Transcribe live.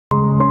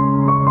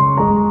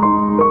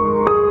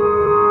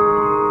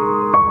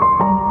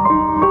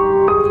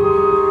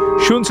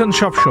শুনছেন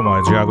সব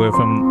সময় জাগো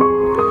এফএম।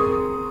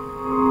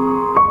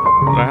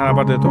 রাহান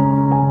আবার দে তো।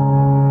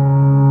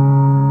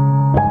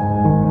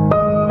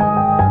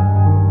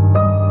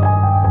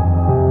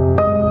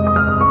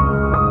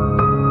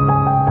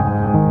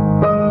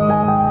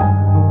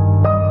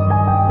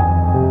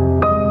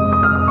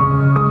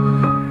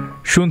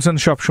 শুনছেন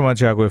সবসময়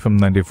জাগো এফএম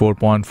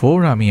 94.4।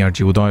 আমি RJ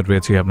উদয়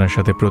রয়েছি আপনার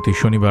সাথে প্রতি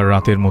শনিবার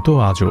রাতের মতো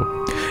আজও।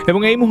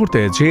 এবং এই মুহূর্তে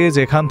যে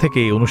যেখান থেকে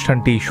এই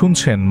অনুষ্ঠানটি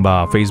শুনছেন বা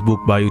ফেসবুক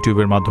বা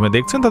ইউটিউবের মাধ্যমে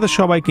দেখছেন তাদের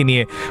সবাইকে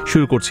নিয়ে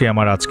শুরু করছি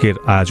আমার আজকের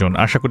আয়োজন।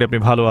 আশা করি আপনি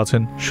ভালো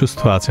আছেন, সুস্থ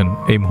আছেন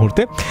এই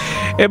মুহূর্তে।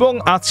 এবং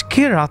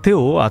আজকে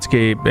রাতেও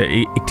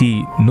একটি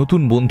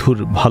নতুন বন্ধুর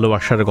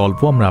ভালোবাসার গল্প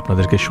আমরা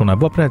আপনাদেরকে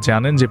শোনাবো। আপনারা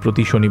জানেন যে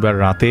প্রতি শনিবার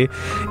রাতে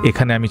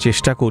এখানে আমি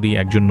চেষ্টা করি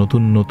একজন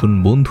নতুন নতুন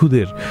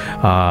বন্ধুদের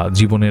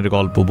জীবনের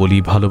গল্প বলি,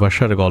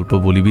 ভালোবাসার গল্প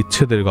বলি,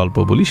 বিচ্ছেদের গল্প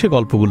বলি, সে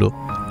গল্পগুলো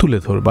তুলে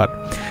ধরবার।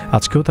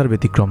 আজকেও তার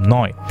ব্যতিক্রম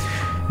নয়।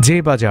 যে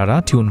বা যারা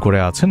টিউন করে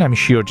আছেন, আমি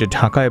শিওর যে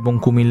ঢাকা এবং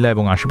কুমিল্লা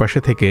এবং আশেপাশে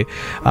থেকে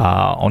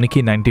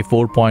অনেকেই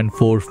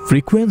 94.4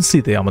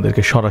 ফ্রিকোয়েন্সিতে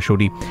আমাদেরকে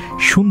সরাসরি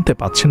শুনতে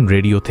পাচ্ছেন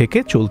রেডিও থেকে,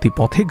 চলতি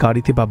পথে,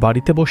 গাড়িতে বা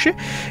বাড়িতে বসে।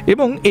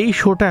 এবং এই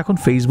শোটা এখন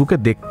ফেসবুকে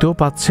দেখতেও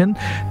পাচ্ছেন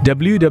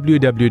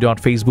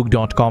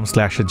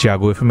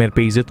www.facebook.com/jagofm এর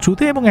পেজের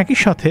থ্রুতে, এবং একই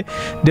সাথে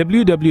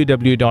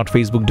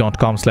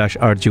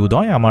www.facebook.com/RJ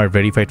Uday আমার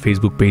ভেরিফাইড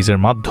ফেসবুক পেজের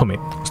মাধ্যমে।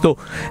 তো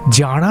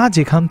যারা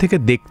যেখান থেকে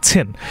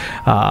দেখছেন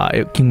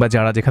কিংবা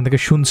যারা যেখান থেকে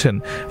শুনছেন,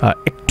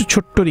 একটু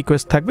ছোট্ট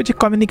রিকোয়েস্ট থাকবে যে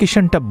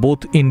কমিউনিকেশনটা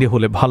বোথ এন্ডে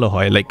হলে ভালো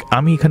হয়। লাইক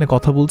আমি এখানে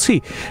কথা বলছি,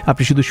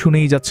 আপনি শুধু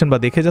শুনেই যাচ্ছেন বা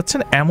দেখে যাচ্ছেন,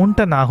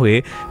 এমনটা না হয়ে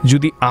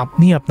যদি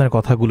আপনি আপনার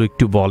কথাগুলো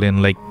একটু বলেন,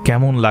 লাইক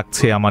কেমন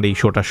লাগছে আমার এই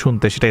শোটা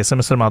শুনতে, সেটা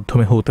SMS এর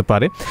মাধ্যমে হতে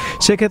পারে।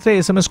 সেক্ষেত্রে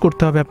SMS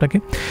করতে হবে আপনাকে।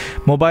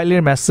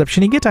 মোবাইলের মেসেজ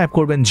অপশনে গিয়ে টাইপ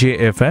করবেন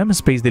JFM,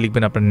 স্পেস দিয়ে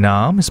লিখবেন আপনার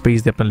নাম, স্পেস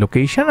দিয়ে আপনার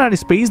লোকেশন, আর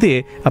স্পেস দিয়ে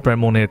আপনার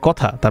মনের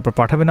কথা, তারপর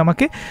পাঠাবেন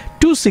আমাকে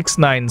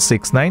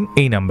 26969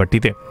 এই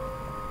নাম্বারটিতে।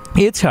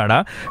 এছাড়া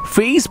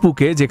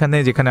ফেসবুকে যেখানে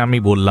যেখানে আমি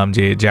বললাম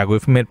যে জাগো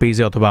এফএম এর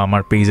পেজে অথবা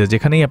আমার পেজে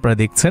যেখানেই আপনারা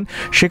দেখছেন,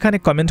 সেখানে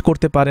কমেন্ট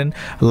করতে পারেন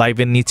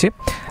লাইভের নিচে।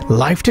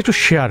 লাইভটা একটু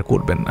শেয়ার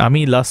করবেন। আমি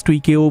লাস্ট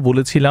উইকেও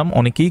বলেছিলাম,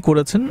 অনেকেই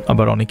করেছেন,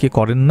 আবার অনেকে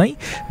করেন নাই।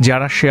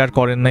 যারা শেয়ার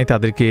করেন নাই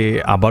তাদেরকে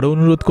আবারও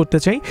অনুরোধ করতে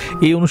চাই,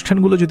 এই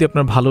অনুষ্ঠানগুলো যদি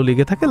আপনার ভালো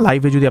লেগে থাকে,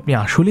 লাইভে যদি আপনি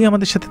আসলেই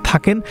আমাদের সাথে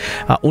থাকেন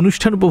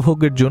অনুষ্ঠান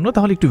উপভোগের জন্য,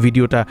 তাহলে একটু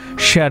ভিডিওটা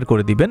শেয়ার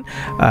করে দিবেন।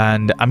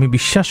 অ্যান্ড আমি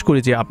বিশ্বাস করি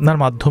যে আপনার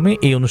মাধ্যমে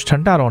এই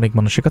অনুষ্ঠানটা আরও অনেক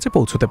মানুষের কাছে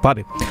পৌঁছতে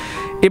পারে।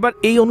 এবার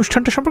এই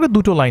অনুষ্ঠানটা সম্পর্কে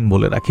দুটো লাইন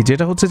বলে রাখি,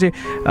 যেটা হচ্ছে যে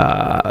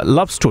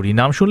লাভ স্টোরি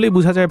নাম শুনলেই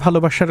বোঝা যায়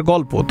ভালোবাসার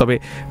গল্প, তবে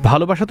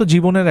ভালোবাসা তো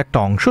জীবনের একটা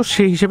অংশ,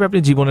 সেই হিসেবে আপনি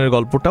জীবনের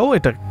গল্পটাও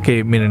এটাকে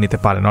মেনে নিতে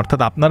পারেন। অর্থাৎ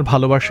আপনার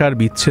ভালোবাসার,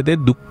 বিচ্ছেদের,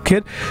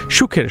 দুঃখের,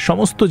 সুখের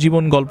সমস্ত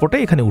জীবন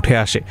গল্পটাই এখানে উঠে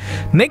আসে।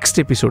 নেক্সট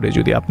এপিসোডে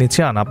যদি আপনি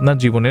চান আপনার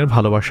জীবনের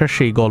ভালোবাসার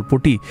সেই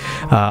গল্পটি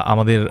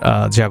আমাদের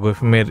জাগো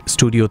এফএমের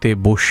স্টুডিওতে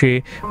বসে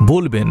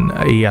বলবেন,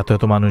 এই এত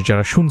এত মানুষ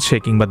যারা শুনছে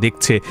কিংবা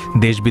দেখছে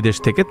দেশ বিদেশ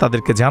থেকে,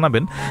 তাদেরকে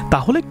জানাবেন,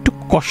 তাহলে একটু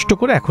কষ্ট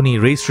করে এখনই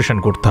রেজিস্ট্রেশন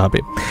করতে হবে।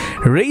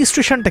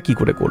 রেজিস্ট্রেশনটা কি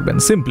করে করবেন?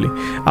 সিম্পলি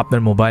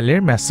আপনার মোবাইলের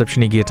মেসেজ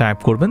অপশনে গিয়ে টাইপ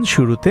করবেন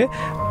শুরুতে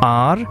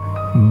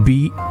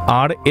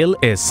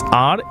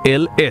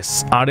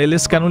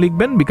RLS কেন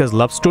লিখবেন? বিকজ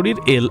লাভ স্টোরির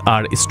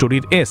LR,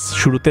 স্টোরির S,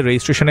 শুরুতে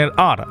রেজিস্ট্রেশনের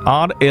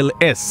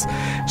RLS,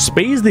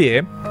 স্পেস দিয়ে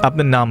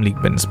আপনার নাম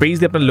লিখবেন, স্পেস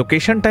দিয়ে আপনার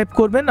লোকেশন টাইপ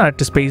করবেন, আর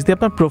একটা স্পেস দিয়ে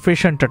আপনার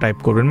প্রফেশনটা টাইপ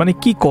করবেন, মানে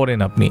কি করেন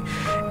আপনি।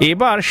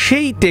 এবার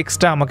সেই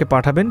টেক্সটটা আমাকে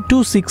পাঠাবেন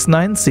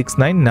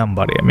 26969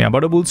 নাম্বারে। আমি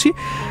আবারও বলছি,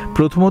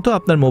 প্রথমত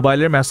আপনার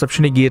মোবাইলের মেসেজ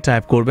অপশনে গিয়ে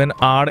টাইপ করবেন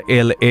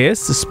RLS,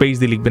 স্পেস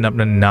দিয়ে লিখবেন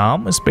আপনার নাম,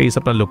 স্পেস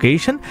আপনার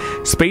লোকেশন,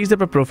 স্পেস দিয়ে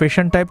আপনার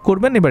প্রফেশন টাইপ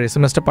করবেন। এবার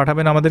SMS-টা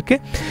পাঠাবেন আমাদেরকে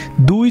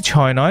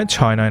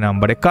 26969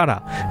 নাম্বারে। কারা?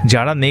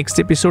 যারা নেক্সট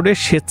এপিসোডে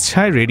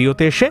স্বেচ্ছায়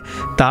রেডিওতে এসে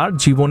তার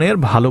জীবনের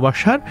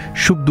ভালোবাসার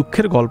সুখ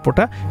দুঃখের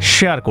গল্পটা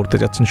শেয়ার করতে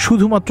যাচ্ছেন,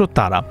 শুধুমাত্র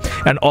তারা।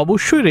 অ্যান্ড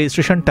অবশ্যই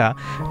রেজিস্ট্রেশনটা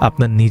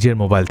আপনার নিজের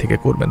মোবাইল থেকে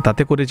করবেন।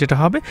 তাতে করে যেটা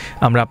হবে,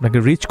 আমরা আপনাকে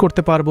রিচ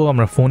করতে পারবো,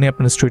 আমরা ফোনে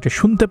আপনার স্টোরিটা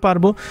শুনতে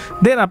পারবো,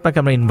 দেন আপনাকে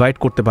আমরা ইনভাইট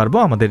করতে পারবো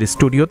আমাদের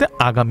স্টুডিওতে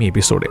আগামী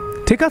এপিসোডে।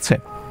 ঠিক আছে?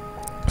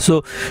 সো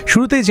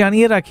শুরুতেই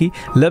জানিয়ে রাখি,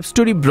 love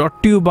story ব্রট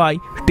to you by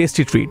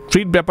tasty treat.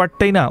 Treat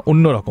ব্যাপারটাই না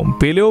অন্যরকম,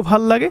 পেলেও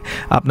ভাল লাগে,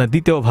 আপনার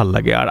দিতেও ভাল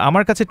লাগে। আর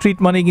আমার কাছে ট্রিট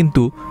মানেই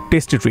কিন্তু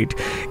টেস্টি ট্রিট।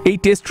 এই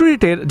টেস্টি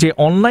ট্রিটের যে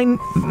অনলাইন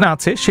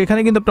আছে, সেখানে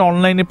কিন্তু আপনি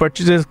অনলাইনে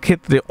পারচেজের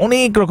ক্ষেত্রে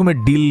অনেক রকমের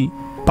ডিল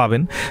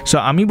পাবেন। সো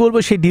আমি বলবো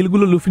সেই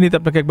ডিলগুলো লুফে নিতে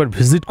আপনাকে একবার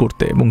ভিজিট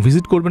করতে, এবং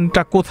ভিজিট করবেন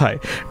এটা কোথায়?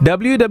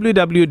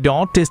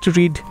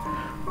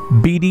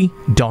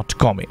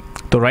 www.tastystreetbd.com এ।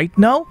 তো রাইট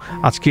নাও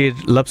আজকের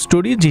লাভ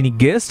স্টোরি যিনি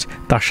গেস্ট,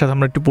 তার সাথে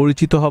আমরা একটু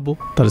পরিচিত হব,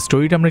 তার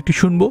স্টোরিটা আমরা একটু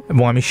শুনবো,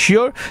 এবং আমি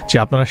শিওর যে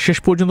আপনারা শেষ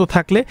পর্যন্ত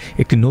থাকলে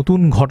একটি নতুন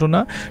ঘটনা,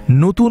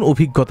 নতুন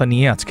অভিজ্ঞতা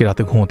নিয়ে আজকে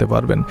রাতে ঘুমোতে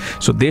পারবেন।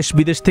 সো দেশ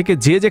বিদেশ থেকে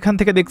যে যেখান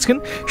থেকে দেখছেন,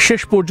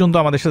 শেষ পর্যন্ত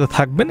আমাদের সাথে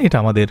থাকবেন, এটা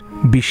আমাদের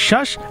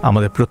বিশ্বাস,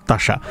 আমাদের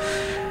প্রত্যাশা।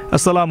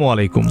 আসসালামু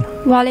আলাইকুম।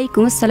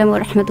 ওয়ালাইকুম আসসালাম ওয়া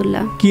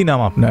রাহমাতুল্লাহ। কি নাম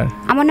আপনার?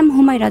 আমার নাম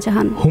হুমায়রা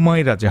জাহান।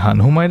 হুমায়রা জাহান।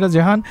 হুমায়রা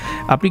জাহান,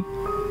 আপনি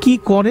কি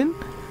করেন?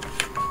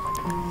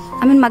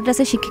 আমি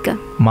মাদ্রাসা শিক্ষিকা।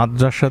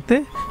 মাদ্রাসাতে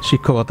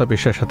শিক্ষকতা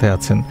পেশার সাথে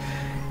আছেন।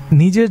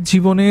 নিজের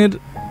জীবনের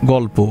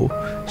গল্প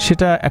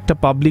সেটা একটা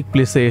পাবলিক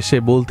প্লেসে এসে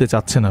বলতে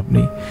চাচ্ছেন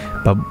আপনি,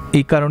 বা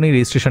এই কারণেই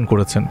রেজিস্ট্রেশন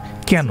করেছেন,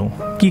 কেন,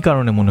 কি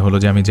কারণে মনে হলো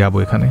যে আমি যাব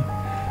এখানে?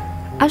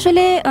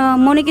 আসলে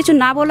মনে কিছু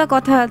না বলা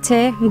কথা আছে,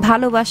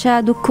 ভালোবাসা,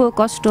 দুঃখ,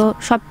 কষ্ট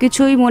সব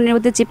কিছুই মনের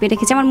মধ্যে চেপে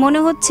রেখেছে। আমার মনে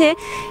হচ্ছে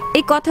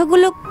এই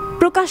কথাগুলো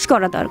প্রকাশ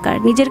করা দরকার,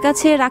 নিজের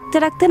কাছে রাখতে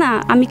রাখতে না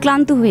আমি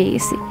ক্লান্ত হয়ে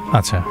গেছি।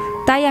 আচ্ছা,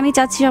 তাই আমি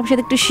চাচ্ছি সবার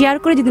সাথে একটু শেয়ার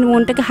করে যদি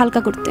মনটাকে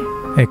হালকা করতে।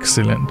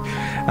 এক্সিলেন্ট।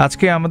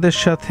 আজকে আমাদের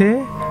সাথে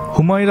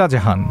হুমায়রা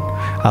জাহান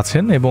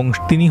আছেন এবং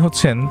তিনি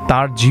হচ্ছেন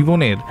তার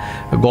জীবনের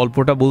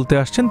গল্পটা বলতে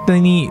আসছেন।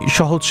 তিনি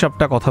সহজ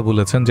সাপটা কথা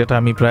বলেছেন, যেটা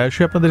আমি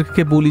প্রায়শই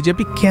আপনাদেরকে বলি যে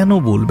আপনি কেন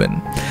বলবেন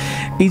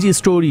এই যে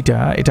স্টোরিটা,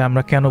 এটা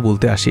আমরা কেন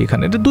বলতে আসি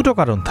এখানে। এটা দুটো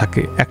কারণ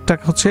থাকে। একটা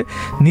হচ্ছে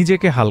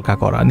নিজেকে হালকা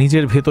করা,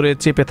 নিজের ভেতরে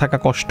চেপে থাকা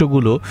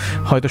কষ্টগুলো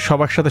হয়তো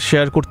সবার সাথে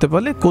শেয়ার করতে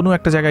পারলে কোনো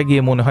একটা জায়গায়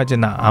গিয়ে মনে হয় যে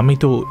না, আমি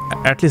তো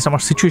অ্যাটলিস্ট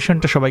আমার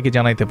সিচুয়েশনটা সবাইকে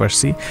জানাইতে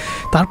পারছি,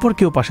 তারপর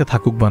কেউ পাশে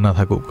থাকুক বা না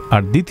থাকুক।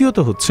 আর দ্বিতীয়ত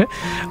হচ্ছে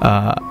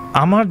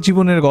আমার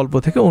জীবনের গল্প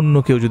থেকে অন্য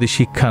কেউ যদি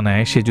শিক্ষা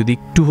নেয়, সে যদি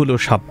একটু হলেও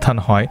সাবধান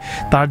হয়,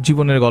 তার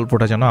জীবনের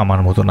গল্পটা যেন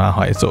আমার মতো না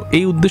হয়। তো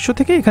এই উদ্দেশ্য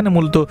থেকে এখানে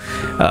মূলত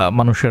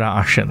মানুষেরা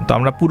আসেন। তো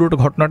আমরা পুরো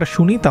ঘটনাটা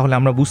শুনি, তাহলে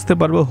আমরা বুঝতে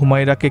পারবো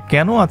হুমায়রাকে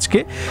কেন আজকে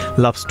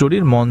লাভ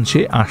স্টোরির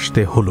মঞ্চে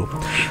আসতে হলো।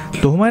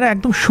 তো হুমায়রা,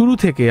 একদম শুরু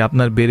থেকে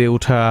আপনার বেড়ে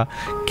ওঠা,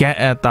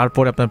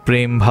 তারপরে আপনার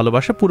প্রেম,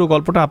 ভালোবাসা, পুরো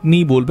গল্পটা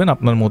আপনিই বলবেন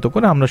আপনার মতো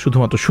করে, আমরা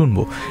শুধুমাত্র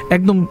শুনবো।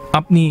 একদম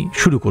আপনি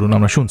শুরু করুন,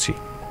 আমরা শুনছি।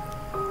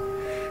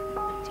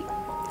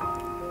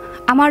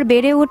 আমার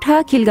বেড়ে ওঠা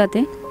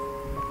খিলগাঁতে।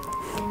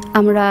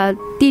 আমরা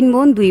 3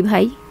 বোন 2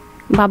 ভাই,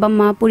 বাবা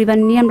মা পরিবার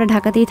নিয়ে আমরা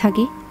ঢাকাতেই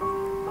থাকি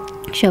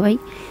সবাই।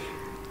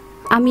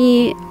 আমি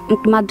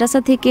মাদ্রাসা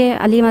থেকে,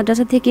 আলিয়া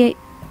মাদ্রাসা থেকে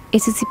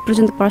এসএসসি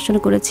পর্যন্ত পড়াশোনা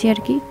করেছি আর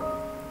কি।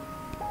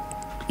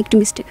 একটু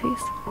মিস্টেক হয়ে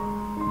গেছে।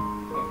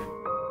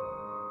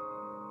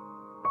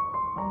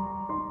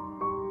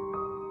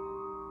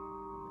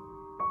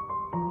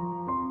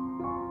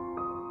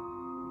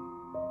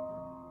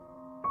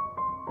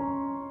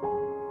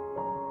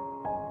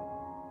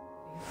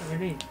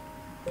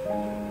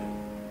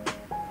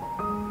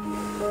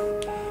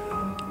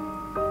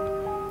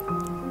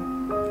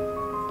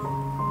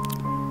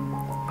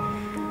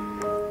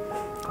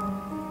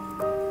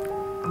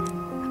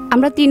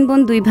 আমরা 3 বোন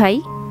 2 ভাই,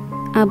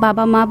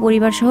 বাবা মা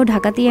পরিবার সহ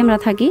ঢাকাতেই আমরা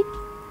থাকি।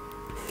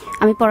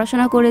 আমি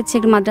পড়াশোনা করেছি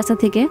একটা মাদ্রাসা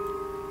থেকে।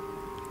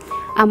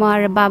 আমার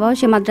বাবাও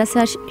সে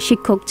মাদ্রাসার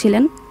শিক্ষক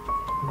ছিলেন।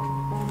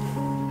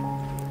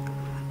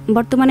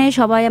 বর্তমানে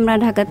সবাই আমরা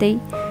ঢাকাতেই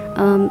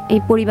এই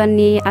পরিবার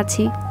নিয়ে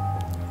আছি।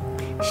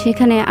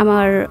 সেখানে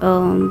আমার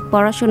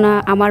পড়াশোনা,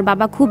 আমার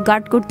বাবা খুব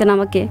গার্ড করতেন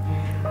আমাকে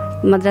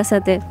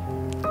মাদ্রাসাতে,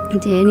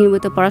 যে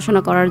নিয়মিত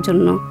পড়াশোনা করার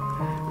জন্য।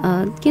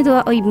 কিন্তু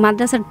ওই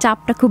মাদ্রাসার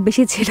চাপটা খুব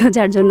বেশি ছিল,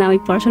 যার জন্য আমি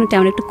পড়াশোনা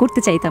তেমন একটু করতে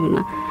চাইতাম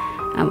না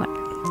আমার।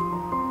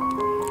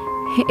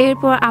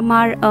 এরপর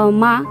আমার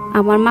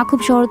মা খুব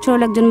সহজ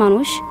সরল একজন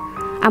মানুষ।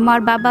 আমার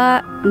বাবা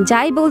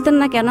যাই বলতেন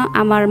না কেন,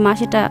 আমার মা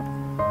সেটা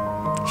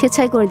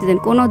স্বেচ্ছাই করে দিতেন,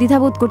 কোনো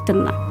দ্বিধাবোধ করতেন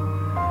না।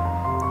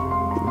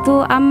 তো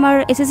আমার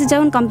এসএসসি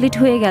যখন কমপ্লিট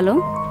হয়ে গেল,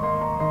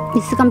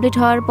 এসএসসি কমপ্লিট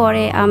হওয়ার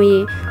পরে আমি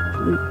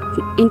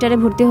ইন্টারে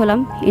ভর্তি হলাম।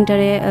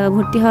 ইন্টারে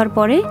ভর্তি হওয়ার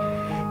পরে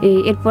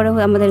এরপরে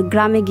আমাদের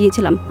গ্রামে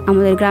গিয়েছিলাম।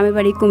 আমাদের গ্রামের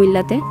বাড়ি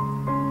কুমিল্লাতে।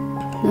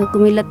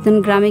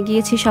 গ্রামে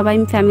গিয়েছি সবাই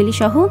ফ্যামিলি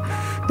সহ।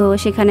 তো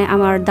সেখানে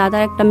আমার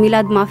দাদার একটা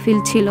মিলাদ মাহফিল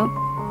ছিল।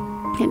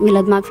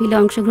 মিলাদ মাহফিলে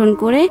অংশগ্রহণ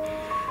করে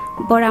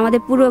পরে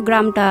আমাদের পুরো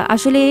গ্রামটা,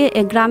 আসলে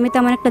গ্রামে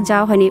তেমন একটা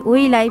যাওয়া হয়নি,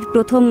 ওই লাইফ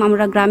প্রথম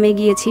আমরা গ্রামে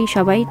গিয়েছি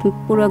সবাই,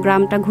 পুরো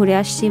গ্রামটা ঘুরে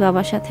আসছি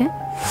বাবার সাথে।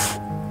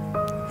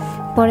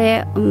 পরে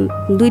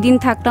 2 দিন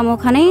থাকলাম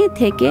ওখানে,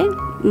 থেকে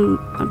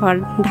আবার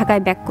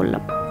ঢাকায় ব্যাক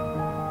করলাম।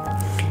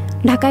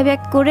 ঢাকায়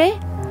ব্যাক করে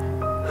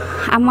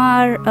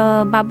আমার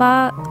বাবা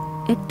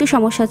একটু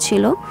সমস্যা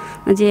ছিল,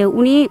 যে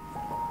উনি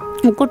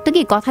করতে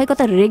কি কথায়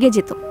কথা রেগে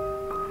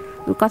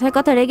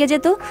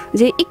যেত,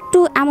 যে একটু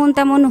এমন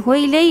তেমন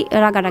হইলেই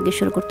রাগারাগি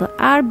শুরু করতো।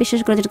 আর বিশেষ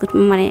করে যেটা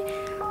মানে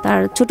তার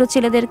ছোট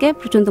ছেলেদেরকে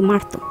প্রচণ্ড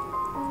মারতো,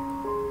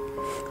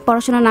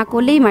 পড়াশোনা না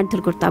করলেই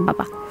মারধর করতো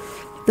বাবা।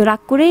 তো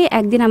রাগ করে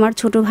একদিন আমার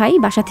ছোট ভাই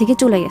বাসা থেকে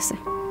চলে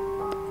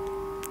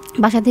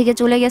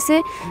গেছে,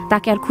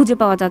 তাকে আর খুঁজে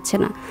পাওয়া যাচ্ছে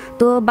না।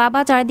 তো বাবা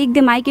চারিদিক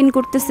দিয়ে মাইকিং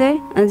করতেছে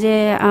যে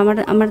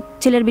আমার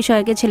ছেলের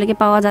বিষয়কে, ছেলেকে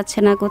পাওয়া যাচ্ছে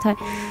না কোথায়।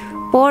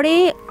 পরে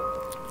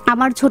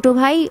আমার ছোট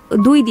ভাই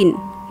 2 দিন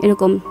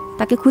এরকম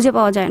তাকে খুঁজে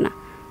পাওয়া যায় না,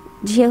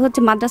 সে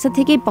হচ্ছে মাদ্রাসা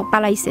থেকেই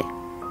পালাইছে,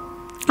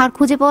 আর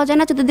খুঁজে পাওয়া যায়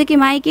না, চতুর্দিকে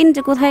মাইকিং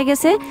যে কোথায়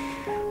গেছে।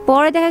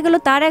 পরে দেখা গেল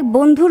তার এক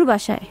বন্ধুর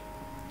বাসায়,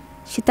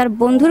 তার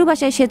বন্ধুর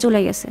বাসায় সে চলে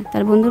গেছে।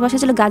 তার বন্ধুর বাসায়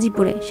ছিল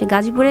গাজীপুরে, সে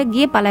গাজীপুরে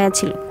গিয়ে পালায়া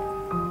ছিল।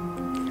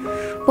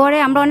 পরে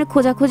আমরা অনেক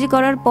খোঁজাখুঁজি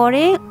করার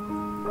পরে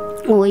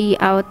ওই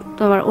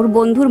ওর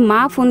বন্ধুর মা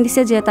ফোন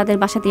দিছে যে তাদের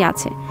বাসাতেই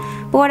আছে।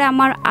 পরে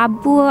আমার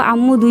আব্বু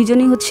আম্মু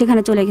 2জনই হচ্ছে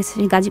সেখানে চলে গেছে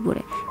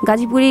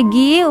গাজীপুরে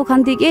গিয়ে ওখান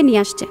থেকে নিয়ে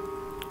আসছে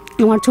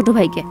আমার ছোট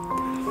ভাইকে।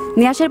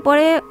 নিয়ে আসার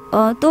পরে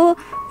তো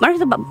মানে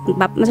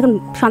যখন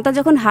সন্তান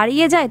যখন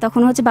হারিয়ে যায়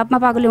তখন হচ্ছে বাপ মা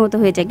পাগলের মতো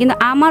হয়ে যায়। কিন্তু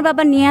আমার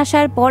বাবা নিয়ে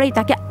আসার পরেই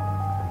তাকে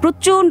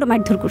প্রচণ্ড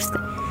মারধর করছে,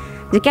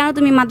 যে কেন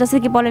তুমি মাদ্রাসা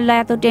কি পড়ালে,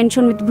 এত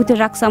টেনশন ভিতরে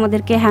রাখছো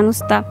আমাদেরকে,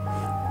 হেনস্তা।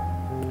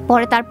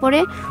 তারপরে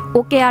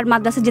ওকে আর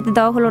মাদ্রাসা যেতে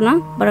দেওয়া হলো না,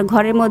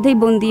 ঘরের মধ্যেই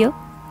বন্দিও।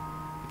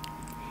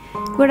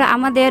 এবারে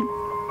আমাদের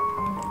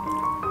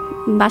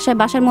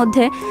বাসার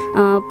মধ্যে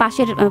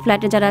পাশের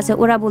ফ্ল্যাটে যারা আছে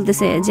ওরা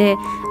বলতেছে যে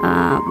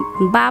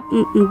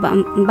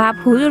বাপ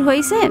হুজুর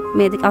হয়েছে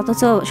মেয়েদের,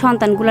 অথচ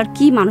সন্তানগুলার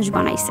কি মানুষ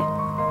বানাইছে,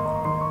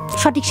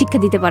 সঠিক শিক্ষা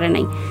দিতে পারে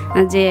নাই,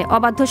 যে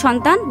অবাধ্য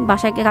সন্তান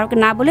বাসায় কাউকে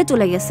না বলে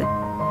চলে গেছে।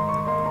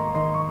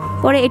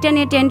 পরে এটা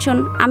নিয়ে টেনশন,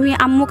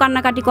 আম্মু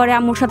কান্নাকাটি করে,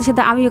 আম্মুর সাথে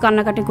সাথে আমিও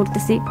কান্নাকাটি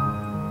করতেছি।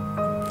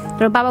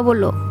 বাবা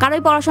বললো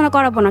কারোই পড়াশোনা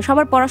করাবো না,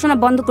 সবার পড়াশোনা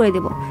বন্ধ করে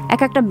দেবো,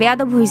 একটা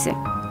বেয়াদব হয়েছে।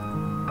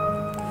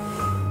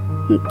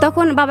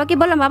 তখন বাবাকে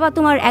বললাম, বাবা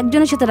তোমার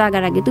একজনের সাথে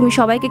রাগারাগি, তুমি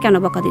সবাইকে কেন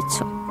বকা দিচ্ছ?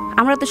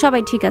 আমরা তো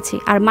সবাই ঠিক আছি।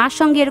 আর মার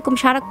সঙ্গে এরকম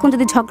সারাক্ষণ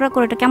যদি ঝগড়া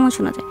করে এটা কেমন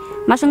শোনা যায়?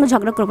 মার সঙ্গে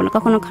ঝগড়া করবো না,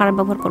 কখনো খারাপ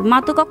ব্যবহার করবো, মা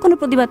তো কখনো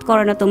প্রতিবাদ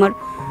করে না তোমার।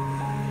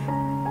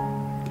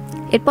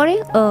 এরপরে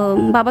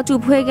বাবা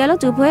চুপ হয়ে গেল,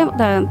 চুপ হয়ে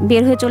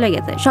বের হয়ে চলে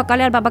গেছে।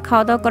 সকালে আর বাবা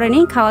খাওয়া দাওয়া করেনি,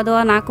 খাওয়া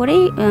দাওয়া না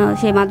করেই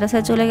সে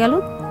মাদ্রাসায় চলে গেল।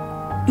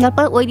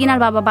 তারপর ওই দিন আর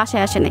বাবা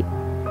বাসায় আসে নাই,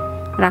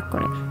 রাগ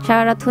করে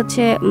সারা রাত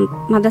হচ্ছে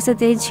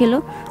মাদ্রাসাতেই ছিল।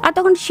 আর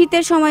তখন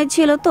শীতের সময়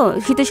ছিল, তো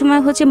শীতের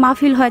সময় হচ্ছে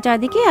মাহফিল হয়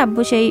চারদিকে,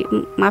 আব্বু সেই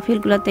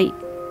মাহফিলগুলোতেই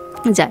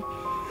যায়,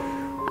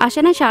 আসে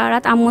না সারা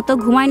রাত। আম্মু তো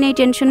ঘুমায় নেই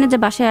টেনশনে যে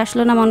বাসায়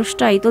আসলো না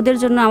মানুষটাই, তোদের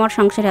জন্য আমার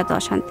সংসারে এত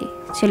অশান্তি,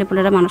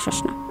 ছেলেপুলেরা মানুষ আস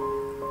না।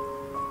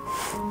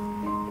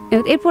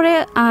 এরপরে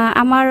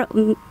আমার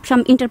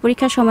ইন্টার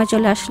পরীক্ষার সময়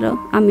চলে আসলো,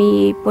 আমি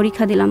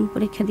পরীক্ষা দিলাম,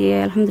 পরীক্ষা দিয়ে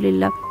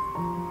আলহামদুলিল্লাহ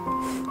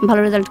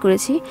ভালো রেজাল্ট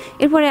করেছি।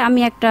 এরপরে আমি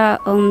একটা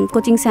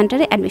কোচিং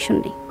সেন্টারে অ্যাডমিশন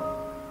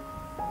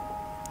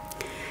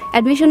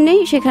নেই,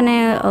 সেখানে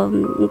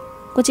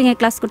কোচিংয়ে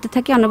ক্লাস করতে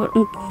থাকি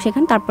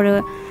সেখানে। তারপরে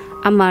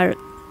আমার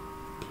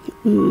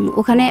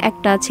ওখানে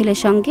একটা ছেলের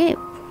সঙ্গে,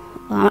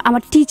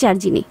 আমার টিচার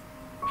যিনি,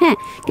 হ্যাঁ,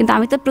 কিন্তু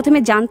আমি তো প্রথমে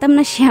জানতাম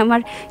না সে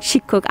আমার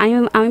শিক্ষক।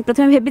 আমি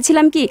প্রথমে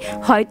ভেবেছিলাম কি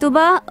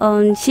হয়তোবা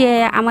সে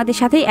আমাদের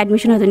সাথেই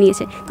অ্যাডমিশন হয়তো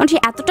নিয়েছে, কারণ সে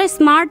এতটাই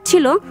স্মার্ট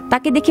ছিল,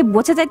 তাকে দেখে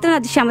বোঝা যাইত না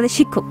যে সে আমাদের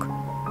শিক্ষক।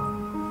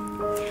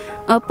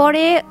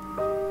 পরে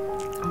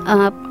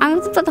আমি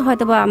তো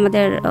হয়তো বা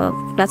আমাদের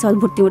ক্লাসে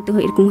ভর্তি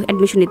হয়ে এরকম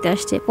অ্যাডমিশন নিতে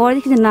আসছে। পরে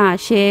দেখি যে না,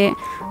 সে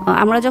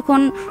আমরা যখন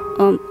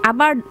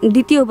আবার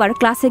দ্বিতীয়বার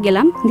ক্লাসে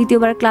গেলাম,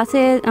 দ্বিতীয়বার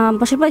ক্লাসে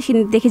বসার পর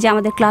দেখি যে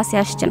আমাদের ক্লাসে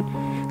আসছেন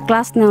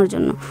ক্লাস নেওয়ার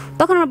জন্য।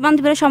 তখন আমার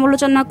বান্ধবীরা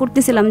সমালোচনা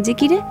করতেছিলাম যে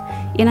কিরে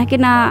এনাকে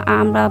না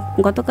আমরা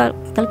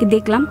গতকালকে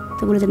দেখলাম,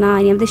 তো বলে যে না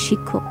ইনি আমাদের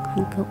শিক্ষক।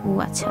 ও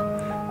আচ্ছা,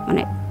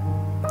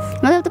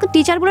 মানে তোকে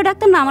টিচার বলে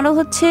ডাকতাম না, আমরাও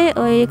হচ্ছে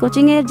ওই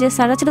কোচিংয়ের যে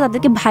স্যাররা ছিল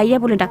তাদেরকে ভাইয়া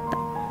বলে ডাকতাম,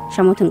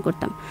 সমর্থন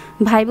করতাম,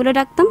 ভাই বলে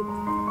ডাকতাম।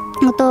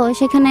 তো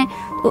সেখানে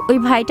ওই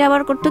ভাইটা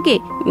আবার করতো কি,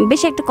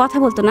 বেশি একটা কথা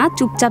বলতো না,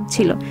 চুপচাপ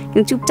ছিল।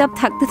 কিন্তু চুপচাপ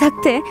থাকতে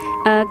থাকতে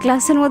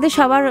ক্লাসের মধ্যে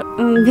সবার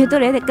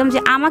ভেতরে দেখতাম যে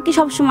আমাকে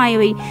সবসময়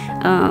ওই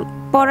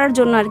পড়ার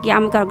জন্য আর কি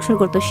আমাকে আকর্ষণ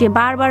করতো। সে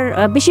বারবার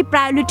বেশি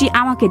প্রায়োরিটি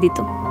আমাকে দিত,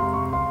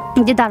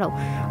 যে দাঁড়াও।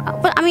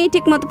 আমি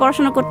ঠিক মতো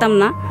পড়াশোনা করতাম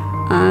না,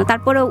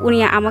 তারপরেও উনি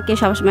আমাকে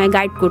সবসময়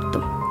গাইড করতো।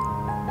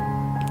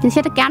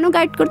 সেটা কেন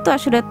গাইড করতো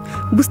আসলে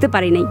বুঝতে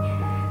পারি নাই।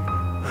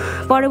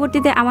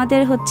 পরবর্তীতে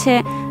আমাদের হচ্ছে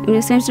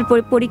সেমিস্টার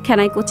পরীক্ষা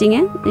নাই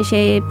কোচিংয়ে,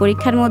 সেই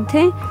পরীক্ষার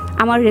মধ্যে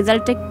আমার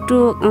রেজাল্টটা একটু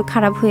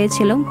খারাপ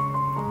হয়েছিল,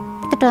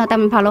 এটা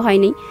তেমন ভালো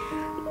হয়নি।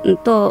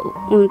 তো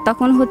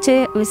তখন হচ্ছে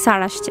স্যার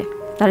আসছে,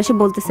 তার এসে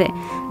বলতেছে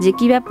যে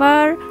কি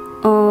ব্যাপার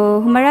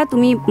হুমায়রা,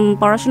 তুমি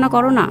পড়াশোনা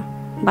করো না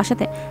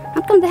বাসাতে?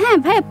 আমি হ্যাঁ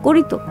ভাই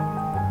করি তো।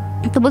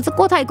 তো বলছে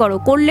কোথায় করো,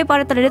 করলে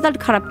পারে তার রেজাল্ট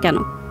খারাপ কেন?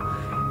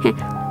 হ্যাঁ,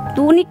 তো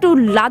উনি একটু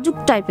লাজুক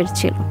টাইপের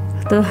ছিল,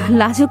 তো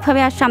লাজুকভাবে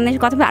আর সামনে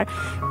কথা। আর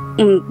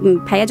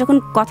ভাইয়া যখন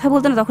কথা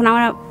বলতো না তখন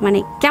আমার মানে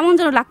কেমন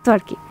যেন লাগতো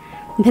আর কি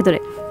ভেতরে।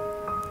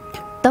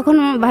 তখন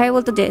ভাইয়া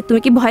বলতো যে তুমি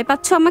কি ভয়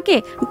পাচ্ছ আমাকে?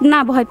 না,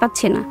 ভয়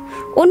পাচ্ছে না।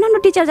 অন্যান্য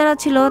টিচার যারা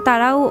ছিল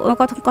তারাও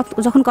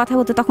যখন কথা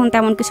বলতো তখন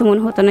তেমন কিছু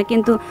মনে হতো না,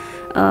 কিন্তু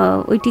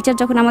ওই টিচার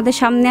যখন আমাদের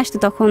সামনে আসতো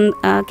তখন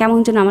কেমন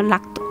যেন আমার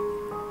লাগতো।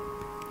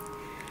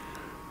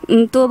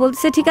 তো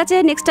বলতেছে ঠিক আছে,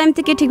 নেক্সট টাইম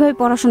থেকে ঠিকভাবে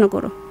পড়াশোনা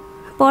করো।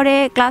 পরে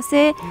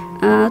ক্লাসে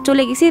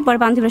চলে গেছি, পরে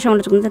বান্ধবীরা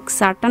সমালোচনা,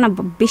 স্যারটা না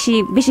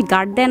বেশি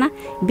গার্ড দেয় না,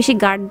 বেশি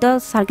গার্ড দেওয়া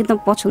স্যার কিন্তু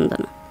পছন্দ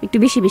না, একটু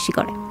বেশি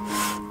করে।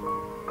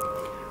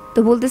 তো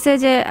বলতেছে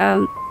যে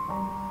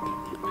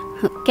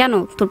কেন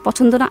তোর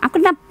পছন্দ না?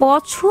 আপনার না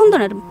পছন্দ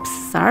না,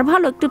 স্যার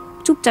ভালো, একটু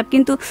চুপচাপ,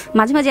 কিন্তু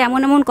মাঝে মাঝে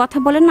এমন কথা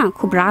বলেন না,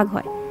 খুব রাগ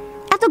হয়,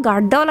 এত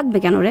গার্ড দেওয়া লাগবে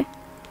কেন রে?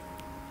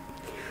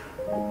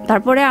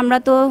 তারপরে আমরা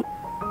তো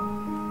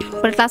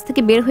পরে ক্লাস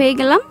থেকে বের হয়ে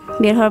গেলাম,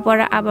 বের হওয়ার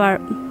পরে আবার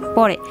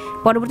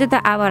পরবর্তীতে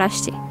আবার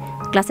আসছে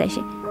ক্লাসে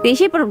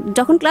এসে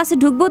যখন ক্লাসে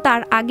ঢুকবো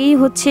তার আগেই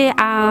হচ্ছে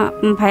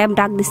ভাইয়া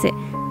ডাক দিছে,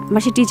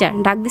 আমার সে টিচার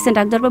ডাক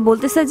দেওয়ার পর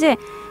বলতেছে যে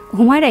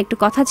হুমায়রা একটু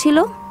কথা ছিল।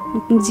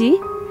 জি।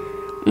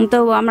 তো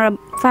আমরা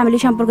ফ্যামিলি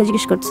সম্পর্কে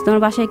জিজ্ঞেস করছি, তোমার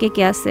বাসায়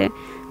কে আছে?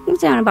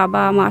 বলছে আমার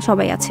বাবা মা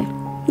সবাই আছে।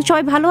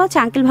 সবাই ভালো আছে?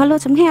 আঙ্কেল ভালো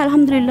আছে? হ্যাঁ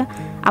আলহামদুলিল্লাহ,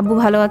 আব্বু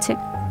ভালো আছে।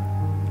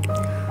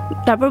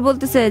 তারপর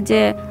বলতেছে যে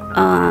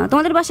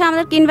তোমাদের বাসায়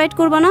আমাদেরকে ইনভাইট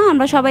করবো না?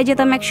 আমরা সবাই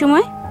যেতাম এক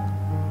সময়।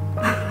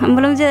 আমি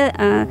বললাম যে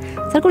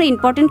স্যার কোনো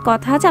ইম্পর্টেন্ট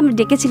কথা আছে, আপনি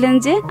ডেকেছিলেন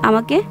যে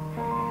আমাকে?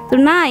 তো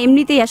না,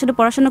 এমনিতেই আসলে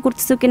পড়াশোনা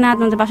করতেছো কিনা,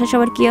 তোমাদের বাসায়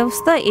সবার কী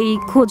অবস্থা এই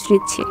খোঁজ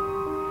নিচ্ছি।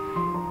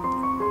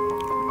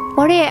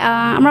 পরে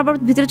আমরা আবার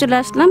ভিতরে চলে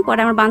আসলাম। পরে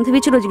আমার বান্ধবী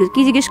ছিল,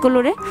 কি জিজ্ঞেস করলো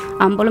রে?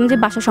 আমি বললাম যে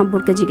বাসা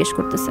সম্পর্কে জিজ্ঞেস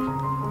করতেছে।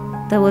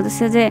 তা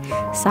বলতেছে যে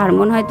স্যার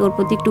মনে হয় তোর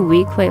প্রতি একটু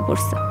উইক হয়ে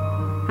পড়ছে।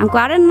 আমি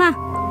আরে না,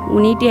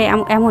 উনি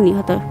এমনই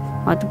হয়তো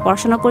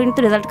পড়াশোনা করিনি,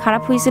 তো রেজাল্ট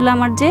খারাপ হয়েছিল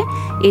আমার, যে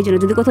এই জন্য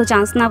যদি কোথাও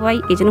চান্স না পাই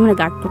এই জন্য মানে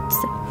গার্ড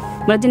করতেছে।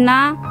 বলে যে না,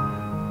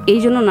 এই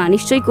জন্য না,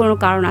 নিশ্চয়ই কোনো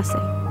কারণ আছে।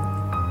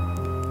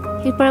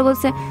 এরপরে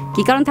বলছে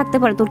কী কারণ থাকতে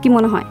পারে, তোর কি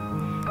মনে হয়?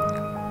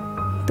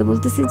 তো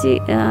বলতেছি যে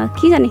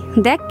কি জানি,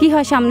 দেখ কি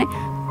হয় সামনে।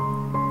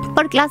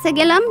 পর ক্লাসে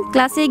গেলাম,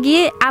 ক্লাসে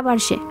গিয়ে আবার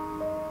সে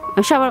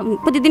সবার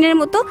প্রতিদিনের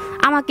মতো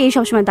আমাকে এই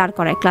সবসময় দাঁড়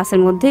করায়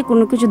ক্লাসের মধ্যে,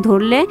 কোনো কিছু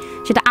ধরলে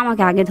সেটা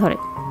আমাকে আগে ধরে।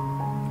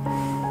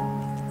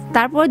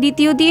 তারপর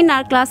দ্বিতীয় দিন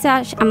আর ক্লাসে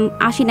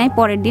আসি নাই,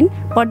 পরের দিন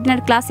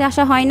আর ক্লাসে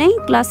আসা হয় নাই,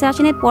 ক্লাসে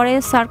আসি নাই। পরে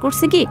স্যার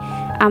করছে কি,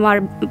 আমার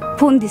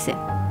ফোন দিছে।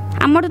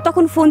 আমার তো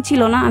তখন ফোন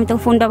ছিল না, আমি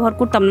তখন ফোন ব্যবহার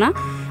করতাম না,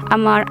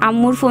 আমার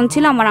আম্মুর ফোন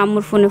ছিল। আমার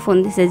আম্মুর ফোনে ফোন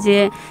দিছে যে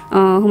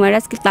হুমায়রা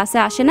আজকে ক্লাসে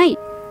আসে নাই,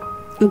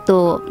 তো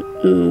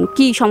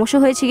কি সমস্যা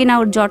হয়েছে কি না,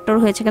 ওর জ্বর টর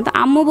হয়েছে। কিন্তু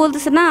আম্মু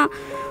বলতেছে না,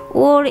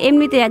 ওর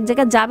এমনিতে এক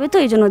জায়গায় যাবে তো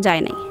এই জন্য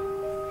যায় নাই।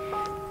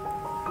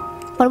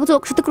 পরে বলছে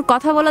ওর সাথে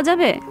কথা বলা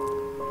যাবে?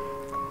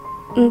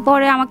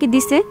 পরে আমাকে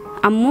দিছে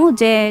আম্মু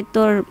যে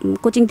তোর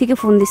কোচিং থেকে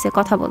ফোন দিছে,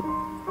 কথা বল।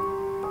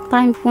 পরে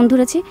আমি ফোন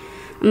ধরেছি,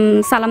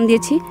 সালাম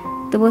দিয়েছি।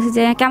 তো বলছে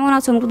যে কেমন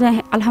আছো?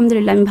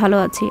 আলহামদুলিল্লাহ আমি ভালো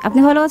আছি। আপনি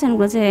ভালো আছেন?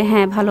 বলছে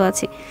হ্যাঁ ভালো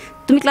আছি।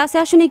 তুমি ক্লাসে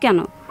আসোনি কেন?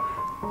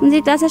 যে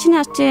ক্লাসে আসিনি,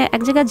 আসছে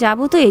এক জায়গায়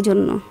যাবো তো এই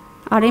জন্য,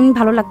 আর এমনি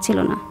ভালো লাগছিল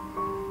না।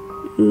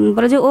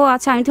 বলে যে ও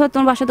আচ্ছা, আমি তো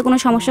তোমার বাসাতে কোনো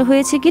সমস্যা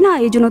হয়েছে কি না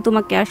এই জন্য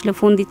তোমাকে আসলে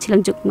ফোন দিচ্ছিলাম,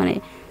 মানে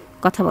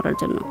কথা বলার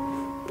জন্য।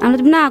 আমি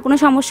না, কোনো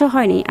সমস্যা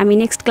হয়নি, আমি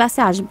নেক্সট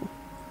ক্লাসে আসবো।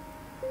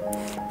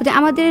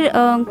 আমাদের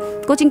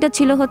কোচিংটা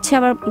ছিল হচ্ছে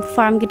আবার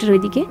ফার্ম গেটের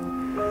ওইদিকে,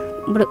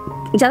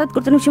 যাতায়াত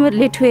করতে অনেক সময়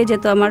লেট হয়ে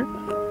যেত। আমার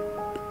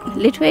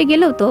লেট হয়ে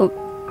গেলেও তো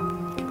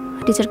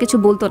টিচার কিছু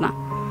বলতো না,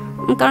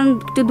 কারণ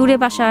একটু দূরে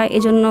বাসা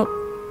এজন্য।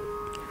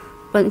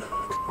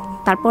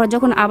 তারপর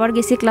যখন আবার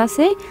গেছি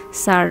ক্লাসে,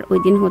 স্যার ওই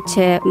দিন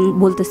হচ্ছে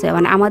বলতেছে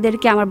মানে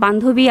আমাদেরকে, আমার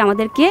বান্ধবী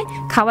আমাদেরকে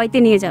খাওয়াইতে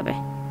নিয়ে যাবে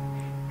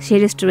সেই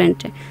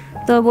রেস্টুরেন্টে।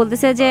 তো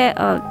বলতেছে যে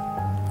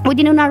ওই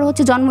দিন ওনার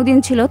হচ্ছে জন্মদিন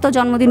ছিল, তো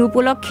জন্মদিন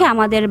উপলক্ষে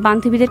আমাদের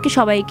বান্ধবীদেরকে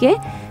সবাইকে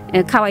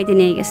খাওয়াইতে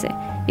নিয়ে গেছে।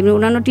 এবং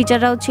অন্যান্য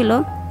টিচাররাও ছিল,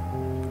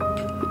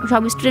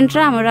 সব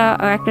স্টুডেন্টরা আমরা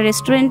একটা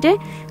রেস্টুরেন্টে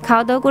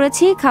খাওয়া দাওয়া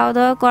করেছি। খাওয়া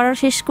দাওয়া করার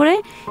শেষ করে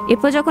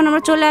এরপর যখন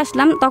আমরা চলে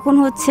আসলাম, তখন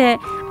হচ্ছে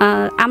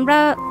আমরা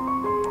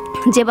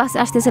যে বাসে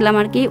আসতেছিলাম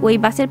আর কি, ওই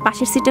বাসের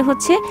পাশের সিটে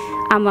হচ্ছে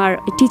আমার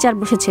টিচার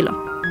বসেছিল।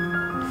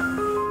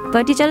 তো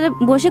টিচার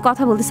বসে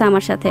কথা বলতেছে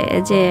আমার সাথে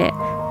যে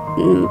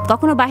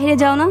কখনো বাহিরে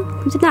যাও না?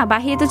 না,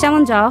 বাহিরে তো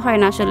যেমন যাওয়া হয়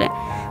না আসলে,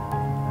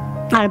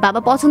 আর বাবা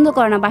পছন্দ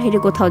করে না বাহিরে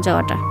কোথাও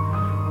যাওয়াটা।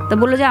 তো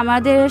বললো যে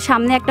আমাদের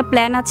সামনে একটা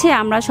প্ল্যান আছে,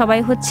 আমরা সবাই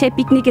হচ্ছে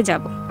পিকনিকে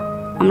যাব,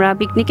 আমরা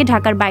পিকনিকে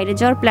ঢাকার বাইরে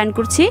যাওয়ার প্ল্যান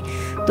করছি,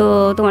 তো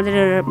তোমাদের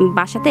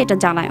বাসাতে এটা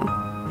জানাও।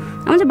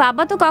 আমাদের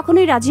বাবা তো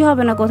কখনোই রাজি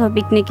হবে না কোথাও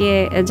পিকনিকে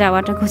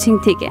যাওয়াটা কোচিং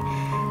থেকে।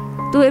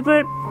 তো এরপর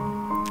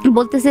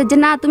বলতেছে যে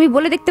না, তুমি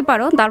বলে দেখতে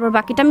পারো, তারপর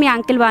বাকিটা আমি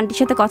আঙ্কেল বা আন্টির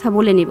সাথে কথা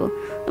বলে নিব।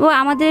 তো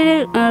আমাদের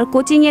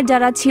কোচিংয়ের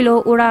যারা ছিল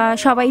ওরা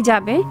সবাই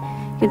যাবে,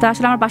 কিন্তু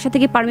আসলে আমার বাসা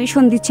থেকে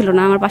পারমিশন দিচ্ছিল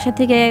না। আমার বাসা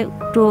থেকে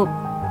একটু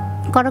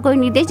কড়াকড়ি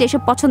নির্দেশ,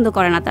 এসব পছন্দ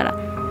করে না তারা।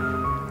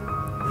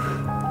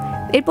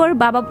 এরপর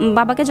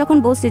বাবাকে যখন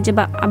বলছি যে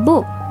আব্বু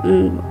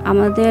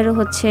আমাদের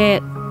হচ্ছে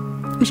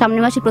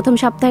সামনের মাসে প্রথম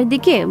সপ্তাহের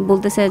দিকে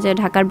বলতেছে যে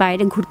ঢাকার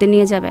বাইরে ঘুরতে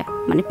নিয়ে যাবে,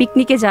 মানে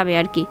পিকনিকে যাবে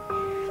আর কি।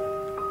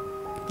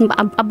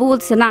 আব্বু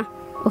বলতেছে না,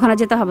 ওখানে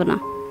যেতে হবে না,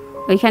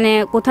 ওইখানে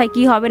কোথায়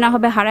কি হবে না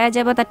হবে হারায়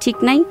যাবে তার ঠিক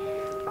নাই,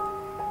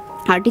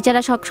 আর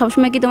টিচাররা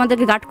সবসময় কি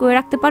তোমাদেরকে গার্ড করে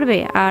রাখতে পারবে?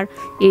 আর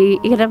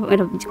এখানে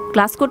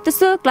ক্লাস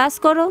করতেছো, ক্লাস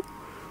করো,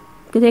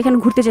 কিন্তু এখানে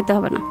ঘুরতে যেতে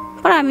হবে না।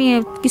 পরে আমি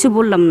কিছু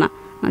বললাম না,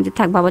 যে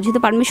থাক, বাবা যেহেতু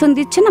পারমিশন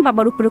দিচ্ছে না,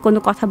 বাবার উপরে কোনো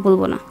কথা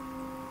বলবো না।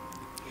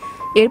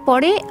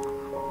 এরপরে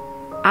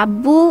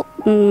আব্বু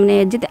মানে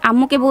যেতে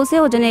আম্মুকে বলছে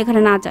ও যেন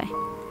এখানে না যায়,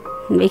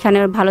 এখানে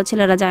ভালো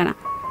ছেলেরা যায় না।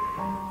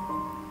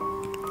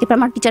 এরপর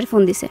আমার টিচার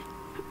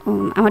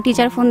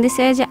ফোন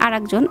দিছে যে আর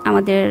একজন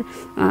আমাদের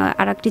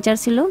আর এক টিচার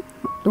ছিল,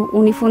 তো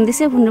উনি ফোন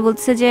দিছে, উনি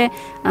বলতেছে যে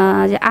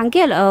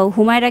আঙ্কেল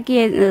হুমায়রা কি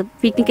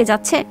পিকনিকে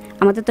যাচ্ছে?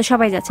 আমাদের তো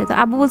সবাই যাচ্ছে। তো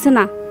আব্বু বলছে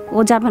না, ও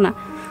যাবে না।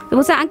 তো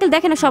বলছে আঙ্কেল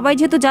দেখে না, সবাই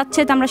যেহেতু যাচ্ছে,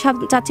 তো আমরা সব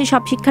চাচ্ছি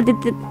সব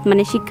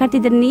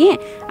শিক্ষার্থীদের নিয়ে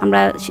আমরা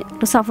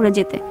সফরে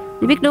যেতে।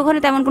 ওখানে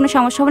তেমন কোনো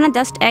সমস্যা হবে না,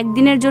 জাস্ট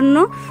একদিনের জন্য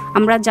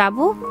আমরা যাব,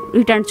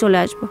 রিটার্ন চলে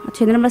আসবো।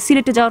 সেদিন আমরা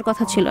সিলেটে যাওয়ার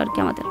কথা ছিল আর কি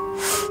আমাদের।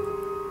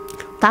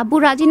 আব্বু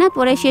রাজি না,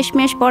 পরে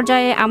শেষমেশ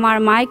পর্যায়ে আমার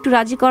মা একটু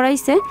রাজি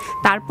করাইছে,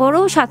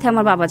 তারপরেও সাথে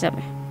আমার বাবা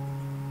যাবে,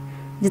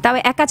 যে তাও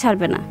একা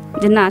ছাড়বে না,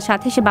 যে না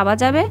সাথে সে বাবা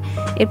যাবে।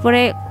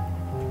 এরপরে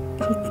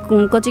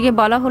কোচিংয়ে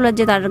বলা হলো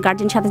যে তার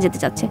গার্জেন সাথে যেতে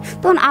চাচ্ছে,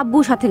 তখন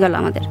আব্বুর সাথে গেল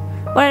আমাদের।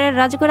 পরে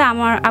রাজি করে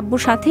আমার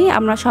আব্বুর সাথেই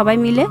আমরা সবাই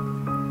মিলে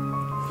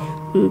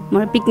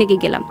পিকনিকে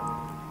গেলাম।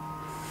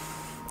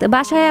 তো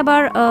বাসায়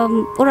আবার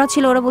ওরা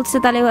ছিল, ওরা বলছে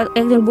তাহলে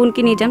একজন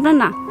বোনকে নিয়ে যান।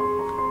 না,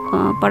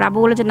 পর আব্বু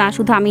বলে যে না,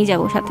 শুধু আমিই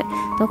যাবো সাথে।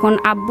 তখন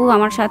আব্বু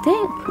আমার সাথে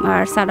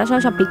আর স্যাররা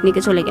সব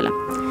পিকনিকে চলে গেলাম।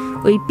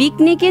 ওই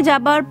পিকনিকে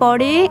যাবার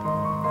পরে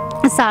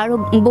স্যার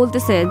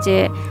বলতেছে যে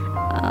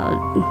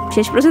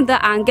শেষ পর্যন্ত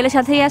আঙ্কেলের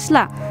সাথেই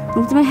আসলা?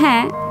 তুমি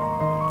হ্যাঁ,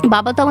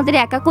 বাবা তো আমাদের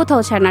একা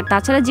কোথাও ছাড়ে না,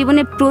 তাছাড়া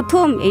জীবনে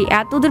প্রথম এই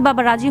এতদূর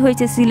বাবা রাজি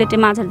হয়েছে সিলেটে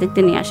মাঝার দেখতে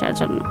নিয়ে আসার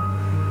জন্য,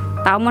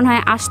 তাও মনে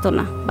হয় আসতো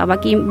না।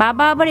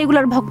 বাবা আবার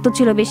এগুলোর ভক্ত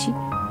ছিল বেশি।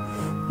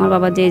 আমার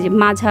বাবা যে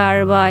মাঝার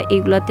বা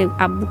এগুলোতে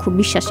আব্বু খুব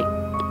বিশ্বাসী,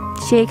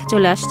 সে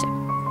চলে আসছে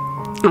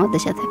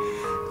আমাদের সাথে।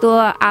 তো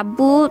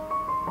আব্বু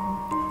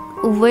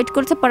ওয়েট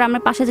করছে, পরে আমরা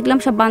পাশে গেলাম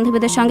সব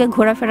বান্ধবীদের সঙ্গে,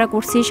 ঘোরাফেরা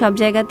করছি সব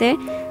জায়গাতে,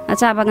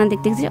 চা বাগান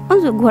দেখতে গেছি।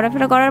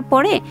 ঘোরাফেরা করার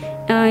পরে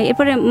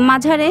এরপরে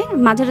মাঝারে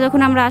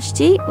যখন আমরা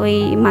আসছি, ওই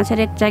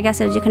মাঝারে এক জায়গা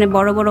আছে যেখানে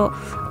বড় বড়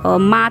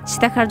মাছ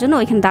দেখার জন্য,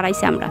 ওইখানে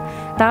দাঁড়াইছি আমরা।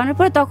 দাঁড়ানোর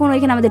পরে তখন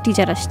ওইখানে আমাদের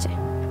টিচার আসছে,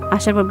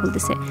 আসার পর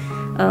বলতেছে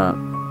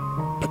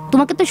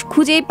তোমাকে তো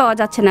খুঁজেই পাওয়া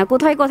যাচ্ছে না,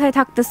 কোথায় কোথায়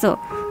থাকতেছো,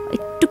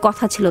 একটু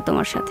কথা ছিল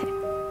তোমার সাথে।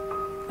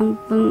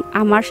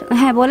 আমার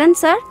হ্যাঁ বলেন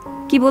স্যার,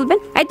 কি বলবেন?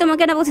 এই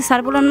তোমাকে না বলছি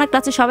স্যার বললাম না,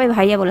 ক্লাসে সবাই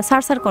ভাইয়া বলে,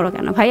 স্যার স্যার করো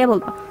কেন, ভাইয়া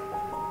বলবা।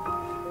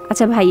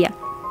 আচ্ছা ভাইয়া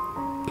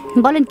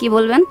বলেন, কি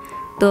বলবেন?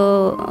 তো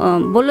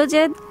বললো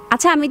যে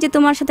আচ্ছা আমি যে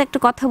তোমার সাথে একটা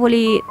কথা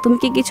বলি, তুমি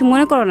কি কিছু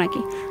মনে করো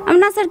নাকি? আমি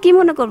না স্যার কি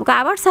মনে করবো,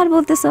 আবার স্যার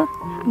বলতেছ।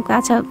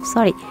 আচ্ছা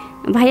সরি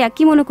ভাইয়া,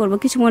 কি মনে করবো,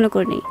 কিছু মনে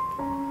করিনি।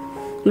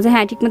 বলছে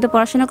হ্যাঁ ঠিকমতো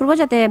পড়াশোনা করবো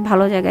যাতে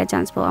ভালো জায়গায়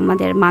চান্স পাও,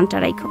 আমাদের মানটা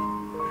রাখো।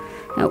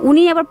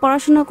 উনি আবার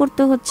পড়াশোনা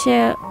করতে হচ্ছে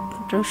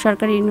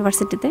সরকারি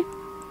ইউনিভার্সিটিতে,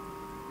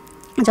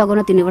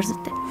 জগন্নাথ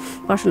ইউনিভার্সিটিতে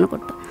পড়াশোনা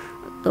করতো।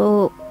 তো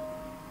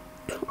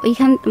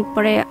ওইখান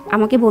পরে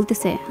আমাকে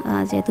বলতেছে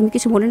যে তুমি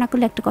কিছু মনে না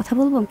করলে একটা কথা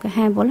বলবো। আমাকে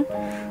হ্যাঁ বলেন।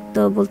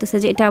 তো বলতেছে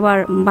যে এটা আবার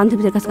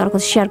বান্ধবীদের কাছে কারো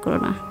কাছে শেয়ার করো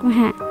না।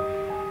 হ্যাঁ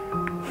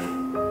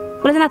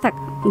বলেছে না থাক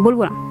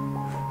বলবো না।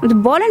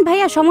 বলেন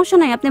ভাইয়া সমস্যা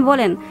নাই, আপনি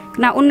বলেন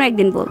না, অন্য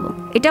একদিন বলবো।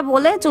 এটা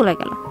বলে চলে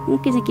গেল।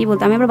 কি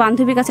বলতো, আমি আবার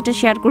বান্ধবীর কাছে এটা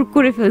শেয়ার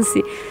করে ফেলছি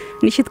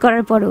নিষেধ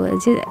করার পরেও,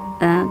 যে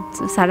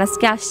স্যার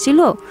আজকে আসছিল,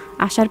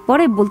 আসার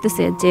পরে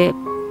বলতেছে যে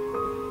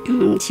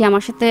সে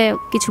আমার সাথে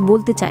কিছু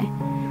বলতে চায়।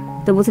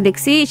 তো বলছে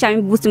দেখছিস, আমি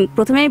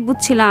প্রথমেই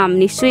বুঝছিলাম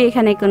নিশ্চয়ই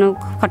এখানে কোনো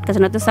খটকা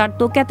না, তো স্যার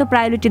তোকে এত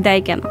প্রায়োরিটি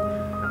দেয় কেন?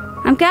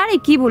 আমাকে আরে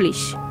কি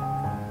বলিস,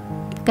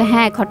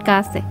 হ্যাঁ খটকা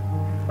আছে।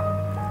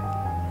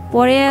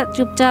 পরে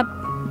চুপচাপ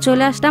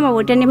চলে আসলাম, আর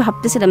ওইটা নিয়ে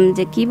ভাবতেছিলাম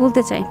যে কি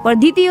বলতে চাই। পরে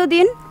দ্বিতীয়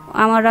দিন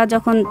আমরা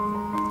যখন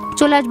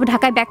চলে আসবো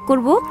ঢাকায় ব্যাক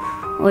করব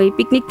ওই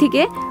পিকনিক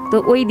থেকে, তো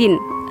ওই দিন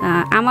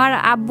আমার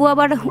আব্বু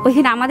আবার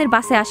ওইখানে আমাদের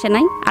বাসে আসে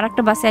নাই, আর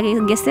একটা বাসে আগে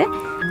গেছে,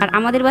 আর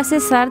আমাদের বাসে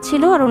স্যার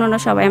ছিল আর অন্যান্য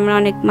সবাই, আমরা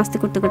অনেক মাস্তি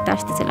করতে করতে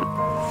আসতেছিলাম।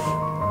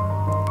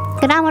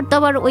 কেন আমার তো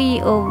আবার ওই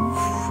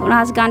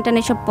নাচ গান টান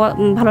এসব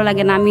ভালো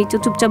লাগে না, আমি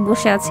চুপচাপ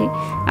বসে আছি।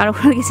 আর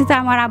ওখানে গেছি তো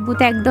আমার আব্বু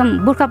তো একদম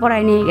বোরকা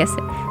পরায় নিয়ে গেছে,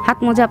 হাত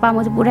মোজা পা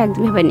মোজা পুরো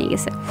একদম ভেবে নিয়ে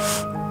গেছে।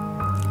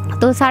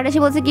 তো স্যার এসে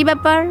বলছে কি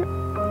ব্যাপার,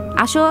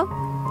 আসো,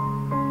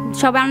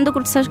 সবাই আনন্দ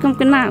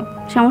করতে। না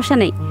সমস্যা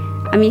নেই,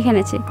 আমি এখানে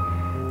আছি।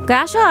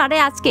 আসো, আরে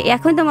আজকে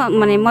এখন তো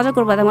মানে মজা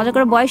করবা, মজা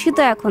করে বয়সই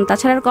তো এখন,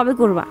 তাছাড়া আর কবে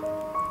করবা।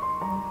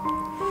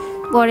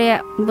 পরে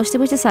বসতে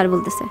বসতে স্যার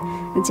বলতেছে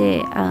যে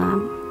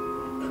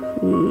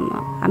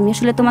আমি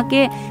আসলে তোমাকে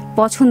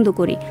পছন্দ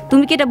করি,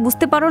 তুমি কি এটা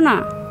বুঝতে পারো না?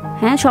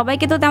 হ্যাঁ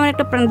সবাইকে তো তেমন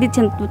একটা প্রাণ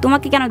দিচ্ছেন,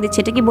 তোমাকে কেন দিচ্ছে,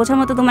 এটা কি বোঝার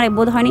মতো তোমার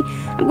বোধ হয়নি?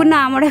 আমি বলি না,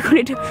 আমার এখন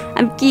এটা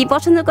আমি কি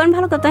পছন্দ করেন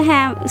ভালো কথা,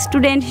 হ্যাঁ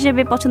স্টুডেন্ট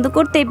হিসেবে পছন্দ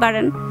করতেই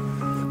পারেন।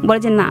 বলে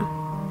যে না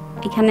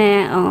এখানে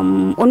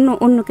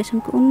অন্য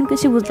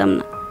কিছু বুঝলাম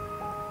না।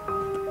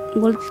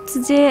 বলছে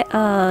যে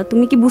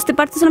তুমি কি বুঝতে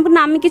পারতেছো না?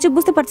 না আমি কিছু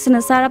বুঝতে পারতেছি না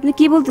স্যার, আপনি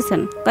কি বলতেছেন?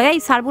 এই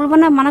স্যার বলবো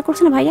না, মানা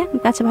করছে না ভাইয়া।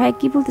 আচ্ছা ভাইয়া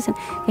কি বলতেছেন?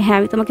 হ্যাঁ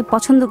আমি তোমাকে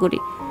পছন্দ করি।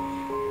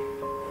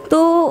 তো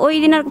ওই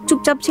দিন আর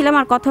চুপচাপ ছিলাম,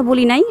 আর কথা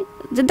বলি নাই।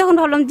 যে তখন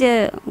ভাবলাম যে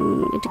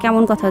এটা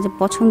কেমন কথা যে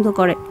পছন্দ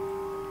করে,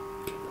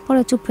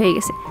 পরে চুপ হয়ে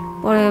গেছে।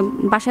 পরে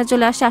বাসায়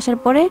চলে আসার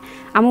পরে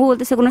আম্মু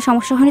বলতেছে কোনো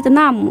সমস্যা হয়নি তো?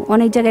 না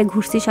অনেক জায়গায়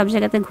ঘুরছি, সব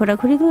জায়গাতে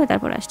ঘোরাঘুরি করে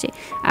তারপর আসছি।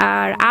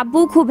 আর আব্বু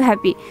খুব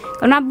হ্যাপি,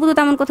 কারণ আব্বু তো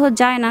তেমন কোথাও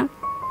যায় না,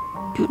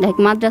 লাইক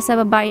মাদ্রাসা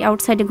বা বাড়ি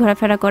আউটসাইডে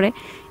ঘোরাফেরা করে।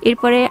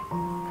 এরপরে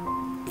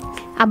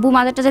আব্বু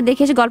মাদারটা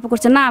দেখে এসে গল্প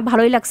করছে, না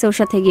ভালোই লাগছে ওর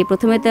সাথে গিয়ে,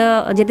 প্রথমে তো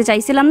যেতে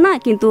চাইছিলাম না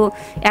কিন্তু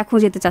এখন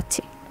যেতে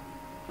চাচ্ছি।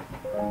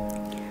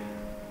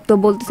 তো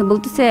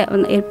বলতেছে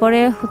এরপরে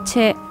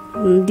হচ্ছে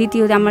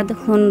দ্বিতীয় আমরা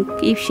তখন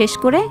শেষ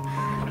করে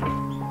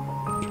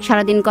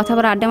সারাদিন কথা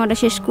বলা আড্ডা মাড্ডা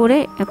শেষ করে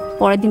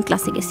পরের দিন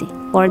ক্লাসে গেছি।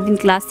 পরের দিন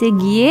ক্লাসে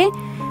গিয়ে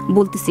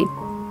বলতেছি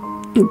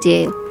যে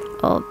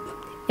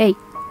এই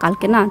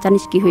কালকে না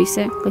জানিস কি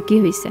হয়েছে? কি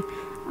হয়েছে?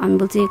 আমি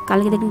বলছি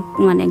কালকে দেখি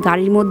মানে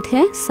গাড়ির মধ্যে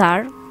স্যার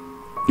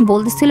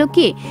বলতেছিল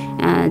কি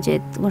যে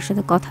তোমার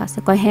সাথে কথা আছে।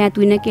 কয় হ্যাঁ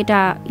তুই নাকি এটা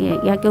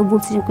ইয়াকেও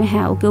বলছিস?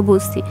 হ্যাঁ ওকেও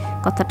বলছি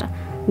কথাটা,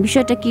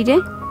 বিষয়টা কী রে?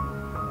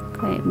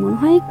 মনে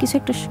হয় কিছু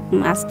একটা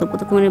আসতো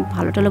তোকে মানে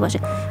ভালো টালোবাসে।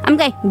 আমি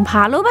গাই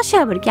ভালোবাসে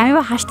আবার কি? আমি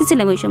আবার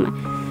হাসতেছিলাম ওই সময়।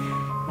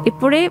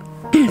 এরপরে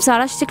স্যার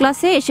আসছে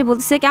ক্লাসে, এসে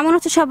বলতেছে কেমন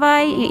আছে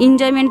সবাই,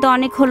 এনজয়মেন্ট তো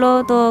অনেক হলো,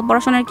 তো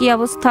পড়াশোনার কি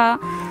অবস্থা?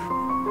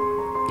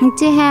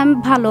 যে হ্যাঁ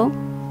ভালো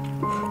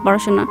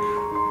পড়াশোনা,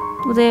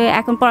 তো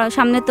এখন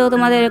সামনে তো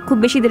তোমাদের খুব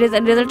বেশি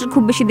রেজাল্টের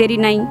খুব বেশি দেরি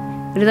নাই,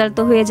 রেজাল্ট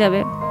তো হয়ে যাবে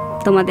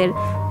তোমাদের।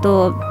 তো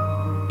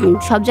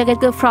সব জায়গায়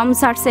ফর্ম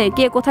ছাড়ছে,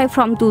 কে কোথায়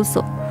ফর্ম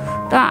তুলছো?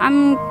 তো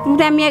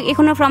আমি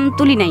এখনো ফর্ম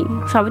তুলি নাই,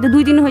 সবাই তো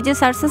 2 দিন হয়েছে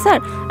ছাড়ছে স্যার,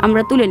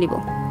 আমরা তুলে নিব।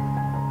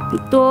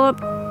 তো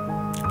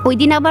ওই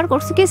দিন আবার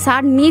করছে কি,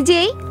 স্যার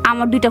নিজেই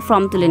আমার 2টা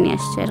ফর্ম তুলে নিয়ে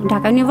আসছে।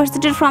 ঢাকা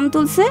ইউনিভার্সিটির ফর্ম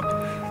তুলছে,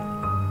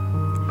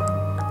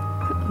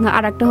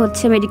 আর একটা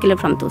হচ্ছে মেডিকেলের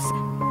ফর্ম তুলছে।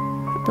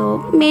 তো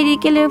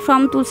মেডিকেলের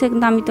ফর্ম তুলছে,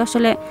 কিন্তু আমি তো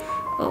আসলে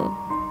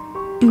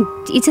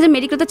ইচ্ছে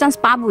মেডিকেলে তো চান্স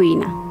পাবোই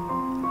না।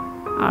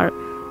 আর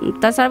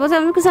তার স্যার বলছে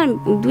আমাকে, স্যার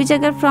 2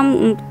 জায়গার ফর্ম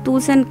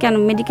তুলছেন কেন?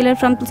 মেডিকেলের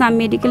ফর্ম তুলছেন। আমি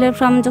মেডিকেলের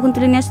ফর্ম যখন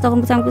তুলে নিয়ে আসছি তখন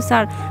বলছে আমাকে,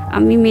 স্যার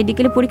আমি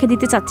মেডিকেলে পরীক্ষা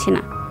দিতে চাচ্ছি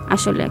না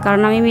আসলে,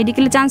 কারণ আমি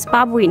মেডিকেলে চান্স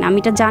পাবোই না, আমি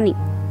এটা জানি।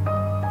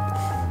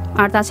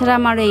 আর তাছাড়া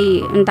আমার এই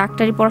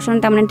ডাক্তারি পড়াশোনা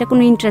তেমন একটা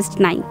কোনো ইন্টারেস্ট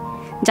নাই,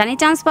 জানি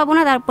চান্স পাবো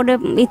না, তারপরে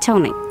ইচ্ছাও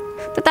নেই।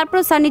 তো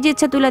তারপরে স্যার নিজে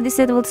ইচ্ছা তুলে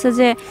দিচ্ছে, তো বলছে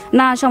যে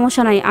না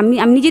সমস্যা নাই,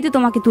 আমি নিজেই তো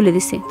তোমাকে তুলে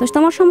দিছি, তো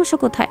তোমার সমস্যা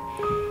কোথায়?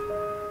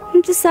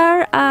 স্যার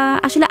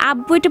আসলে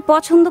আব্বু এটা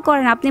পছন্দ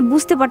করে না, আপনি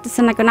বুঝতে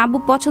পারতেছেন না কেন? আব্বু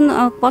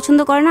পছন্দ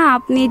করে না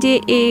আপনি যে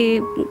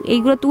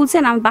এইগুলো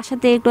তুলছেন, আমি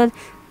বাসাতে একটু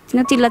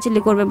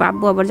চিল্লাচিল্লি করবে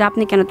আব্বু আবার, যে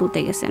আপনি কেন তুলতে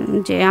গেছেন,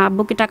 যে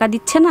আব্বুকে টাকা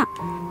দিচ্ছে না,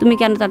 তুমি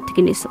কেন তার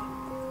থেকে নিছো?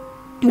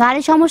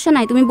 আরে সমস্যা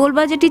নাই, তুমি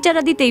বলবা যে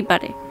টিচাররা দিতেই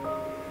পারে।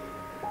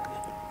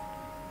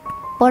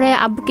 পরে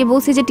আব্বুকে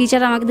বলছি যে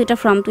টিচার আমাকে 2টা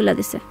ফর্ম তুলে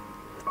দিছে।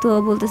 তো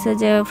বলতেছে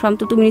যে ফর্ম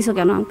তো তুমি নিছো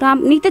কেন?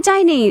 নিতে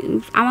চাইনি,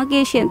 আমাকে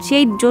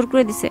সেই জোর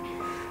করে দিছে।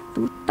 তো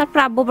তারপর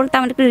আব্বু আবার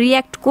তেমন একটা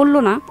রিয়াক্ট করলো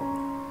না।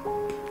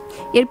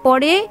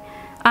 এরপরে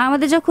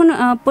আমাদের যখন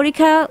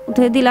পরীক্ষা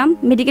দিলাম,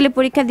 মেডিকেলে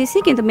পরীক্ষা দিছি,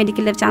 কিন্তু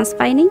মেডিকেলের চান্স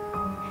পাইনি।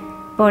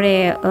 পরে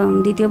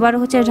দ্বিতীয়বার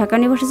হচ্ছে ঢাকা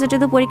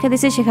ইউনিভার্সিটিতে পরীক্ষা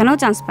দিছি, সেখানেও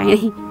চান্স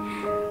পাইনি।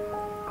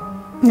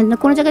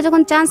 কোনো জায়গায়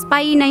যখন চান্স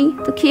পাই নাই,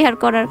 তো কি আর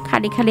করার,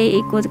 খালি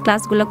এই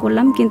ক্লাসগুলো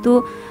করলাম। কিন্তু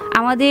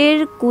আমাদের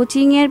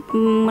কোচিংয়ের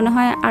মনে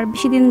হয় আর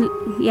বেশি দিন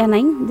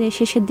নাই, যে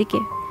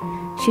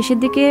শেষের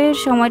দিকে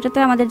সময়টাতে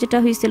আমাদের যেটা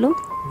হয়েছিল,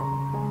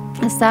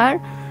 স্যার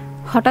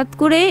হঠাৎ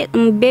করে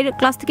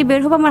ক্লাস থেকে বের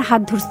হবো, আমার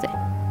হাত ধরছে।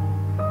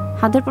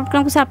 হাত ধরার পর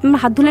স্যার আপনি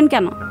আমার হাত ধরলেন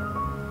কেন?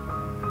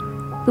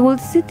 তো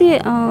বলতেছি যে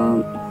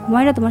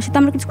ময়রা তোমার সাথে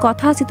আমার কিছু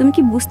কথা আছে, তুমি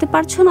কি বুঝতে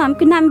পারছো না?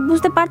 না আমি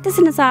বুঝতে পারতেছি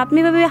না স্যার, আপনি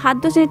এভাবে হাত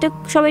ধরছেন, এটা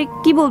সবাই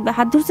কি বলবে,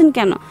 হাত ধরছেন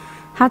কেন,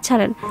 হাত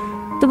ছাড়েন।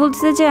 তো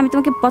বলতেছে যে আমি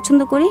তোমাকে পছন্দ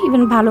করি,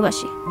 ইভেন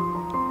ভালোবাসি।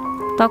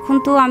 তখন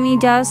তো আমি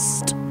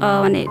জাস্ট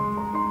মানে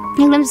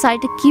দেখলাম স্যার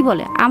এটা কী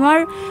বলে, আমার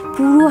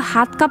পুরো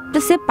হাত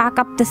কাঁপতেছে, পা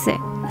কাঁপতেছে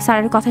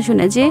স্যারের কথা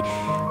শুনে, যে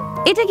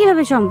এটা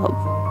কিভাবে সম্ভব।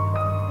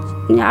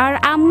 আর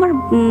আমার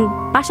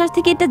বাসার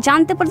থেকে এটা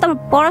জানতে পারতো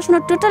আমার পড়াশোনা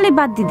টোটালি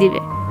বাদ দিয়ে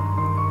দিবে।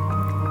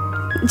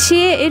 সে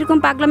এরকম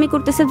পাগলামি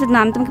করতেছে যে না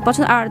আমি তোমাকে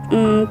পছন্দ, আর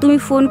তুমি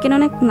ফোন কেন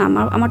না?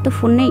 আমার তো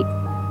ফোন নেই।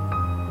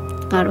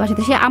 আর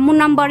বাসাতে সে আম্মুর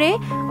নাম্বারে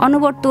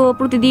অনবরত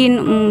প্রতিদিন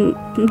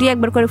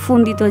 2-1বার করে ফোন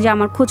দিত, যে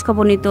আমার খোঁজ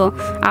খবর নিত।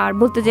 আর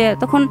বলতো যে,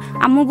 তখন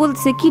আম্মু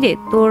বলতেছে কি রে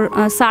তোর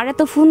স্যার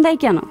এত ফোন দেয়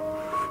কেন?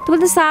 তো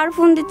বলতে স্যার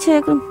ফোন দিচ্ছে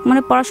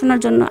মানে পড়াশোনার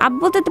জন্য।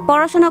 আব্বু তো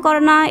পড়াশোনা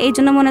করে না, এই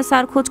জন্য মনে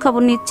স্যার খোঁজ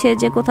খবর নিচ্ছে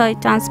যে কোথায়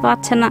চান্স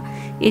পাচ্ছে না,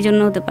 এই জন্য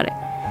হতে পারে।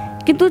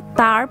 কিন্তু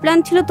তার প্ল্যান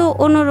ছিল তো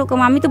অন্যরকম।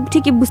 আমি তো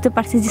ঠিকই বুঝতে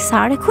পারছি যে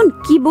স্যার এখন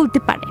কি বলতে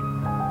পারে।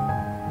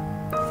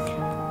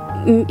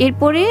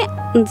 এরপরে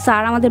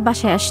স্যার আমাদের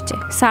বাসায় আসছে,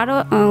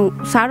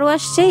 স্যারও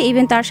আসছে,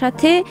 ইভেন তার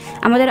সাথে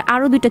আমাদের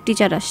আরও 2টা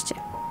টিচার আসছে,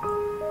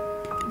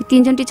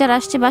 3জন টিচার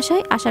আসছে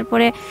বাসায়। আসার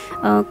পরে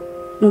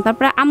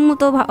তারপরে আম্মু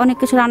তো অনেক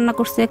কিছু রান্না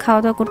করছে, খাওয়া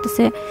দাওয়া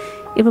করতেছে।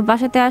 এরপর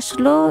বাসাতে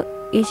আসলো,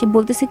 এসে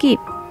বলতেছে কি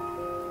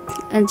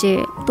যে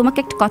তোমাকে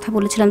একটা কথা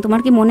বলেছিলাম,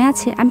 তোমার কি মনে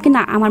আছে? আমি কি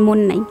না আমার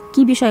মনে নাই,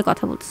 কি বিষয়ে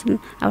কথা বলতেছিলেন?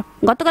 আর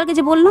গতকালকে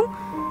যে বললাম,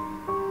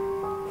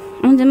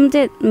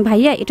 যে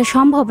ভাইয়া এটা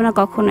সম্ভব না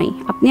কখনোই,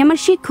 আপনি আমার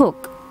শিক্ষক,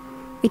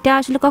 এটা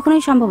আসলে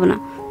কখনোই সম্ভব না।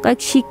 কয়েক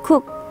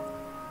শিক্ষক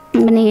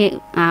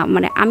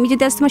মানে আমি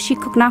যদি আজ তোমার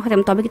শিক্ষক না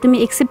হতাম তবে কি তুমি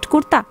অ্যাকসেপ্ট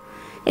করতা?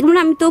 এগুলো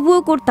আমি তবুও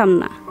করতাম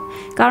না,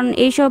 কারণ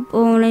এইসব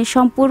মানে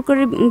সম্পর্কের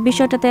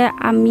বিষয়টাতে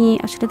আমি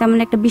আসলে তেমন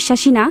একটা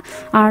বিশ্বাসী না।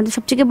 আর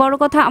সবথেকে বড়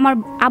কথা, আমার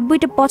আব্বু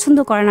এটা পছন্দ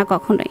করে না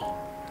কখনোই,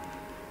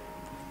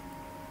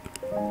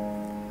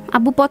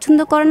 আব্বু পছন্দ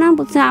করে না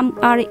বলছে।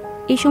 আর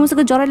এই সমস্ত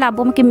জড়াইলে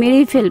আব্বু আমাকে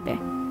মেরেই ফেলবে।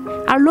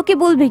 আর লোকে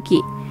বলবে কি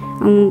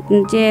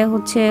যে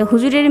হচ্ছে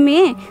হুজুরের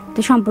মেয়ে তো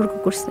সম্পর্ক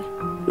করছে,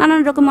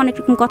 নানান রকম অনেক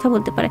রকম কথা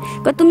বলতে পারে।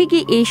 তুমি কি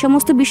এই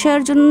সমস্ত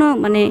বিষয়ের জন্য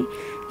মানে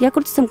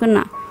করতেছেন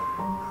না?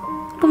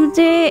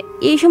 যে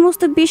এই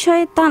সমস্ত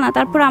বিষয় তা না,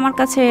 তারপর আমার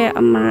কাছে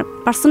আমার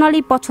পার্সোনালি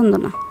পছন্দ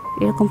না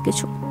এরকম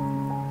কিছু।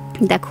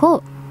 দেখো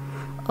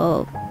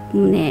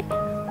মানে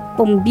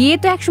বিয়ে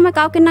তো একসময়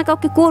কাউকে না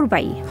কাউকে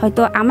করবাই,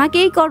 হয়তো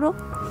আমাকেই করো,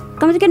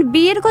 তুমি কেন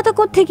বিয়ের কথা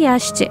কোত্থেকে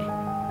আসছে?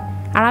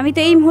 আর আমি তো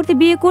এই মুহূর্তে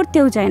বিয়ে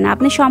করতেও চাই না।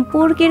 আপনি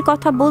সম্পর্কের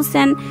কথা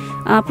বলছেন,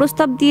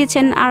 প্রস্তাব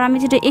দিয়েছেন, আর আমি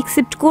যেটা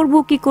অ্যাকসেপ্ট করব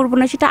কি করব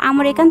না সেটা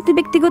আমার একান্ত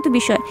ব্যক্তিগত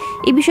বিষয়।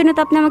 এই বিষয় নিয়ে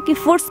তো আপনি আমাকে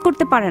ফোর্স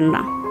করতে পারেন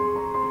না।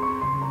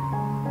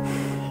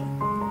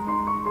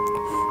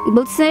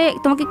 বলছে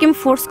তোমাকে কি আমি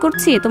ফোর্স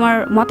করছি? তোমার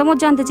মতামত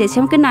জানতে চেয়েছি।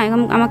 আমাকে না,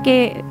 আমাকে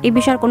এই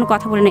বিষয়ে কোনো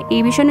কথা বলে না।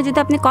 এই বিষয় নিয়ে যদি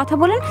আপনি কথা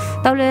বলেন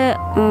তাহলে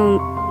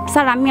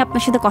স্যার আমি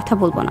আপনার সাথে কথা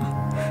বলবো না।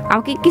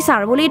 আমাকে কি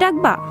স্যার বলেই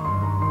ডাকবা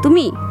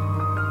তুমি?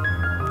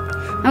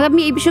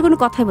 আমি এই বিষয়ে কোনো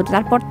কথাই বলতে।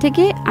 তারপর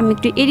থেকে আমি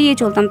একটু এড়িয়ে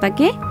চলতাম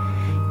তাকে।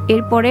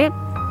 এরপরে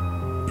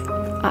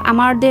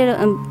আমাদের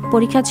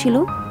পরীক্ষা ছিল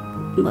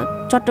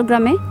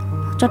চট্টগ্রামে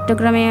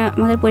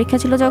আমাদের পরীক্ষা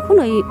ছিল যখন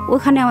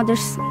ওখানে আমাদের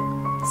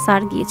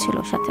স্যার গিয়েছিল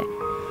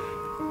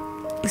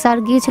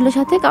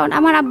সাথে, কারণ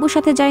আমার আব্বুর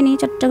সাথে যায়নি।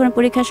 চট্টগ্রাম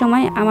পরীক্ষার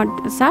সময় আমার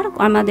স্যার,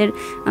 আমাদের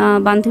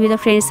বান্ধবীদের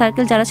ফ্রেন্ড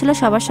সার্কেল যারা ছিল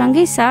সবার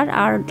সঙ্গেই স্যার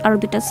আর আরও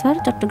 2টা স্যার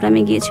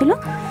চট্টগ্রামে গিয়েছিল।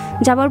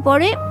 যাবার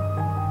পরে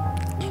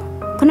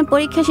ওখানে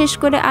পরীক্ষা শেষ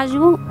করে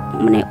আসবো,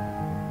 মানে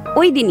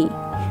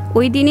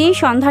ওই দিনই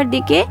সন্ধ্যার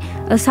দিকে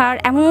স্যার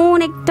এমন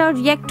একটা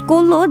রিয়্যাক্ট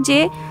করলো যে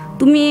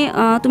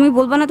তুমি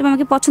বলবা না তুমি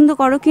আমাকে পছন্দ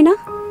করো কি না।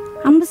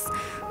 আমরা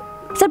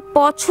স্যার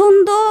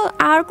পছন্দ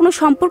আর কোনো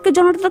সম্পর্কের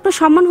জন্য তো একটা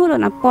সম্মান হলো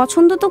না,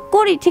 পছন্দ তো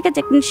করি ঠিক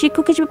আছে,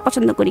 শিক্ষক হিসেবে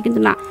পছন্দ করি, কিন্তু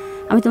না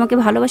আমি তোমাকে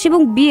ভালোবাসি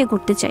এবং বিয়ে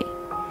করতে চাই।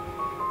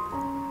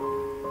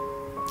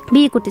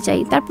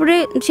 তারপরে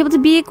সে বলছে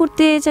বিয়ে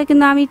করতে চাই,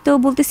 কিন্তু আমি তো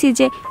বলতেছি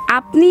যে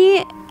আপনি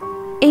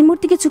এই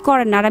মুহূর্তে কিছু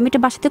করেন না, আর আমি এটা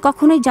বাসাতে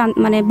কখনোই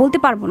মানে বলতে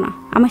পারবো না,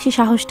 আমার সেই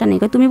সাহসটা নেই,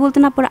 তুমি বলতে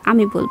না পারো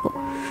আমি বলবো,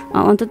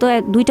 অন্তত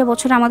 2টা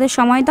বছর আমাদের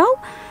সময় দাও,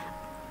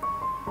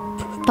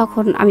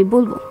 তখন আমি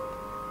বলবো।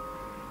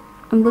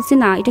 আমি বলছি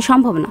না এটা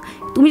সম্ভব না,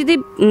 তুমি যদি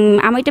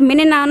আমার এটা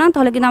মেনে না নাও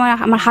তাহলে কিন্তু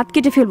আমার হাত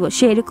কেটে ফেলবো।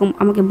 সে এরকম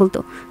আমাকে বলতো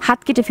হাত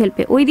কেটে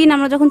ফেলবে। ওই দিন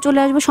আমরা যখন চলে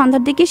আসবো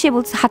সন্ধ্যার দিকে সে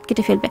বলছে হাত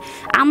কেটে ফেলবে।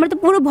 আমরা তো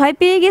পুরো ভয়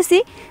পেয়ে গেছি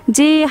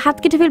যে হাত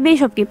কেটে ফেলবে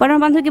এইসব কি। পরে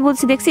আমার বান্ধবীকে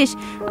বলছি দেখছিস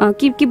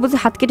কি বলছে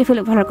হাত কেটে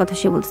ফেলে ফেলার কথা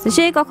সে বলছে।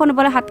 সে কখনো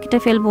বলে হাত কেটে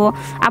ফেলবো,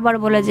 আবার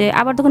বলে যে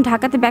আবার তখন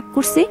ঢাকাতে ব্যাক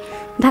করছি,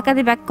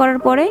 ঢাকাতে ব্যাক করার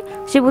পরে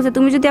সে বলছে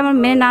তুমি যদি আমার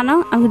মেনে না নাও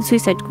আমি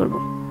সুইসাইড করবো।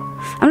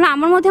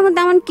 আমার মধ্যে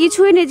তেমন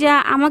কিছুই নেই যে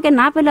আমাকে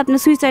না পেলে আপনি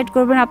সুইসাইড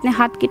করবেন, আপনি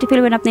হাত কেটে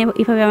ফেলবেন, আপনি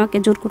এইভাবে আমাকে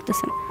জোর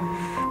করতেছেন।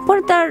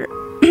 পরে তার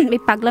এই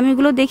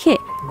পাগলামিগুলো দেখে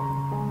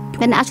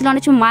মানে আসলে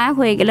অনেক সময় মায়া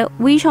হয়ে গেল।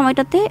 ওই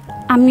সময়টাতে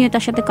আমিও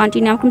তার সাথে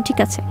কন্টিনিউ আমার ঠিক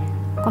আছে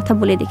কথা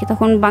বলে দেখি।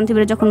 তখন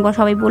বান্ধবীরা যখন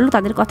সবাই বললো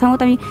তাদের কথা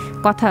মতো আমি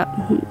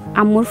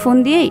আম্মুর ফোন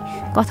দিয়েই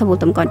কথা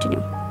বলতাম কন্টিনিউ।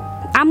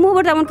 আম্মু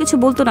আবার তেমন কিছু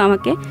বলতো না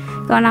আমাকে,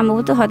 কারণ আম্মু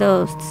বলতো হয়তো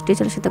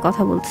টিচারের সাথে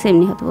কথা বলতেছে,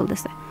 এমনি হয়তো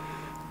বলতেছে।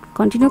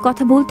 কন্টিনিউ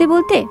কথা বলতে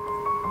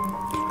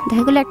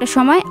দেখা গেলো একটা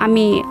সময়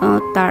আমি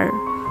তার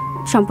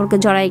সম্পর্কে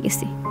জড়াই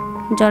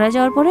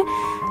যাওয়ার পরে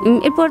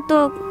এরপর তো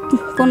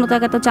কোনো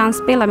জায়গায় তো চান্স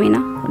পেলামই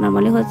না।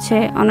 নর্মালি হচ্ছে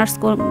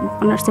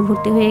অনার্সে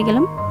ভর্তি হয়ে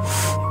গেলাম।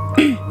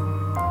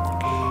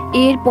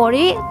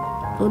 এরপরে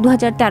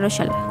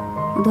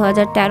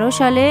 2013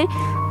 সালে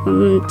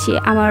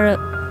আমার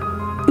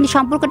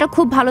সম্পর্কটা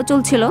খুব ভালো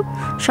চলছিল।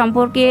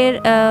 সম্পর্কের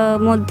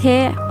মধ্যে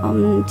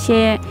সে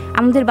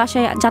আমাদের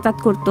বাসায় যাতায়াত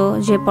করতো,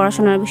 যে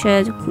পড়াশোনার বিষয়ে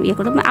ইয়ে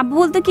করতো। আব্বু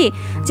বলতো কি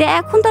যে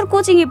এখন তো আর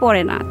কোচিংয়ে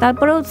পড়ে না,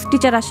 তারপরেও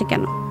টিচার আসে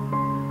কেন।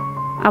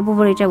 আব্বু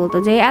বলে এটা বলতো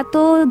যে এত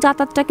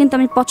যাতায়াতটা কিন্তু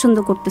আমি পছন্দ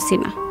করতেছি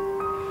না,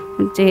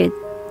 যে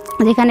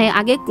যেখানে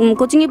আগে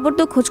কোচিংয়ে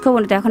পড়তো খোঁজখবর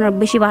নিতে, এখন আর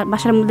বেশি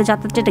বাসার মধ্যে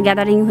যাতায়াতটা এটা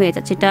গ্যাদারিং হয়ে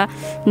যাচ্ছে, এটা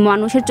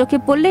মানুষের চোখে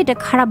পড়লে এটা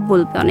খারাপ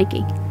বলবে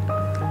অনেকেই।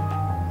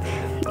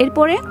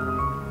 এরপরে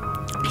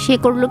সে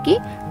করলো কি,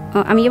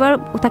 আমি এবার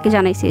তাকে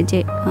জানাইছি যে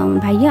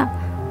ভাইয়া,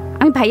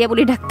 আমি ভাইয়া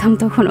বলে ডাকতাম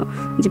তখনও,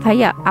 যে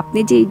ভাইয়া আপনি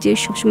যে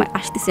সবসময়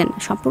আসতেছেন,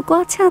 সম্পর্ক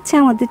আছে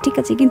আমাদের ঠিক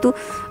আছে, কিন্তু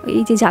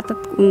এই যে যাতায়াত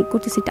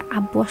করতেছে এটা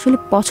আব্বু আসলে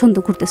পছন্দ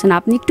করতেছে না,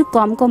 আপনি একটু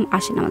কম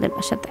আসেন আমাদের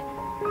বাসাতে।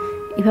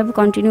 এভাবে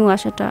কন্টিনিউ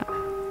আসাটা,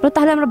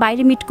 তাহলে আমরা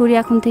বাইরে মিট করি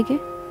এখন থেকে।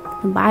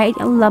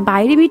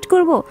 বাইরে মিট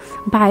করবো,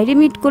 বাইরে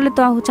মিট করলে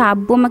তো হচ্ছে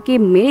আব্বু আমাকে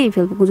মেরেই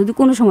ফেলবো যদি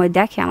কোনো সময়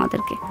দেখে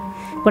আমাদেরকে।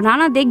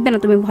 না দেখবে না,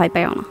 তুমি ভয়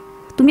পাও না,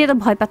 তুমি এত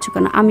ভয় পাচ্ছ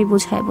কেন, আমি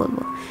বোঝায়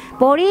বলবো।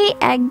 পরে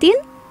একদিন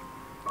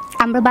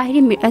আমরা বাইরে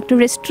একটা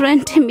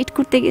রেস্টুরেন্টে মিট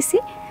করতে গেছি।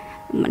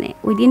 মানে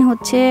ওই দিন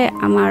হচ্ছে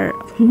আমার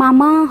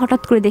মামা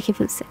হঠাৎ করে দেখে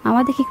ফেলছে।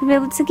 আমার দেখে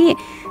বলছে কি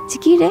যে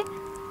কী রে,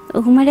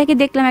 হুমায়রাকে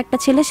দেখলাম একটা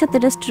ছেলের সাথে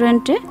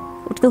রেস্টুরেন্টে।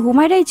 ওটা তো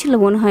হুমায়রাই ছিল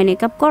মনে হয়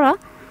মেকআপ করা।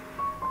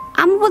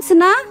 আমি বলছি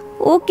না,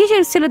 ও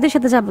কিসের ছেলেদের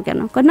সাথে যাবে কেন,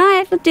 না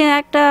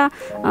একটা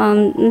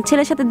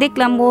ছেলের সাথে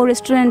দেখলাম ও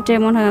রেস্টুরেন্টে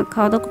মনে হয়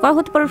খাওয়া দাওয়া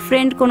হতে পারে,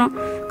 ফ্রেন্ড কোনো,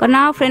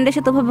 না ফ্রেন্ডের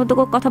সাথে ভাবে তো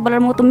কথা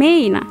বলার মতো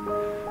মেয়েই না,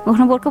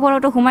 ওখানে বোরকা পরা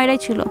ওটা হুমায়রাই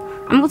ছিল।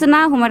 আমি বলছি না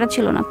হুমায়রা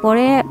ছিল না।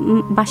 পরে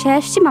বাসায়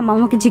আসছি, মামা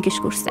আমাকে জিজ্ঞেস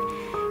করছে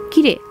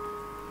কিরে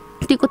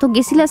তুই কোথাও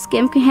গেছিলাস কি,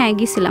 আমি হ্যাঁ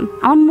গেছিলাম।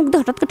 আমার মুখ দিয়ে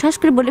হঠাৎ করে ঠাস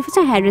করে বলে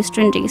ফেলছে হ্যাঁ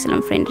রেস্টুরেন্টে গেছিলাম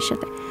ফ্রেন্ডের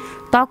সাথে।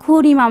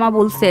 তখনই মামা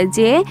বলছে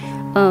যে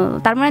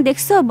তার মানে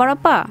দেখছো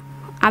বড়াপা,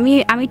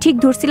 আমি ঠিক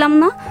ধরছিলাম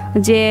না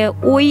যে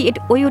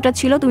ওটা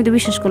ছিল, তুমি তো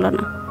বিশ্বাস করলো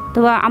না। তো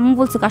আম্মু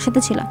বলছো কার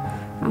সাথে ছিলাম,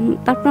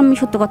 তারপর আমি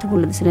সত্য কথা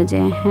বলে দিয়েছিলাম যে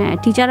হ্যাঁ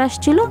টিচার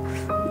আসছিল,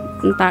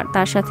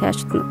 তার সাথে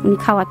উনি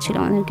খাওয়াচ্ছিল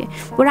আমাদেরকে।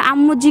 ওরা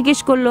আম্মু জিজ্ঞেস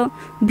করলো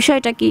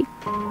বিষয়টা কি,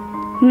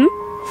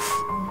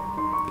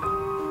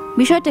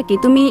 বিষয়টা কি,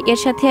 তুমি এর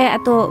সাথে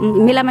এত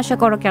মেলামেশা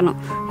করো কেন?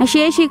 সে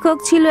শিক্ষক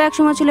ছিল, এক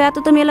সময় ছিল, এত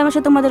তো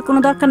মেলামেশা তোমাদের কোনো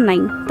দরকার নাই,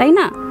 তাই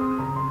না?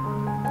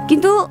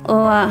 কিন্তু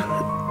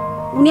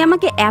উনি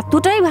আমাকে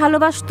এতটাই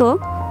ভালোবাসতো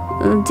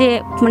যে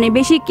মানে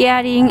বেশি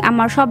কেয়ারিং,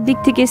 আমার সব দিক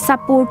থেকে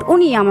সাপোর্ট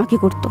উনি আমাকে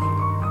করতো,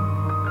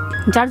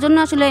 যার জন্য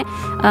আসলে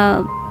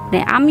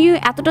আমিও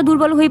এতটা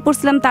দুর্বল হয়ে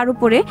পড়ছিলাম তার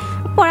উপরে।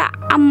 পরে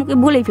আম্মুকে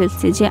বলেই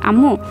ফেলছি যে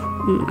আম্মু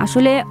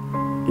আসলে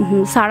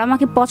স্যার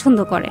আমাকে পছন্দ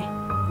করে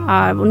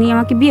আর উনি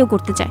আমাকে বিয়ে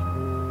করতে চায়।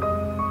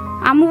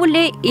 আম্মু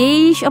বললে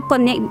এই সব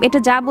এটা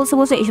যা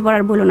বলছে এইসব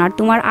আর বলো না, আর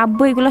তোমার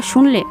আব্বু এগুলো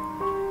শুনলে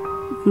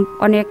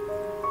অনেক,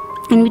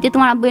 এমনিতে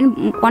তোমার আব্বু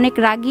অনেক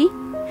রাগী,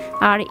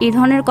 আর এই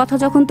ধরনের কথা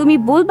যখন তুমি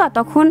বলবা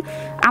তখন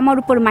আমার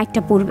উপর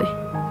মাইকটা পড়বে।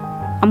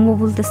 আম্মু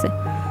বলতেছে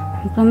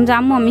যে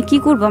আম্মু আমি কি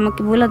করবো,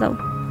 আমাকে বলে দাও।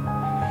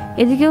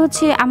 এদিকে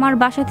হচ্ছে আমার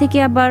বাসা থেকে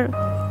আবার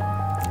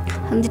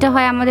যেটা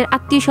হয়, আমাদের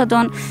আত্মীয়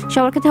স্বজন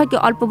সবার ক্ষেত্রে হয় কি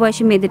অল্প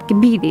বয়সী মেয়েদেরকে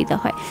বিয়ে দিয়ে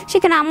দেওয়া হয়।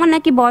 সেখানে আমার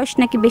নাকি বয়স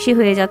নাকি বেশি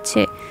হয়ে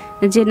যাচ্ছে,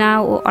 যে না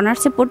ও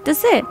অনার্সে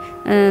পড়তেছে,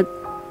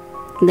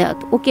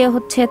 ওকে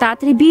হচ্ছে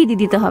তাড়াতাড়ি বিয়ে দিয়ে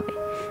দিতে হবে,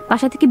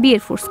 বাসা থেকে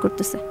বিয়ের ফোর্স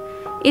করতেছে।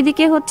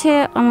 এদিকে হচ্ছে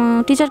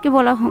টিচারকে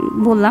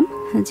বললাম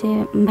যে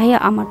ভাইয়া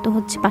আমার তো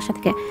হচ্ছে বাসা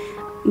থেকে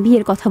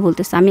বিয়ের কথা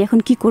বলতেছে, আমি এখন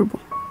কি করব।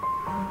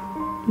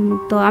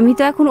 তো আমি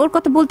তো এখন ওর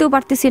কথা বলতেও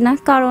পারতেছি না,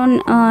 কারণ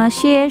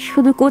সে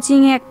শুধু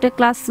কোচিংয়ে একটা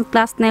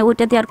ক্লাস নেয়,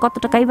 ওইটা দিয়ে আর কত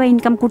টাকাই বা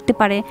ইনকাম করতে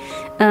পারে,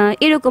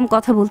 এরকম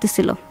কথা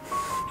বলতেছিল।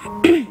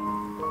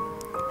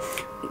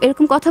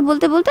 এরকম কথা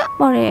বলতে বলতে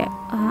পরে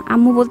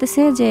আম্মু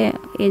বলতেছে যে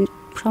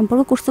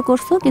সম্পর্ক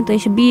করছো কিন্তু এই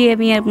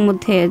বিয়ের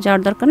মধ্যে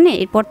যাওয়ার দরকার নেই,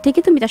 এরপর থেকে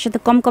তুমি তার সাথে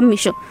কম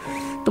মিশো,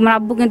 তোমার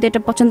আব্বু কিন্তু এটা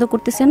পছন্দ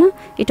করতেছে না,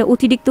 এটা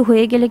অতিরিক্ত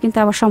হয়ে গেলে কিন্তু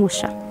আবার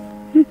সমস্যা।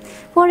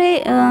 পরে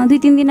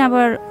 2-3 দিন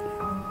আবার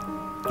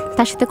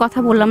তার সাথে কথা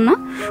বললাম না,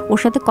 ওর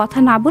সাথে কথা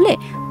না বলে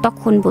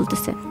তখন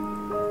বলতেছে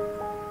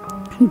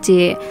যে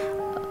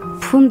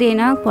ফোন দিয়ে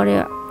না, পরে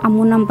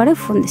আম্মুর নাম্বারে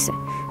ফোন দিছে,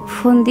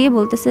 ফোন দিয়ে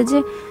বলতেছে যে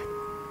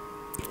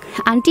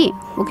আন্টি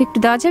ওকে একটু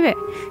দেওয়া যাবে।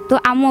 তো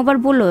আম্মু আবার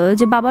বললো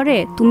যে বাবা রে,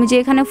 তুমি যে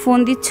এখানে ফোন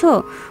দিচ্ছ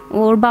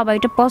ওর বাবা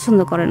এটা পছন্দ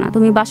করে না,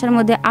 তুমি বাসার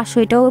মধ্যে আসো,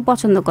 এটাও ওর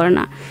পছন্দ করে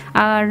না।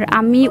 আর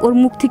আমি ওর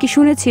মুখ থেকে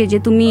শুনেছি যে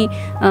তুমি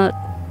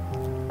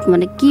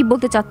মানে কি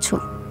বলতে চাচ্ছ,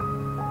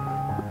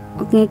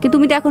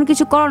 তুমি তো এখন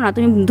কিছু করো না,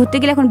 তুমি ধরতে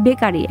গেলে এখন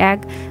বেকারি, এক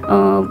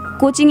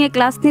কোচিংয়ে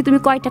ক্লাস নিয়ে তুমি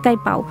কয় টাকায়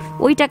পাও,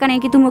 ওই টাকা নিয়ে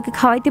কি তুমি ওকে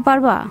খাওয়াইতে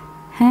পারবা,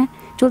 হ্যাঁ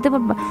চলতে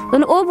পারবা।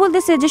 তখন ও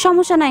বলতেছে যে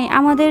সমস্যা নাই,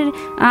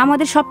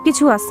 আমাদের সব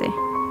কিছু আছে,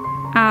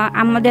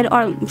 আমাদের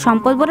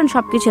সম্পদ বলেন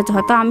সব কিছু আছে,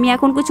 হয়তো আমি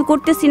এখন কিছু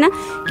করতেছি না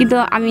কিন্তু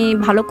আমি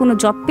ভালো কোনো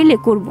জব পেলে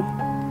করব,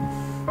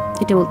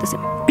 এটা বলতেছে।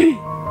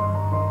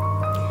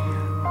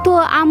 তো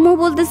আম্মু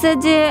বলতেছে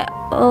যে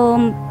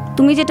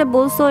তুমি যেটা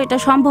বলছো এটা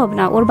সম্ভব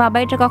না, ওর বাবা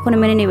এটা কখনো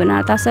মেনে নেবে না,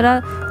 তাছাড়া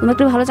তুমি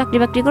একটু ভালো চাকরি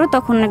বাকরি করো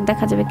তখন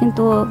দেখা যাবে।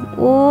 কিন্তু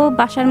ও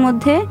বাসার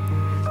মধ্যে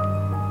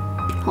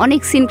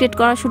অনেক সিন ক্রিয়েট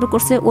করা শুরু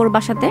করছে ওর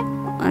বাসাতে,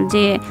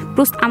 যে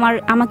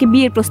আমাকে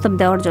বিয়ের প্রস্তাব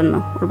দেওয়ার জন্য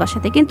ওর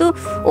বাসাতে। কিন্তু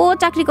ও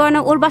চাকরি করে না,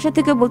 ওর বাসা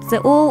থেকে বলতেছে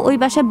ও ওই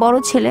বাসার বড়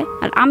ছেলে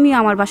আর আমিও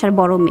আমার বাসার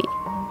বড় মেয়ে,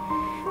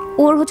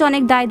 ওর হচ্ছে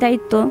অনেক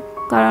দায়িত্ব,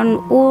 কারণ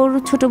ওর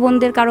ছোট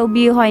বোনদের কারো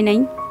বিয়ে হয় নাই,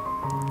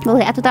 ও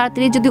এত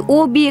তাড়াতাড়ি যদি ও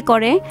বিয়ে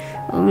করে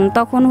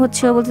তখন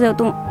হচ্ছে বলতে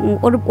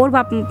ওর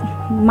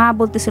মা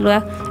বলতেছিল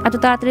এত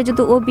তাড়াতাড়ি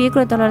যদি ও বিয়ে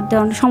করে তাহলে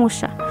অনেক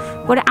সমস্যা।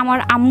 পরে আমার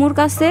আম্মুর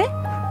কাছে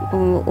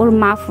ওর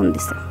মা ফোন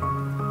দিছে,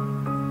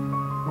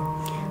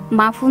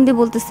 মা ফোন দিয়ে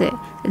বলতেছে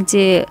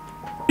যে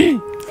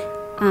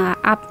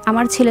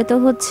আমার ছেলে তো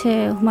হচ্ছে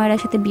হুমায়রার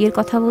সাথে বিয়ের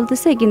কথা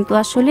বলতেছে, কিন্তু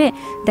আসলে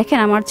দেখেন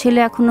আমার ছেলে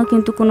এখনও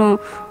কিন্তু কোনো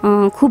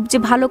খুব যে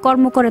ভালো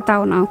কর্ম করে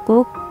তাও না,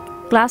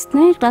 ক্লাস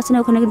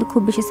নেয় ওখানে কিন্তু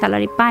খুব বেশি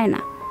স্যালারি পায় না,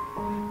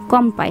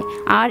 কম পায়,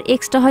 আর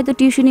এক্সট্রা হয়তো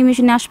টিউশনি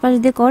মিশনি আশপাশ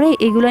দিয়ে করে,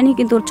 এগুলো নিয়ে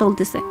কিন্তু ওর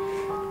চলতেছে।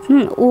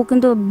 ও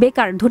কিন্তু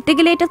বেকার, ধরতে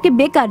গেলে এটাকে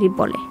বেকারই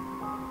বলে,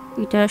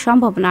 এটা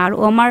সম্ভব না। আর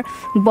ও আমার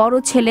বড়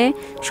ছেলে,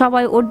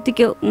 সবাই ওর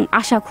দিকে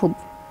আশা খুব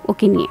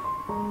ওকে নিয়ে।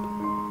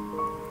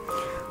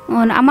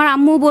 আমার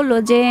আম্মু বলল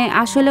যে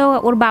আসলে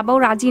ওর বাবাও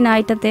রাজি না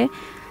এটাতে।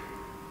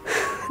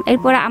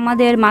 এরপরে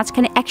আমাদের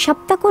মাঝখানে 1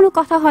 সপ্তাহ কোনো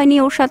কথা হয়নি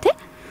ওর সাথে।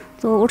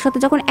 তো ওর সাথে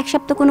যখন 1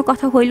 সপ্তাহ কোনো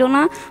কথা হইল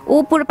না, ও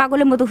পুরো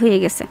পাগলের মতো হয়ে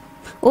গেছে।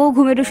 ও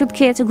ঘুমের ওষুধ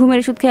খেয়েছে, ঘুমের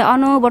ওষুধ খেয়ে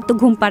অনবরত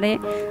ঘুম পারে,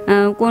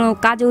 কোনো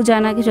কাজেও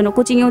যায় না, কিছু না,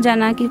 কোচিংয়েও যায়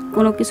না,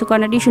 কোনো কিছু করে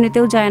না,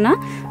 টিউশনিতেও যায় না,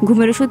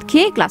 ঘুমের ওষুধ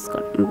খেয়ে ক্লাস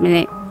করে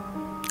মানে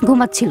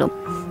ঘুমাচ্ছিল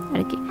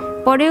আর কি।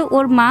 পরে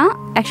ওর মা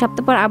 1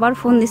 সপ্তাহ পর আবার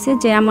ফোন দিছে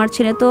যে আমার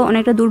ছেলে তো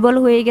অনেকটা দুর্বল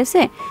হয়ে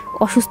গেছে,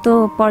 অসুস্থ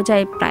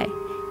পর্যায়ে প্রায়,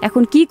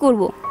 এখন কি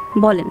করব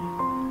বলেন,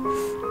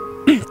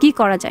 কি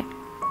করা যায়।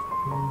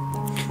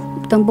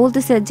 তো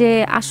বলতেছে যে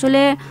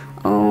আসলে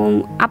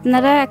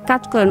আপনারা এক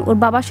কাজ করেন, ওর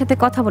বাবার সাথে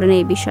কথা বলেন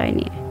এই বিষয়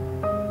নিয়ে,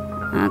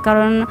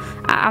 কারণ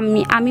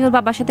আমি ওর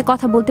বাবার সাথে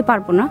কথা বলতে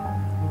পারবো না,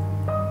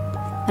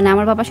 মানে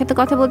আমার বাবার সাথে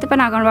কথা বলতে পারে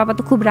না, আমার বাবা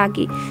তো খুব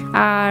রাগী,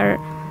 আর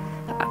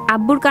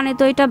আব্বুর কানে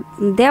তো এটা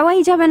দেওয়াই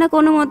যাবে না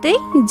কোনো মতেই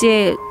যে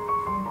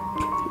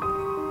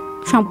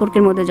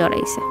সম্পর্কের মধ্যে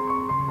জড়াইছে।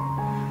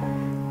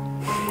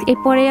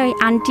 এরপরে ওই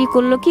আন্টি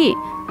করলো কি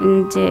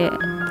যে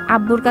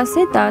আব্বুর কাছে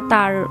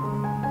তার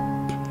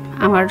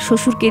আমার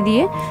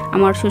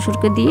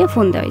শ্বশুরকে দিয়ে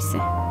ফোন দেওয়া হয়েছে।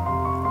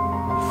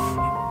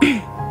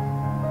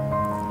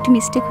 একটু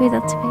মিস্টেক হয়ে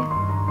যাচ্ছে ভাইয়া।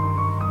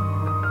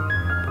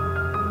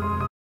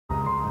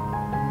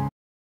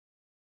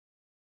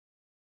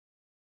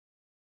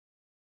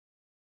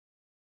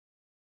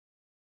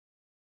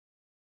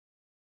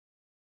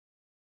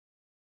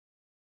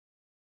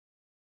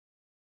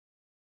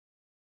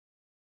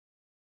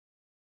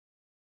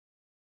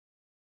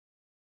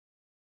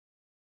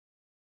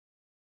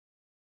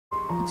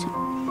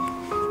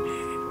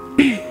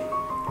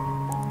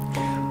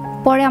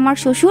 পরে আমার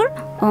শ্বশুর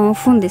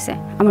ফোন দিছে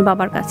আমার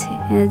বাবার কাছে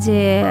যে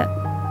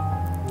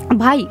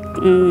ভাই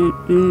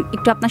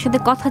একটু আপনার সাথে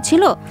কথা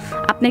ছিল,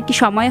 আপনার কি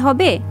সময়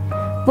হবে?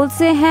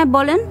 বলছে হ্যাঁ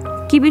বলেন,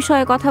 কি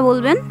বিষয়ে কথা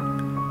বলবেন?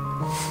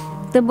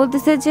 তো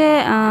বলতেছে যে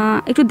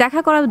একটু দেখা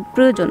করা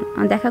প্রয়োজন,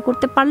 দেখা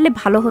করতে পারলে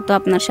ভালো হতো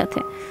আপনার সাথে।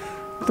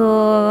 তো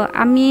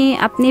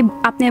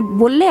আপনি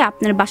বললে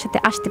আপনার বাসাতে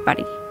আসতে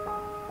পারি,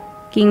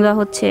 কিংবা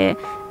হচ্ছে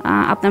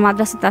আপনার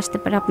মাদ্রাসাতে আসতে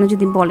পারে, আপনি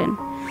যদি বলেন।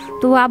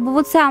 তো আব্বু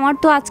বলছে আমার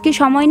তো আজকে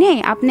সময় নেই,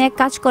 আপনি এক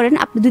কাজ করেন,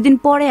 আপনি 2 দিন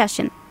পরে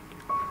আসেন,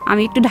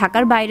 আমি একটু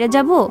ঢাকার বাইরে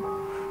যাব,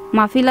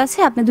 মাহফিল আছে,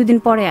 আপনি 2 দিন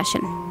পরে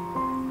আসেন।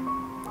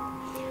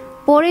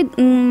 পরে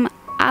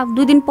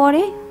 2 দিন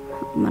পরে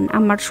মানে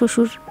আমার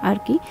শ্বশুর আর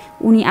কি,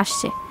 উনি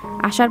আসছে।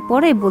 আসার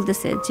পরে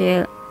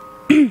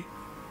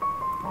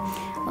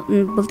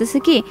বলতেছে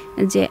কি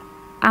যে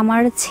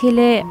আমার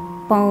ছেলে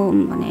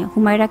মানে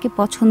হুমায়রাকে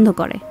পছন্দ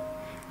করে,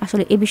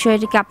 আসলে এই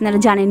বিষয়টাকে আপনারা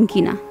জানেন কি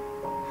না?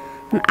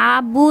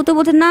 আব্বু তো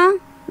বলতে না,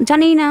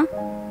 জানি না,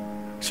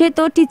 সে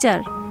তো টিচার,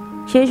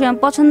 সে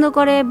পছন্দ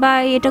করে বা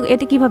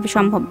এটা কিভাবে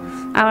সম্ভব?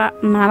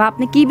 আর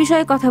আপনি কি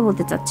বিষয়ে কথা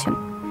বলতে চাচ্ছেন?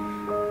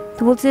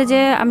 তো বলছে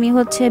যে আমি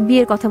হচ্ছে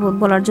বিয়ের কথা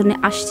বলার জন্য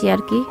আসছি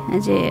আর কি,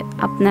 যে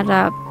আপনারা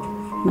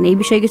মানে এই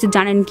বিষয়ে কিছু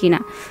জানেন কি না?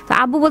 তো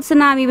আব্বু বলছে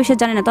না, আমি এই বিষয়ে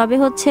জানি না, তবে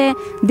হচ্ছে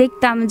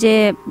দেখতাম যে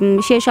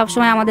সে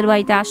সবসময় আমাদের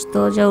বাড়িতে আসতো,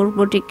 যে ওর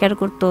উপর টেক কেয়ার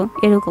করতো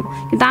এরকম,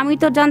 কিন্তু আমি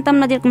তো জানতাম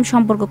না যে এরকম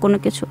সম্পর্ক কোনো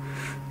কিছু।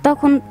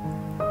 তখন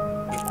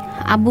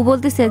আব্বু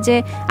বলতেছে যে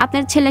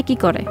আপনার ছেলে কি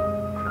করে?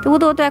 তো ও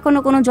তো এখনো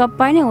কোনো জব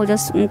পায়নি, ও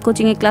জাস্ট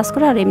কোচিংয়ে ক্লাস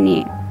করে আর এমনি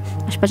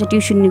আশপাশে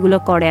টিউশনিগুলো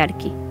করে আর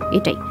কি,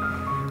 এটাই।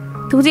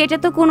 তো এটা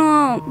তো কোনো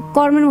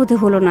কর্মের মধ্যে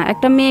হলো না,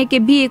 একটা মেয়েকে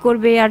বিয়ে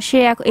করবে আর সে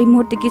এই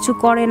মুহূর্তে কিছু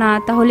করে না,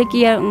 তাহলে কি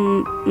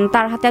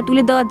তার হাতে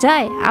তুলে দেওয়া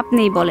যায়?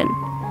 আপনিই বলেন।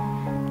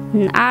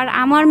 আর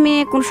আমার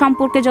মেয়ে কোন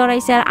সম্পর্কে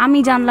জড়াইছে আর আমি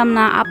জানলাম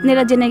না,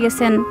 আপনারা জেনে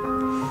গেছেন।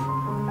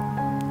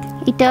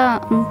 এটা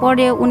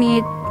পরে উনি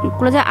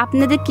বলে যে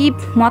আপনাদের কি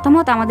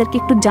মতামত আমাদেরকে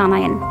একটু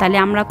জানায়েন, তাহলে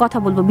আমরা কথা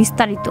বলবো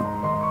বিস্তারিত।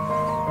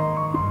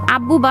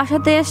 আব্বু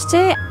বাসাতে এসছে,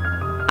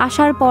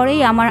 আসার পরেই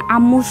আমার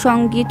আম্মুর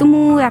সঙ্গে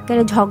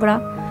একেবারে ঝগড়া,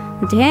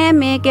 যে হ্যাঁ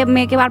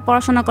মেয়েকে আর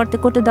পড়াশোনা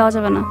করতে দেওয়া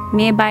যাবে না,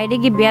 মেয়ে বাইরে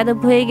গিয়ে বেয়াদব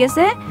হয়ে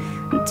গেছে,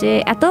 যে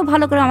এত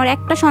ভালো করে আমার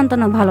একটা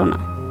সন্তানও ভালো না,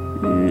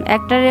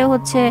 একটারে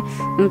হচ্ছে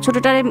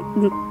ছোটটারে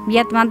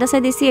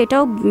মাদ্রাসায় দিছি,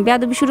 এটাও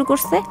বেয়াদবি শুরু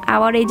করছে,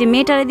 আবার এই যে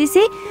মেয়েটারে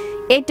দিছি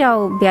এটাও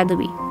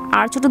বেয়াদবি,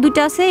 আর ছোট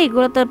 2টা আছে,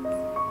 এগুলো তো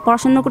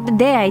পড়াশোনা করতে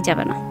দেয়াই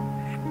যাবে না।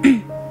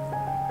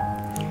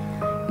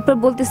 এরপর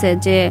বলতেছে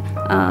যে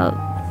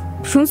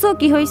শুনছো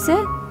কি হয়েছে?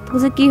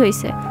 বলছে কি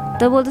হয়েছে?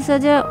 তো বলতেছে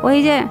যে ওই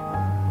যে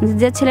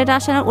ছেলেটা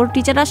আসে না, ওর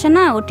টিচার আসে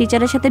না, ওর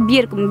টিচারের সাথে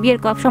বিয়ের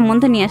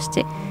সম্বন্ধ নিয়ে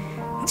আসছে,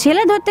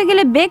 ছেলে ধরতে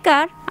গেলে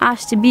বেকার,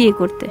 আসছে বিয়ে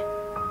করতে।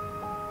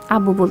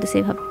 আব্বু বলতেছে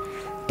এইভাবে।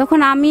 তখন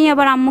আমি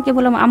আবার আম্মুকে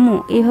বললাম, আম্মু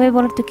এইভাবে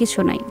বলার তো কিছু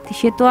নাই,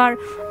 সে তো আর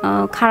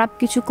খারাপ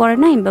কিছু করে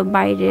নাই, বা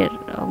বাইরের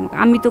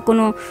আমি তো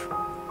কোনো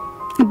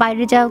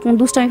বাইরে যা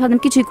দুষ্টামি ফাদাম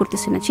কিছুই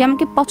করতেছি না, সে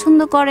আমাকে পছন্দ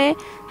করে,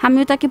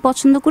 আমিও তাকে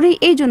পছন্দ করি,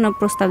 এই জন্য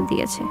প্রস্তাব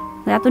দিয়েছে,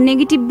 এত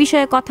নেগেটিভ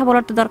বিষয়ে কথা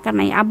বলার তো দরকার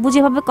নাই। আব্বু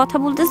যেভাবে কথা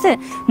বলতেছে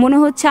মনে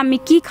হচ্ছে আমি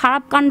কি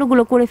খারাপ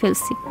কাণ্ডগুলো করে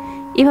ফেলছি,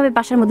 এভাবে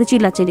বাসার মধ্যে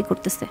চিল্লাচিল্লি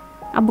করতেছে,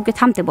 আব্বুকে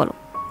থামতে বলো।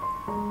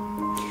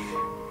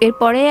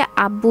 এরপরে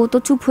আব্বু তো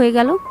চুপ হয়ে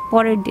গেল।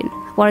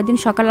 পরের দিন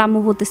সকালে আম্মু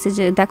বলতেছে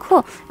যে দেখো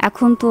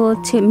এখন তো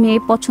মেয়ে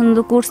পছন্দ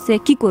করছে,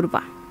 কি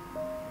করবা?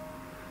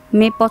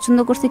 মেয়ে পছন্দ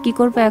করছে, কি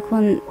করবে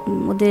এখন?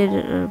 ওদের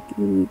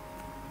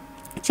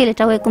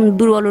ছেলেটাও এরকম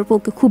দুর্বলের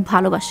পক্ষে খুব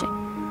ভালোবাসে,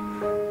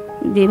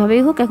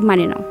 যেভাবেই হোক এক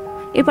মানে নাও।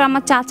 এরপর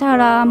আমার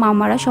চাচারা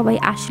মামারা সবাই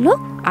আসলো,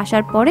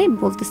 আসার পরে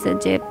বলতেছে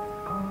যে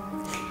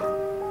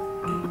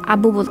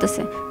আব্বু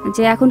বলতেছে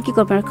যে এখন কি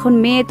করবে? এখন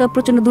মেয়ে তো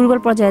প্রচণ্ড দুর্বল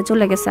পর্যায়ে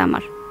চলে গেছে,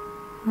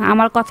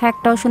 আমার কথা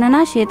একটাও শোনে না,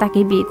 সে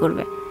তাকেই বিয়ে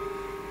করবে।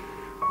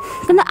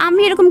 কিন্তু আমি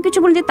এরকম কিছু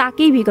বলি যে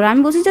তাকেই বিয়ে করবে,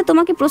 আমি বলছি যে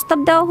তোমাকে প্রস্তাব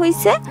দেওয়া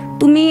হয়েছে,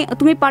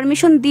 তুমি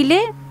পারমিশন দিলে,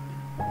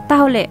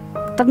 তাহলে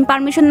তুমি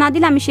পারমিশন না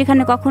দিলে আমি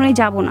সেখানে কখনোই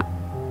যাব না,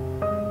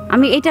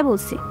 আমি এটা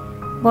বলছি।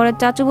 বড়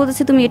চাচু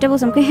বলতেছে তুমি এটা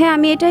বলছো? হ্যাঁ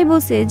আমি এটাই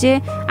বলছি, যে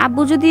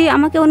আব্বু যদি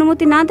আমাকে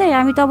অনুমতি না দেয়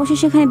আমি তো অবশ্যই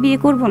সেখানে বিয়ে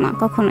করব না,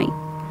 কখনোই,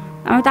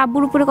 আমি তো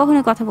আব্বুর উপরে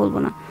কখনোই কথা বলবো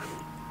না।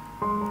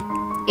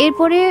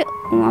 এরপরে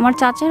আমার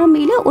চাচারা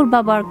মিলে ওর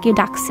বাবাকে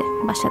ডাকছে,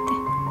 বাসাতে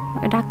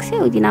ডাকছে,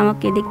 ওই দিন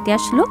আমাকে দেখতে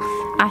আসলো।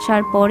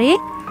 আসার পরে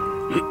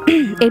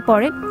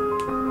এরপরে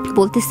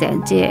বলতেছে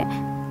যে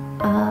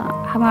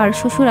আমার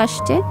শ্বশুর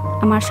আসছে,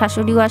 আমার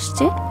শাশুড়িও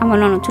আসছে, আমার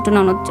ছোটো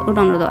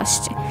ননদও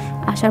আসছে।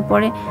 আসার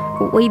পরে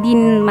ওই দিন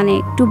মানে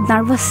একটু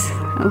নার্ভাস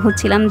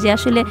হচ্ছিলাম, যে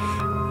আসলে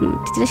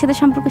টিচারের সাথে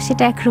সম্পর্ক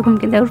সেটা একরকম,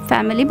 কিন্তু ওর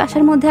ফ্যামিলি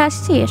বাসার মধ্যে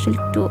আসছে, আসলে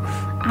একটু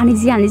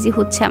আনিজি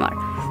হচ্ছে আমার।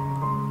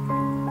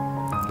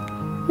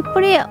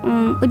 এরপরে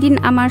ওই দিন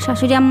আমার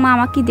শাশুড়ি আম্মা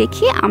আমাকে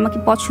দেখি, আমাকে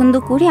পছন্দ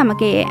করে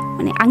আমাকে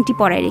মানে আংটি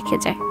পরায়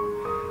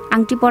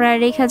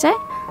রেখে যায়,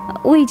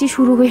 ওই যে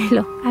শুরু হয়ে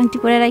এলো, আংটি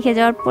পরায় রেখে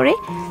যাওয়ার পরে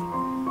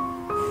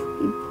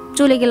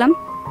চলে গেলাম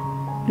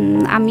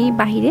আমি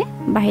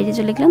বাহিরে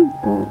চলে গেলাম,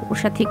 ওর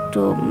সাথে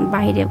একটু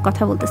বাহিরে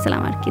কথা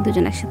বলতেছিলাম আর কি,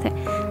 দুজন একসাথে।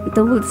 তো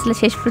বলতেছিল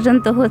শেষ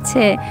পর্যন্ত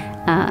হচ্ছে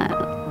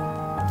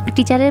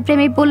টিচারের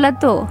প্রেমে পড়লা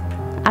তো,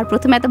 আর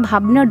প্রথমে এত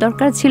ভাবনার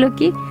দরকার ছিল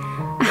কি?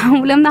 আমি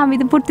বললাম না আমি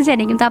তো পড়তে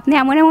চাইনি, কিন্তু আপনি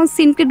এমন এমন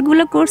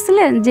সিনক্রেটগুলো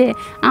করছিলেন যে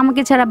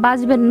আমাকে ছাড়া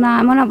বাঁচবেন না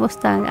এমন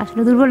অবস্থা,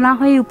 আসলে দুর্বল না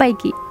হয়ে উপায়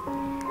কি?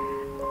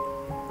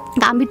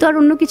 আমি তো আর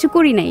অন্য কিছু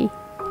করি নাই,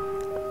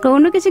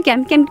 অন্য কিছু কি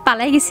আমি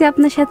পালাই গেছি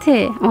আপনার সাথে?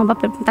 আমার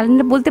বাপের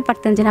তাহলে বলতে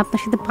পারতেন যে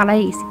আপনার সাথে পালাই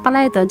গেছি,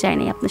 পালাই তো যায়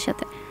নাই আপনার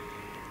সাথে।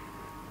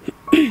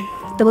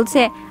 তো বলছে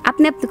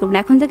আপনি করবেন,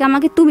 এখন থেকে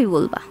আমাকে তুমি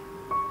বলবা,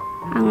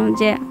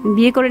 যে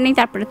বিয়ে করে নেই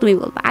তারপরে তুমি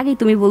বলবা, আগেই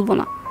তুমি বলবো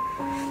না।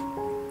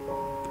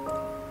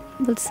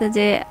 বলছে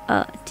যে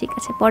ঠিক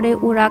আছে। পরে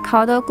ওরা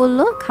খাওয়া দাওয়া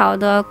করলো, খাওয়া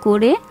দাওয়া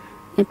করে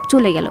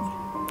চলে গেল।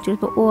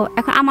 ও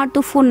এখন আমার তো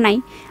ফোন নাই,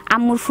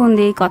 আম্মুর ফোন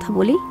দিয়ে কথা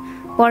বলি।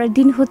 পরের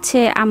দিন হচ্ছে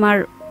আমার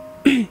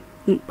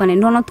মানে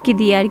ননদকে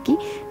দিয়ে আর কি,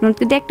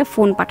 ননদকে দিয়ে একটা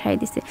ফোন পাঠিয়ে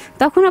দিছে।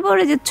 তখন আবার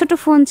ওই যে ছোটো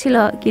ফোন ছিল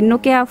কি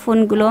নোকিয়া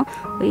ফোনগুলো,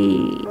 ওই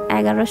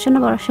 1100 না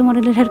 1200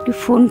 মডেলের আর কি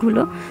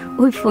ফোনগুলো,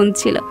 ওই ফোন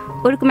ছিল।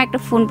 ওইরকম একটা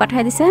ফোন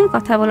পাঠিয়ে দিছে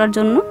কথা বলার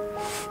জন্য।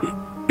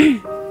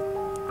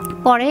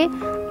 পরে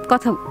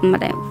কথা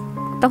মানে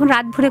তখন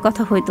রাত ভরে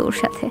কথা হইতো ওর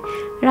সাথে,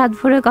 রাত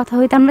ভরে কথা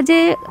হইতো, আমরা যে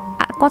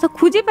কথা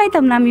খুঁজে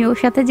পাইতাম না আমি ওর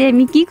সাথে, যে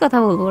আমি কী কথা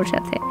বলবো ওর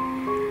সাথে।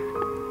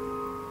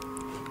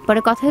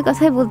 পরে কথায়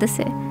কথায়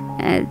বলতেছে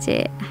যে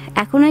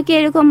এখন কি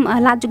এরকম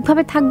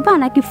লাজুকভাবে থাকবা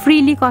নাকি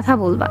ফ্রিলি কথা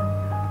বলবা?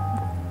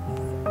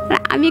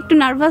 আমি একটু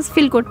নার্ভাস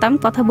ফিল করতাম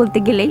কথা বলতে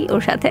গেলেই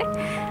ওর সাথে।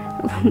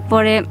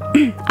 পরে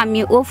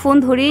ও ফোন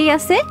ধরেই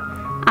আছে,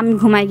 আমি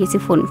ঘুমাই গেছি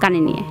ফোন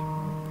কানে নিয়ে।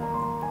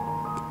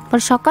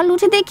 পরে সকাল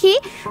উঠে দেখি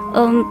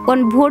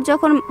ভোর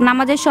যখন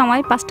নামাজের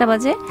সময় 5টা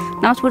বাজে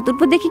নামাজ পড়তে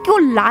উঠবো, দেখি কি ও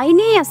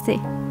লাইনেই আছে।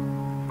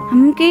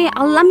 আমাকে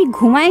আল্লাহ, আমি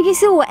ঘুমাই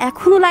গেছি ও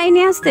এখনো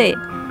লাইনে আছে,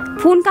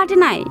 ফোন কাটে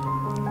নাই,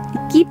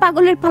 কি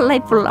পাগলের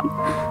পাল্লায় পড়লাম।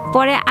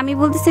 পরে আমি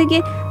বলতেছি কি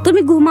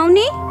তুমি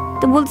ঘুমাওনি?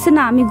 তো বলছে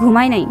না আমি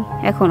ঘুমাই নাই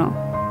এখনো।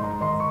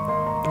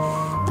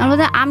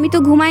 আমি তো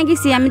ঘুমাই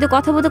গেছি, আমি তো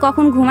কথা বলতে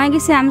কখন ঘুমাই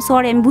গেছি, আমি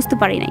সরি, আমি বুঝতে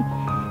পারি নাই।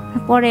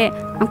 পরে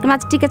আমাকে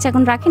আচ্ছা ঠিক আছে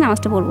এখন রাখি,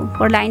 নামাজটা পড়বো।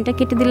 পরে লাইনটা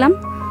কেটে দিলাম।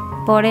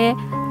 পরে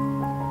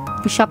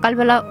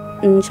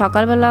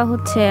সকালবেলা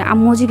হচ্ছে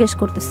আম্মু জিজ্ঞেস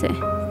করতেছে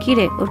কী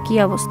রে ওর কী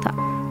অবস্থা?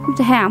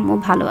 হ্যাঁ আম্মু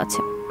ভালো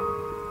আছে।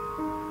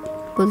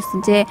 বলছে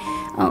যে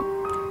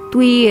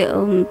তুই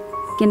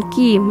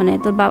কি মানে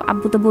তোর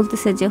আব্বু তো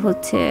বলতেছে যে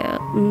হচ্ছে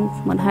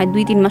মনে হয়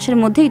 2-3 মাসের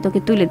মধ্যেই তোকে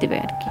তুলে দেবে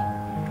আর কি।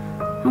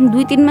 আমি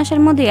 2-3 মাসের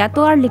মধ্যে এত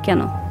আর্লি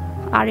কেন?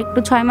 আর একটু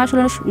 6 মাস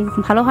হলে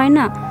ভালো হয়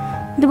না?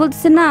 কিন্তু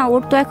বলতেছে না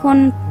ওর তো এখন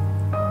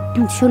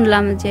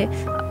শুনলাম যে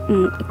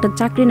একটা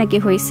চাকরি নাকি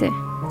হয়েছে,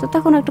 তো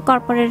তখন একটা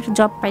কর্পোরেট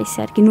জব পাইছে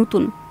আর কি,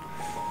 নতুন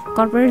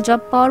কর্পোরেট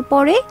জব পাওয়ার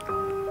পরে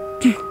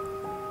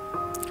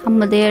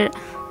আমাদের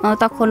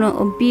তখন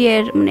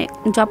বিয়ের মানে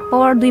জব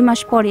পাওয়ার 2 মাস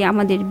পরে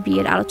আমাদের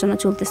বিয়ের আলোচনা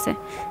চলতেছে,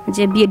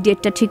 যে বিয়ের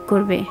ডেটটা ঠিক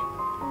করবে,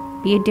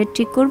 বিয়ের ডেট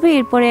ঠিক করবে।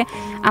 এরপরে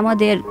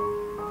আমাদের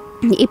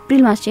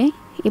এপ্রিল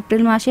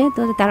মাসে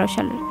 2013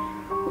 সালের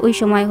ওই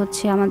সময়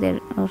হচ্ছে আমাদের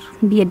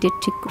বিয়ের ডেট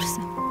ঠিক করছে।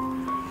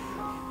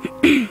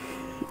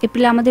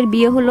 এপ্রিলে আমাদের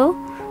বিয়ে হলো,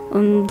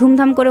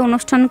 ধুমধাম করে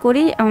অনুষ্ঠান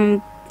করি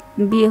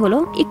বিয়ে হলো।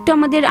 একটু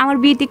আমার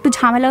বিয়েতে একটু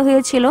ঝামেলা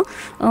হয়েছিল,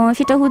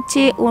 সেটা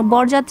হচ্ছে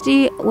বরযাত্রী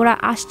ওরা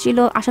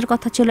আসার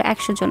কথা ছিল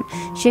 100 জন,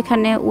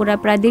 সেখানে ওরা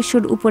প্রায়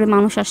 150-র উপরে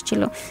মানুষ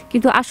আসছিল।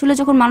 কিন্তু আসলে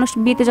যখন মানুষ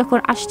বিয়েতে যখন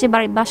আসছে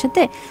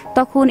বাসাতে,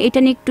 তখন এটা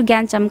নিয়ে একটু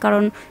গ্যাঞ্জাম,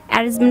 কারণ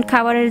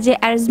খাবারের যে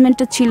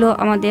অ্যারেঞ্জমেন্টটা ছিল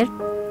আমাদের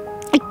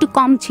একটু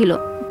কম ছিল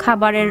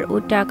খাবারের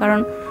ওইটা, কারণ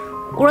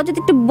ওরা যদি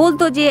একটু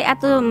বলতো যে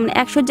এত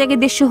 100 জায়গায়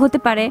 150 হতে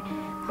পারে,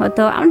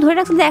 হয়তো আমরা ধরে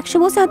রাখছি যে 100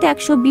 বলছে হয়তো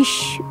 120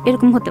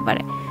 এরকম হতে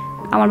পারে,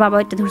 আমার বাবা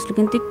এটা ধরছিল।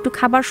 কিন্তু একটু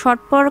খাবার শর্ট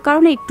পড়ার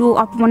কারণে একটু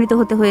অপমানিত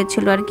হতে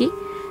হয়েছিল আর কি,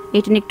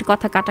 এটা নিয়ে একটু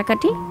কথা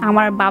কাটাকাটি।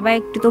 আমার বাবা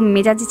একটু তো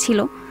মেজাজি ছিল,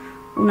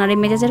 ওনার এই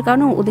মেজাজের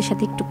কারণে ওদের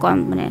সাথে একটু কম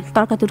মানে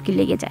তর্কাতর্কি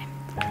লেগে যায়।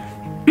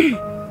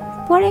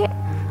 পরে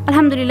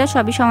আলহামদুলিল্লাহ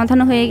সবই সমাধান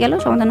হয়ে গেল।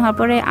 সমাধান হওয়ার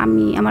পরে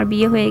আমার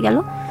বিয়ে হয়ে গেল।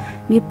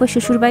 বিয়ের পর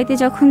শ্বশুরবাড়িতে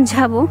যখন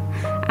যাব,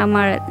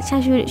 আমার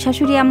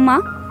শাশুড়ি আম্মা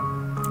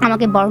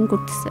আমাকে বরণ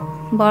করতেছে।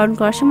 বরণ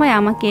করার সময়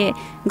আমাকে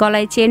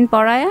গলায় চেন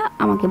পরায়া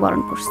আমাকে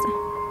বরণ করছে,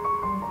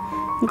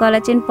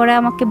 গলায় চেন পরায়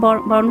আমাকে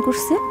বরণ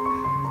করছে।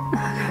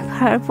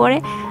 করার পরে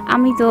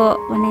আমি তো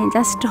মানে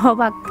জাস্ট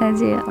অবাক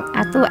যে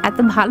এত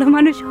ভালো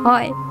মানুষ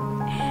হয়,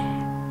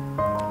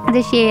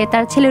 যে সে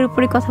তার ছেলের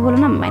উপরে কথা বলে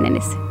না মাইনে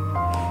নিছে।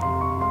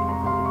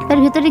 তার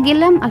ভিতরে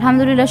গেলাম,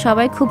 আলহামদুলিল্লাহ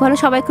সবাই খুব ভালো,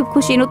 সবাই খুব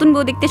খুশি, নতুন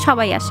বউ দেখতে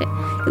সবাই আসে।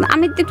 কিন্তু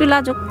আমি তো একটু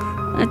লাজুক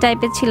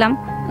টাইপের ছিলাম,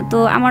 তো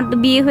আমার তো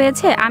বিয়ে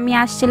হয়েছে, আমি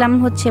আসছিলাম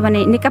হচ্ছে মানে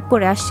মেকআপ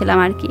করে আসছিলাম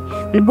আর কি,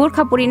 মানে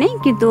বোরখা পরি নাই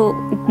কিন্তু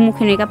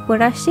মুখে মেকআপ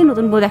করে আসছি,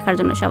 নতুন বউ দেখার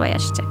জন্য সবাই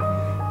আসছে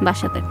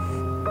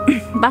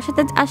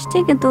বাসাতে আসছে।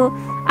 কিন্তু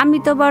আমি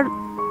তো আবার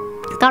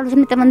কারোর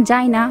জন্য তেমন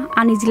যাই না,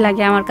 আনইজি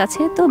লাগে আমার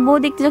কাছে। তো বউ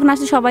দেখতে যখন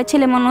আসছে সবাই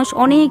ছেলে মানুষ,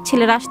 অনেক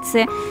ছেলেরা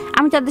আসতেছে,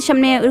 আমি তাদের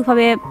সামনে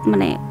ওইভাবে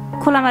মানে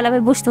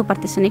খোলামেলাভাবে বসতেও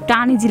পারতেছে না, একটু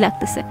আনইজি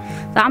লাগতেছে।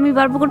 তো আমি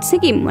বারবার করতেছি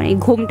কি মানে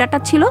ঘোমটাটা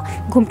ছিল,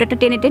 ঘোমটাটা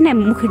টেনে টেনে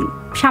মুখের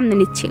সামনে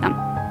নিচ্ছিলাম,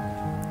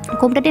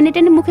 ঘোমটা টেনে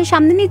টেনে মুখের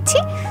সামনে নিচ্ছি।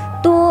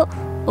 তো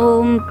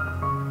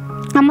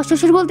আমার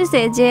শ্বশুর বলতেছে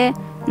যে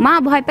মা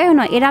ভয় পাইও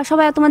না, এরা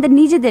সবাই তোমাদের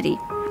নিজেদেরই,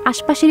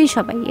 আশপাশেরই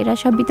সবাই, এরা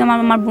সবই তোমার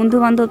আমার বন্ধু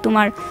বান্ধব,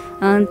 তোমার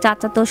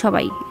চাচা তো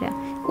সবাই এরা।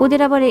 ওদের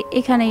আবার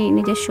এখানেই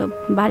নিজস্ব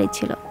বাড়ি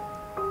ছিল।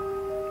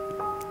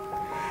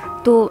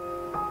 তো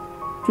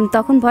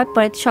তখন ভয়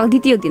পড়ে।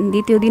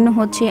 দ্বিতীয় দিন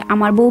হচ্ছে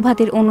আমার বউ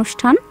ভাতের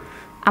অনুষ্ঠান।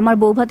 আমার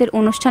বউ ভাতের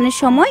অনুষ্ঠানের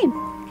সময়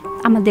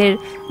আমাদের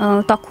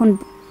তখন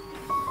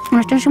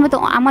অনুষ্ঠানের সময় তো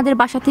আমাদের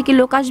বাসা থেকে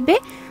লোক আসবে,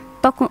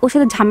 তখন ওর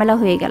সাথে ঝামেলা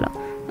হয়ে গেল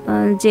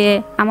যে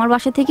আমার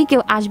বাসা থেকে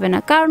কেউ আসবে না,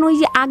 কারণ ওই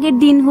যে আগের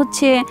দিন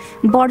হচ্ছে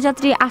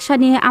বরযাত্রী আসা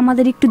নিয়ে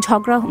আমাদের একটু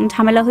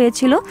ঝামেলা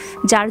হয়েছিল,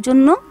 যার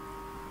জন্য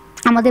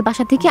আমাদের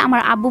বাসা থেকে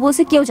আমার আব্বু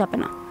বলছে কেউ যাবে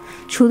না,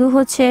 শুধু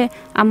হচ্ছে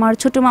আমার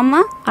ছোট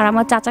মাম্মা আর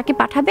আমার চাচাকে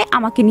পাঠাবে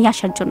আমাকে নিয়ে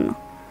আসার জন্য।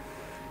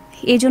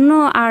 এই জন্য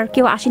আর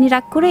কেউ আসেনি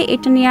রাগ করে।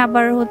 এটা নিয়ে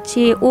আবার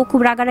হচ্ছে ও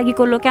খুব রাগারাগি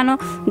করলো, কেন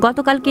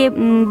গতকালকে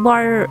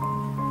বর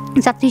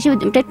যাত্রী হিসেবে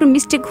এটা একটু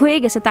মিস্টেক হয়ে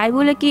গেছে, তাই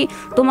বলে কি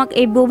তোমাকে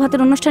এই বউ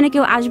ভাতের অনুষ্ঠানে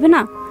কেউ আসবে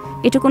না,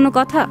 এটা কোনো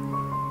কথা?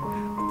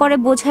 পরে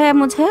বোঝায়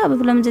আমি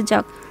বললাম যে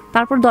যাক।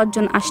 তারপর 10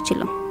 জন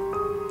আসছিল,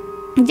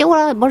 যে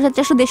ওরা বরযাত্রী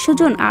 150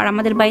 জন, আর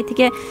আমাদের বাড়ি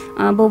থেকে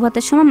বউ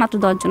ভাতের সময় মাত্র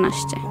 10 জন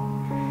আসছে।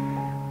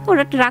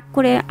 ওরা একটা রাগ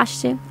করে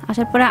আসছে।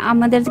 আসার পরে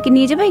আমাদেরকে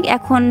নিয়ে যাবে।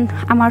 এখন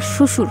আমার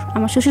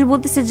শ্বশুর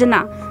বলতেছে যে না,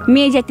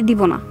 মেয়ে যেতে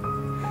দিব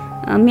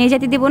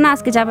না,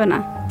 আজকে যাবে না।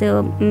 তো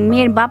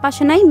মেয়ের বাপ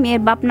আসে নাই,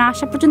 মেয়ের বাপ না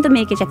আসা পর্যন্ত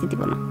মেয়েকে যেতে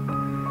দিব না।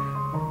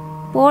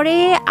 পরে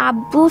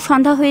আব্বু,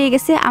 সন্ধ্যা হয়ে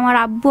গেছে, আমার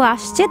আব্বু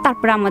আসছে,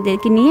 তারপরে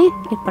আমাদেরকে নিয়ে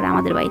এরপরে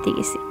আমাদের বাড়িতে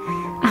গেছি।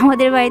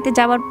 আমাদের বাড়িতে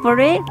যাওয়ার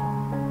পরে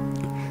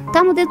তো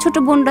আমাদের ছোট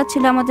বোনরা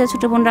ছিল, আমাদের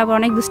ছোট বোনরা আবার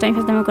অনেক দুষ্টামি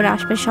ফাজলামি করে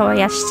আসবে, সবাই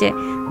আসছে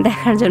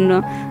দেখার জন্য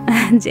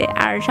যে,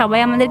 আর সবাই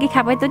আমাদেরকে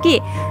খাবাইতো কি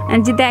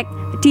যে দেখ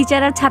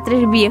টিচার আর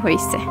ছাত্রের বিয়ে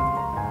হয়েছে,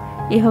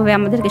 এইভাবে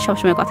আমাদেরকে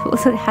সবসময় কথা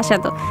বলতো,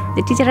 হাসাতো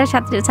যে টিচার আর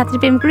ছাত্রী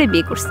প্রেম করে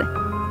বিয়ে করছে।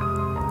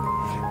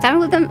 আমি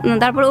বলতাম,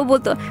 তারপর ও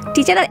বলতো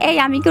টিচার, এই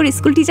আমি কি ওর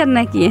স্কুল টিচার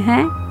নাকি?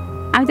 হ্যাঁ,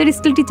 আমি তো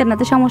স্কুল টিচার না,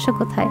 তো সমস্যা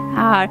কোথায়?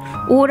 আর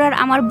ওর আর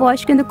আমার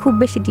বয়স কিন্তু খুব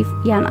বেশি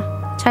না,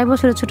 6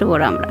 বছরের ছোট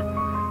বড় আমরা।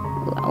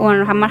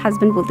 আমার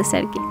হাজব্যান্ড বলতেছে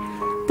আর কি।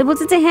 তো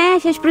বলছে যে হ্যাঁ,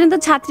 শেষ পর্যন্ত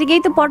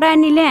ছাত্রীকেই তো পড়ায়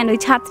নিলেন, ওই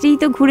ছাত্রীই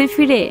তো ঘুরে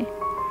ফিরে।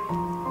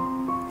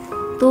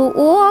 তো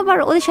ও আবার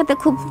ওদের সাথে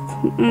খুব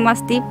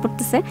মাস্তি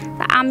পড়তেছে।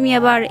 আমি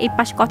আবার এই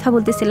পাশে কথা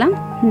বলতেছিলাম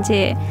যে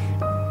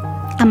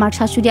আমার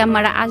শাশুড়ি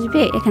আমারা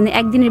আসবে, এখানে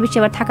একদিনের বেশি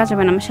আবার থাকা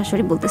যাবে না। আমার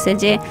শাশুড়ি বলতেছে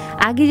যে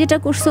আগে যেটা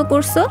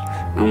করছো,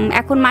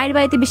 এখন মায়ের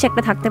বাড়িতে বেশি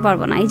একটা থাকতে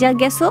পারবো না, এই যা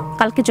গেছো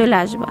কালকে চলে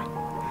আসবা।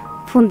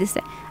 ফোন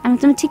দিছে, আমি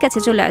তুমি ঠিক আছে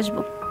চলে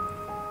আসবো।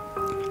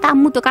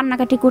 আম্মু তো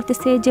কান্নাকাটি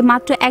করতেছে যে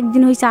মাত্র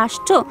একদিন হয়েছে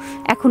আসছো,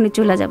 এখনই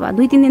চলে যাবা,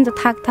 2-3 দিন তো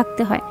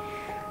থাকতে হয়।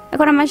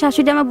 এখন আমার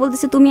শাশুড়ি আমার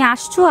বলতেছে তুমি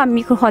আসছো, আমি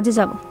হজে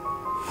যাব,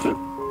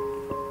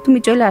 তুমি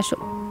চলে আসো।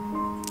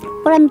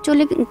 পরে আমি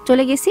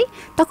চলে গেছি।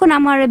 তখন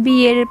আমার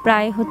বিয়ের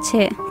প্রায় হচ্ছে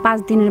 5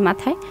 দিনের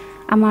মাথায়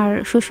আমার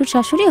শ্বশুর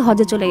শাশুড়ি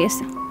হজে চলে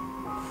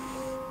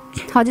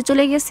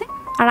গেছে।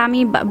 আর আমি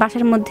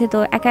বাসার মধ্যে তো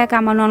একা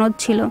আমার ননদ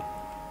ছিল,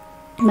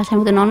 বাসার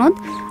মধ্যে ননদ,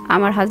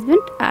 আমার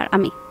হাজব্যান্ড আর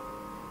আমি,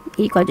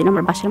 এই কয়জন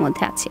আমার বাসার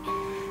মধ্যে আছে।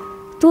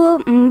 তো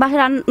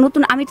বাসার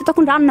নতুন, আমি তো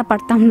তখন রান্না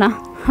পারতাম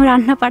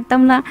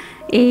না।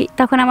 এই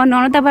তখন আমার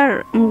ননদ আবার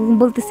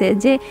বলতেছে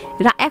যে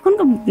এখন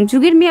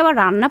যুগের মেয়ে আবার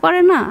রান্না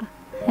পারে না।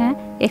 হ্যাঁ,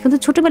 এখন তো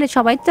ছোটোবেলায়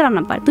সবাই তো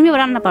রান্না পারে, তুমি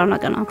আবার রান্না পারো না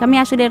কেন? আমি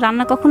আসলে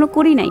রান্না কখনো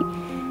করি নাই।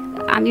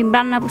 আমি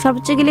রান্না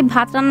সর্বোচ্চ গেলে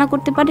ভাত রান্না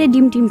করতে পারি,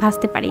 ডিম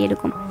ভাজতে পারি,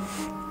 এরকম।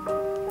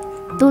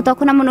 তো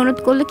তখন আমার ননদ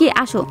করলো কি,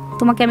 আসো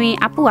তোমাকে আমি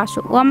আপু,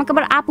 আসো। ও আমাকে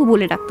আবার আপু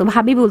বলে ডাকতো,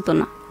 ভাবি বলতো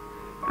না,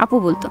 আপু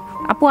বলতো।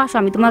 আপু আসো,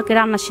 আমি তোমাকে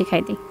রান্না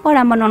শেখাই দিই। পরে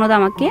আমার ননদ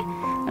আমাকে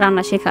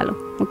রান্না শেখালো,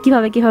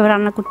 কিভাবে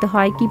রান্না করতে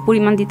হয়, কি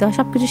পরিমাণ দিতে হয়,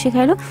 সব কিছু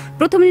শেখাইলো।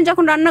 প্রথম দিন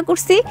যখন রান্না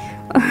করছি,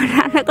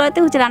 রান্না করাতে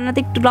হচ্ছে রান্নাতে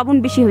একটু লবণ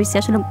বেশি হয়েছে,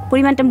 আসলে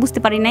পরিমাণটা আমি বুঝতে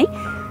পারি নাই,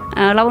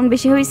 লবণ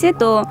বেশি হয়েছে।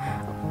 তো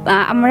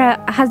আমরা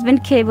হাজব্যান্ড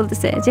খেয়ে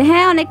বলতেছে যে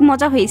হ্যাঁ অনেক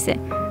মজা হয়েছে।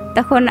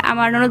 তখন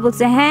আমার ননদ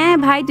বলছে হ্যাঁ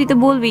ভাই তুই তো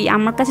বলবি,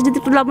 আমার কাছে যদি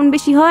একটু লবণ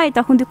বেশি হয়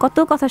তখন তুই কত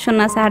কথা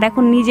শোনাস, আর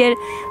এখন নিজের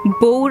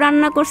বউ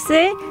রান্না করছে,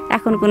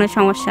 এখন কোনো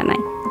সমস্যা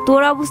নাই।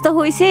 তোর অবস্থা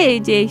হয়েছে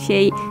যে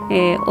সেই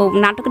ও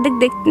নাটক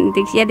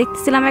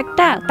দেখতেছিলাম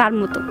একটা, তার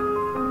মতো,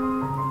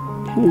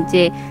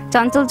 যে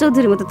চঞ্চল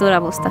চৌধুরীর মতো তোর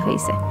অবস্থা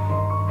হয়েছে।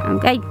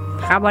 এই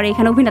আবার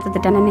এখানে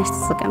অভিনেতাদের টানা নিয়ে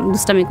আসতেছো কেন,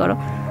 দুষ্টামি করো।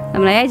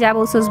 আমরা এই যা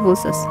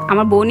বলছোস,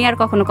 আমার বউ নিয়ে আর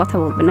কখনো কথা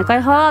বলবে না।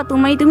 কয়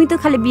তুমি তো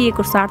খালি বিয়ে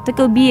করছো, আর তো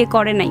কেউ বিয়ে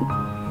করে নাই,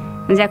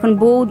 যে এখন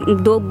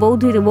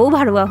বউ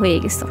ভাড়ুয়া হয়ে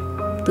গেছো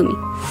তুমি,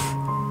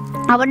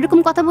 আবার এরকম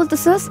কথা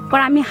বলতেছস। পর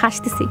আমি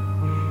হাসতেছি।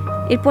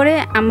 এরপরে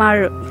আমার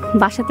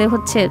বাসাতে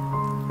হচ্ছে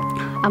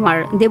আমার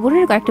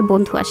দেবরের কয়েকটা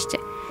বন্ধু আসছে।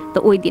 তো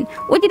ওই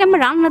দিন আমার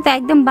রান্নাতে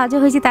একদম বাজে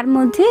হয়েছে। তার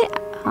মধ্যে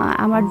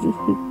আমার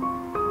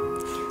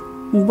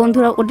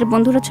ওদের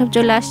বন্ধুরা সব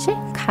চলে আসছে,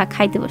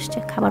 খাইতে বসছে।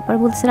 খাবার পর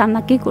বলতেছে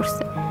রান্না কে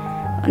করছে,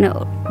 মানে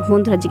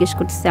বন্ধুরা জিজ্ঞেস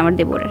করতেছে আমার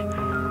দেবরের,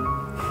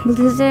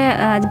 বলতেছে যে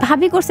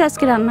ভাবি করছে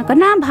আজকে রান্না। করে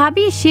না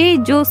ভাবি সেই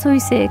জোস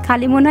হয়েছে,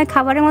 খালি মনে হয়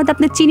খাবারের মধ্যে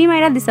আপনি চিনি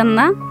মাইরা দিচ্ছেন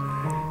না,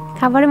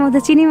 খাবারের মধ্যে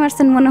চিনি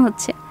মারছেন মনে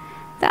হচ্ছে।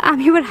 তা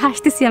আমি এবার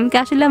হাসতেছি, আমাকে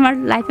আসলে আমার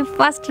লাইফে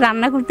ফার্স্ট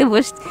রান্না করতে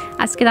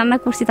আজকে রান্না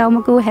করছি, তাও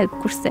আমাকে ও হেল্প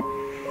করছে।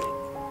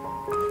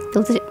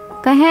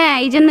 তো হ্যাঁ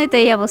এই জন্যই তো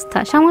এই অবস্থা,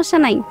 সমস্যা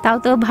নাই, তাও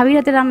তো ভাবির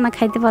হাতে রান্না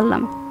খাইতে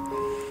পারলাম।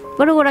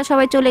 পরে ওরা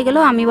সবাই চলে গেল,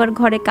 আমি এবার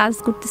ঘরে কাজ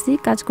করতেছি।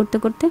 কাজ করতে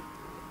করতে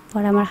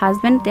পরে আমার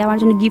হাজব্যান্ড আমার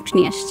জন্য গিফট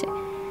নিয়ে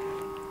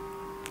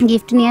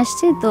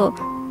আসছে। তো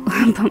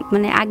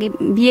মানে আগে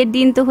বিয়ের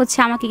দিন তো হচ্ছে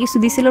আমাকে কিছু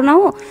দিছিল না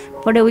ও,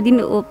 পরে ওই দিন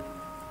ও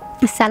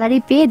স্যালারি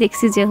পেয়ে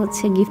দেখছি যে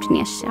হচ্ছে গিফট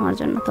নিয়ে আসছে আমার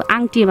জন্য, তো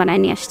আংটি বানায়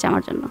নিয়ে আসছে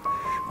আমার জন্য।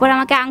 পরে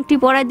আমাকে আংটি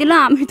পরাই দিল,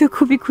 আমি তো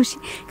খুবই খুশি,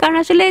 কারণ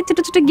আসলে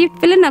ছোটো ছোটো গিফট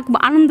পেলে না খুব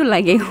আনন্দ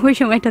লাগে ওই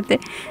সময়টাতে,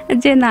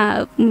 যে না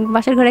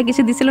বাসার ঘরে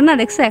কিছু দিছিল না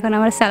দেখছো, এখন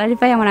আমার স্যালারি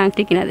পাই আমার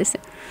আংটি কিনা দিছে।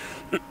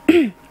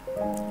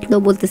 তো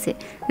বলতেছে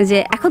যে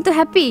এখন তো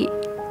হ্যাপি,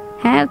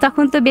 হ্যাঁ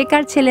তখন তো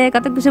বেকার ছেলে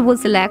কত কিছু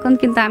বলছিল, এখন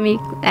কিন্তু আমি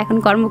এখন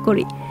কর্ম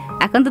করি,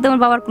 এখন তো তোমার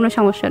বাবার কোনো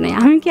সমস্যা নেই।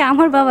 আমি কি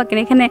আমার বাবাকে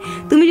এখানে,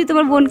 তুমি যদি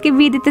তোমার বোনকে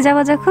বিয়ে দিতে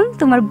যাবা যখন,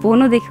 তোমার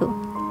বোনও দেখো।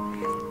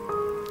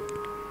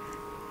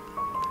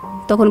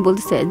 তখন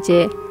বলতেছে যে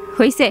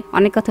হয়েছে,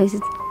 অনেক কথা হয়েছে,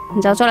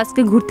 যাও চল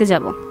আজকে ঘুরতে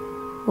যাব।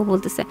 ও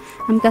বলতেছে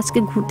আমি আজকে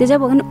ঘুরতে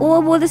যাবো, ও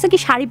বলতেছে কি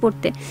শাড়ি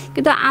পরতে,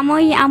 কিন্তু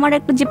আমার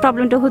একটা যে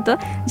প্রবলেমটা হতো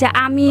যে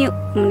আমি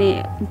মানে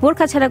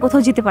বোরখা ছাড়া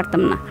কোথাও যেতে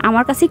পারতাম না,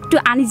 আমার কাছে একটু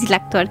আনইজি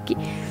লাগতো আর কি।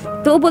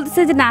 তো ও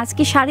বলতেছে যে না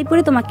আজকে শাড়ি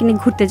পরে তোমাকে নিয়ে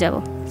ঘুরতে যাব।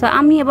 তো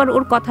আমি এবার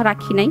ওর কথা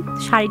রাখি নাই,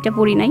 শাড়িটা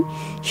পরি নাই,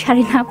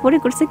 শাড়ি না পরে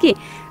করছে কি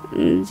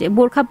যে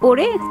বোরখা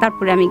পরে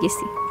তারপরে আমি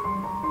গেছি।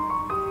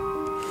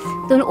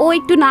 তো ও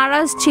একটু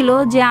নারাজ ছিল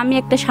যে আমি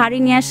একটা শাড়ি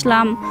নিয়ে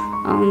আসলাম,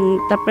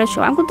 তারপরে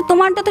আমি তো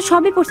তোমারটা তো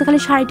সবই পড়ছে, খালি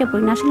শাড়িটা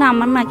পরি না। আসলে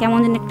আমার না কেমন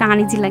যেন একটা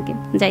আনইজি লাগে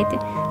যাইতে,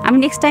 আমি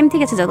নেক্সট টাইম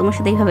ঠিক আছে যাও তোমার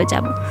সাথে এইভাবে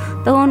যাবো।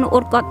 তখন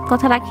ওর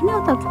কথা রাখি না,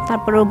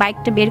 তারপরে ও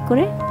বাইকটা বের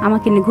করে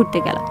আমাকে নিয়ে ঘুরতে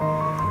গেল।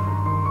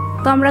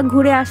 তো আমরা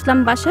ঘুরে আসলাম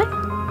বাসায়।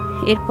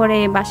 এরপরে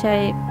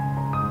বাসায়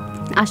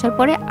আসার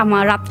পরে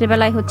আমার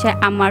রাত্রেবেলায় হচ্ছে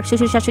আমার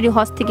শ্বশুর শাশুড়ি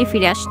হজ থেকে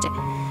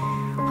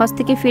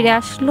ফিরে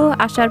আসলো।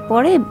 আসার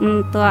পরে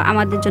তো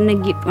আমাদের জন্য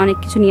গিফট অনেক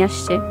কিছু নিয়ে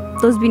আসছে,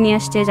 তসবি নিয়ে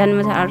আসছে,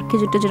 আর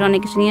খেজুর টেজুর অনেক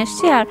কিছু নিয়ে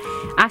আসছে। আর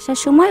আসার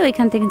সময়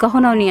ওইখান থেকে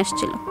গহনাও নিয়ে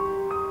আসছিল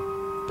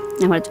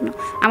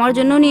আমার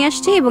জন্য নিয়ে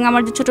আসছে, এবং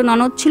আমার যে ছোট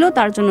ননদ ছিল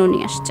তার জন্যও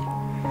নিয়ে আসছে।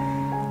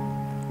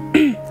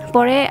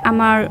 পরে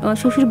আমার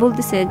শ্বশুর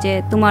বলতেছে যে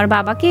তোমার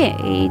বাবাকে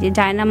এই যে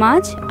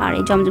জায়নামাজ আর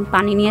এই জমজম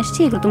পানি নিয়ে আসছি,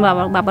 এগুলো তোমার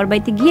বাবার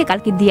বাড়িতে গিয়ে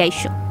কালকে দিয়ে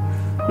আইসো।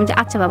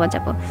 আচ্ছা বাবা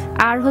যাবো।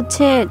 আর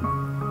হচ্ছে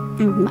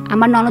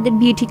আমার ননদের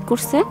বিয়ে ঠিক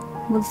করছে,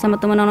 বলছে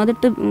তোমার ননদের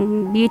তো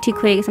বিয়ে ঠিক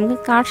হয়ে গেছে। আমাকে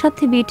কার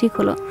সাথে বিয়ে ঠিক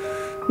হলো?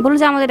 বললো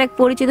যে আমাদের এক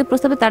পরিচিত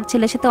প্রস্তাবে তার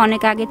ছেলের সাথে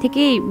অনেক আগে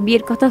থেকেই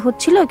বিয়ের কথা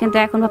হচ্ছিল, কিন্তু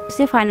এখন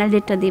ভাবতেছে ফাইনাল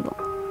ডেটটা দিব।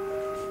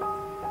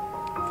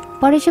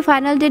 পরে সে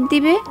ফাইনাল ডেট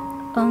দিবে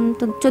তো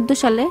 14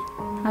 সালে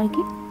আর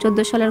কি,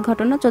 14 সালের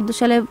ঘটনা। 14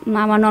 সালে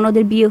আমার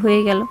ননদের বিয়ে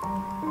হয়ে গেল।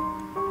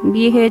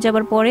 বিয়ে হয়ে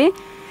যাবার পরে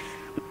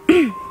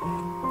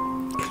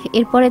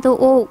এরপরে তো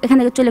ও এখান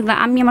থেকে চলে গেলাম,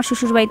 আমি আমার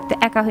শ্বশুর বাড়িতে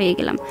একা হয়ে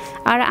গেলাম।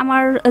 আর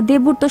আমার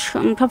দেবুর তো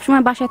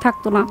সবসময় বাসায়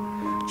থাকতো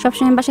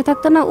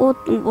না,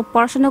 ও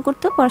পড়াশোনা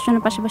করতো,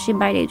 পড়াশোনার পাশাপাশি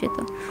বাইরে যেত।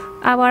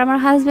 আবার আমার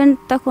হাজব্যান্ড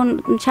তখন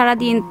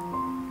সারাদিন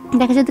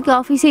দেখা যেত কি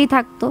অফিসেই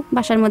থাকতো,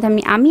 বাসার মধ্যে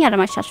আমি আর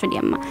আমার শাশুড়ি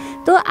আম্মা।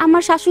 তো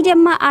আমার শাশুড়ি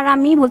আম্মা আর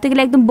আমি বলতে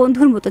গেলে একদম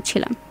বন্ধুর মতো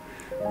ছিলাম,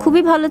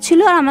 খুবই ভালো ছিল।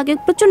 আর আমাকে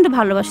প্রচণ্ড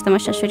ভালোবাসতো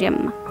আমার শাশুড়ি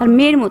আম্মা, তার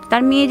মেয়ের মতো।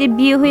 তার মেয়ে যে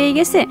বিয়ে হয়ে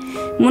গেছে,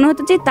 মনে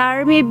হতো যে তার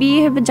মেয়ে বিয়ে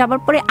হয়ে যাবার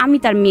পরে আমি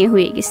তার মেয়ে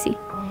হয়ে গেছি।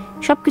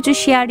 সব কিছু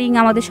শেয়ারিং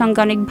আমাদের সঙ্গে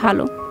অনেক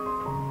ভালো।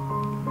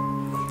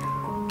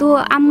 তো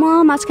আম্মা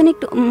মাঝখানে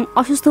একটু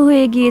অসুস্থ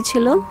হয়ে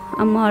গিয়েছিল,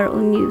 আমার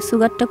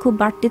সুগারটা খুব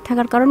বাড়তে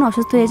থাকার কারণে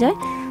অসুস্থ হয়ে যায়।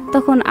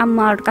 তখন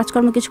আমার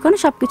কাজকর্ম কিছু করে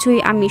সব কিছুই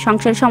আমি,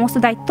 সংসারের সমস্ত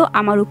দায়িত্ব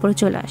আমার উপরে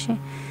চলে আসে।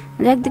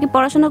 একদিকে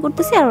পড়াশোনা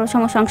করতেছি আর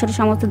সংসারের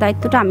সমস্ত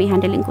দায়িত্বটা আমি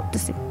হ্যান্ডেলিং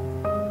করতেছি।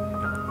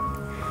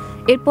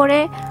 এরপরে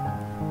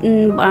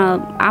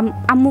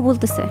আম্মু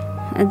বলতেছে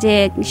যে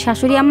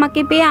শাশুড়ি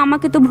আম্মাকে পেয়ে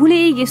আমাকে তো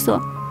ভুলেই গেছো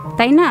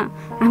তাই না?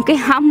 আমাকে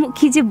আম্মু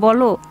কি যে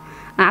বলো,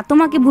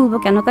 তোমাকে ভুলবো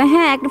কেন?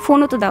 হ্যাঁ একটা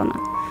ফোনও তো দাও না।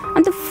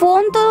 আমি তো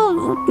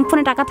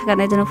ফোনে টাকা থাকা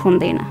না, এই জন্য ফোন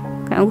দেই না।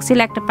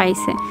 ছেলে একটা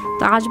পাইছে,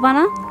 তো আসবা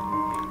না?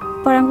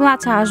 পরে আমি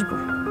আচ্ছা আসবো।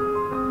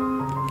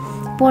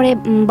 পরে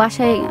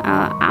বাসায়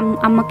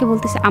আম্মাকে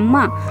বলতেছে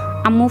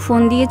আম্মু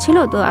ফোন দিয়েছিল,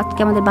 তো আজকে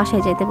আমাদের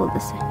বাসায় যেতে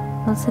বলতেছে।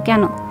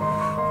 কেন?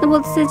 তো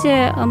বলতেছে যে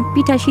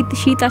পিঠা,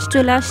 শীত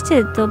চলে আসছে,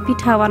 তো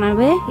পিঠা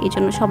বানাবে, এই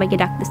জন্য সবাইকে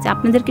ডাকতেছে,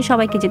 আপনাদেরকে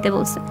সবাইকে যেতে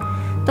বলছে।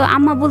 তো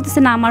আম্মা বলতেছে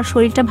না আমার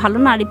শরীরটা ভালো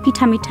না, আর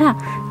পিঠা মিঠা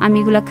আমি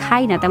এগুলো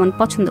খাই না, তেমন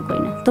পছন্দ করি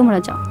না, তোমরা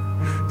যাও।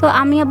 তো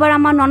আমি আবার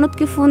আমার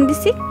ননদকে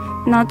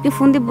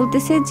ফোন দিয়ে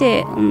বলতেছে যে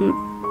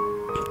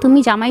তুমি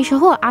জামাই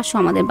সহ আসো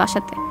আমাদের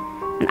বাসাতে,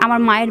 আমার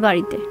মায়ের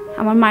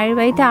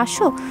বাড়িতে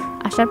আসো।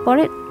 আসার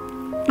পরে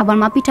আবার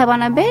মা পিঠা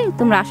বানাবে,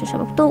 তোমরা আসো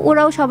সবাই। তো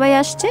ওরাও সবাই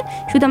আসছে,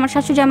 শুধু আমার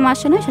শাশুড়ি আম্মা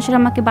আসে না, শাশুড়ি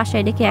আম্মাকে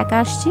বাসায় রেখে একা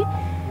আসছি।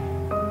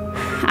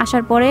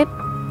 আসার পরে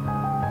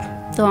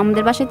তো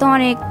আমাদের বাসায় তো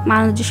অনেক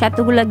মানুষ,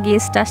 এতগুলা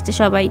গেস্ট আসছে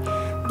সবাই।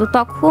 তো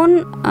তখন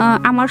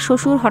আমার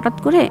শ্বশুর হঠাৎ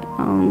করে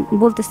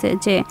বলতেছে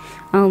যে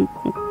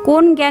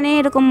কোন জ্ঞানে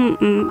এরকম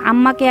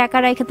আম্মাকে একা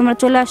রেখে তোমরা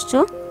চলে আসছো?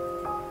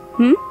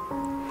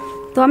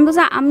 তো আমি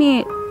বলছি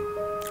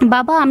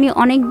বাবা আমি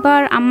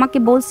অনেকবার আম্মাকে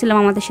বলছিলাম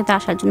আমাদের সাথে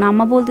আসার জন্য,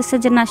 আম্মা বলতেছে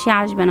যে না সে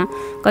আসবে না।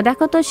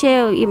 দেখো তো সে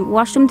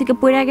ওয়াশরুম থেকে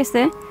পড়ে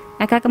গেছে,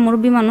 একা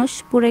মুরব্বী মানুষ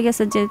পড়ে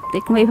গেছে, যে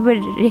এইভাবে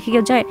রেখে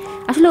কেউ যায়?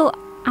 আসলে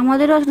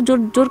আমাদেরও আসলে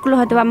জোর করলে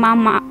হয়তো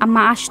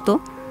আম্মা আসতো,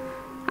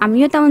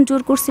 আমিও তেমন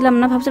জোর করছিলাম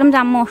না, ভাবছিলাম যে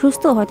আম্মা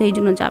অসুস্থ, হয়তো এই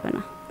জন্য যাবে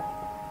না।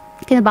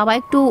 কিন্তু বাবা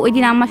একটু ওই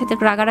দিন আম্মার সাথে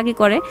একটু রাগারাগি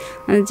করে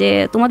যে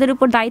তোমাদের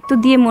উপর দায়িত্ব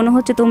দিয়ে মনে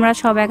হচ্ছে তোমরা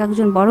সব এক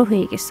একজন বড়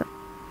হয়ে গেছো।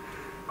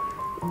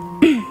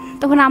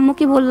 তখন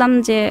আম্মুকে বললাম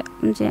যে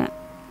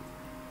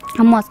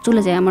আম্মু আজ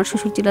চলে যায়, আমার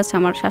শ্বশুর চিল্লাচ্ছে,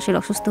 আমার শাশুড়ি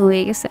অসুস্থ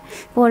হয়ে গেছে।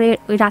 পরে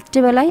ওই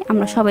রাত্রেবেলায়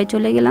আমরা সবাই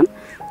চলে গেলাম,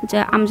 যে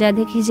আমি যা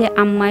দেখি যে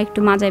আম্মা একটু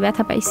মাজায়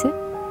ব্যথা পাইছে।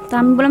 তো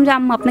আমি বললাম যে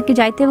আম্মা আপনাকে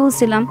যাইতে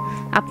বলছিলাম,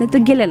 আপনি তো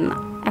গেলেন না।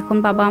 এখন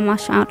বাবা আমার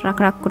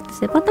রাগ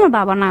করতেছে। পরে তোমার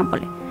বাবা না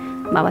বলে,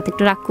 বাবা তো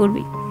একটু রাগ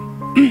করবি।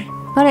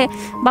 পরে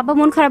বাবা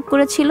মন খারাপ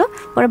করেছিল।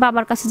 পরে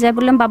বাবার কাছে যাই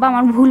বললাম বাবা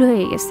আমার ভুল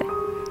হয়ে গেছে,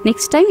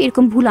 নেক্সট টাইম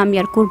এরকম ভুল আমি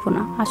আর করবো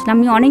না। আসলে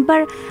আমি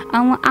অনেকবার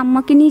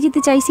আম্মাকে নিয়ে যেতে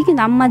চাইছি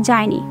কিন্তু আম্মা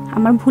যায়নি,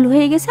 আমার ভুল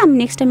হয়ে গেছে, আমি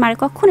নেক্সট টাইম আর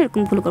কখনো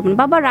এরকম ভুল করবো না।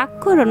 বাবা রাগ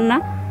করুন না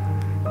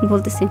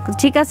বলতেছি,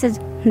 ঠিক আছে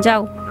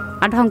যাও,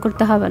 আর ঢং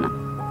করতে হবে না।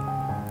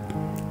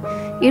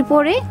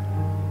 এরপরে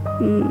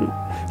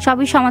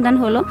সবই সমাধান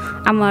হলো।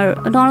 আমার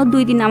ননদ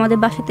 2 দিন আমাদের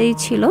বাসাতেই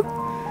ছিল,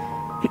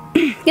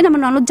 কিন্তু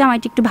আমার ননদ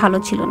জামাইটি একটু ভালো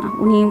ছিল না।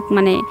 উনি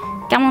মানে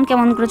কেমন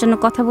কেমন করে জন্য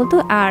কথা বলতো,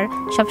 আর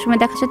সবসময়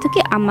দেখা যেত কি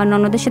আমার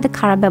ননদের সাথে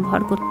খারাপ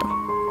ব্যবহার করতো,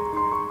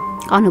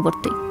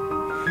 অনবরতই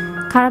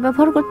খারাপ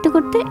ব্যবহার করতে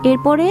করতে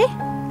এরপরে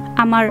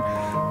আমার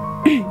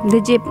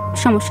যে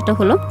সমস্যাটা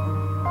হলো,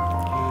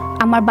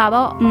 আমার বাবা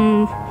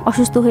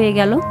অসুস্থ হয়ে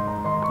গেল।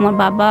 আমার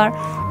বাবার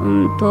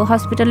তো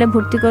হসপিটালে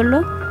ভর্তি করলো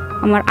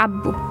আমার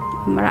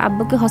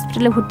আব্বুকে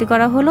হসপিটালে ভর্তি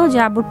করা হলো, যে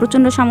আব্বুর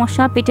প্রচণ্ড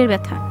সমস্যা, পেটের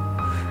ব্যথা।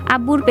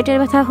 আব্বুর পেটের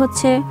ব্যথা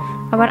হচ্ছে,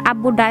 আবার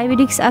আব্বুর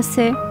ডায়াবেটিস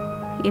আছে,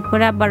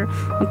 এরপরে আবার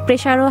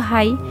প্রেশারও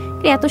হাই,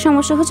 এত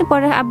সমস্যা হচ্ছে।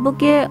 পরে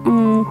আব্বুকে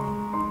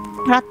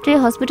রাত্রে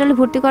হসপিটালে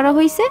ভর্তি করা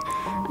হয়েছে।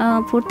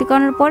 ভর্তি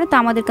করার পরে তো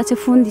আমাদের কাছে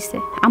ফোন দিছে,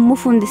 আম্মু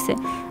ফোন দিছে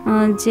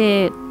যে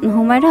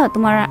হুমায়রা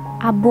তোমার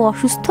আব্বু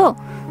অসুস্থ,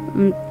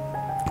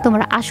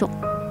 তোমরা আসো।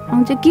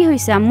 আমি যে কী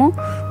হয়েছে আম্মু?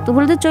 তো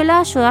বলতে চলে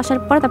আসো। আসার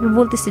পরে তারপর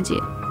বলতেছে যে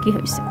কী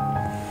হয়েছে।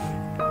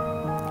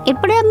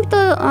 এরপরে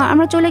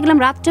আমরা চলে গেলাম,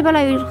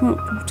 রাত্রেবেলায়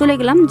চলে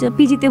গেলাম, যে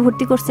পিজিতে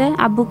ভর্তি করছে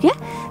আব্বুকে।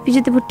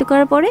 পিজিতে ভর্তি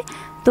করার পরে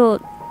তো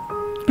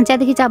যা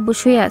দেখি যে আব্বু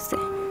শুয়ে আছে।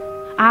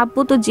 আব্বু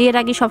তো যে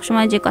আগে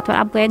সবসময় যে কথা,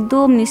 আব্বু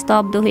একদম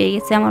নিস্তব্ধ হয়ে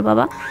গেছে আমার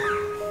বাবা।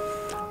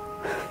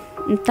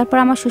 তারপর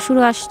আমার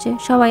শ্বশুরও আসছে,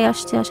 সবাই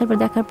আসছে। আসার পর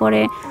দেখার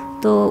পরে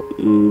তো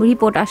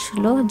রিপোর্ট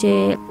আসলো যে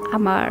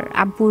আমার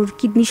আব্বুর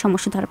কিডনি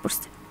সমস্যা ধরা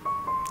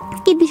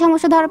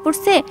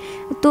পড়ছে।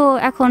 তো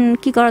এখন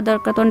কি করা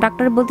দরকার? তখন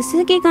ডাক্তার বলতেছে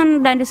কি কারণ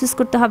ডায়ালিসিস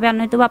করতে হবে, আর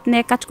নয়তো আপনি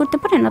এক কাজ করতে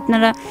পারেন,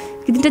 আপনারা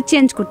কিডনিটা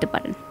চেঞ্জ করতে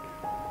পারেন।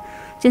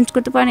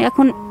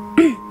 এখন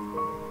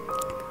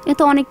এ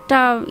তো অনেকটা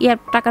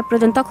টাকার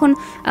প্রয়োজন। তখন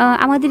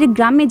আমাদের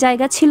গ্রামে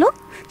জায়গা ছিল,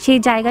 সেই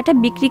জায়গাটা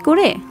বিক্রি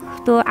করে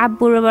তো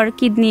আব্বুর আবার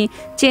কিডনি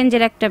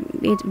চেঞ্জের একটা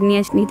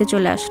নিতে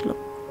চলে আসলো,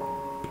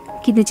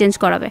 কিডনি চেঞ্জ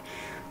করাবে।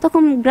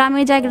 তখন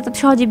গ্রামের জায়গাটা তো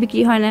সহজে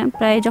বিক্রি হয় না,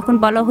 প্রায় যখন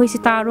বলা হয়েছে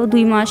তারও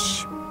 2 মাস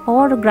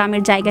পর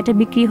গ্রামের জায়গাটা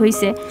বিক্রি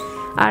হয়েছে।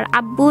 আর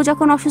আব্বু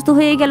যখন অসুস্থ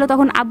হয়ে গেল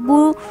তখন আব্বু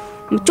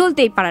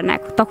চলতেই পারে না।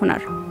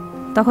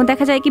 তখন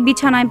দেখা যায় কি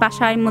বিছানায়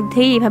বাসার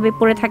মধ্যেই এভাবে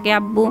পড়ে থাকে,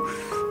 আব্বু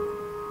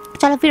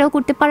চলাফেরাও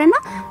করতে পারে না।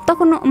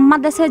 তখন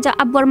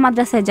আব্বু আর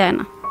মাদ্রাসায় যায়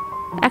না,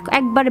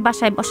 একবারে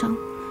বাসায়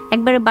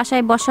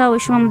বসা ওই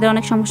সময় আমাদের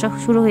অনেক সমস্যা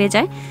শুরু হয়ে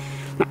যায়।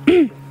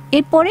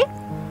 এরপরে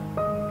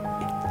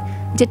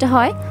যেটা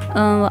হয়,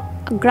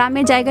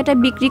 গ্রামের জায়গাটা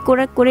বিক্রি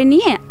করে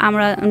নিয়ে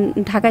আমরা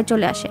ঢাকায়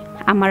চলে আসে।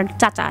 আমার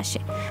চাচা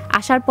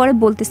আসার পরে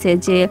বলতেছে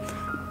যে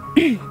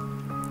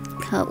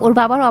ওর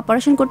বাবার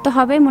অপারেশন করতে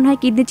হবে, মনে হয়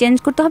কিডনি চেঞ্জ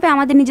করতে হবে,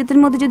 আমাদের নিজেদের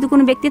মধ্যে যদি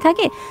কোনো ব্যক্তি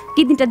থাকে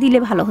কিডনিটা দিলে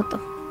ভালো হতো।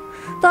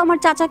 তো আমার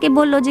চাচাকে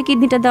বললো যে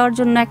কিডনিটা দেওয়ার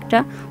জন্য একটা,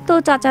 তো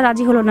চাচা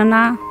রাজি হলো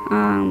না,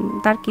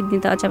 তার কিডনি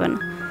দেওয়া যাবে না।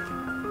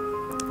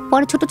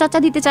 পরে ছোট চাচা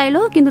দিতে চাইলো,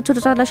 কিন্তু ছোট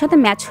চাচার সাথে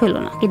ম্যাচ হলো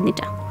না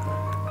কিডনিটা।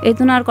 এই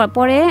তো আর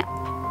পরে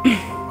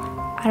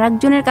আর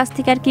একজনের কাছ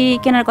থেকে আর কি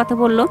কেনার কথা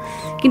বললো,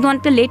 কিন্তু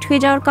অনেকটা লেট হয়ে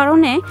যাওয়ার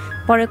কারণে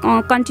পরে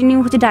কন্টিনিউ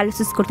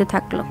ডায়ালিসিস করতে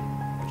থাকলো।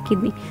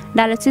 কিডনি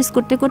ডায়ালিসিস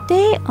করতে করতে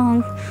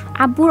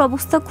আব্বুর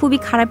অবস্থা খুবই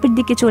খারাপের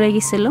দিকে চলে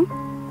গেছিল।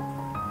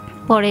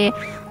 পরে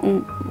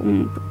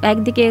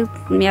একদিকে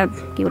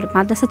কি বলে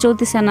মাদ্রাসা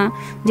চলতেছে না,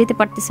 যেতে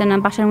পারতেছে না,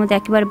 বাসার মধ্যে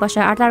একেবারে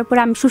বসা। আর তারপরে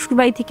আমি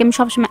শ্বশুরবাড়ি থেকে আমি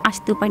সবসময়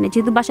আসতেও পারি না,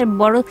 যেহেতু বাসার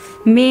বড়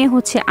মেয়ে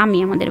হচ্ছে আমি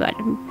আমাদের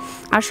বাড়ির,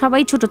 আর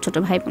সবাই ছোট ছোট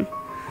ভাই বোন।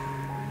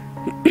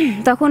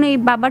 তখন এই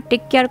বাবার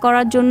টেক কেয়ার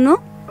করার জন্য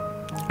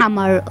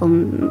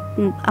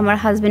আমার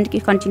হাজব্যান্ডকে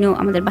কন্টিনিউ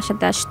আমাদের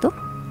বাসাতে আসতে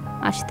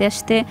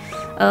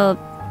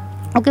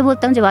ওকে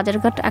বলতাম যে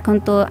বাজারঘাট এখন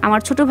তো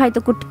আমার ছোট ভাই তো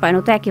করতে পারে না,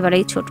 তো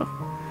একেবারেই ছোট,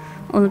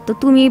 তো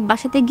তুমি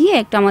বাসাতে গিয়ে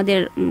একটু আমাদের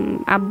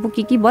আব্বু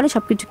কি বলে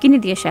সব কিছু কিনে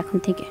দিয়ে এসো এখন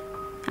থেকে।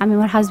 আমি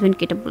আমার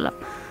হাজব্যান্ডকে এটা বললাম,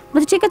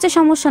 বলছি ঠিক আছে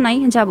সমস্যা নাই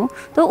যাব।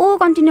 তো ও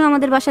কন্টিনিউ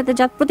আমাদের বাসাতে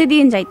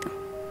প্রতিদিন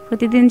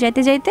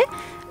যাইতে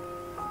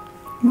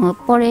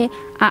পরে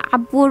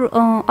আব্বুর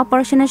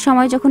অপারেশনের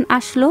সময় যখন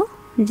আসলো,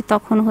 যে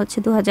তখন হচ্ছে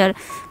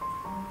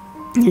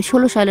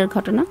 2016 সালের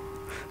ঘটনা।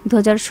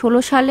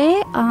 2016 সালে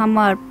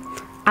আমার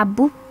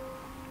আব্বু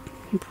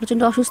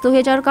প্রচণ্ড অসুস্থ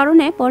হয়ে যাওয়ার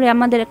কারণে পরে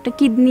আমাদের একটা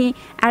কিডনি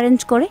অ্যারেঞ্জ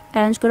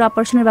করে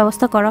অপারেশনের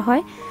ব্যবস্থা করা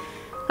হয়।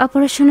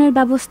 অপারেশনের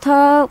ব্যবস্থা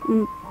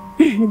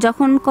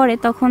যখন করে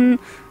তখন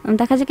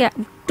দেখা যায় কি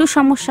একটু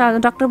সমস্যা,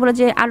 ডক্টর বলে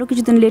যে আরও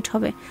কিছুদিন লেট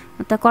হবে,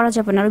 তা করা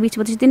যাবে না, আরও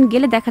 20-25 দিন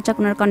গেলে দেখা যাক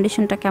ওনার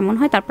কন্ডিশনটা কেমন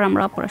হয়, তারপর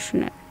আমরা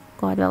অপারেশনের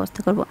করার ব্যবস্থা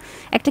করব।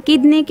 একটা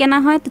কিডনি কেনা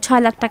হয় তো 6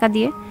 লাখ টাকা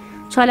দিয়ে,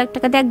 6 লাখ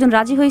টাকা দিয়ে একজন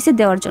রাজি হয়েছে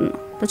দেওয়ার জন্য,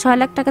 তো 6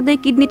 লাখ টাকা দিয়ে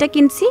কিডনিটা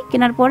কিনছি,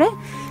 কেনার পরে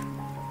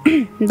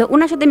তো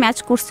ওনার সাথে ম্যাচ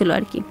করছিল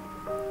আর কি,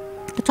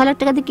 তো 6 লাখ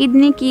টাকা দিয়ে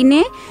কিডনি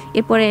কিনে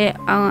এরপরে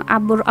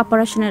আব্বুর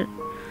অপারেশনের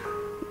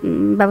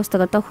ব্যবস্থা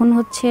করে। তখন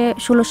হচ্ছে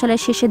 16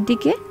 সালের শেষের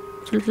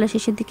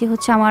দিকে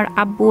হচ্ছে আমার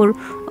আব্বুর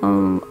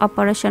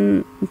অপারেশন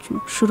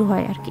শুরু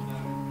হয় আর কি।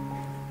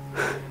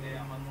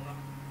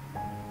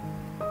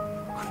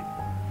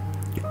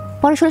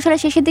 পরে 16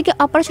 সালের শেষের দিকে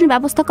অপারেশন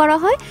ব্যবস্থা করা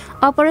হয়,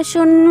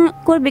 অপারেশন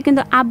করবে,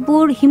 কিন্তু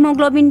আব্বুর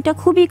হিমোগ্লোবিনটা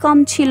খুবই কম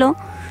ছিল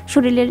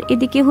শরীরের।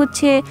 এদিকে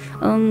হচ্ছে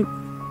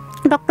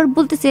ডক্টর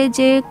বলতেছে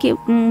যে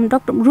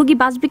ডক্টর রোগী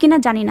বাঁচবে কিনা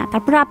জানি না,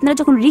 তারপরে আপনারা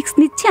যখন রিস্ক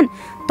নিচ্ছেন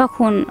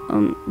তখন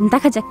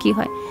দেখা যাক কী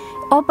হয়।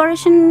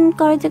 অপারেশন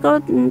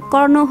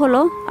করানো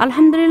হলো,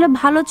 আলহামদুলিল্লাহ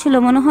ভালো ছিল,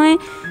 মনে হয়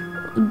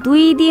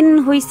 2 দিন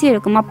হয়েছে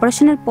এরকম।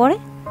 অপারেশনের পরে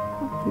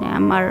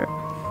আমার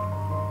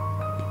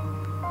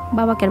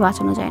বাবাকে আর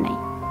বাঁচানো যায় নাই,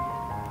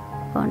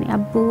 কারণ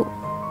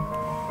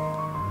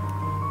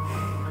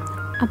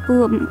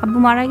আব্বু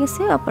মারা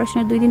গেছে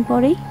অপারেশনের 2 দিন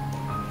পরেই।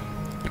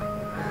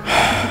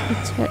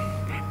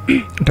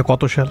 এটা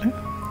কত সালে?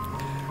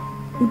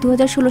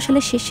 2016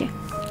 সালের শেষে।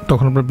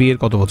 তখন আপনার বিয়ের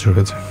কত বছর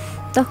হয়েছে?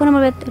 তখন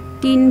আমার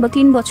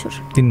 3 বছর।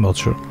 3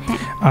 বছর।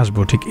 হ্যাঁ, আসবো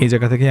ঠিক এই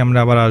জায়গা থেকে আমরা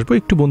আবার আসবো,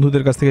 একটু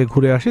বন্ধুদের কাছ থেকে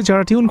ঘুরে আসি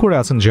যারা টিউন করে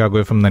আছেন জাগো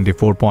FM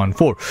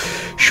 94.4,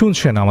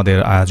 শুনছেন আমাদের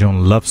আয়োজন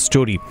লাভ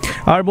স্টোরি।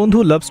 আর বন্ধু,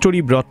 love story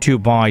ব্রট two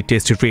by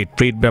tasty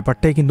treat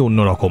ব্যাপারটাই কিন্তু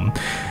অন্যরকম,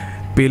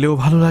 পেলেও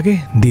ভালো লাগে,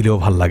 দিলেও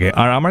ভালো লাগে।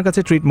 আর আমার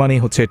কাছে ট্রিট মানেই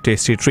হচ্ছে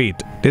টেস্টি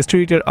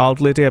ট্রিটের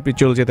আউটলেটে আপনি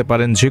চলে যেতে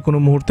পারেন যে কোনো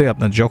মুহূর্তে,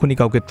 আপনার যখনই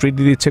কাউকে ট্রিট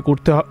দিতে ইচ্ছে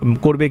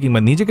করবে কিংবা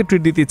নিজেকে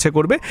ট্রিট দিতে ইচ্ছে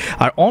করবে।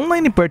 আর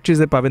অনলাইনে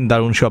পারচেজে পাবেন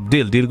দারুণ সব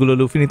ডিলগুলো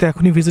লুফে নিতে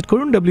এখনই ভিজিট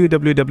করুন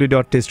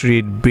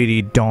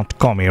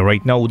www.tastreatberry.com এ।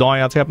 রাইট নাও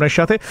উদয় আছে আপনার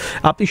সাথে।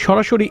 আপনি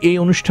সরাসরি এই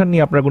অনুষ্ঠান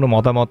নিয়ে আপনার কোনো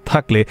মতামত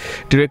থাকলে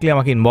ডিরেক্টলি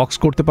আমাকে ইনবক্স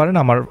করতে পারেন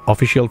আমার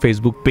অফিসিয়াল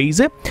ফেসবুক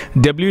পেজে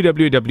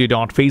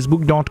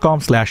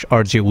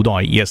www.facebook.com/RJ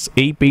Uday। ইয়েস,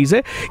 এই পেজে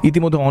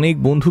ইতিমধ্যে অনেক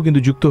বন্ধু কিন্তু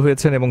যুক্ত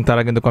হয়েছেন এবং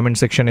তারা কিন্তু কমেন্ট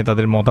সেকশনে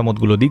তাদের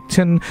মতামতগুলো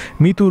দিচ্ছেন।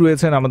 মিতু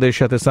রয়েছেন আমাদের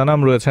সাথে, সানাম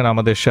রয়েছেন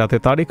আমাদের সাথে,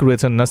 তারিক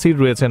রয়েছেন, নাসির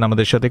রয়েছেন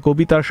আমাদের সাথে,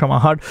 কবিতার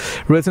সমাহার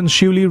রয়েছেন,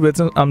 শিউলি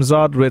রয়েছেন,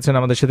 আমজাদ রয়েছেন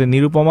আমাদের সাথে,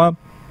 নিরুপমা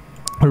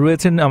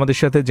রয়েছেন আমাদের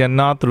সাথে,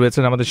 জান্নাত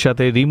রয়েছেন আমাদের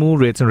সাথে, রিমু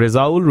রয়েছেন,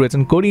 রেজাউল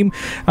রয়েছেন, করিম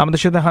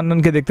আমাদের সাথে,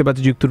 হান্নানকে দেখতে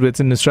পাচ্ছি যুক্ত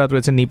রয়েছেন, নুসরাত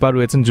রয়েছেন, নিপা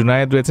রয়েছেন,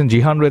 জুনায়েদ রয়েছেন,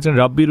 জিহান রয়েছেন,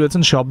 রাব্বি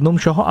রয়েছেন, শবনম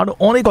সহ আরও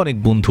অনেক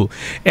বন্ধু।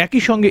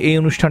 একই সঙ্গে এই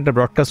অনুষ্ঠানটা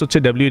ব্রডকাস্ট হচ্ছে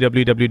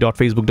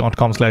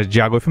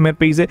www.facebook.com/jagofm এর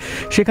পেজে।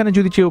 সেখানে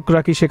যদি চোখ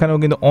রাখি সেখানেও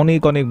কিন্তু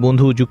অনেক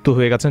বন্ধু যুক্ত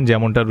হয়ে গেছেন,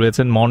 যেমনটা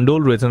রয়েছেন মন্ডল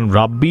রয়েছেন,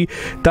 রাব্বি,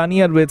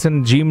 তানিয়া রয়েছেন,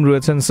 জিম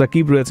রয়েছেন,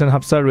 সাকিব রয়েছেন,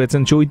 হাফসার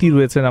রয়েছেন, চৈতি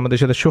রয়েছেন আমাদের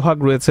সাথে, সোহাগ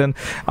রয়েছেন,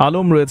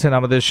 আলম রয়েছেন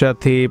আমাদের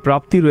সাথে,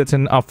 প্রাপ্তি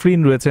রয়েছেন, আফরিন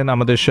রয়েছেন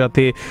আমাদের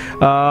সাথে,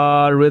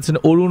 রয়েছেন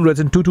অরুণ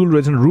রয়েছেন, টুটুল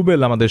রয়েছেন,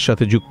 রুবেল আমাদের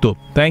সাথে যুক্ত।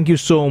 Thank you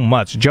so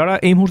much. যারা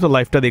এই মুহূর্তে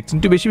লাইভটা দেখছেন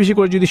একটু বেশি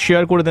করে যদি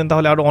শেয়ার করে দেন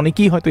তাহলে আরও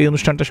অনেকেই হয়তো এই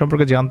অনুষ্ঠানটা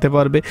সম্পর্কে জানতে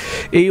পারবে।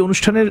 এই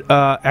অনুষ্ঠানের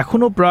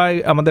এখনও প্রায়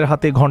আমাদের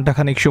হাতে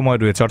ঘণ্টাখানেক সময়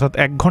রয়েছে, অর্থাৎ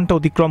 1 ঘন্টা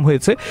অতিক্রম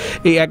হয়েছে।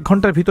 এই 1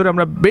 ঘন্টার ভিতরে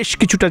আমরা বেশ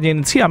কিছুটা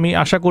জেনেছি। আমি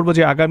আশা করব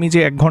যে আগামী যে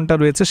 1 ঘন্টা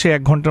রয়েছে সেই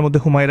 1 ঘন্টার মধ্যে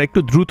হুমায়রা একটু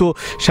দ্রুত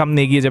সামনে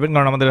এগিয়ে যাবেন,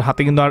 কারণ আমাদের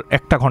হাতে কিন্তু আর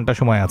 1 ঘন্টা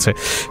সময় আছে।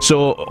 সো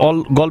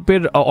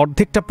গল্পের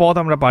অর্ধেকটা পথ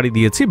আমরা পাড়ি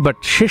দিয়েছি, বাট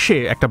শেষে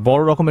একটা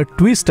বড় রকমের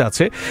টুইস্ট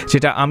আছে,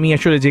 যেটা আমি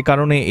আসলে যে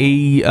কারণে এই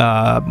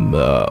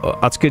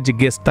আজকের যে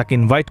গেস্ট তাকে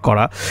ইনভাইট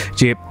করা,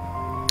 যে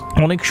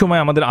অনেক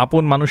সময় আমাদের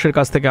আপন মানুষের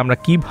কাছ থেকে আমরা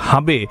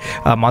কীভাবে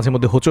মাঝে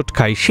মধ্যে হোঁচট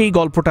খাই, সেই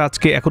গল্পটা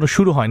আজকে এখনও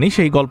শুরু হয়নি,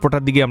 সেই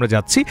গল্পটার দিকে আমরা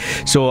যাচ্ছি।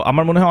 সো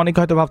আমার মনে হয় অনেকে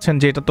হয়তো ভাবছেন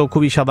যে এটা তো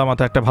খুবই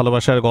সাদামাটা একটা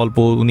ভালোবাসার গল্প,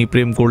 উনি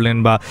প্রেম করলেন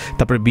বা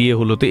তারপরে বিয়ে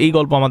হলো, তো এই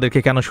গল্প আমাদেরকে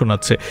কেন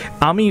শোনাচ্ছে।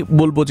 আমি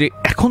বলবো যে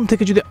এখন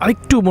থেকে যদি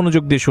আরেকটু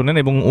মনোযোগ দিয়ে শোনেন,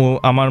 এবং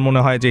আমার মনে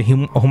হয় যে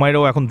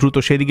হুমায়রাও এখন দ্রুত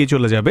সেদিকেই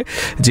চলে যাবে,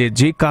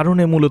 যে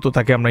কারণে মূলত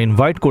তাকে আমরা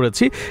ইনভাইট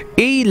করেছি।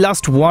 এই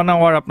লাস্ট 1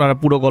 আওয়ার আপনারা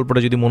পুরো গল্পটা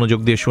যদি মনোযোগ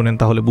দিয়ে শোনেন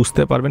তাহলে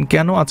বুঝতে পারবেন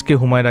কেন আজকে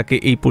হুমায়রাকে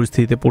এই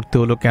পরিস্থিতিতে পড়তে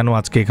হলো, কেন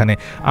আজকে এখানে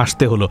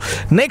আসতে হলো।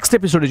 নেক্সট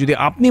এপিসোডে যদি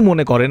আপনি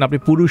মনে করেন আপনি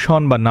পুরুষ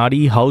হন বা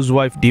নারী,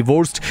 হাউসওয়াইফ,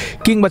 ডিভোর্সড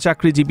কিংবা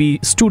চাকরিজীবী,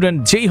 স্টুডেন্ট,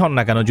 যেই হন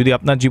না কেন, যদি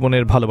আপনার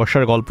জীবনের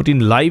ভালোবাসার গল্পটি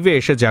লাইভে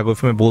এসে জাগো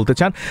এফএমে বলতে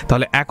চান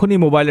তাহলে এখনই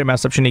মোবাইলের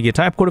মেসেজ অপশনে গিয়ে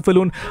টাইপ করে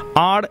ফেলুন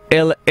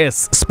RLS,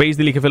 স্পেস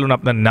দিয়ে লিখে ফেলুন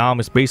আপনার নাম,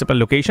 স্পেস আপনার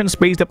লোকেশন,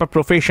 স্পেস আপনার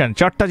প্রফেশন,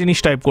 4টা জিনিস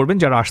টাইপ করবেন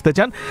যারা আসতে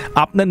চান।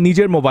 আপনার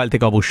নিজের মোবাইল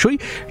থেকে অবশ্যই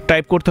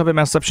টাইপ করতে হবে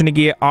মেসেজ অপশনে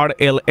গিয়ে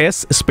RLS,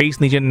 স্পেস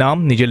নিজের নাম,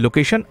 নিজের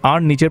লোকেশন আর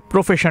নিজের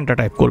প্রফেশনটা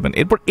টাইপ করবেন।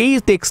 এরপর এই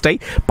টেক্সটটাই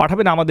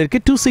পাঠাবেন আমাদেরকে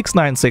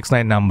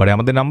 26969 নাম্বারে।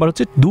 আমাদের নাম্বার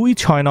হচ্ছে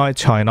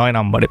 26969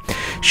 নাম্বারে।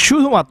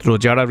 শুধুমাত্র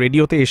যারা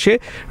রেডিওতে এসে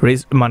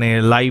মানে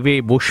লাইভে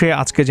বসে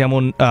আজকে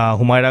যেমন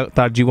হুমায়রা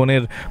তার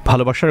জীবনের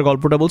ভালোবাসার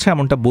গল্পটা বলছে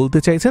এমনটা বলতে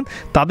চাইছেন,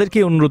 তাদেরকে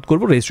অনুরোধ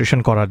করব রেজিস্ট্রেশন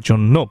করার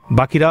জন্য।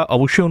 বাকিরা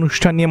অবশ্যই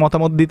অনুষ্ঠান নিয়ে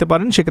মতামত দিতে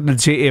পারেন, সেক্ষেত্রে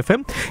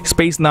JFM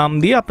স্পেস নাম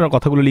দিয়ে আপনার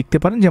কথাগুলো লিখতে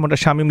পারেন। যেমনটা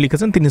শামীম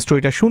লিখেছেন, তিনি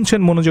স্টোরিটা শুনছেন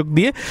মনোযোগ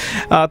দিয়ে।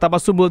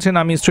 তাবাসসুম বলছেন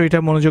আমি স্টোরিটা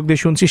মনোযোগ দিয়ে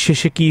শুনছি,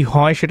 শেষে কি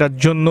হয় সেটার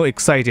জন্য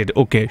এক্সাইটেড।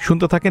 ওকে,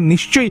 শুনতে থাকেন,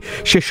 নিশ্চয়ই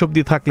শেষ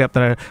অবধি থাকলে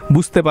আপনারা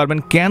বুঝতে পারবেন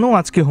কেন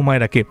আজকে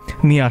হুমায়রাকে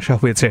নিয়ে আসা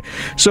হয়েছে।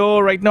 সো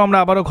রাইট নাও আমরা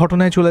আবারও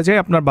ঘটনায় চলে যাই।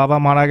 আপনার বাবা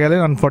মারা গেলেন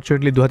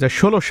আনফর্চুনেটলি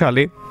 2016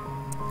 সালে,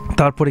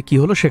 তারপরে কি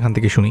হলো সেখান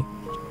থেকে শুনি।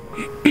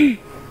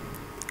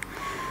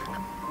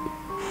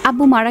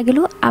 আব্বু মারা গেল।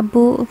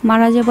 আব্বু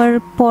মারা যাবার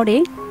পরে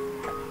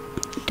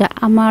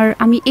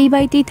আমি এই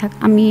বাড়িতেই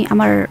আমি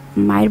আমার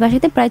মায়ের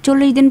বাসাতে প্রায়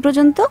 40 দিন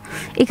পর্যন্ত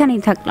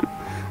এখানেই থাকলাম।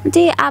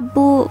 যে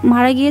আব্বু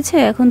মারা গিয়েছে,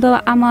 এখন তো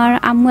আমার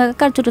আম্মু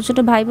একার ছোটো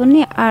ছোটো ভাই বোন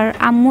নিয়ে, আর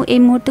আম্মু এই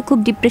মুহূর্তে খুব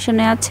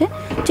ডিপ্রেশনে আছে,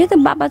 যেহেতু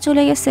বাবা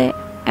চলে গেছে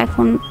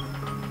এখন,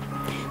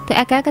 তো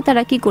একা একা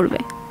তারা কী করবে।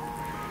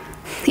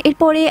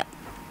 এরপরে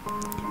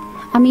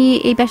আমি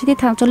এই বাসাতেই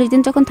 40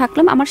 দিন যখন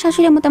থাকলাম, আমার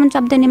শাশুড়ি আম্মু তেমন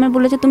চাপ দেয়নি, আমার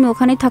বলেছে তুমি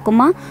ওখানেই থাকো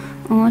মা,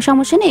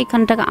 সমস্যা নেই,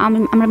 এখানটা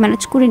আমরা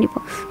ম্যানেজ করে নিব।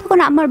 তখন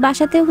আমার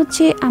বাসাতে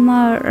হচ্ছে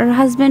আমার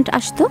হাজব্যান্ড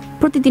আসতো,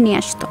 প্রতিদিনই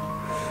আসতো।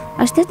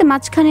 আস্তে আস্তে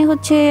মাঝখানে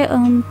হচ্ছে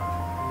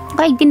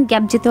কয়েকদিন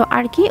গ্যাপ যেত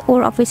আর কি,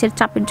 ওর অফিসের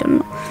চাপের জন্য।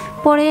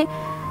 পরে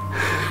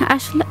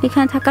আসলে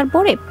এখানে থাকার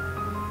পরে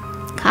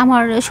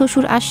আমার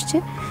শ্বশুর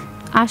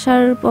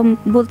আসার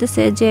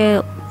বলতেছে যে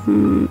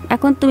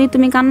এখন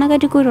তুমি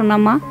কান্নাকাটি করো না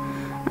মা।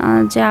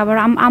 যে আবার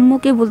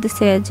আম্মুকে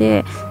বলতেছে যে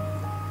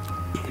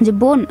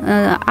বোন,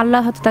 আল্লাহ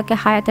হয়তো তাকে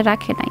হায়াতে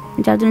রাখে নাই,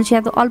 যার জন্য সে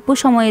এত অল্প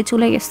সময়ে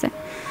চলে গেছে।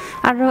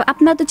 আর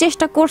আপনারা তো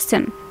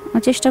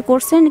চেষ্টা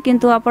করছেন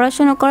কিন্তু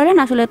অপারেশনও করেন,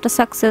 আসলে একটা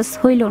সাকসেস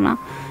হইল না,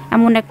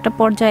 এমন একটা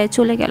পর্যায়ে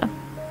চলে গেল।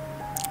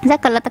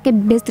 যাক, আল্লাহ তাকে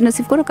বেস্ট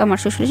নসিব করুক। আমার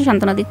শ্বশুর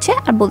সান্ত্বনা দিচ্ছে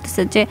আর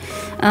বলতেছে যে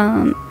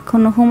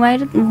এখন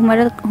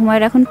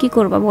হুমায়রা এখন কি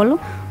করবা বলো,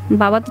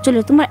 বাবা তো চলে,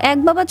 তোমার এক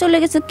বাবা চলে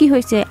গেছে, কি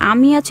হয়েছে,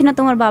 আমি আছি না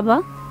তোমার বাবা,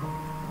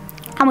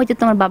 আমি তো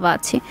তোমার বাবা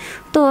আছি,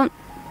 তো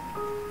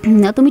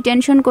তুমি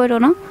টেনশন করো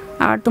না,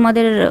 আর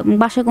তোমাদের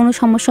বাসায় কোনো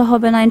সমস্যা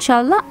হবে না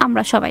ইনশাআল্লাহ,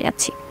 আমরা সবাই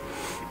আছি।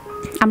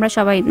 আমরা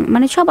সবাই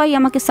মানে সবাই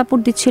আমাকে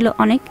সাপোর্ট দিচ্ছিল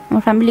অনেক,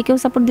 আমার ফ্যামিলিকেও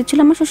সাপোর্ট দিচ্ছিল,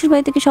 আমার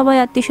শ্বশুরবাড়ি থেকে সবাই,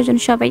 আত্মীয় স্বজন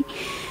সবাই।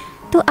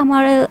 তো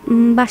আমার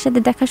বাসাতে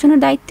দেখাশোনার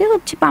দায়িত্ব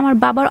হচ্ছে আমার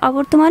বাবার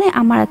অবর্তমানে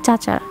আমার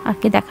চাচা আর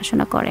কি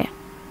দেখাশোনা করে।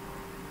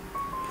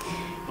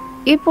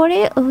 এরপরে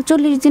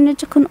 40 দিনের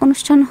যখন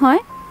অনুষ্ঠান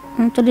হয়,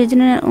 40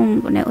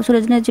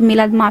 দিনের যে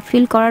মিলাদ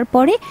মাহফিল করার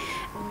পরে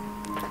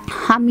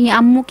আমি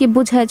আম্মুকে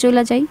বোঝায়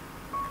চলে যাই।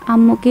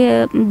 আম্মুকে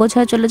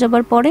বোঝায় চলে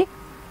যাবার পরে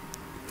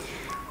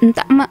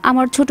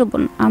আমার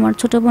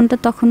ছোট বোনটা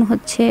তখন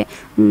হচ্ছে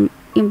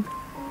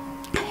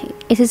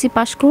এসএসসি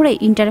পাশ করে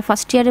ইন্টারে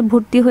ফার্স্ট ইয়ারে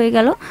ভর্তি হয়ে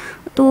গেল।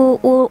 তো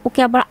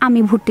ওকে আবার আমি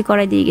ভর্তি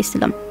করাই দিয়ে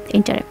গেছিলাম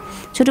ইন্টারে,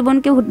 ছোটো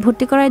বোনকে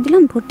ভর্তি করাই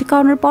দিলাম। ভর্তি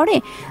করানোর পরে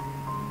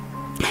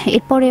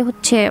এরপরে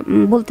হচ্ছে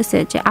বলতেছে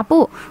যে আপু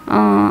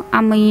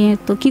আমি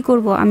তো কি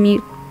করব, আমি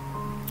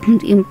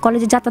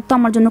কলেজে যাতায়াত তো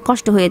আমার জন্য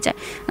কষ্ট হয়ে যায়,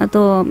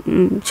 তো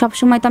সব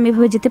সময় তো আমি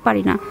এভাবে যেতে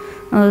পারি না,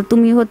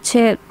 তুমি হচ্ছে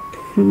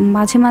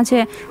মাঝে মাঝে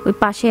ওই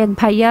পাশে এক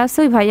ভাইয়া আছে,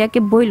 ওই ভাইয়াকে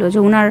বইলো যে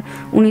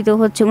উনি তো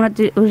হচ্ছে ওনার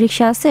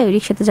রিক্সা আছে, ওই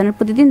রিক্সাতে যেন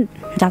প্রতিদিন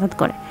যাতায়াত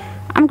করে।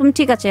 আমি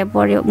ঠিক আছে।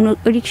 পরে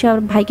ওই রিক্সার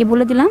ভাইকে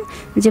বলে দিলাম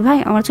যে ভাই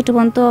আমার ছোটো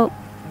বোন তো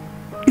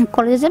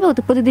কলেজে যাবে, ও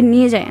তো প্রতিদিন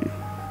নিয়ে যায়,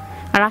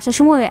 আর আসার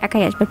সময়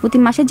একাই আসবে, প্রতি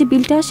মাসে যে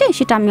বিলটা আসে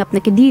সেটা আমি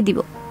আপনাকে দিয়ে দিব,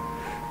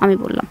 আমি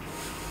বললাম।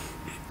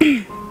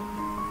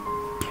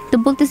 তো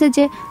বলতেছে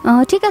যে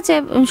ঠিক আছে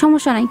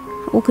সমস্যা নাই,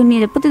 ওকে নিয়ে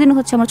প্রতিদিন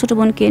হচ্ছে আমার ছোটো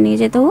বোনকে নিয়ে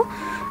যেত।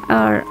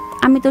 আর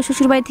আমি তো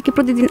শ্বশুরবাড়ি থেকে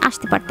প্রতিদিন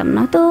আসতে পারতাম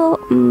না, তো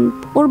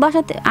ওর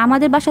বাসাতে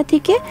আমাদের বাসা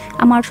থেকে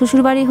আমার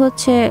শ্বশুরবাড়ি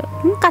হচ্ছে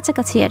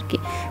কাছাকাছি আর কি।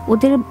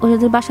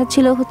 ওদের বাসা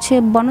ছিল হচ্ছে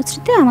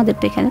বনশ্রীতে, আমাদের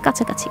তো এখানে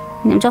কাছাকাছি,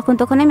 যখন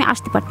তখন আমি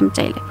আসতে পারতাম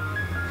চাইলে।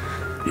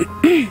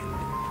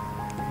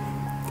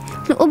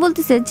 ও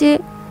বলতেছে যে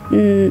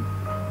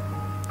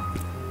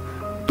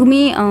তুমি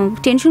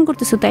টেনশন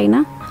করতেছো তাই না?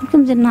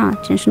 বললাম যে না,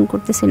 টেনশন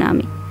করতেছি না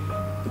আমি।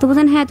 তো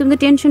বলছেন হ্যাঁ তুমি তো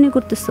টেনশনই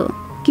করতেছো,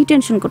 কী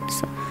টেনশন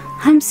করতেছো?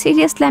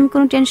 সিরিয়াসলি আমি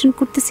কোনো টেনশন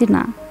করতেছি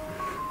না।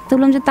 তো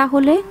বললাম যে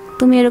তাহলে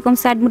তুমি এরকম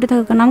স্যাড মুডে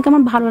থাকো কেন? আমাকে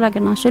আমার ভালো লাগে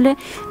না আসলে।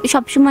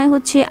 সবসময়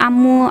হচ্ছে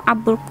আম্মু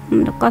আব্বুর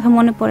কথা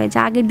মনে পড়ে, যে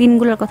আগের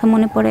দিনগুলোর কথা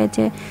মনে পড়ে,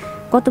 যে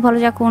কত ভালো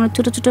যখন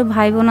ছোটো ছোটো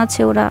ভাই বোন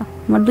আছে, ওরা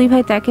আমার 2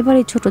 ভাই তো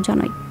একেবারেই ছোটো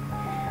জানোই।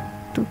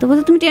 তো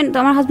বলতে তুমি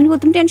আমার হাজব্যান্ড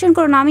বলতে তুমি টেনশন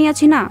করো না, আমি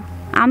আছি না,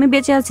 আমি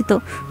বেঁচে আছি, তো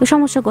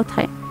সমস্যা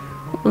কোথায়?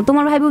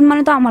 তোমার ভাই বোন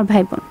মানে তো আমার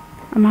ভাই বোন।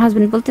 আমার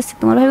হাজব্যান্ড বলতেছে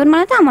তোমার ভাই বোন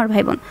মানে তো আমার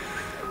ভাই বোন।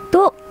 তো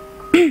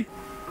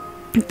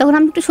তখন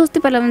আমি একটু স্বস্তি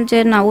পেলাম যে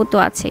না, ও তো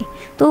আছেই।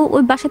 তো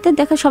ওই বাসাতে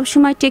দেখা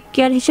সবসময় টেক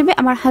কেয়ার হিসেবে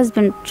আমার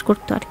হাজব্যান্ড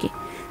করতো আর কি।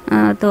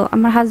 তো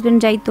আমার হাজব্যান্ড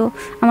যাইতো,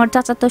 আমার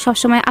চাচা তো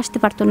সবসময় আসতে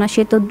পারতো না,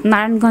 সে তো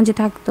নারায়ণগঞ্জে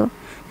থাকতো।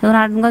 তো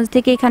নারায়ণগঞ্জ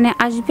থেকে এখানে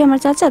আসবে আমার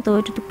চাচা, তো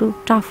এটা তো একটু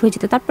টাফ হয়ে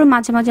যেত। তারপর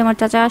মাঝে মাঝে আমার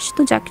চাচা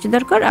আসতো যা কিছু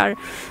দরকার, আর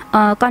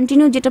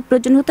কন্টিনিউ যেটা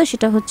প্রয়োজন হতো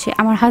সেটা হচ্ছে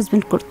আমার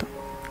হাজব্যান্ড করতো।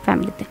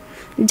 ফ্যামিলিতে।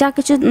 যা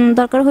কিছু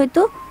দরকার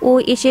হইতো ও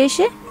এসে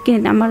এসে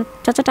কিনে আমার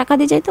চাচা টাকা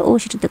দিয়ে যাইতো, ও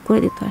সেটাতে করে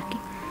দিত আর কি।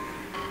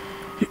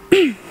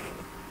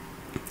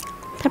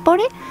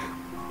 তারপরে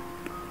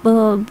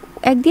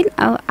একদিন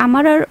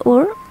আমার আর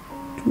ওর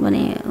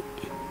মানে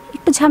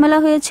একটু ঝামেলা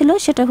হয়েছিল।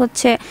 সেটা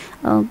হচ্ছে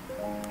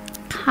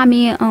আমি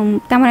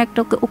তেমন একটা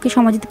ওকে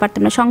সময় দিতে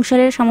পারতাম না,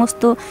 সংসারের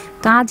সমস্ত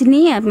কাজ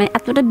নিয়ে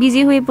এতটা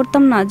বিজি হয়ে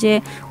পড়তাম না যে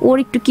ওর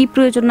একটু কী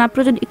প্রয়োজন না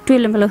প্রয়োজন একটু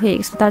এলোমেলো হয়ে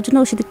গেছে। তার জন্য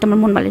ওর সাথে একটু আমার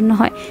মন মালিন্য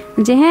হয়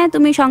যে হ্যাঁ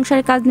তুমি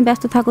সংসারের কাজ নিয়ে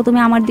ব্যস্ত থাকো, তুমি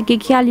আমার দিকে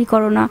খেয়ালই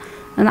করো না,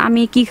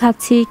 আমি কি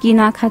খাচ্ছি কি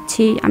না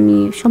খাচ্ছি, আমি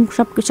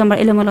সব কিছু আমার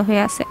এলোমেলো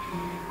হয়ে আছে।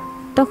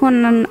 তখন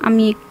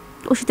আমি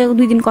ওর সাথে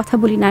 2 দিন কথা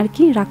বলি না আর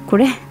কি, রাগ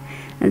করে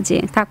যে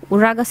থাক, ওর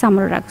রাগ আছে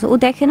আমারও রাগ আছে। ও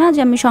দেখে না যে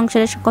আমি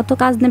সংসারের কত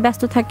কাজ নিয়ে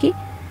ব্যস্ত থাকি,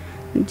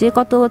 যে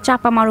কত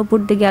চাপ আমার উপর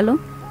দিয়ে গেল।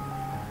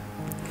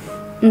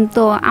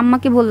 তো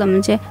আম্মাকে বললাম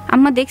যে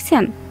আম্মা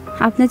দেখছেন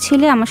আপনার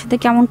ছেলে আমার সাথে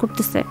কেমন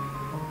করতেছে,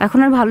 এখন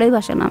আর ভালোই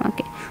বাসে না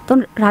আমাকে।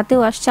 তখন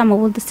রাতেও আসছে, আম্মা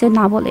বলতেছে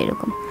না বলে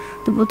এরকম।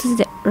 তো বলতেছে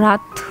যে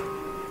রাত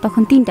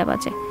তখন 3টা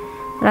বাজে,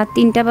 রাত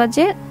 3টা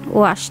বাজে ও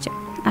আসছে।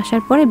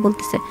 আসার পরে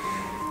বলতেছে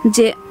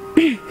যে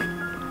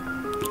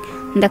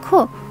দেখো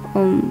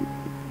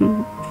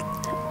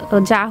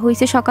যা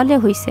হয়েছে সকালে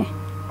হয়েছে,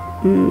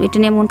 এটা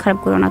নিয়ে মন খারাপ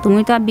করো না,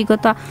 তুমি তো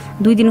বিগত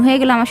 2 দিন হয়ে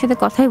গেলে আমার সাথে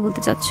কথাই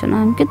বলতে চাচ্ছ না।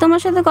 আমি কি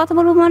তোমার সাথে কথা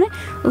বলবো মানে,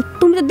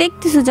 তুমি তো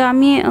দেখতেছো যে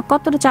আমি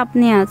কতটা চাপ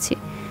নিয়ে আছি,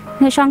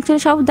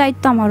 সংসারের সব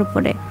দায়িত্ব আমার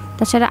উপরে,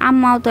 তাছাড়া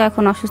আম্মাও তো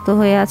এখন অসুস্থ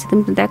হয়ে আছে,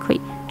 তুমি তো দেখোই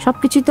সব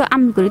কিছুই তো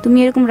আমি করি, তুমি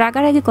এরকম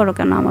রাগারাগি করো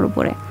কেন আমার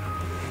উপরে।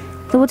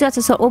 তো বলছে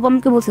আচ্ছা ও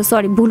আমাকে বলছে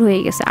সরি ভুল হয়ে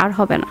গেছে আর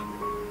হবে না,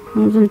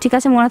 ঠিক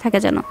আছে মনে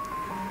থাকে যেন।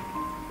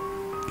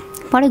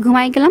 পরে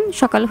ঘুমাই গেলাম,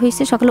 সকাল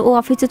হয়েছে, সকালে ও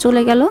অফিসে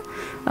চলে গেল।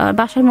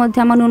 বাসার মধ্যে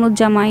আমার ননদ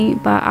জামাই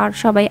বা আর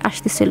সবাই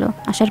আসতেছিল।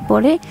 আসার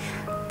পরে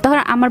তখন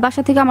আমার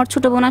বাসা থেকে আমার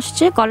ছোটো বোন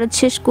আসছে, কলেজ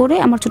শেষ করে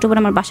আমার ছোটো বোন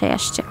আমার বাসায়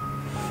আসছে।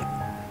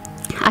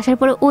 আসার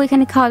পরে ও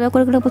এখানে খাওয়া দাওয়া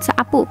করে বলছে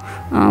আপু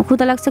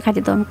ক্ষুধা লাগছে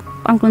খাইতে দাও,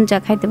 আমি কোন যা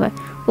খাইতে পারে।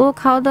 ও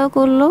খাওয়া দাওয়া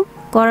করলো,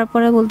 করার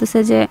পরে বলতেছে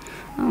যে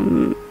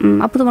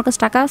আপু তোমার কাছে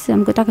টাকা আছে?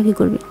 আমাকে টাকা কী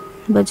করবি?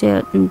 বলছে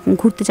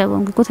ঘুরতে যাবো।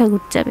 আমাকে কোথায়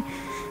ঘুরতে যাবে?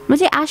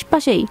 বলছি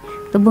আশপাশেই,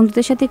 তো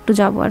বন্ধুদের সাথে একটু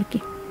যাবো আর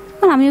কি।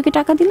 আমি ওকে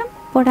টাকা দিলাম।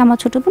 পরে আমার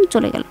ছোটো বোন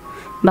চলে গেল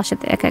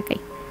বাসাতে একা একাই।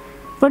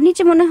 পরে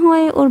নিচে মনে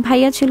হয় ওর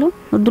ভাইয়া ছিল,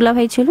 ওর দুলা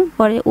ভাই ছিল।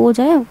 পরে ও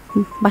যায়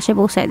বাসায়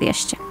পৌঁছায় দিয়ে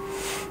আসছে।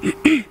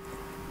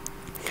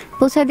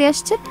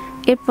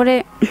 এরপরে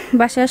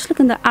বাসায় আসলো,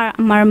 কিন্তু আর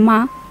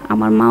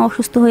আমার মা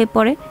অসুস্থ হয়ে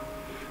পড়ে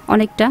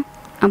অনেকটা,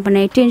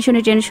 মানে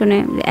টেনশনে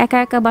একা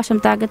একা বাসাম।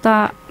 তো আগে তো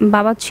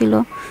বাবা ছিল,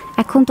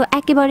 এখন তো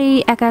একেবারেই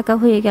একা একা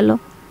হয়ে গেল।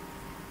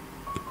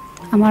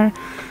 আমার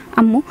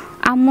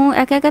আম্মু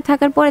একা একা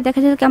থাকার পরে দেখা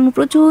যায় আম্মু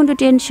প্রচণ্ড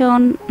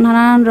টেনশন,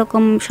 নানান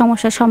রকম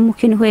সমস্যার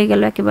সম্মুখীন হয়ে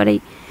গেল একেবারেই।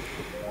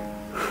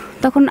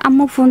 তখন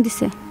আম্মু ফোন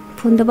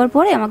দেওয়ার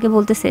পরে আমাকে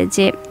বলতেছে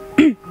যে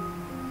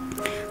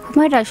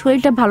হুমায়রা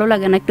শরীরটা ভালো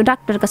লাগে না, একটু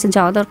ডাক্তারের কাছে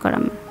যাওয়া দরকার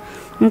আমার।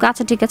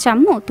 আচ্ছা ঠিক আছে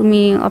আম্মু, তুমি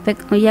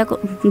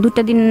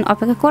 2টা দিন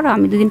অপেক্ষা করো,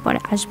 আমি 2 দিন পরে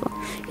আসবো।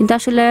 কিন্তু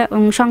আসলে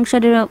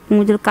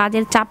সংসারের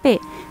কাজের চাপে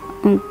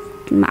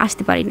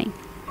আসতে পারি নাই।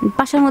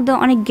 বাসার মধ্যে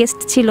অনেক গেস্ট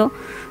ছিল,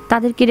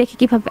 তাদেরকে রেখে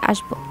কীভাবে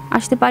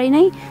আসতে পারি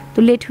নাই। তো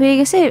লেট হয়ে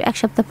গেছে। 1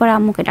 সপ্তাহ পরে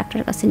আম্মুকে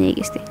ডাক্তারের কাছে নিয়ে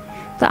গেছি।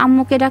 তো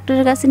আম্মুকে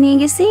ডাক্তারের কাছে নিয়ে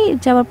গেছি,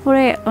 যাওয়ার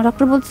পরে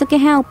ডক্টর বলতে কি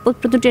হ্যাঁ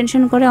প্রচুর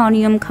টেনশন করে,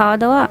 অনিয়ম খাওয়া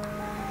দাওয়া,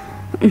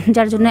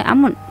 যার জন্য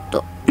এমন। তো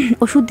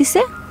ওষুধ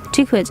দিছে,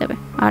 ঠিক হয়ে যাবে,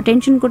 আর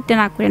টেনশন করতে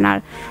না করেন। আর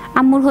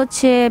আম্মুর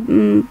হচ্ছে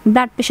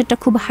ব্লাড প্রেশারটা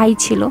খুব হাই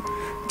ছিল,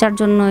 যার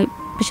জন্য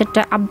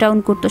প্রেশারটা আপ ডাউন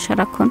করতো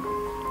সারাক্ষণ।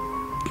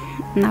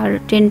 আর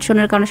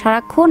টেনশনের কারণে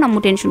সারাক্ষণ আম্মু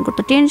টেনশন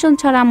করতো, টেনশন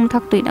ছাড়া আম্মু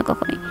থাকতোই না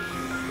কখনোই।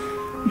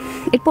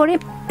 এরপরে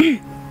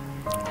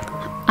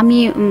আমি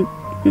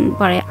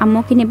পরে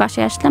আম্মুকে নিয়ে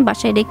বাসায় আসলাম,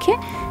 বাসায় রেখে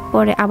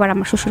পরে আবার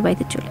আমার শ্বশুর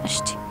বাড়িতে চলে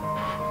আসছি।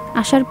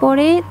 আসার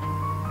পরে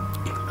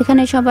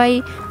এখানে সবাই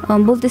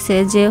বলতেছে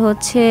যে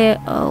হচ্ছে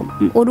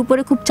ওর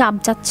উপরে খুব চাপ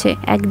যাচ্ছে,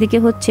 একদিকে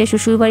হচ্ছে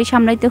শ্বশুর বাড়ি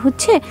সামলাইতে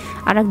হচ্ছে,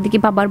 আর একদিকে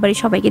বাবার বাড়ি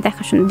সবাইকে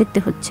দেখাশোনা দেখতে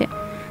হচ্ছে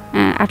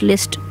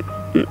অ্যাটলিস্ট।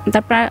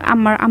 তারপর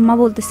আমার আম্মা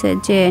বলতেছে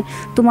যে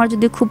তোমার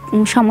যদি খুব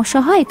সমস্যা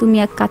হয় তুমি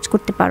এক কাজ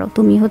করতে পারো,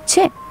 তুমি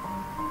হচ্ছে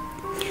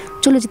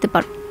চলে যেতে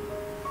পারো,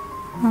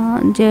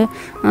 যে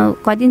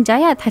কয়দিন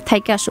যাই আর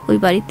থাইকে আসো ওই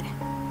বাড়িতে,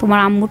 তোমার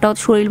আম্মুটাও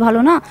শরীর ভালো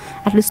না,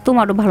 অ্যাটলিস্ট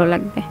তোমারও ভালো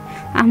লাগবে।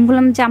 আমি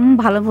বললাম যে আম্মু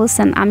ভালো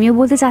বলছেন, আমিও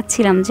বলতে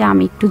চাচ্ছিলাম যে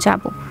আমি একটু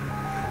যাব।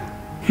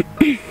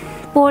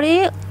 পরে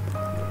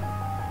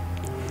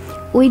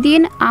ওই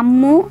দিন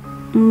আম্মু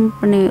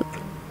মানে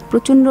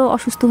প্রচণ্ড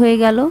অসুস্থ হয়ে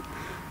গেল,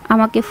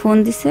 আমাকে ফোন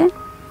দিছে,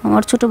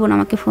 আমার ছোটো বোন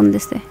আমাকে ফোন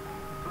দিছে।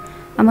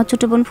 আমার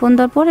ছোটো বোন ফোন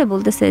দেওয়ার পরে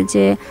বলতেছে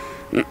যে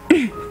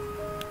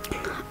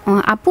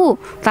আপু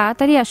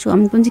তাড়াতাড়ি আসো।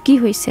 আমি বলছি কী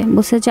হয়েছে?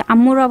 বলছে যে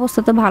আম্মুর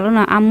অবস্থা তো ভালো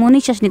না, আম্মু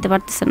নিঃশ্বাস নিতে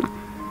পারতেছে না।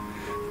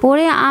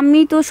 পরে আমি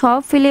তো সব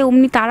ফেলে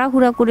অমনি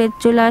তাড়াহুড়া করে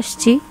চলে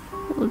আসছি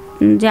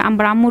যে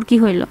আমার আম্মুর কী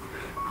হইলো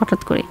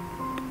হঠাৎ করে।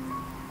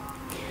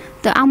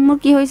 তো আম্মুর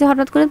কী হয়েছে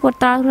হঠাৎ করে, পর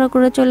তাড়াহুড়া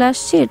করে চলে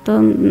আসছি। তো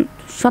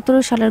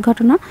 17 সালের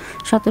ঘটনা,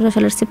 17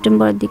 সালের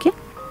সেপ্টেম্বরের দিকে।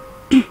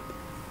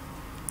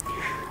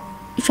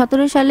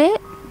 17 সালে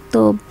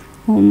তো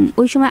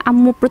ওই সময়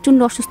আম্মু প্রচণ্ড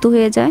অসুস্থ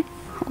হয়ে যায়।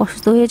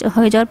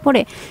 হয়ে যাওয়ার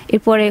পরে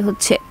এরপরে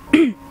হচ্ছে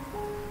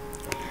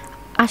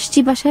আসছি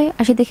বাসায়,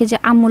 আসে দেখে যে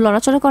আম্মু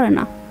লড়াচড়া করে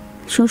না,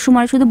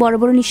 সময় শুধু বড়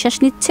বড় নিঃশ্বাস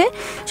নিচ্ছে।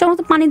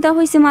 সমস্ত পানি দেওয়া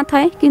হয়েছে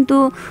মাথায়, কিন্তু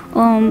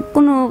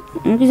কোনো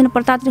কিছু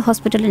পর তাড়াতাড়ি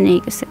হসপিটালে নিয়ে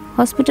গেছে।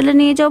 হসপিটালে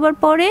নিয়ে যাওয়ার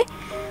পরে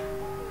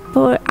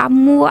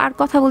আম্মু আর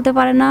কথা বলতে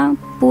পারে না,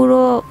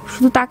 পুরো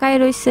শুধু তাকায়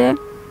রয়েছে,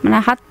 মানে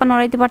হাত পা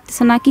নড়াইতে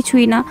পারতেছে না,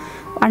 কিছুই না।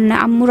 আর না,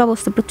 আম্মুর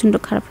অবস্থা প্রচণ্ড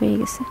খারাপ হয়ে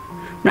গেছে।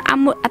 মানে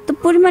আম্মু এত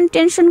পরিমাণ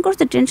টেনশন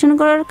করছে, টেনশন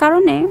করার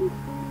কারণে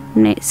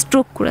মানে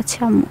স্ট্রোক করেছে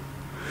আম্মু।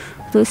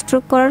 তো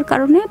স্ট্রোক করার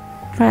কারণে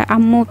প্রায়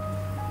আম্মু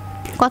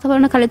কথা বলে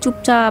না, খালি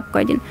চুপচাপ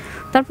কয়েকদিন।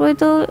 তারপরে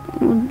তো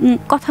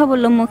কথা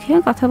বললো মুখে,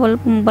 কথা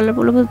বলার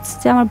পরে বলছে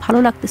যে আমার ভালো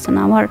লাগতেছে না,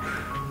 আমার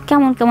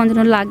কেমন কেমন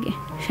যেন লাগে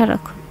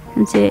সারাক্ষণ,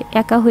 যে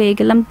একা হয়ে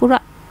গেলাম পুরো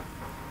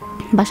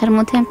বাসার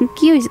মধ্যে। এখন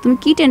কী হয়েছে, তুমি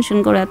কী টেনশন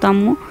করো এত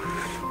আম্মু?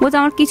 বলতে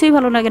আমার কিছুই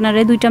ভালো লাগে না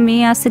রে, 2টা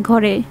মেয়ে আছে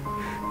ঘরে,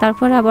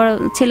 তারপরে আবার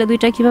ছেলে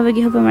 2টা কীভাবে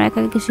কী হবে, আমার একা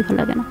কিছুই ভালো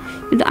লাগে না।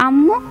 কিন্তু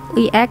আম্মু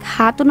ওই এক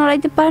হাতও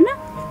নড়াইতে পারে না,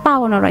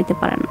 পাও নড়াইতে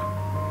পারে না।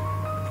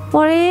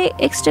 পরে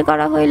এক্সরে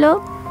করা হইলো,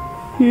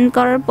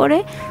 করার পরে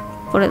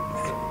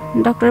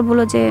ডক্টর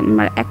বললো যে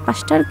আমার এক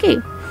পাশটা আর কি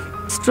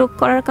স্ট্রোক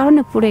করার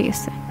কারণে পড়ে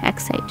গেছে, এক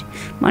সাইড,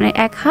 মানে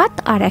এক হাত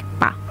আর এক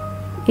পা,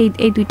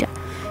 এই দুইটা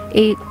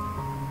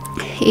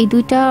এই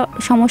দুইটা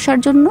সমস্যার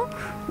জন্য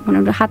মানে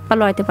হাত পা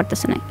লড়াইতে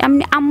পারতেছে না।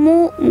 এমনি আম্মু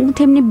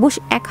তেমনি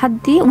এক হাত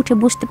দিয়ে উঠে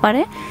বসতে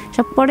পারে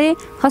সব। পরে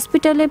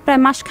হসপিটালে প্রায়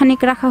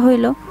মাসখানেক রাখা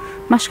হইলো।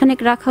 মাসখানেক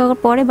রাখার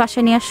পরে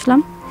বাসায় নিয়ে আসলাম।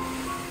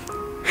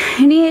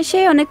 নিয়ে এসে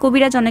অনেক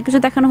কবিরাজ অনেক কিছু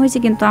দেখানো হয়েছে,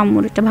 কিন্তু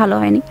আম্মুর এটা ভালো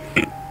হয়নি।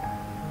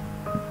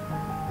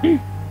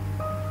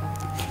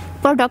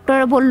 পর ডক্টর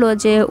বললো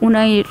যে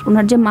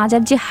ওনার যে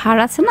মাজার যে হাড়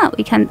আছে না,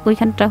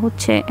 ওইখানটা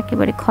হচ্ছে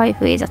একেবারে ক্ষয়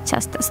হয়ে যাচ্ছে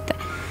আস্তে আস্তে।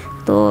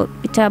 তো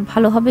এটা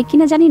ভালো হবে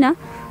কিনা জানি না,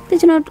 তো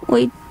জন্য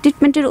ওই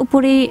ট্রিটমেন্টের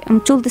উপরেই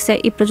চলতেছে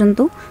এই পর্যন্ত।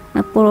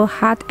 পুরো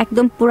হাত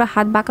একদম পুরো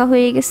হাত বাঁকা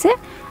হয়ে গেছে,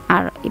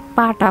 আর এই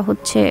পাটা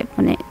হচ্ছে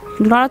মানে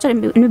লড়াচড়া,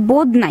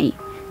 বোধ নাই।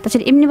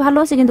 তাছাড়া এমনি ভালো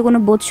আছে, কিন্তু কোনো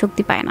বোধ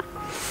শক্তি পায় না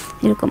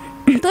এরকম।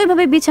 তো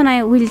এইভাবে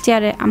বিছানায় হুইল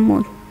চেয়ারে আম্মু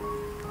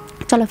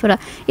চলাফেরা।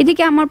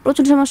 এদিকে আমার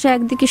প্রচুর সমস্যা,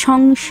 একদিকে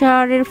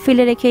সংসারের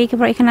ফেলে রেখে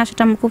এখানে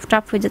আসাটা আমার খুব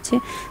টাফ হয়ে যাচ্ছে।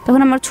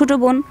 তখন আমার ছোট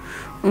বোন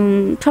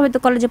সবাই তো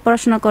কলেজে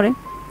পড়াশোনা করে।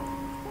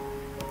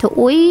 তো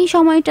ওই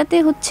সময়টাতে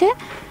হচ্ছে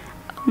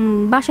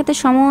বাসাতে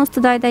সমস্ত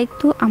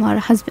দায়িত্ব আমার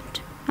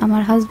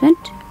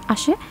হাজব্যান্ড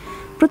আসে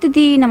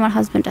প্রতিদিন। আমার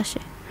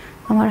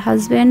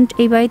হাজব্যান্ড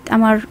এই বাড়িতে,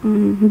 আমার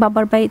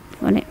বাবার বাড়িতে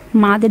মানে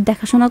মাদের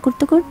দেখাশোনা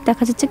করতে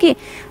দেখা যাচ্ছে কি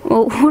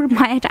ওর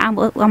মায়াটা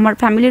আমার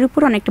ফ্যামিলির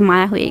উপর অনেকটা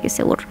মায়া হয়ে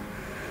গেছে,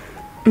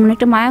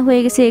 অনেকটা মায়া হয়ে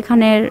গেছে।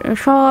 এখানের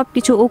সব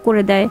কিছু ও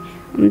করে দেয়,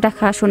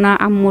 দেখাশোনা,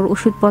 আম্মুর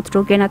ওষুধপত্র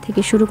কেনা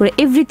থেকে শুরু করে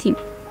এভরিথিং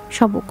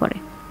সব ও করে।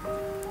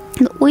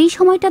 ওই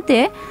সময়টাতে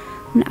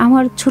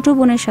আমার ছোট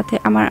বোনের সাথে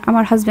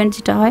আমার হাজব্যান্ড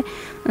যেটা হয়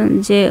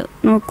যে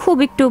খুব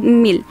একটু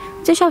মিল,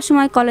 যে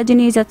সবসময় কলেজে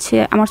নিয়ে যাচ্ছে,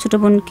 আমার ছোট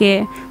বোনকে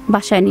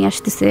বাসায় নিয়ে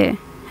আসতেছে,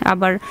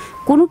 আবার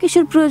কোনো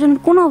কিছুর প্রয়োজন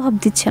কোনো অভাব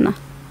দিচ্ছে না।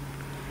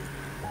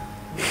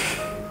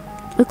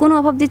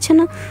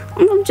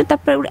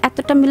 তারপরে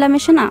এতটা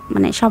মিলামেশা না,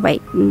 মানে সবাই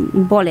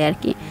বলে আর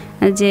কি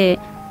যে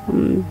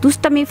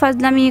দুষ্টামি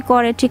ফাজলামি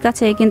করে ঠিক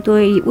আছে, কিন্তু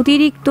এই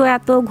অতিরিক্ত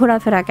এত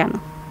ঘোরাফেরা কেন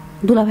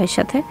দুলাভাইয়ের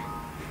সাথে?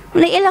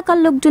 মানে এলাকার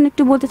লোকজন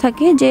একটু বলতে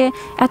থাকে যে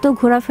এত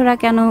ঘোরাফেরা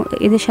কেন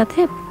এদের সাথে,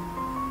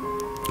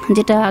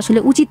 যেটা আসলে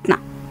উচিত না।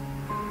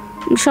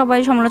 সবাই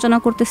সমালোচনা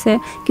করতেছে,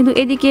 কিন্তু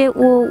এদিকে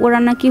ওরা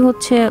নাকি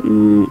হচ্ছে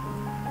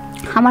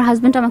আমার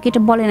হাজব্যান্ড আমাকে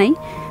এটা বলে নাই।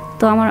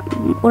 তো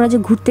ওরা যে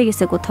ঘুরতে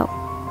গেছে কোথাও,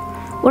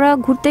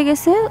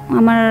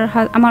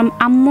 আমার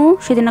আম্মু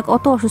সেদিন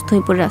অত অসুস্থ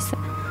হয়ে পড়ে আছে।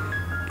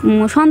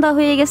 সন্ধ্যা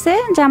হয়ে গেছে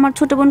যে আমার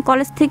ছোট বোন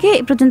কলেজ থেকে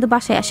এ পর্যন্ত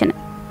বাসায় আসে না।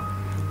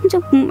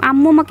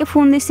 আম্মু আমাকে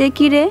ফোন দিছে,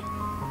 কি রে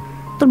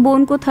তোর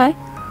বোন কোথায়?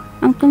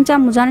 আমাকে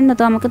আম্মু জানি না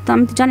তো,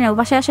 আমি তো জানি না,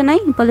 বাসায় আসে নাই।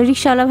 বলে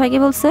রিক্সাওয়ালা ভাইকে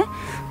বলছে।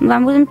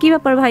 আমি বললাম কী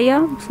ব্যাপার ভাইয়া,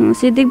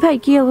 সিদ্দিক ভাই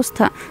কী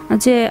অবস্থা?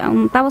 যে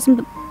তাবাসুম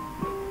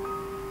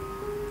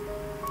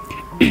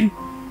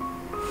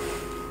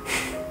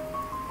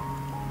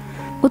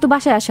ও তো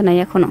বাসায় আসে নাই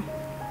এখনো।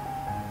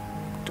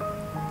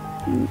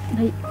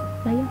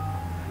 ভাইয়া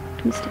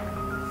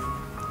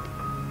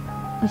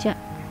আচ্ছা,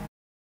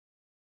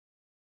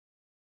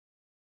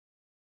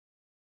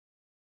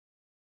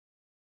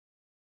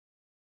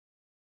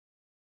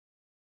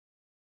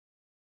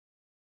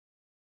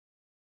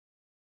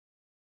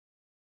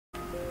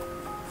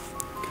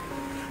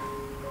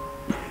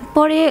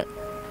 পরে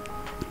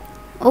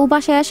ও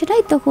বাসায় আসে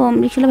নাই। তখন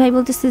রিক্সাওয়ালা ভাই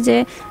বলতেছে যে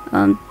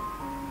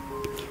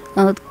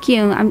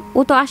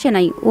ও তো আসে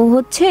নাই, ও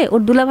হচ্ছে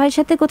ওর দুলাভাইয়ের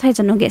সাথে কোথায়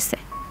যেন গেছে,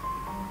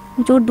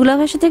 ওর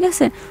দুলাভাইয়ের সাথে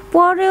গেছে।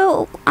 পরেও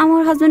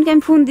আমার হাজব্যান্ডকে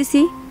আমি ফোন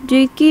দিছি যে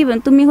কি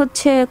তুমি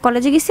হচ্ছে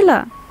কলেজে গেছিলা?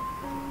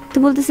 তো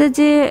বলতেছে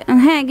যে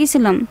হ্যাঁ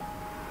গেছিলাম।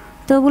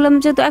 তো বললাম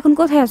যে তো এখন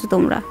কোথায় আছো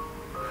তোমরা?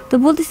 তো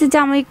বলতেছে যে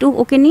আমি একটু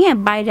ওকে নিয়ে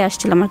বাইরে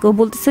আসছিলাম আর কি। ও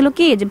বলতেছিল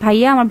কি যে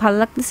ভাইয়া আমার ভালো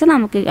লাগতেছে না,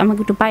 আমাকে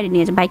একটু বাইরে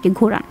নিয়ে যায়, বাইকে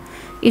ঘোরান,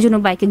 এই জন্য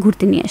বাইকে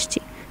ঘুরতে নিয়ে আসছি।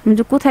 আমি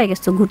যে কোথায়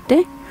গেছো ঘুরতে?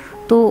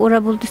 তো ওরা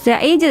বলতেছে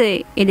এই যে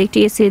এদিকটা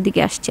এসে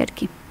এদিকে আসছে আর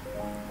কি।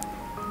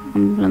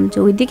 আমি বললাম যে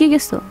ওই দিকে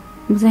গেছো?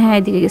 বলছে হ্যাঁ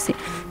এদিকে গেছি।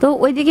 তো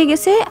ওই দিকে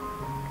গেছে,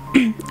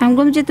 আমি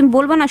বললাম যে তুমি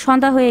বলবা না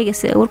সন্ধ্যা হয়ে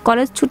গেছে, ওর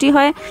কলেজ ছুটি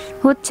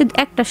হচ্ছে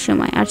 1টার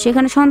সময়, আর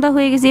সেখানে সন্ধ্যা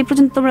হয়ে গেছে, এই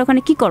পর্যন্ত তোমরা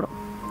ওখানে কি করো?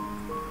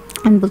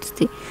 আমি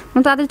বলতেছি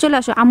তাদের চলে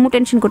আসো, আম্মু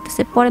টেনশন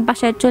করতেছে। পরে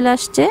বাসায় চলে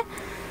আসছে।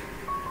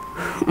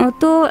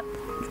 তো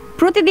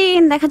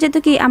প্রতিদিন দেখা যেত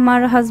কি আমার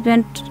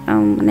হাজব্যান্ড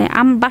মানে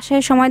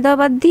বাসায় সময় দেওয়া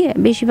বাদ দিয়ে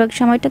বেশিরভাগ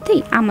সময়টাতেই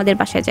আমাদের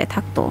বাসায় যায়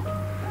থাকতো।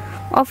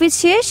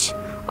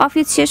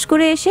 অফিস শেষ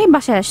করে এসে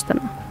বাসায় আসতো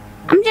না।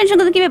 আমি টেনশন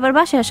করতে, কি ব্যাপার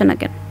বাসায় আসে না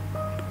কেন?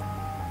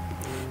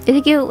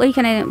 এদিকে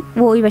ওইখানে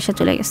ওই বাসায়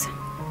চলে গেছে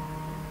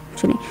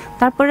শুনি।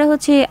 তারপরে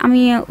হচ্ছে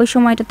আমি ওই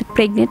সময়টাতে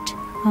প্রেগনেন্ট,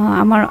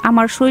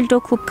 আমার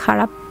শরীরটাও খুব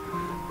খারাপ।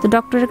 তো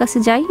ডক্টরের কাছে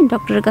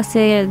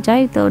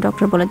যাই, তো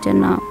ডক্টর বলার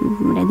জন্য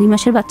মানে 2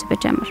 মাসের বাচ্চা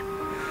পেটে আমার।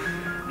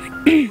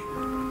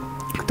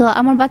 তো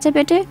আমার বাচ্চা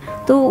পেটে,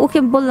 তো ওকে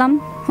বললাম,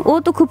 ও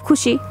তো খুব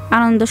খুশি,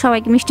 আনন্দ,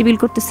 সবাইকে মিষ্টি বিল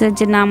করতেছে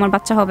যে না আমার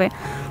বাচ্চা হবে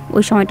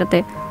ওই সময়টাতে।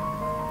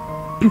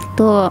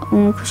 তো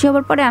খুশি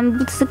হওয়ার পরে আমি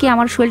বলতেছি কি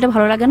আমার শরীরটা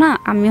ভালো লাগে না,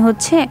 আমি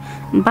হচ্ছে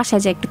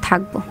বাসায় যাই একটু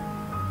থাকবো।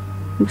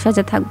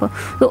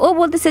 তো ও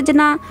বলতেছে যে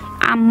না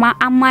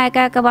আম্মা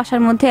একা একা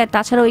বাসার মধ্যে,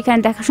 তাছাড়া ওইখানে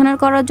দেখাশোনা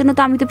করার জন্য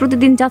তো আমি তো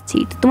প্রতিদিন যাচ্ছি,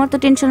 তো তোমার তো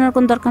টেনশনের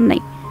কোনো দরকার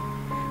নাই।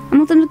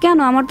 আমি তো কেন,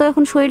 আমার তো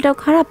এখন শরীরটাও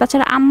খারাপ,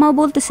 তাছাড়া আম্মাও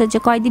বলতেছে যে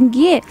কয়দিন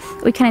গিয়ে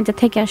ওইখানে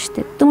থেকে আসতে,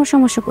 তোমার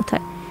সমস্যা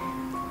কোথায়?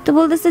 তো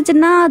বলতেছে যে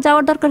না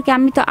যাওয়ার দরকার কি,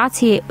 আমি তো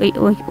আছি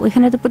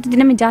ওইখানে, তো প্রতিদিন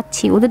আমি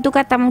যাচ্ছি, ওদের তো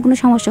তেমন কোনো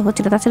সমস্যা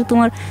হচ্ছে না, তাছাড়া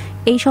তোমার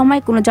এই সময়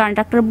কোনো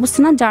ডাক্তার বুঝছে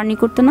না জার্নি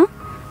করতে না।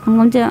 আমি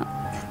বললাম যে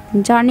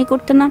জার্নি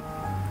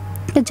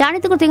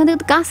করতে এখান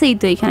থেকে কাছেই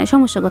তো, এখানে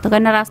সমস্যা কোথাও?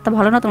 কারণ রাস্তা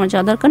ভালো না, তোমার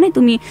যাওয়ার দরকার নেই,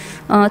 তুমি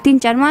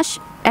 3-4 মাস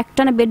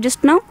একটানা বেড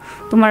রেস্ট নাও,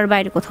 তোমার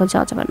বাইরে কোথাও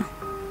যাওয়া যাবে না।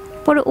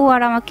 পরে ও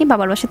আর আমাকে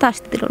বাবার বাসাতে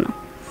আসতে দিল না।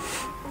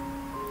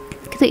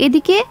 কিন্তু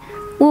এদিকে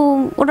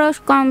ওরা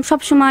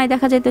সবসময়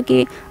দেখা যেত কি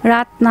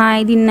রাত নাই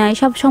দিন নাই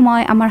সব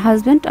সময় আমার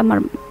হাজব্যান্ড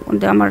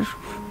আমার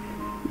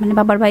মানে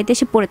বাবার বাড়িতে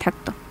এসে পড়ে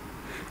থাকতো।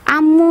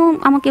 আম্মু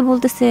আমাকে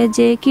বলতেছে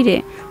যে কিরে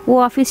ও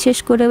অফিস শেষ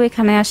করে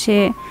ওইখানে আসে,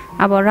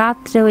 আবার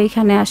রাত্রে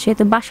ওইখানে আসে,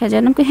 তো বাসায়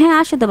যায় না? হ্যাঁ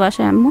আসে তো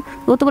বাসায় আম্মু,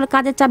 ও তো বলে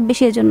কাজের চাপ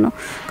বেশি এর জন্য,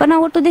 কারণ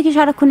ওর তো দেখি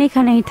সারাক্ষণ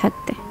এখানেই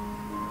থাকতে।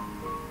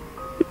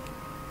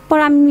 পর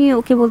আমি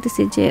ওকে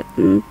বলতেছি যে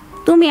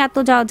তুমি এত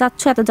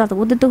যাচ্ছ,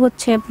 ওদের তো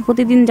হচ্ছে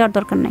প্রতিদিন যাওয়ার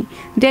দরকার নাই,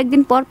 2-1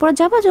 দিন পর পর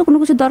যাবা, যে কোনো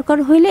কিছু দরকার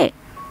হইলে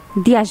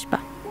দিয়ে আসবা।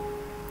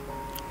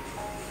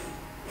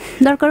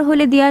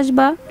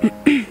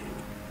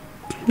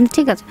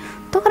 ঠিক আছে।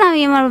 তখন আমি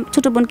আমার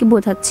ছোট বোনকে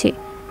বোঝাচ্ছি,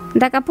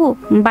 দেখ আপু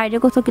বাইরে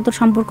কোথাও কি তোর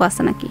সম্পর্ক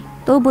আছে নাকি?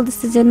 তো ও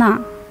বলতেছে যে না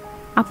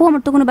আপু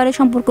আমার তো কোনো বাইরের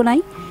সম্পর্ক নাই।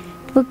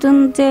 বলতেন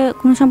যে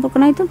কোনো সম্পর্ক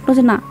নাই? তো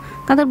বলছে না,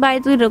 কাদের বাইরে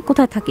তুই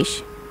কোথায় থাকিস?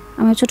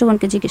 আমি ছোটো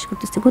বোনকে জিজ্ঞেস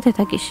করতেছি কোথায়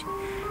থাকিস?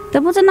 তো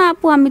বলছে না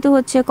আপু আমি তো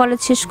হচ্ছে কলেজ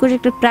শেষ করে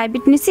একটা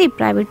প্রাইভেট নিছি,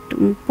 প্রাইভেট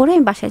পড়ে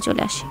আমি বাসায়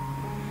চলে আসি।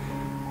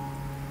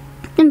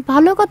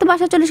 ভালো কথা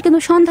বাসায় চলে আসি,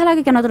 কিন্তু সন্ধ্যা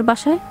লাগে কেন তোর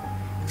বাসায়?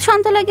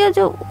 সন্ধ্যা লাগে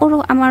যে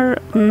আমার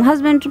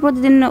হাজব্যান্ড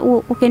প্রতিদিন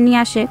ওকে নিয়ে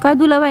আসে, কয়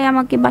দুলাভাই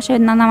আমাকে বাসায়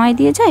নামাই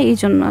দিয়ে যায়, এই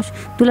জন্য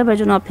দুলাভাইয়ের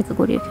জন্য অপেক্ষা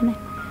করি এখানে।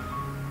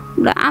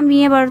 আমি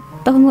এবার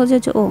তখন বলছে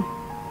যে ও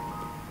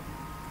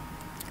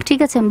ঠিক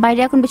আছে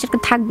বাইরে এখন বেশি একটা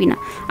থাকবি না,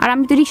 আর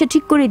আমি তো রিক্সা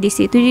ঠিক করে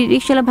দিছি, তুই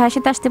রিক্সাওয়ালা ভাইয়ের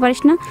সাথে আসতে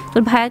পারিস না?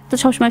 তোর ভাইয়া তো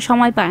সবসময়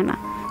সময় পায় না।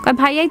 কয়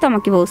ভাইয়াই তো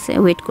আমাকে বলছে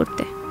ওয়েট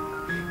করতে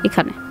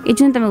এখানে, এই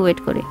জন্য তো আমি ওয়েট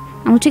করি।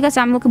 আমি ঠিক আছে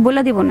আমি ওকে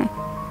বলে দিব না।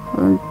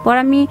 পর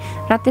আমি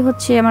রাতে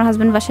হচ্ছে আমার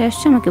হাজব্যান্ড বাসায়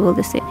আসছে, আমাকে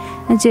বলতেছে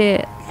যে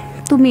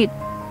তুমি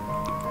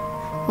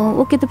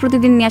ওকে তো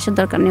প্রতিদিন নিয়ে আসার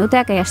দরকার নেই, ও তো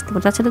একাই আসতে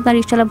পারে, তাছাড়া তার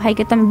রিক্সাওয়ালা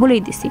ভাইকে তো আমি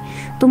বলেই দিছি,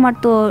 তোমার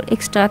তো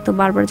এক্সট্রা তো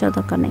বারবার যাওয়ার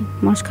দরকার নেই,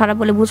 মানুষ খারাপ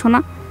বলে বুঝো না।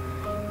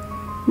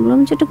 বললাম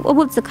যেটা ও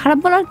বলছে খারাপ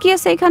বলার কি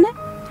আছে এখানে,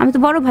 আমি তো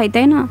বড় ভাই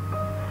তাই না?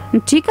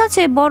 ঠিক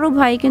আছে বড়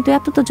ভাই, কিন্তু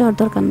এত তো যাওয়ার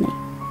দরকার নেই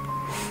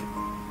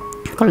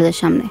কলেজের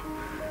সামনে।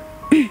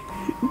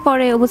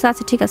 পরে ও বলছে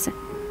আচ্ছা ঠিক আছে।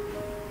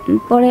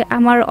 পরে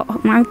আমি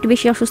একটু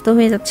বেশি অসুস্থ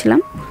হয়ে যাচ্ছিলাম,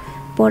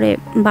 পরে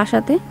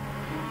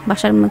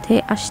বাসার মধ্যে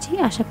আসছি,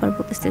 আসার পর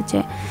বলতেছে যে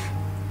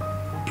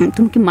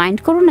তুমি কি মাইন্ড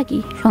করো নাকি,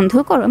 সন্দেহ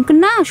করো? আমাকে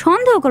না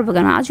সন্দেহ করবো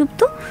কেন, আজব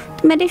তো,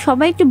 তুমি এটা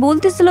সবাই একটু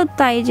বলতেছিল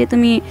তাই যে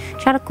তুমি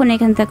সারাক্ষণ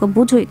এখান থেকে,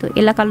 বোঝোই তো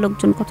এলাকার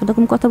লোকজন কত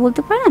রকম কথা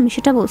বলতে পারে, আমি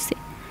সেটা বলছি,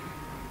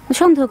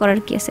 সন্দেহ করার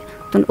কি আছে?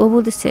 তখন ও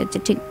বলতেছে যে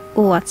ঠিক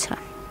ও আচ্ছা।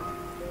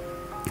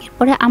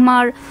 এরপরে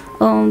আমার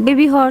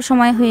বেবি হওয়ার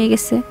সময় হয়ে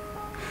গেছে,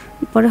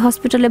 পরে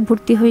হসপিটালে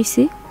ভর্তি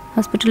হয়েছি।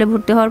 হসপিটালে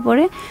ভর্তি হওয়ার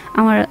পরে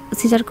আমার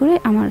সিজার করে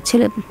আমার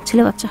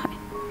ছেলে বাচ্চা হয়।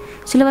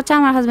 ছেলে বাচ্চা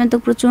আমার হাজব্যান্ড তো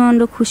প্রচণ্ড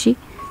খুশি।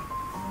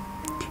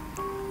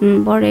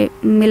 পরে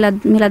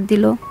মিলাদ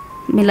দিল,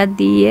 মিলাদ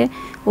দিয়ে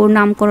ওর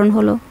নামকরণ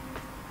হলো।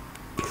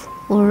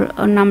 ওর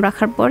নাম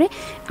রাখার পরে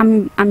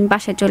আমি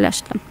বাসায় চলে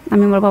আসলাম।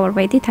 আমি আমার বাবার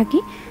বাড়িতেই থাকি,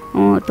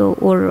 তো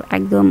ওর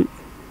একদম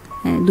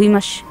 2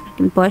 মাস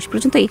বয়স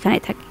পর্যন্ত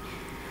এখানেই থাকি।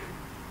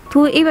 তো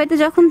এই বাড়িতে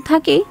যখন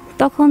থাকি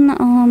তখন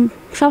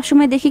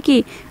সবসময় দেখি কি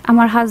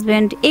আমার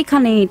হাজব্যান্ড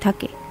এখানেই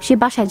থাকে, সে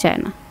বাসায় যায়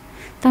না।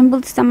 তো আমি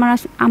বলতেছি, আমার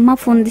আম্মা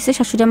ফোন দিছে,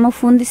 শাশুড়ি আম্মা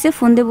ফোন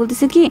দিয়ে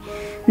বলতেছে কি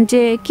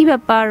যে কী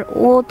ব্যাপার,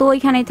 ও তো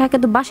ওইখানেই থাকে,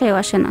 তো বাসায়ও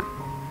আসে না।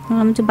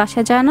 বললাম যে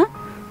বাসায় যায় না,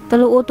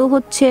 তাহলে ও তো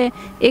হচ্ছে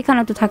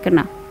এখানে তো থাকে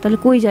না, তাহলে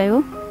কই যায় ও?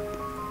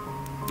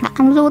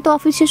 আমি তো ও তো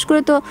অফিস শেষ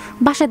করে তো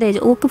বাসাতেই,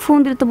 ওকে ফোন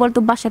দিলে তো বলতো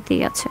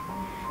বাসাতেই আছে,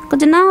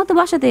 যে না ও তো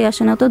বাসাতেই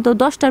আসে না, তো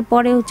 10টার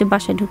পরে হচ্ছে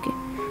বাসায় ঢুকে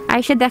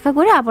আইসে দেখা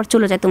করে আবার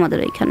চলে যায় তোমাদের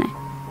ওইখানে।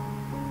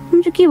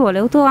 কি বলে,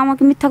 ও তো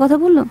আমাকে মিথ্যা কথা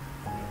বললো।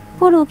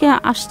 পরে ওকে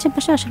আসছে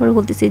বাসায়, আসার পরে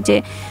বলতেছি যে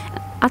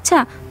আচ্ছা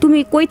তুমি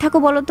কই থাকো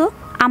বলো তো,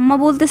 আম্মা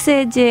বলতেছে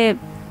যে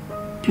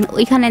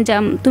ওইখানে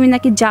তুমি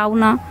নাকি যাও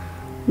না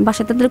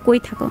বাসাতে, তাহলে কই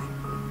থাকো?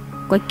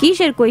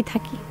 কিসের কই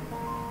থাকি,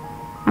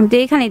 আমি তো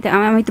এখানেই,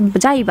 আমি তো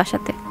যাই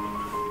বাসাতে।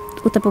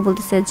 ও তারপর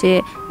বলতেছে যে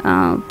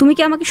তুমি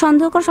কি আমাকে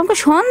সন্দেহ করো? আমাকে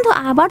সন্দেহ?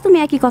 আবার তুমি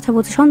একই কথা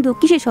বলছো, সন্দেহ?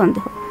 কিসের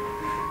সন্দেহ?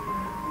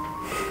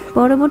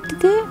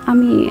 পরবর্তীতে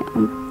আমি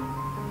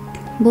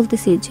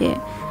বলতেছি যে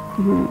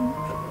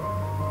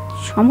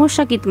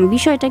সমস্যা কি, তুমি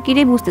বিষয়টা কি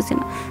রে, বুঝতেছি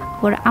না।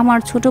 পরে আমার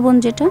ছোট বোন,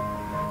 যেটা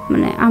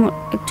মানে আমার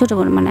ছোট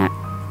বোন, মানে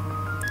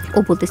ও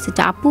বলতেছে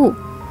যে আপু,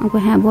 আমাকে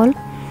হ্যাঁ বল,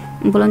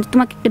 বললাম যে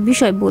তোমাকে একটা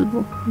বিষয় বলবো।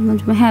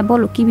 হ্যাঁ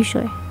বলো, কি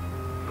বিষয়?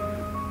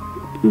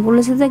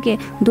 বলেছে যে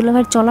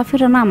দুলাভাইয়ের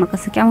চলাফেরা না আমার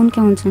কাছে কেমন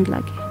কেমন যেন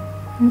লাগে।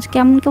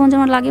 কেমন কেমন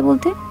যেন লাগে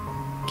বলতে,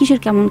 কিসের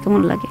কেমন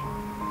কেমন লাগে?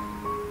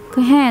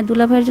 হ্যাঁ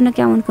দুলাভাইয়ের জন্য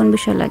কেমন কোন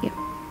বিষয় লাগে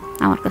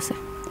আমার কাছে।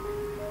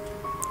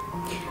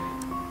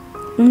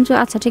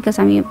 আচ্ছা ঠিক আছে,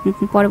 আমি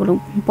পরে বলবো,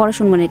 পরে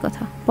শুনবো না এই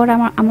কথা। পরে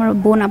আমার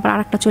বোন আবার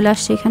আরেকটা চলে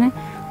আসছে এখানে,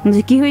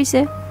 যে কী হয়েছে?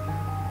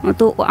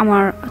 তো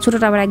আমার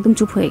ছোটোটা আবার একদম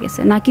চুপ হয়ে গেছে,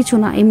 না কিছু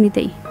না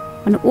এমনিতেই,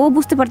 মানে ও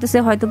বুঝতে পারতেছে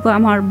হয়তো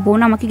আমার বোন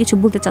আমাকে কিছু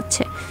বলতে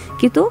চাচ্ছে,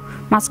 কিন্তু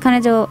মাঝখানে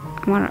যে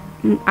আমার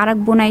আর এক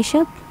বোন আইসা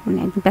মানে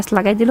একদম প্যাস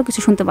লাগাই দিল,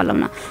 কিছু শুনতে পারলাম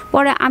না।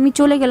 পরে আমি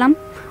চলে গেলাম,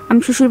 আমি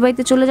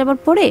শ্বশুরবাড়িতে চলে যাবার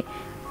পরে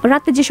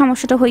রাতে যে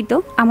সমস্যাটা হইতো,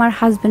 আমার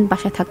হাজব্যান্ড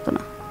বাসায়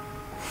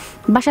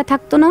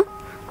থাকতো না,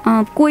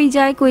 কই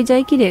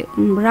যায় কি রে,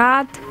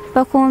 রাত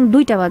তখন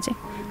 2টা বাজে,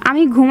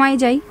 আমি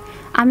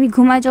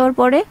ঘুমাই যাওয়ার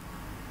পরে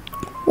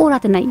ও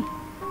রাতে নাই,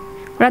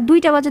 রাত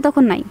 2টা বাজে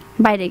তখন নাই,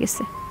 বাইরে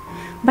গেছে।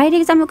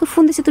 আমি ওকে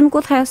ফোন দিচ্ছি, তুমি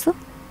কোথায় আসো?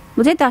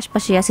 বুঝাই তো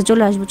আশপাশেই আছে,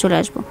 চলে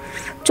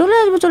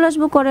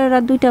আসবো করে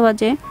রাত 2টা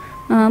বাজে।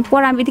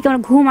 পরে আমি এদিকে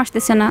আমার ঘুম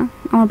আসতেছে না,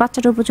 আমার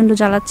বাচ্চাটাও প্রচণ্ড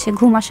জ্বালাচ্ছে,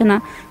 ঘুম আসে না,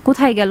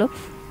 কোথায় গেল?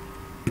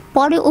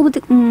 পরে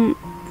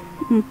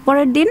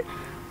পরের দিন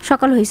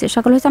সকাল হয়েছে,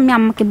 আমি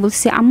আম্মাকে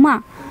বলছি, আম্মা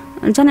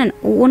জানেন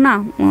ও না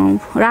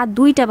রাত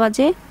 2টা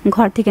বাজে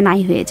ঘর থেকে নাই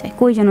হয়ে যায়,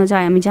 কই যেন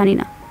যায় আমি জানি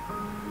না,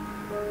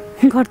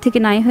 ঘর থেকে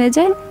নাই হয়ে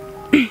যায়।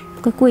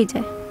 কই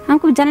যায়?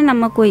 আমাকে জানি না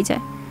আম্মা, কই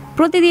যায়?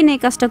 প্রতিদিন এই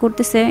কাজটা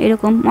করতেছে,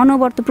 এরকম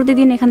অনবরত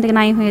প্রতিদিন এখান থেকে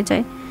নাই হয়ে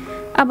যায়।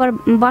 আবার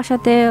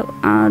বাসাতে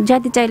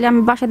যেতে চাইলে,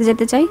 আমি বাসাতে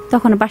যেতে চাই,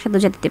 তখন বাসাতেও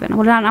যেতে দেবে না,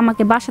 বলে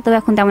আমাকে বাসাতেও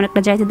এখন তেমন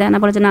একটা যাইতে দেয় না,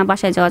 বলে যে না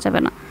বাসায় যাওয়া যাবে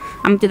না,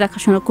 আমি তো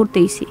দেখাশোনা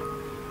করতেইছি।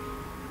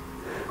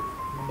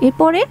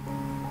 এরপরে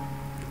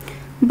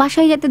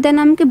বাসায় যেতে দেয়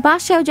না, আমাকে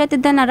বাসায়ও যেতে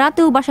দেয় না,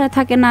 রাতেও বাসায়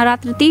থাকে না,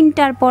 রাত্রে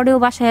 3টার পরেও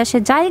বাসায় আসে,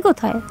 যায়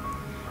কোথায়?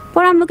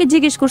 পরে আমাকে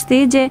জিজ্ঞেস করছি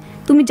যে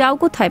তুমি যাও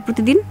কোথায়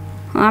প্রতিদিন?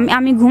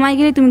 আমি ঘুমাই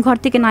গেলে তুমি ঘর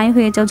থেকে নাই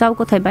হয়ে যাও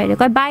কোথায়? বাইরে।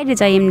 বাইরে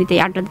যাই এমনিতেই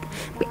আড্ডা।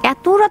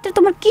 এত রাতে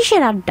তোমার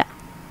কিসের আড্ডা?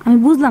 আমি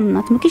বুঝলাম না,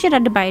 তুমি কিসের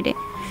আড্ডা বাইরে?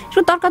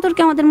 একটু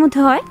তর্কাতর্কি আমাদের মধ্যে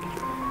হয়।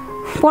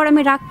 পরে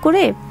আমি রাগ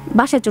করে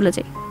বাসায় চলে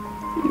যাই,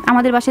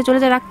 আমাদের বাসায় চলে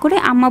যায় রাগ করে।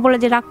 আম্মা বলে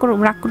যে রাগ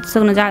করতেছে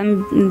না, যা আমি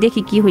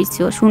দেখি কি হয়েছে,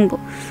 ও শুনবো।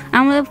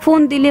 আমাদের ফোন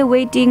দিলে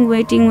ওয়েটিং,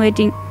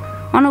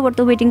 অনবরত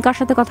ওয়েটিং। কার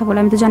সাথে কথা বলে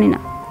আমি তো জানি না।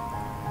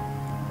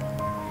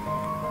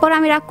 পরে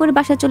আমি রাগ করে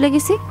বাসায় চলে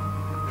গেছি।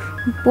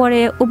 পরে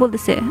ও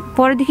বলতেছে,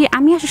 পরে দেখি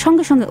আমি আসার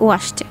সঙ্গে সঙ্গে ও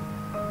আসছে,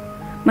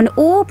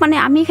 মানে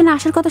আমি এখানে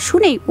আসার কথা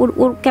শুনেই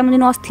ওর কেমন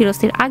যেন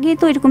অস্থির। আগে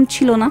তো এরকম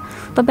ছিল না,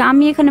 তবে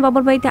আমি এখানে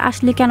বাবার বাড়িতে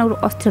আসলে কেন ওর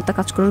অস্থিরতা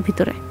কাজ করার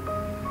ভিতরে,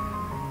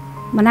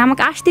 মানে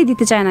আমাকে আসতেই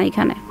দিতে চায় না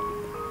এখানে।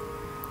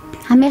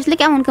 আমি আসলে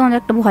কেমন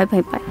একটা ভয়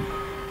পাই।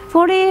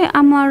 পরে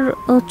আমার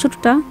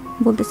ছোটটা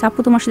বলতেছে, আপু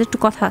তোমার সাথে একটু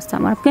কথা আছে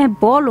আমার। হ্যাঁ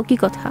বলো, কি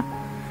কথা,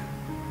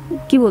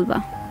 কি বলবা?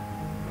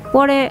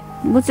 পরে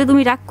বলছে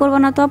তুমি রাগ করবা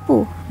না তো আপু?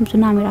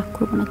 না আমি রাগ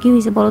করবো না। কি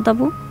হয়েছে বলো তো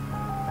আপু?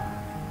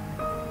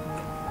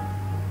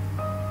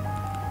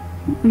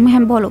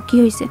 হ্যাঁ বলো কি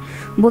হয়েছে।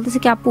 বলতেছে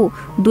কি আপু,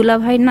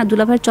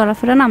 দুলাভাইয়ের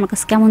চলাফেরা না আমার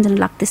কাছে কেমন যেন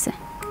লাগতেছে।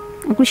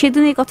 আপু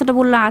সেদিন এই কথাটা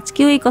বললা,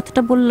 আজকেও এই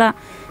কথাটা বললা,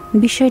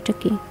 বিষয়টা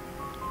কি?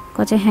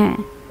 কচ্ছে হ্যাঁ।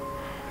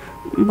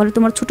 বলে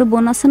তোমার ছোট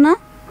বোন আছে না?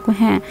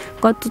 হ্যাঁ।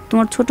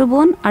 তোমার ছোট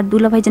বোন আর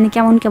দুলাভাই জানি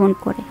কেমন কেমন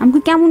করে। আমাকে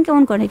কেমন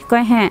কেমন করে?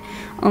 কয় হ্যাঁ,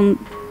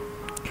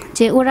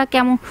 যে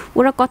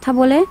ওরা কথা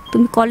বলে,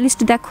 তুমি কল লিস্ট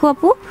দেখো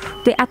আপু,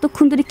 তো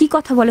এতক্ষণ ধরে কি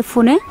কথা বলে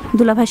ফোনে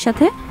দুলাভাইয়ের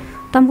সাথে।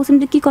 তো আমি বলছিলাম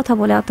যে কী কথা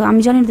বলে, তো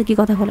আমি জানি না তো কী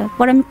কথা বলে।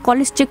 পরে আমি কল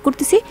লিস্ট চেক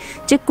করতেছি,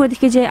 চেক করে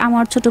দেখি যে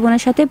আমার ছোটো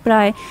বোনের সাথে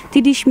প্রায়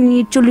 30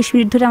 মিনিট 40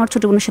 মিনিট ধরে আমার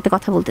ছোটো বোনের সাথে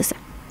কথা বলতেছে।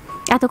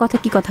 এত কথা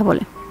কি কথা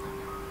বলে।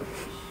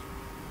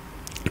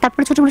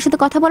 তারপরে ছোটো বোনের সাথে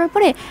কথা বলার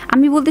পরে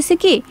আমি বলতেছি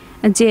কি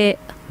যে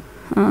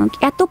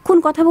এতক্ষণ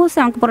কথা বলছে,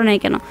 আমাকে পরে নাই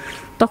কেন।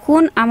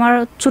 তখন আমার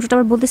ছোটোটা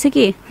আবার বলতেছে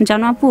কি,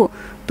 জানো আপু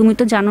তুমি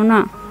তো জানো না,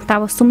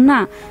 তাবাসসুম না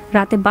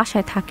রাতে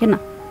বাসায় থাকে না।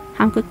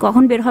 আমাকে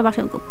কখন বের হয়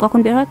বাসা, কখন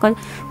বের হয়?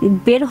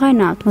 বের হয়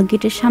না, তোমার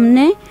গেটের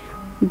সামনে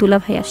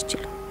দুলাভাই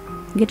আসছিল,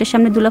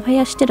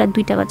 রাত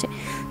 2টা বাজে।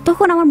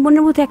 তখন আমার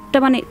মনের মধ্যে একটা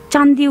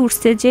চান দিয়ে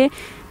উঠছে যে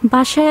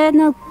বাসায়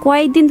না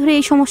কয়েকদিন ধরে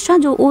এই সমস্যা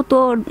যে ও তো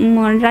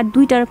রাত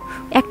 2টার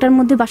 1টার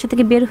মধ্যে বাসা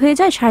থেকে বের হয়ে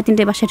যায়,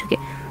 3:30টায় বাসায় ঢুকে।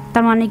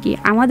 তার মানে কি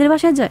আমাদের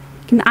বাসায় যায়,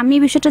 কিন্তু আমি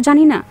এই বিষয়টা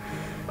জানি না।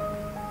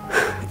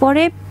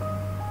 পরে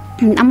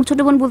আমার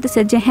ছোটো বোন বলতেছে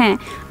যে হ্যাঁ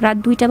রাত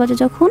 2টা বাজে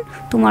যখন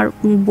তোমার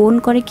বোন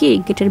করে কি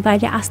গেটের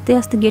বাইরে আস্তে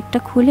আস্তে গেটটা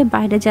খুলে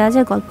বাইরে যাওয়া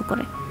যায় গল্প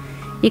করে,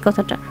 এই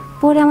কথাটা।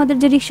 পরে আমাদের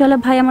যে রিক্সাওয়ালা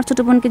ভাই আমার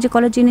ছোটো বোনকে যে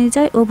কলেজে নিয়ে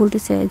যায়, ও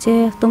বলতেছে যে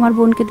তোমার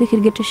বোনকে দেখি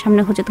গেটের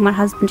সামনে হচ্ছে তোমার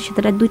হাজব্যান্ডের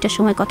সাথে রাত 2টার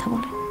সময় কথা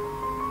বলে।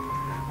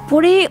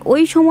 পরে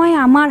ওই সময়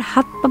আমার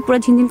হাত পা পুরো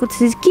ঝিনঝিন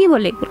করতেছে, কী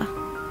বলে এগুলো,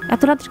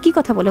 এত রাত্রে কী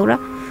কথা বলে ওরা,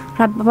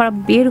 রাত বাবার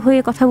বের হয়ে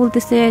কথা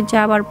বলতেছে, যে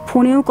আবার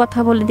ফোনেও কথা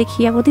বলে দেখি,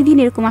 প্রতিদিন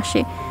এরকম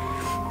আসে।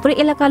 পরে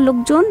এলাকার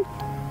লোকজন,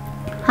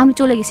 আমি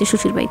চলে গেছি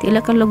শ্বশুর বাড়িতে,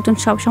 এলাকার লোকজন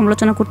সব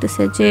সমালোচনা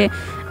করতেছে যে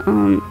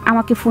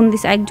আমাকে ফোন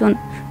দিছে একজন,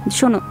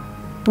 শোনো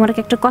তোমাকে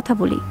একটা কথা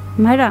বলি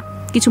মায়েরা,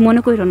 কিছু মনে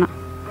করো না,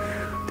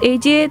 এই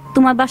যে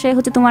তোমার বাসায়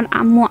হচ্ছে তোমার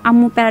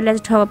আম্মু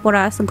প্যারালাইজড হওয়া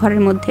পড়া আছে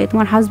ঘরের মধ্যে,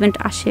 তোমার হাজব্যান্ড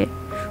আসে,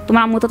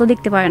 তোমার আম্মু তো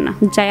দেখতে পারে না,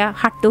 যায়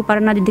হাঁটতেও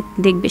পারে না,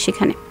 দেখবে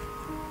সেখানে,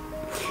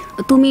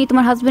 তুমি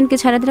তোমার হাজব্যান্ডকে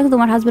ছাড়া দিয়ে রাখো,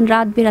 তোমার হাজব্যান্ড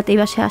রাত বেরাতে এই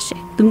বাসায় আসে,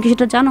 তুমি কি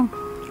সেটা জানো?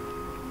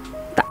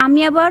 তা আমি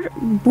আবার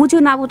বুঝে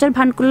না বোঝার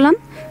ভান করলাম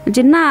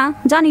যে না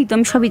জানি তো,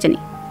 আমি সবই জানি,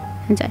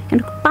 যায় কেন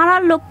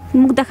পাড়ার লোক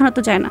মুখ দেখানো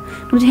তো যায় না,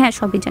 বলছি হ্যাঁ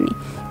সবই জানি,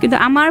 কিন্তু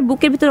আমার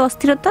বুকের ভিতরে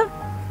অস্থিরতা,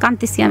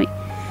 কাঁদতেছি আমি।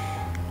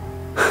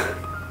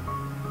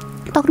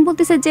 তখন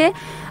বলতেছে যে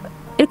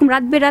এরকম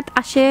রাত বেরাত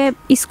আসে,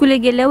 স্কুলে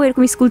গেলেও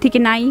এরকম স্কুল থেকে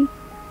নাই,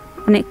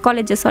 মানে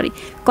কলেজে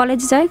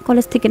যায়,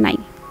 কলেজ থেকে নাই,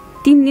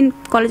 3 দিন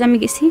কলেজে আমি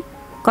গেছি,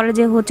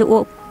 কলেজে হচ্ছে ও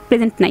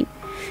প্রেজেন্ট নাই,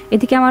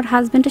 এদিকে আমার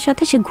হাজব্যান্ডের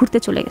সাথে সে ঘুরতে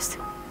চলে গেছে,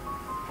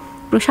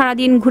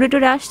 সারাদিন ঘুরে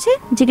টুরে আসছে,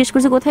 জিজ্ঞেস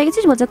করছে কোথায়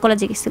গেছিস, বলছে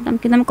কলেজে গেছিলাম,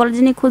 কিন্তু আমি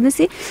কলেজে নিয়ে খোঁজ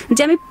নিয়েছি,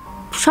 যে আমি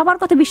সবার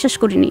কথা বিশ্বাস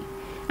করিনি,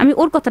 আমি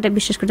ওর কথাটা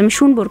বিশ্বাস করি, আমি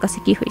শুনবো ওর কাছে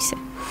কী হয়েছে।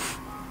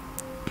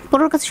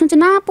 পরে ওর কাছে শুনছে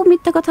না আপু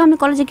মিথ্যা কথা, আমি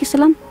কলেজে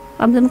গেছিলাম,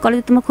 আমি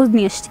কলেজে তোমার খোঁজ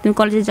নিয়ে আসছি, তুমি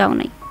কলেজে যাও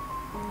নাই,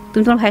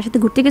 তুমি তোমার ভাইয়ের সাথে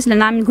ঘুরতে গেছিলে,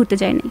 না আমি ঘুরতে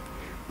যাই নাই।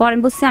 পরে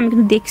আমি বলছি আমি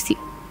কিন্তু দেখছি,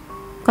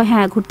 কয়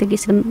হ্যাঁ ঘুরতে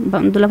গেছিলাম,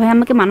 দুলা ভাই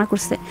আমাকে মানা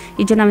করছে,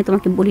 এই জন্য আমি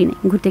তোমাকে বলি নাই,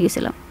 ঘুরতে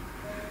গেছিলাম।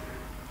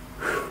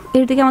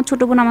 এর থেকে আমার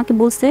ছোটো বোন আমাকে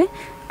বলছে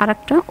আর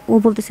একটা, ও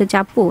বলতেছে যে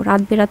আপু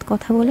রাত বেরাত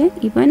কথা বলে,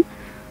 ইভেন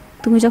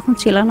তুমি যখন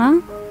ছিল না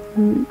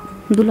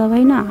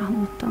দুলাভাই না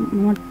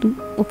আমার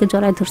ওকে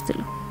জড়ায় ধরছিল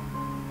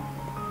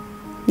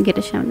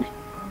গেটের সামনে।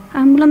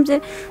 আমি বললাম যে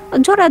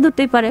জড়ায়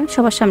ধরতেই পারে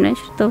সবার সামনে,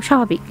 তো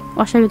স্বাভাবিক,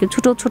 অস্বাভাবিক,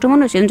 ছোটো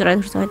মানুষ জড়ায়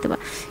ধরতে হয়তো বা,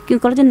 কিন্তু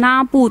কলেজে না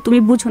আপু তুমি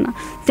বুঝো না।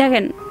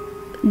 দেখেন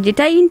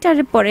যেটা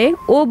ইন্টারে পড়ে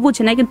ও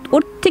বুঝে না, কিন্তু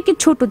ওর থেকে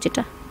ছোট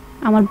যেটা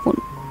আমার বোন,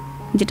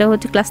 যেটা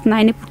হচ্ছে ক্লাস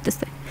 9-এ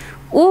পড়তেছে,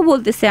 ও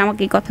বলতেছে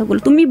আমাকে এই কথাগুলো,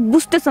 তুমি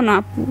বুঝতেছো না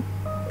আপু,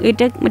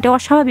 এটা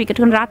অস্বাভাবিক,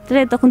 এটা রাত্রে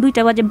তখন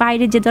 2টা বাজে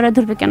বাইরে যে জড়ায়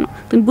ধরবে কেন,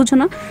 তুমি বুঝো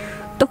না।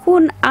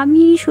 তখন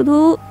আমি শুধু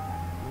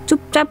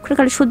চুপচাপ করে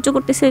খালি সহ্য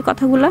করতেছি ওই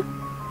কথাগুলা,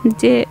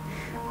 যে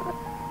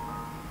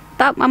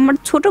তা আমার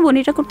ছোট বোন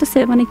এটা করতেছে,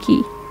 মানে কি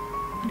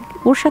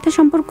ওর সাথে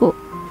সম্পর্ক,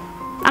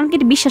 আমাকে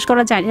এটা বিশ্বাস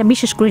করা যায় না,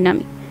 বিশ্বাস করি না,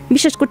 আমি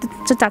বিশ্বাস করতে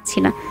চাচ্ছি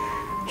না।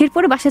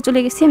 এরপরে বাসায় চলে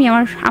গেছি, আমি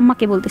আমার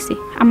আম্মাকে বলতেছি,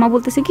 আম্মা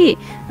বলতেছে কি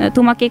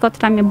তোমাকে এই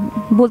কথাটা আমি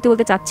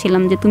বলতে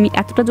চাচ্ছিলাম, যে তুমি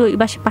এতটা যে ওই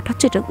বাসায়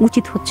পাঠাচ্ছ এটা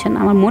উচিত হচ্ছে না,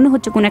 আমার মনে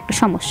হচ্ছে কোনো একটা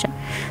সমস্যা,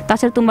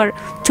 তাছাড়া তোমার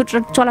ছোটটা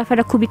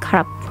চলাফেরা খুবই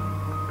খারাপ,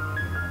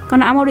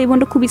 কারণ আমার এই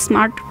বোনটা খুবই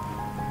স্মার্ট,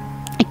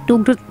 একটু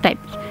উগ্র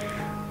টাইপের,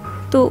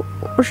 তো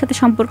ওর সাথে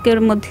সম্পর্কের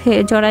মধ্যে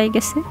জড়াই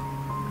গেছে,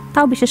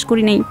 তাও বিশ্বাস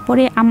করি নাই।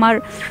 পরে আমার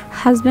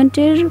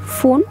হাজব্যান্ডের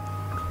ফোন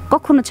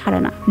কখনো ছাড়ে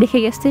না, রেখে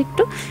গেছে,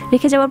 একটু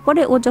রেখে যাওয়ার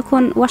পরে ও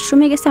যখন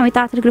ওয়াশরুমে গেছে আমি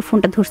তাড়াতাড়ি করে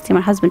ফোনটা ধরছি,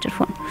 আমার হাজব্যান্ডের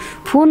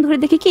ফোন ধরে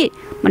দেখি কি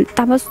মানে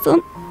তাবাসসুম,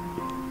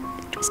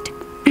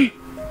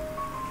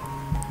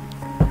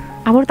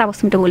 আবার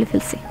তাবাসসুমটা বলে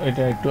ফেলছি,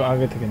 এটা একটু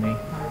আগে থেকে নেই,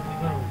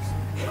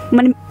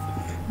 মানে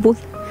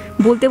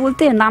বলতে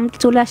বলতে নামটা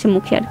চলে আসে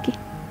মুখে আর কি।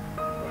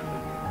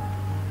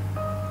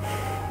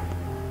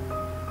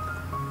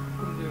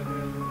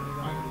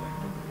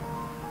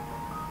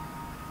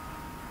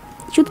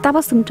 শুধু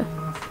তাবাসসুমটা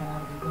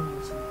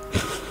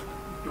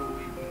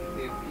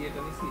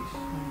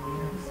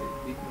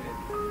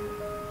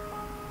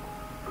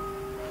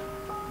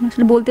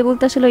আসলে বলতে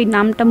বলতে আসলে ওই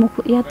নামটা মুখ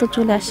তো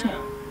চলে আসে।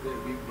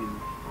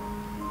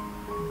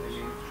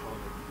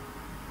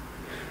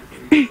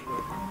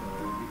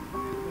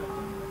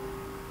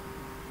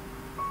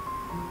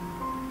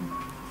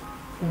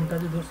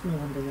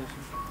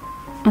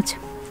 আচ্ছা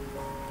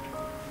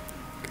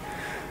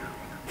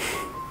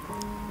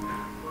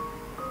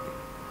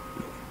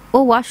ও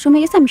ওয়াশরুমে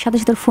গেছে, আমি সাথে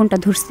সাথে ফোনটা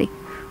ধরছি,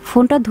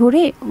 ফোনটা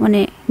ধরে মানে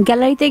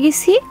গ্যালারিতে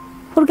গেছি,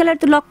 ওর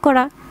গ্যালারিতে লক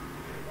করা,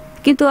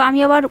 কিন্তু আমি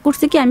আবার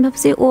করছি কি আমি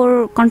ভাবছি ওর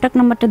কন্ট্যাক্ট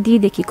নাম্বারটা দিয়ে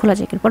দেখি খোলা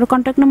যায়, পরে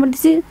কন্ট্যাক্ট নাম্বার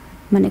দিয়েছি,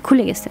 মানে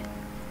খুলে গেছে,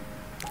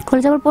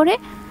 খুলে যাওয়ার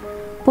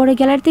পরে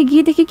গ্যালারিতে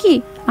গিয়ে দেখি কি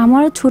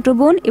আমার ছোট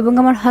বোন এবং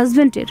আমার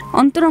হাজব্যান্ডের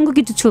অন্তরঙ্গ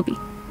কিছু ছবি,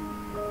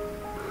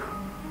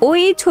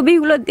 ওই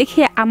ছবিগুলো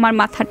দেখে আমার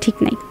মাথা ঠিক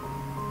নাই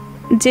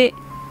যে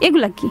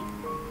এগুলা কি,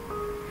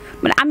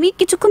 মানে আমি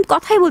কিছুক্ষণ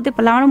কথাই বলতে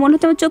পারলাম, আমার মনে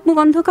হচ্ছে আমার চোখ মুখ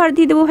অন্ধকার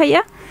দিয়ে দেবো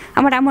ভাইয়া,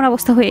 আমার এমন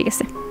অবস্থা হয়ে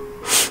গেছে।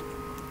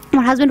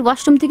 আমার হাজব্যান্ড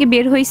ওয়াশরুম থেকে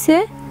বের হয়েছে,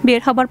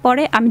 বের হবার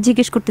পরে আমি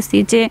জিজ্ঞেস করতেছি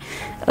যে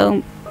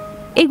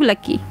এগুলা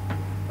কি?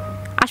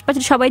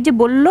 আশপাশের সবাই যে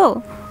বলল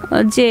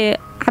যে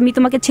আমি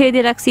তোমাকে ছেড়ে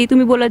দিয়ে রাখছি,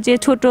 তুমি বললে যে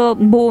ছোট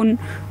বোন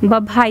বা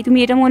ভাই, তুমি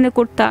এটা মনে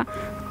করতা,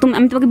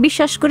 আমি তোমাকে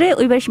বিশ্বাস করে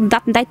ওই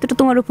দায়িত্বটা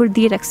তোমার উপর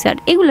দিয়ে রাখছি। আর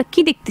এগুলো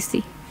কি দেখতেছি?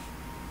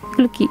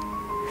 এগুলো কি?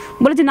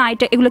 বলে যে না,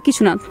 এগুলো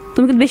কিছু না,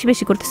 তুমি কিন্তু বেশি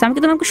বেশি করতেছো। আমি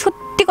কিন্তু তোমাকে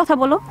সত্যি কথা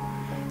বলো,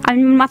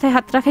 আমি মাথায়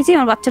হাত রাখাইছি,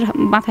 আমার বাচ্চার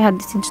মাথায় হাত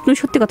দিচ্ছি, তুমি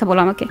সত্যি কথা বলো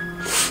আমাকে।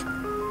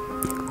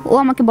 ও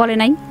আমাকে বলে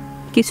নাই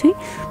কিছুই।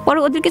 পরে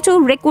ওদের কিছু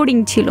রেকর্ডিং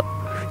ছিল,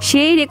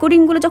 সেই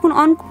রেকর্ডিংগুলো যখন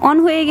অন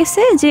হয়ে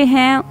গেছে যে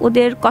হ্যাঁ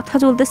ওদের কথা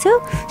চলতেছে,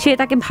 সে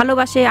তাকে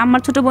ভালোবাসে, আমার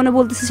ছোটো বোনে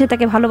বলতেছে সে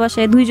তাকে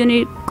ভালোবাসে,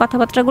 দুইজনের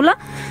কথাবার্তাগুলো,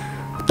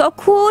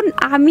 তখন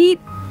আমি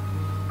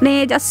মানে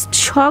জাস্ট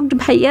শকড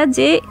ভাইয়া,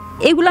 যে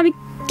এগুলো আমি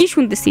কি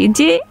শুনতেছি,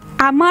 যে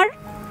আমার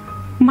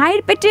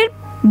মায়ের পেটের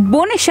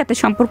বোনের সাথে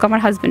সম্পর্ক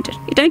আমার হাজব্যান্ডের।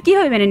 এটা আমি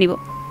কীভাবে মেনে নিব?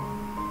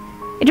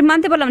 এটা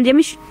মানতে পারলাম যে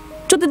আমি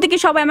চতুর্দিকে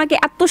সবাই আমাকে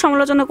এত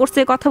সমালোচনা করছে,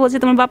 কথা বলছে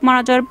তোমার বাপ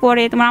মারা যাওয়ার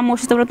পরে তোমার আম্মু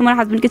অসুস্থ, তোমার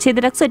হাজব্যান্ডকে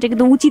ছেড়ে রাখছো, এটা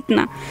কিন্তু উচিত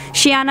না,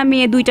 সে আনা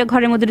মেয়ে দুইটা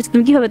ঘরের মধ্যে রয়েছে,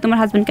 তুমি কীভাবে তোমার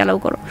হাজব্যান্ডকে অ্যালাউ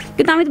করো?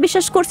 কিন্তু আমি তো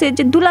বিশ্বাস করছি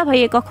যে দুলা ভাই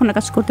কখনো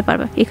কাজ করতে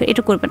পারবে,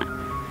 এটা করবে না।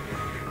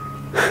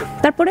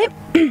 তারপরে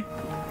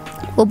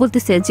ও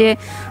বলতেছে যে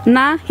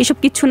না এসব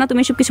কিচ্ছু না, তুমি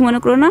এসব কিছু মনে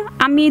করো না।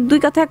 আমি দুই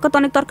কথা এক কথা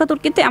অনেক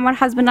তর্কাতর্কিতে আমার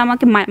হাজব্যান্ড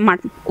আমাকে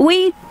ওই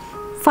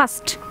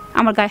ফার্স্ট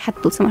আমার গায়ে হাত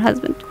তুলছে। আমার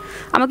হাজব্যান্ড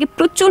আমাকে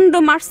প্রচণ্ড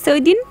মারছে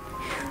ওই দিন,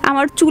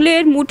 আমার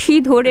চুলের মুঠি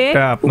ধরে।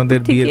 আপনাদের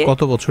বিয়ের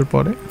কত বছর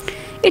পরে?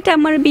 এটা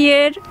আমার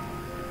বিয়ের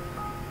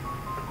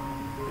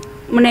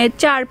মানে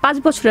 4-5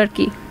 বছর আর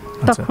কি।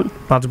 তখন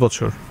 5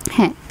 বছর,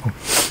 হ্যাঁ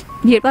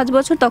বিয়ের 5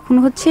 বছর। তখন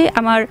হচ্ছে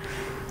আমার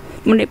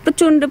মানে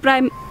প্রচণ্ড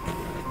প্রায়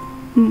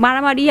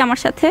মারামারি আমার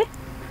সাথে,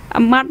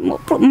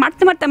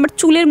 মারতে মারতে আমার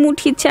চুলের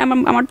মুঠি,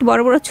 আমার তো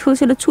বড় বড় চুল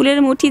ছিল, চুলের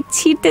মুঠি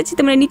ছিঁড়তে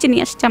ছিঁড়তে মানে নিচে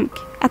নিয়ে আসছে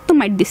আমাকে, এত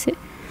মাইট দিছে।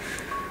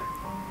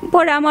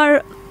 পরে আমার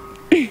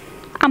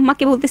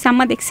আম্মাকে বলতেছে,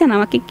 আম্মা দেখছেন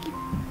আমাকে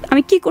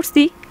আমি কি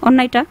করছি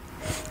অন্যায়টা?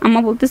 আম্মা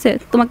বলতেছে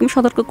তোমাকে আমি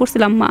সতর্ক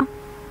করছিলাম মা,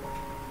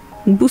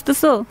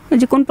 বুঝতেছো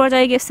যে কোন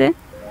পর্যায়ে গেছে?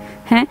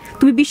 হ্যাঁ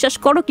তুমি বিশ্বাস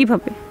করো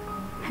কিভাবে?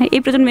 হ্যাঁ এই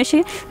প্রজন্মে এসে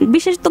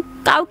বিশ্বাস তো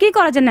কাউকেই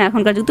করা যায় না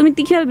এখনকার যুগে, তুমি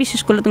কীভাবে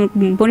বিশ্বাস করলে? তুমি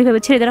বনিভাবে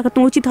ছেড়ে দিয়ে রাখা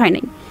তোমার উচিত হয়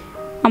নাই,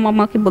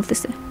 আমাকে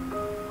বলতেছে।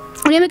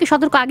 উনি আমাকে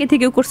সতর্ক আগে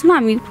থেকেও করছিল,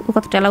 আমি ও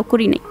কথাটা অ্যালাউ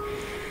করি নাই।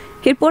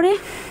 এরপরে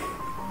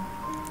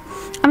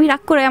আমি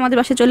রাগ করে আমাদের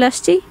বাসায় চলে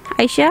আসছি।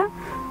 আইসা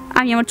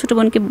আমি আমার ছোটো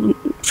বোনকে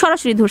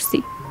সরাসরি ধরছি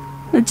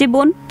যে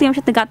বোন তুই আমার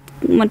সাথে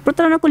মানে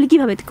প্রতারণা করলি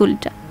কীভাবে? তুই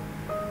করলিটা।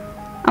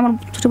 আমার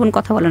ছোটো বোন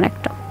কথা বলে না,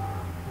 একটা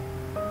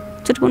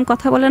ছোটো বোন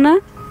কথা বলে না।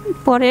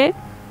 পরে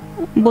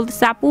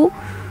বলতেছে আপু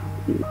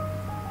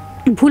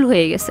ভুল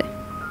হয়ে গেছে,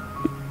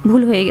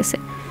 ভুল হয়ে গেছে,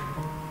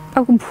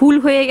 আপু ভুল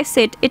হয়ে গেছে।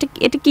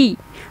 এটা কি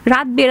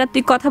রাত বেরাত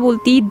তুই কথা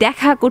বলতি,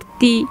 দেখা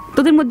করতি,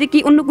 তোদের মধ্যে কি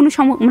অন্য কোনো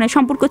মানে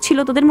সম্পর্ক ছিল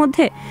তোদের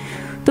মধ্যে?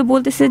 তো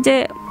বলতেছে যে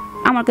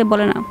আমাকে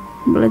বলে না,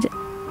 বলে যে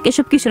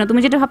এসব কিছু না, তুমি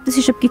যেটা ভাবতেছি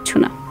এসব কিচ্ছু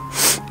না।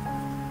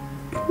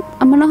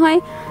 মনে হয়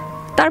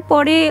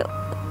তারপরে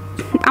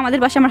আমাদের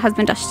বাসায় আমার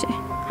হাজব্যান্ড আসছে,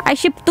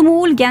 আইসে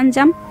তুমুল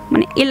জ্ঞানজাম,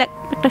 মানে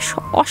একটা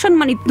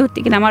অসম্মানিত ধরতে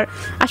কিনা আমার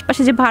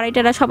আশপাশে যে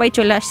ভাড়াইটারা সবাই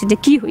চলে আসছে যে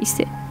কি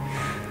হয়েছে।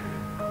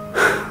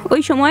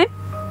 ওই সময়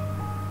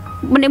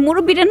মানে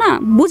মুরব্বীরা না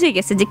বুঝে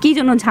গেছে যে কি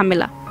জন্য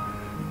ঝামেলা,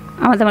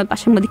 আমার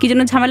পাশের মধ্যে কি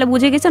জন্য ঝামেলা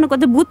বুঝে গেছে না,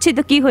 কত বুঝছি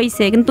তো কি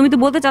হয়েছে, কিন্তু তুমি তো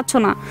বলতে চাচ্ছ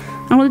না।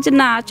 আমি বলছি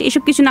না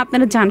এসব কিছু না,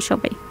 আপনারা যান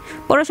সবাই।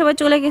 পরে সবাই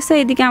চলে গেছে।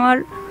 এদিকে আমার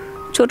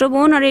ছোটো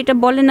বোন আর এটা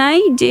বলে নাই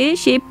যে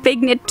সে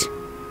প্রেগনেন্ট,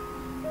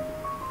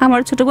 আমার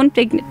ছোটো বোন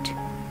প্রেগনেন্ট,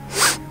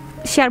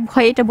 সে আর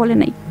ভয়ে এটা বলে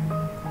নাই।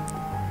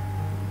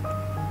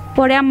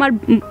 পরে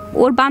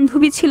ওর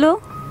বান্ধবী ছিল,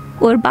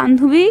 ওর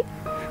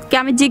বান্ধবীকে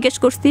আমি জিজ্ঞেস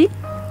করছি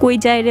কই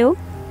যায় রেও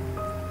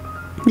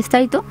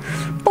বিস্তারিত।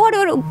 পরে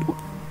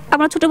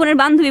আমার ছোটো বোনের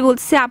বান্ধবী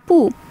বলছে আপু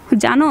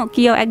জানো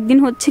কি একদিন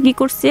হচ্ছে কি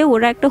করছে,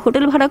 ওরা একটা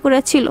হোটেল ভাড়া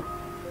করেছিল,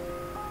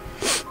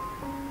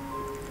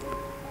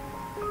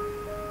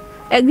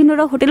 একদিন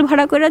ওরা হোটেল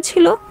ভাড়া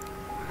করেছিল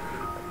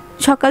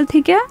সকাল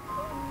থেকে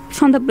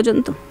সন্ধ্যা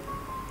পর্যন্ত,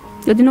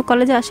 যদিও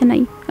কলেজে আসে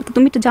নাই।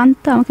 তুমি তো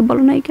জানতে আমাকে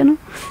বলো নাই কেন?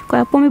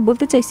 আপু আমি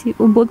বলতে চাইছি,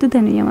 ও বলতে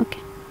দেয়নি আমাকে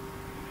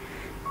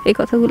এই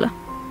কথাগুলো।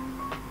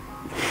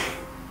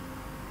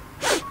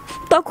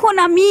 তখন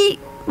আমি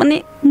মানে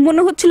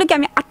মনে হচ্ছিল কি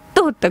আমি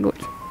আত্মহত্যা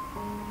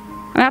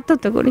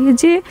করি,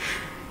 যে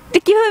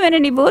কীভাবে মেনে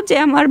নিব যে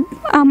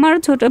আমার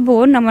ছোট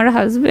বোন আমার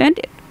হাজব্যান্ড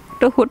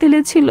একটা হোটেলে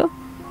ছিল,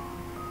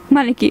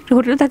 মানে কি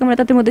হোটেলে থাকে আমরা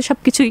তাদের মধ্যে সব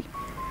কিছুই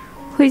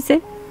হয়েছে।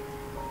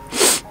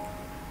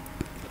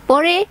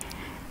 পরে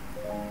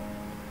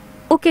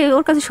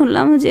ওর কাছে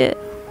শুনলাম যে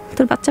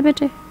তোর বাচ্চা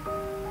পেটে,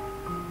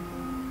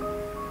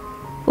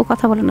 ও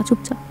কথা বলে না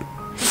চুপচাপ।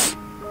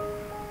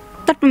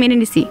 তারপর মেনে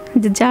নিছি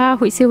যে যা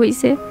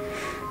হয়েছে।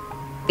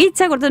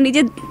 ইচ্ছা করতো,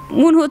 নিজের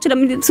মন হচ্ছিল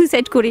আমি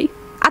সুইসাইড করি,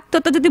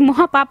 আত্মহত্যা যদি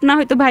মহাপাপ না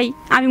হয়তো ভাই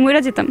আমি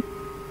মরে যেতাম,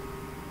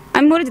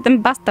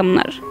 বাঁচতাম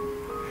না।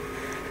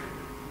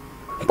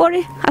 পরে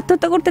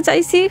আত্মহত্যা করতে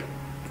চাইছি,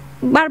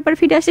 বারবার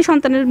ফিরে আসি,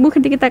 সন্তানের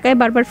মুখের দিকে তাকায়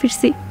বারবার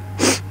ফিরছি।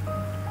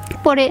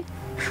 পরে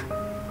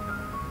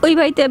ওই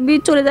বাড়িতে আমি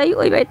চলে যাই,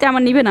 ওই বাড়িতে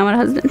আমার নিবে না আমার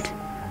হাজব্যান্ড,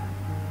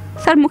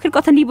 তার মুখের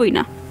কথা নিবই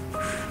না।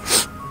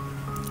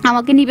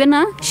 আমাকে নিবে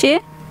না সে।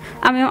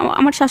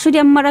 আমার শাশুড়ি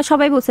আম্মারা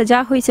সবাই বলছে যা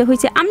হয়েছে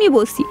হয়েছে, আমি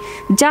বলছি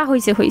যা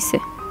হয়েছে হয়েছে,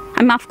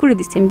 আমি মাফ করে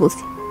দিচ্ছি, আমি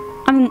বলছি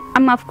আমি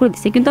মাফ করে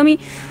দিচ্ছি, কিন্তু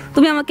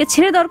তুমি আমাকে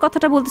ছেড়ে দেওয়ার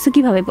কথাটা বলতেছো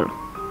কীভাবে বলো?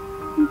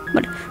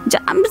 বাট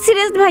আমি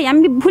সিরিয়াসলি ভাই আমি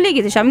ভুলে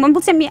গেছি, আমি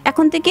বলছি আমি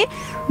এখন থেকে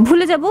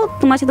ভুলে যাব,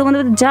 তোমার সাথে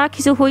তোমাদের যা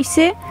কিছু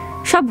হয়েছে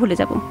সব ভুলে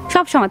যাব,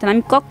 সব সমাধান,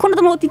 আমি কখনো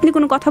তোমার অতীত নিয়ে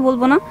কোনো কথা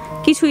বলবো না,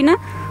 কিছুই না,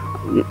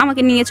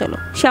 আমাকে নিয়ে চলো।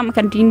 সে আমাকে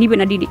নিবে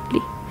না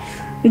ডিরেক্টলি,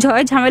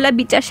 ঝয় ঝামেলা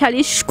বিচার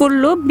সালিশ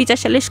করলো, বিচার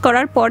সালিশ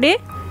করার পরে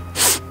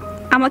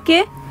আমাকে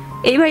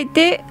এই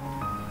বাড়িতে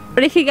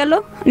রেখে গেল,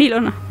 নিল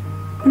না,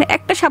 মানে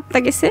একটা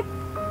সপ্তাহ গেছে,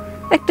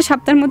 একটা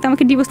সপ্তাহের মধ্যে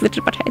আমাকে ডিভোর্স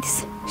লেটার পাঠিয়ে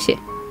দিচ্ছে, সে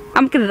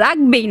আমাকে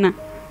রাখবেই না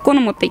কোনো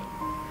মতেই।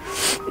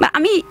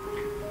 আমি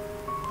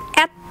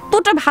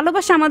এতটা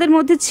ভালোবাসা আমাদের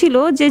মধ্যে ছিল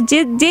যে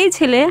যেই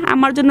ছেলে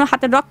আমার জন্য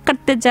হাতে রক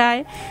কাটতে যায়,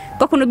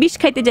 কখনো বিষ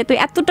খাইতে যায়, তো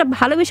এতটা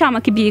ভালোবেসে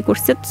আমাকে বিয়ে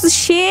করছে, তো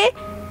সে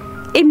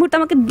এই মুহূর্তে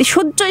আমাকে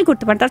সহ্যই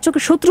করতে পারে, তার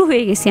চোখে শত্রু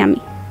হয়ে গেছি আমি।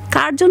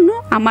 কার জন্য?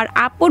 আমার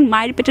আপন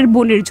মায়ের পেটের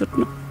বোনের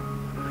জন্য।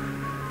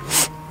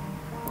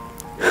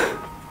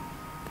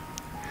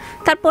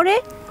 তারপরে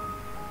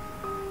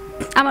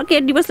আমাকে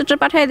ডিভোর্স লেটার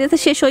পাঠিয়ে দিয়েছে,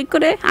 সে সই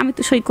করে, আমি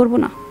তো সই করবো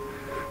না।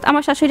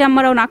 আমার শাশুড়ি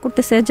আম্মারাও না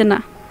করতেছে যে না,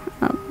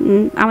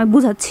 আমি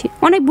বুঝাচ্ছি,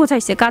 অনেক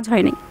বোঝাইছে, কাজ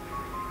হয় নাই,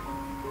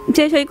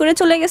 যে সই করে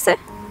চলে গেছে।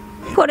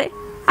 পরে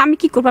আমি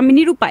কি করবো? আমি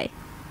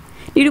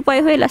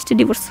নিরুপায় হয়ে লাস্টে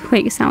ডিভোর্স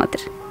হয়ে গেছে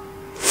আমাদের।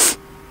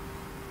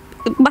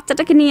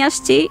 বাচ্চাটাকে নিয়ে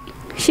আসছি,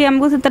 সে আমি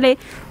বলছি তাহলে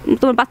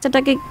তোমার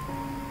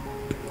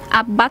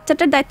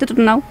বাচ্চাটার দায়িত্বটা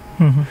নাও,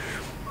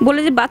 বলে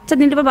যে বাচ্চা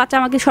নিলে বাচ্চা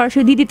আমাকে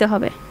সরাসরি দিয়ে দিতে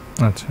হবে,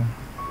 আচ্ছা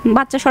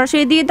বাচ্চা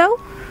সরাসরি দিয়ে দাও,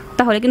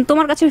 তাহলে কিন্তু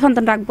তোমার কাছে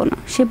সন্তান রাখবো না।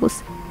 সে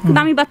বলছে কিন্তু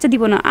আমি বাচ্চা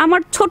দিব না,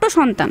 আমার ছোট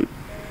সন্তান,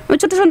 আমি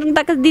ছোট সন্তান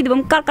তাকে দিয়ে দেবো,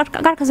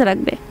 কার কাছে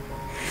রাখবে?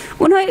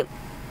 মনে হয়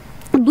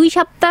 2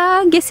 সপ্তাহ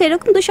গেছে,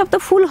 এরকম 2 সপ্তাহ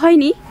ফুল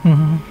হয়নি।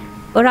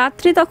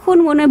 রাত্রে তখন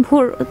মনে হয়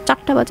ভোর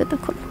 4টা বাজে,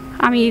 তখন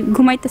আমি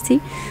ঘুমাইতেছি,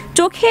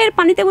 চোখের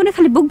পানিতে মনে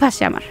খালি বুক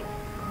ভাসে আমার।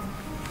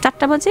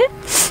 4টা বাজে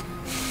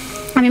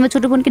আমি আমার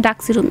ছোটো বোনকে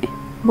ডাকছি রুমে,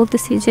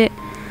 বলতেছি যে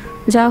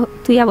যা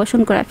তুই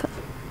আবাসন করায় ফেল,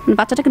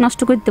 বাচ্চাটাকে নষ্ট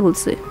করে দিতে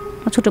বলছে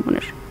আমার ছোটো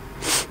বোনের,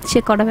 সে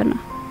করাবে না।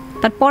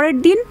 তার পরের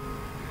দিন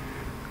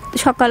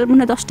সকাল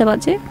মনে 10টা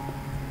বাজে,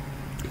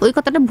 ওই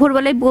কথাটা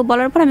ভোরবেলায়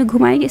বলার পর আমি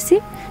ঘুমাই গেছি।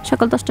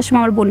 সকাল 10টার সময়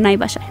আমার বোন নাই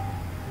বাসায়,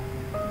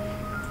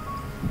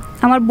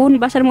 আমার বোন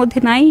বাসার মধ্যে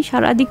নাই।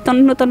 সারাদিক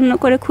তন্ন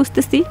করে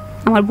খুঁজতেছি,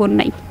 আমার বোন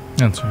নাই।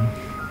 আচ্ছা,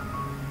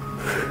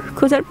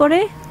 খোঁজার পরে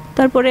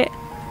তারপরে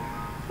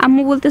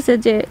আম্মু বলতেছে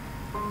যে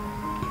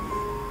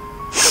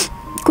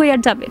কই আর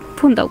যাবে,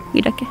 ফোন দাও,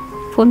 এটাকে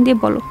ফোন দিয়ে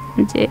বলো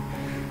যে,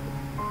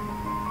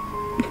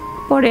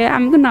 পরে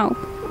আমি নাও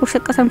ওর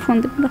সাথে কাছে আমি ফোন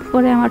দেব না।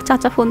 পরে আমার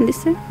চাচা ফোন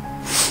দিছে,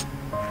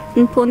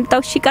 ফোন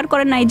তাও স্বীকার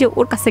করে নাই যে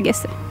ওর কাছে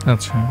গেছে,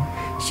 আচ্ছা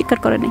স্বীকার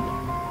করে নাই।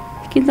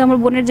 কিন্তু আমার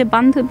বোনের যে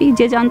বান্ধবী,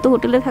 যে জানতো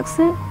হোটেলে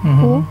থাকছে,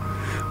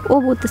 ও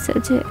বলতেছে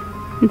যে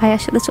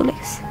ভাইয়ার সাথে চলে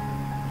গেছে।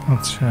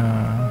 আচ্ছা,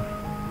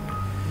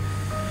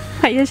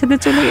 ভাইয়ার সাথে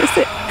চলে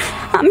গেছে।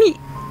 আমি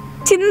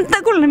চিন্তা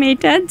করলাম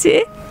এটা, যে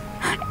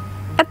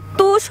এত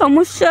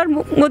সমস্যার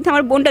মধ্যে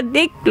আমার বোনটা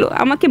দেখলো,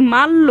 আমাকে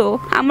মারলো,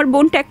 আমার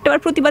বোনটা একটাবার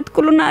প্রতিবাদ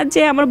করলো না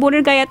যে আমার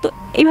বোনের গায়ে এত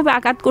এইভাবে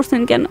আঘাত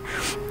করছেন কেন?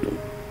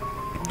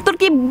 তোর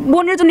কি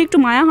বোনের জন্য একটু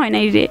মায়া হয়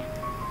নাই রে?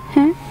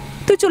 হ্যাঁ,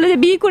 তুই চলে যা,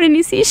 বিয়ে করে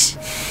নিছিস।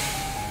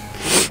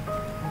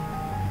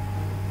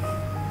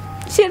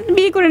 সে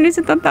বিয়ে করে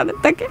নিয়েছে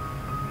তাকে।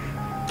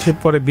 সে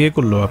পরে বিয়ে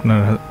করলো আপনার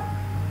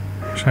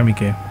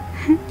স্বামীকে?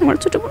 আমার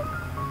ছোট বোন,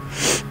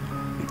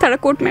 তারা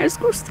কোর্ট ম্যারেজ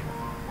করছে।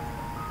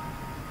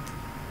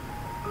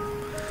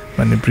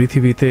 মানে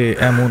পৃথিবীতে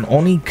এমন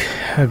অনেক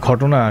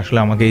ঘটনা আসলে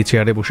আমাকে এই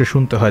চেয়ারে বসে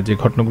শুনতে হয়, যে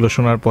ঘটনাগুলো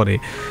শোনার পরে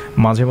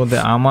মাঝে মধ্যে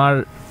আমার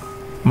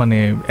মানে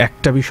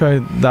একটা বিষয়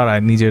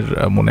দাঁড়ায় নিজের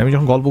মনে। আমি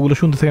যখন গল্পগুলো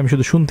শুনতে থাকি, আমি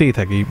শুধু শুনতেই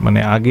থাকি। মানে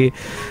আগে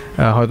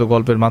হয়তো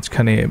গল্পের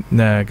মাঝখানে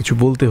কিছু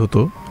বলতে হতো,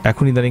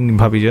 এখন ইদানিং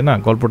ভাবি যে না,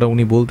 গল্পটা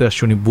উনি বলতে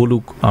আসছে, উনি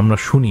বলুক, আমরা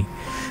শুনি।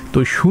 তো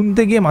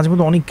শুনতে গিয়ে মাঝে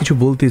মধ্যে অনেক কিছু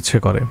বলতে ইচ্ছে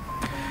করে।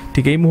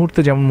 ঠিক এই মুহূর্তে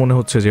যেমন মনে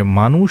হচ্ছে যে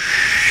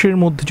মানুষের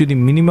মধ্যে যদি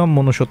মিনিমাম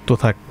মনুষ্যত্ব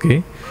থাকে,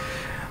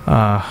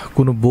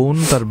 কোনো বোন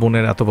তার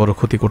বোনের এত বড়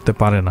ক্ষতি করতে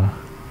পারে না।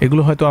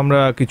 এগুলো হয়তো আমরা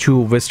কিছু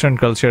ওয়েস্টার্ন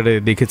কালচারে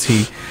দেখেছি,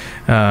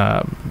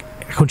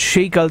 এখন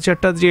সেই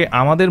কালচারটা যে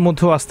আমাদের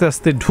মধ্যেও আস্তে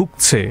আস্তে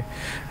ঢুকছে,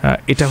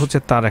 এটা হচ্ছে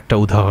তার একটা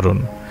উদাহরণ।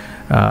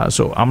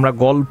 সো আমরা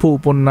গল্প,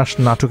 উপন্যাস,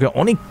 নাটকে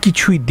অনেক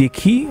কিছুই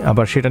দেখি,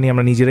 আবার সেটা নিয়ে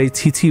আমরা নিজেরাই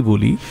ছিছি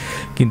বলি,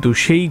 কিন্তু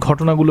সেই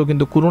ঘটনাগুলো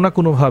কিন্তু কোনো না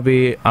কোনোভাবে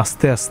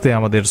আস্তে আস্তে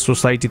আমাদের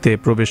সোসাইটিতে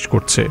প্রবেশ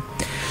করছে।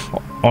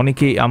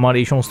 অনেকেই আমার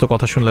এই সমস্ত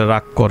কথা শুনলে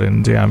রাগ করেন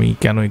যে আমি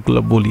কেন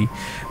এগুলো বলি,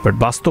 বাট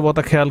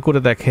বাস্তবতা খেয়াল করে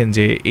দেখেন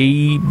যে এই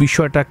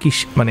বিষয়টা কি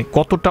মানে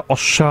কতটা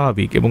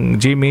অস্বাভাবিক। এবং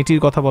যে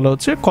মেয়েটির কথা বলা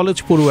হচ্ছে, কলেজ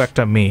পড়ুয়া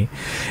একটা মেয়ে,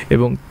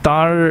 এবং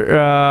তার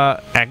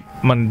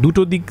মানে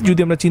দুটো দিক যদি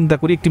আমরা চিন্তা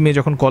করি, একটি মেয়ে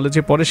যখন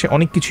কলেজে পড়ে সে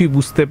অনেক কিছুই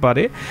বুঝতে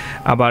পারে,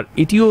 আবার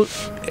এটিও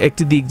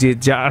একটি দিক যে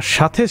যার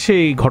সাথে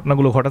সেই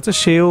ঘটনাগুলো ঘটাচ্ছে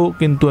সেও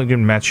কিন্তু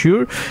একজন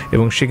ম্যাচিউর,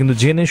 এবং সে কিন্তু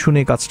জেনে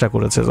শুনে কাজটা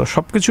করেছে। তো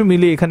সব কিছু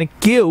মিলিয়ে এখানে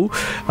কেউ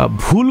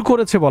ভুল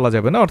করেছে বলা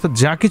যাবে না, অর্থাৎ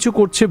যা কিছু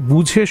করছে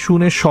বুঝে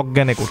শুনে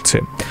সজ্ঞানে করছে।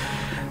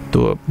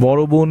 তো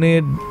বড়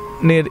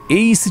বোনের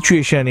এই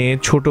সিচুয়েশনে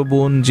ছোট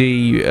বোন যেই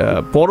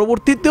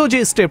পরবর্তীতেও যে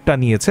স্টেপটা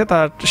নিয়েছে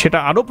সেটা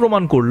আরও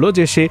প্রমাণ করলো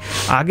যে সে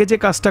আগে যে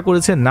কাজটা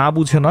করেছে না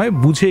বুঝে নয়,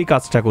 বুঝেই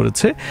কাজটা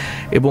করেছে,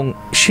 এবং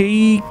সেই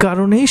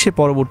কারণেই সে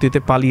পরবর্তীতে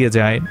পালিয়ে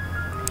যায়।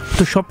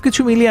 তো সব কিছু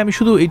মিলিয়ে আমি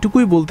শুধু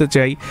এটুকুই বলতে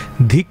চাই,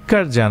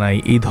 ধিক্কার জানাই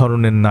এই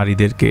ধরনের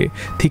নারীদেরকে,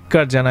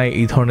 ধিক্কার জানাই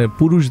এই ধরনের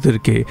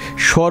পুরুষদেরকে,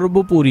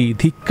 সর্বোপরি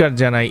ধিক্কার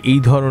জানাই এই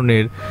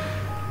ধরনের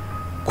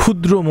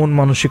ক্ষুদ্র মন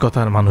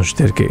মানসিকতার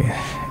মানুষদেরকে।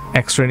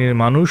 এক শ্রেণীর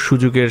মানুষ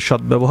সুযোগের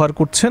সদ্ব্যবহার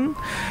করছেন,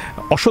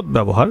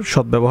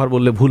 সদ্ব্যবহার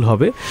বললে ভুল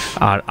হবে,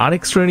 আর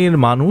আরেক শ্রেণীর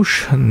মানুষ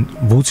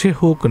বুঝে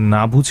হোক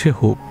না বুঝে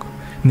হোক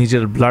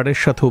নিজের ব্লাডের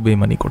সাথেও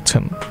বেইমানি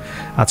করছেন।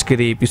 আজকের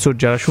এই এপিসোড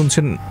যারা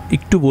শুনছেন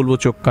একটু বলবো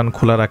চোখ কান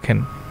খোলা রাখেন,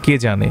 কে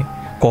জানে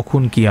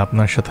কখন কি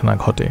আপনার সাথে না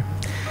ঘটে।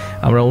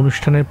 আমরা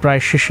অনুষ্ঠানের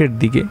প্রায় শেষের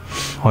দিকে,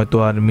 হয়তো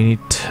আর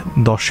মিনিট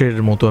 10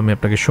 মতো আমি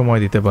আপনাকে সময়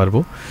দিতে পারবো।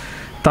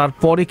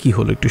 তারপরে কি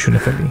হলো একটু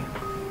শুনে ফেলি।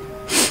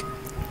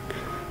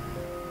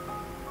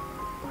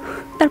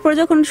 তারপরে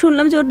যখন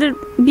শুনলাম যে ওদের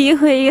বিয়ে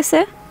হয়ে গেছে,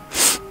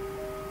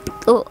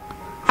 তো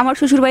আমার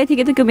শ্বশুরবাড়ি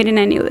থেকে তো কেউ মেনে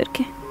নেয়নি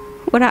ওদেরকে,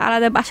 ওরা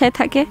আলাদা বাসায়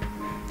থাকে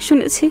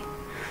শুনেছি।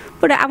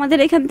 ওরা আমাদের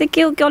এখান থেকে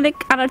ওকে অনেক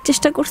আনার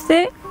চেষ্টা করছে,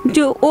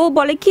 যে ও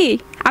বলে কি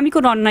আমি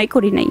কোনো অন্যায়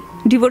করি নাই,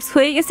 ডিভোর্স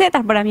হয়ে গেছে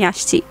তারপর আমি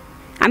আসছি,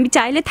 আমি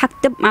চাইলে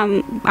থাকতে,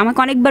 আমাকে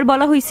অনেকবার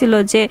বলা হয়েছিল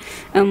যে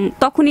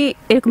তখনই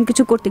এরকম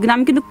কিছু করতে, কিন্তু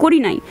আমি কিন্তু করি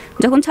নাই,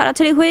 যখন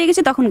ছাড়াছাড়ি হয়ে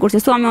গেছে তখন করছে,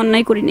 সো আমি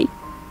অন্যায় করি নাই।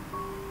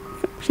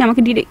 সে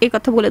আমাকে ডিরেক্ট এই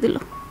কথা বলে দিল।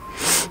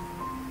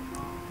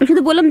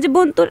 শুধু বললাম যে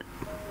বোন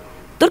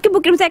তোর কি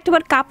বুকের মধ্যে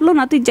একটাবার কাঁপলো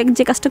না, তুই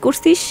যে কাজটা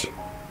করছিস?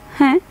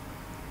 হ্যাঁ,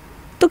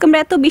 তোকে আমরা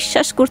এত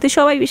বিশ্বাস করছি,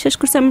 সবাই বিশ্বাস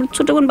করছে, আমার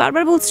ছোট বোন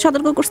বারবার বলছে,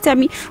 সতর্ক করছে,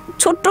 আমি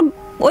ছোট্ট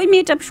ওই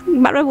মেয়েটা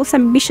বারবার বলছে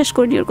আমি বিশ্বাস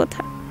করিনি ওর কথা,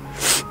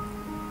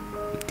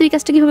 তুই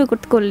কাজটা কীভাবে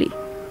করলি?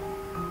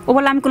 ও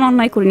বলে আমি কোনো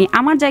অন্যায় করিনি,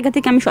 আমার জায়গা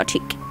থেকে আমি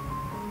সঠিক,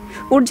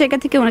 ওর জায়গা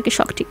থেকে ওনাকে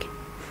সঠিক।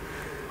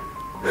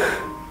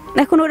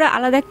 এখন ওরা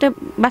আলাদা একটা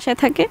বাসায়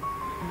থাকে,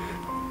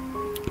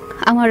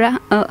 আমার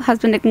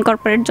হাজব্যান্ড এখন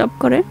কর্পোরেট জব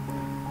করে,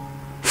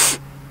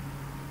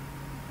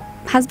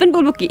 হাজব্যান্ড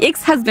বলবো কি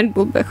এক্স হাজব্যান্ড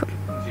বলবো এখন,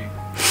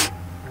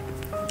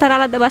 তারা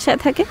আলাদা বাসায়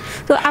থাকে।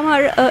 তো আমার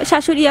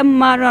শাশুড়ি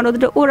আম্মা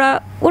ননদরা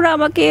ওরা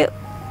আমাকে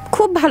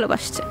খুব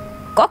ভালোবাসছে,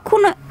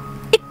 কখনো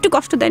একটু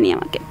কষ্ট দেয়নি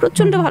আমাকে,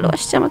 প্রচণ্ড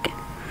ভালোবাসছে আমাকে।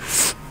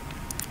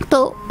 তো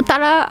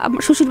তারা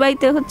আমার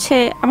শ্বশুরবাড়িতে হচ্ছে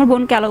আমার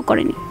বোনকে অ্যালাউ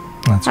করেনি,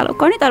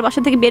 তার বাসা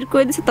থেকে বের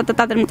করে দিয়েছে,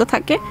 তাদের মতো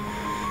থাকে।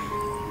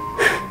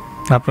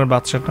 আপনার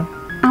বাচ্চাটা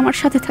আমার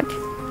সাথে থাকে।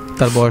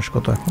 তার বয়স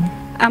কত এখন?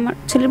 আমার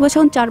ছেলের বয়স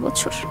এখন 4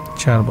 বছর।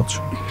 4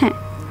 বছর? হ্যাঁ,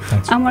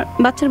 আমার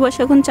বাচ্চার বয়স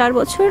এখন 4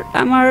 বছর।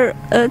 আমার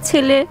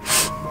ছেলে,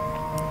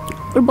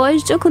 ওর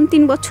বয়স যখন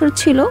 3 বছর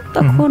ছিল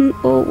তখন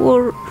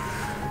ওর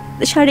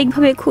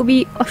শারীরিকভাবে খুবই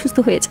অসুস্থ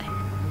হয়ে যায়।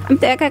 আমি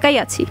তো একাই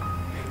আছি,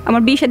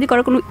 আমার বিয়ে শাদী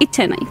করার কোনো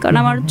ইচ্ছা নাই, কারণ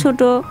আমার ছোট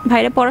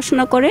ভাইরা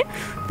পড়াশোনা করে,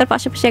 তার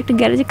পাশাপাশি একটা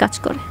গ্যারেজে কাজ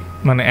করে।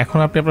 মানে এখন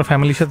আপনি আপনার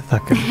ফ্যামিলির সাথে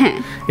থাকেন? হ্যাঁ।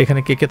 এখানে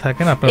কে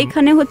থাকেন আপনার?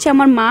 এখানে হচ্ছে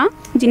আমার মা,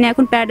 যিনি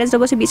এখন প্যারাডাইস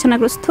বসে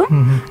বিছানাগ্রস্ত।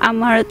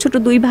 আমার ছোট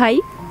 2 ভাই,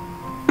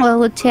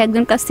 হচ্ছে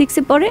একজন ক্লাস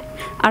 6-এ পড়ে,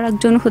 আর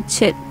একজন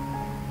হচ্ছে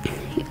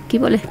কি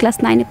বলে ক্লাস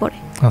 9-এ পড়ে।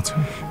 আচ্ছা।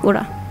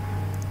 ওরা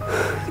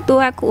তো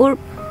ওর,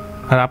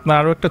 আর আপনার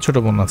আরো একটা ছোট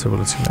বোন আছে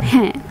বলেছিলেন?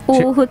 হ্যাঁ, ও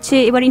হচ্ছে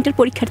এবার ইন্টার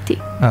পরীক্ষার্থী।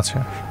 আচ্ছা,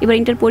 এবার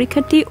ইন্টার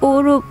পরীক্ষার্থী,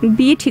 ওরও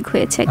বিয়ে ঠিক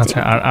হয়েছে। আচ্ছা,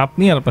 আর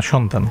আপনি আর আপনার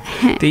সন্তান,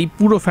 এই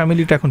পুরো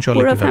ফ্যামিলিটা এখন চলে?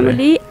 পুরো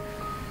ফ্যামিলি,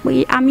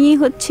 আমি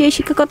হচ্ছে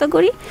শিক্ষকতা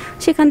করি,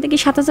 সেখান থেকে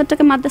 7,000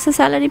 টাকা মাদ্রাসা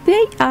স্যালারি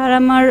পাই, আর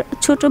আমার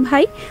ছোট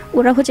ভাই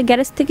ওরা হচ্ছে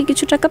গ্যারেজ থেকে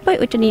কিছু টাকা পায়,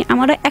 ওইটা নিয়ে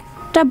আমরা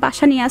একটা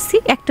বাসা নিয়ে আসি,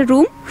 একটা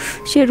রুম,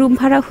 সে রুম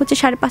ভাড়া হচ্ছে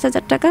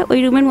 5,500 টাকা। ওই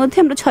রুমের মধ্যে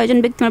আমরা 6 জন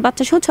ব্যক্তি, আমার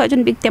বাচ্চা সহ 6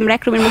 জন ব্যক্তি আমরা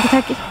এক রুমের মধ্যে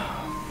থাকি।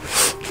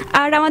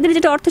 আর আমাদের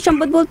যেটা অর্থ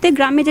সম্পদ বলতে,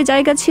 গ্রামে যে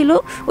জায়গা ছিল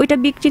ওইটা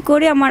বিক্রি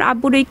করে আমার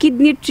আব্বুর এই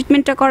কিডনির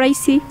ট্রিটমেন্টটা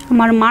করাইছি,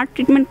 আমার মার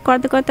ট্রিটমেন্ট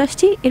করাতে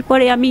আসছি।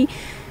 এরপরে আমি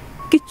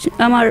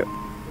আমার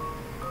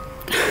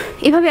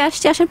এভাবে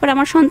আসছি, আসার পরে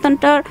আমার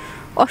সন্তানটার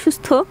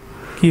অসুস্থ।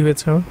 কি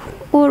হয়েছে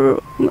ওর?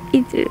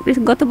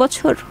 গত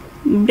বছর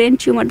ব্রেন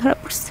টিউমার ধরা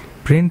পড়ছে।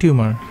 Brain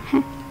tumour?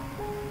 হ্যাঁ।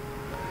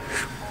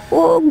 ও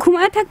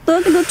ঘুমায় থাকতো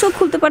কিন্তু চোখ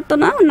খুলতে পারতো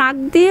না, নাক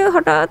দিয়ে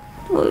হঠাৎ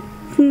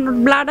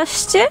ব্লাড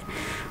আসছে,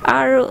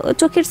 আর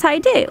চোখের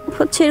সাইডে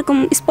হচ্ছে এরকম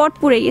স্পট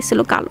পড়ে গেছিল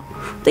কালো।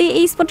 তো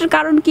এই স্পটের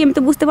কারণ কি আমি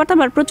তো বুঝতে পারতাম,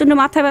 আর প্রচণ্ড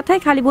মাথা ব্যথায়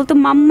খালি বলতো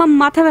মাম্মা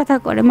মাথা ব্যথা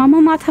করে, মাম্মা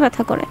মাথা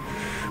ব্যথা করে।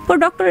 পরে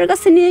ডক্টরের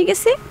কাছে নিয়ে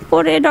গেছি,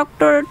 পরে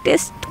ডক্টর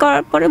টেস্ট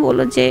করার পরে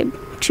বললো যে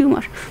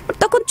টিউমার।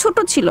 তখন ছোট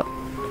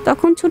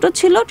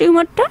ছিল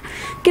টিউমারটা,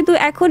 কিন্তু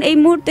এখন এই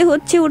মুহূর্তে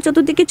হচ্ছে ওর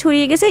চতুর্দিকে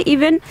ছড়িয়ে গেছে,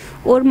 ইভেন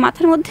ওর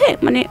মাথার মধ্যে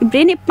মানে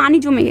ব্রেনে পানি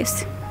জমে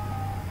গেছে।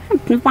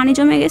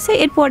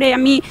 এরপরে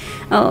আমি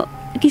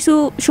কিছু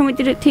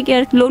সমিতির থেকে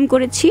আর লোন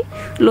করেছি,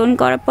 লোন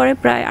করার পরে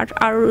প্রায়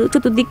আর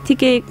চতুর্দিক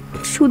থেকে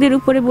সুদের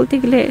উপরে বলতে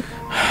গেলে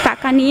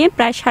টাকা নিয়ে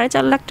প্রায়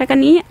 4.5 লাখ টাকা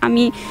নিয়ে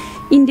আমি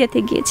ইন্ডিয়াতে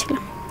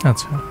গিয়েছিলাম।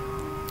 আচ্ছা।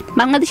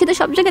 বাংলাদেশে তো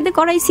সব জায়গাতে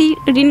করাইছি,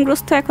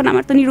 ঋণগ্রস্ত এখন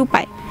আমার তো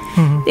নিরুপায়।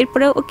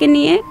 এরপরে ওকে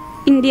নিয়ে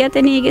ইন্ডিয়াতে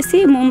নিয়ে গেছি,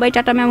 মুম্বাই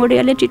টাটা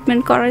মেমোরিয়ালে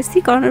ট্রিটমেন্ট করাইছি,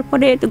 করানোর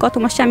পরে গত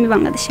মাসে আমি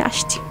বাংলাদেশে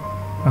আসছি।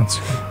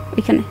 আচ্ছা,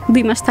 এখানে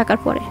 2 মাস থাকার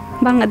পরে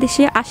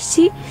বাংলাদেশে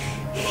আসছি।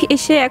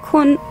 এসে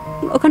এখন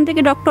ওখান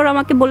থেকে ডক্টর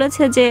আমাকে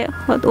বলেছে যে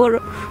হয়তো ওর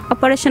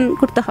অপারেশন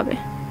করতে হবে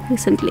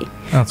রিসেন্টলি,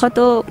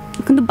 হয়তো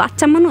কিন্তু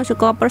বাচ্চা মানুষ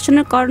ওকে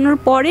অপারেশনের করানোর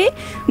পরে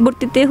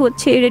ভর্তিতে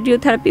হচ্ছে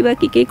রেডিওথেরাপি বা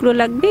কি এগুলো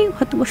লাগবে,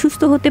 হয়তো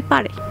সুস্থ হতে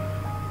পারে।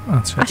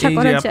 আচ্ছা, এই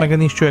যে আপনাকে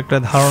নিশ্চয়ই একটা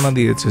ধারণা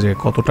দিয়েছে যে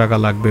কত টাকা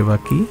লাগবে বা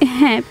কি?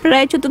 হ্যাঁ,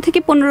 প্রায় 14 থেকে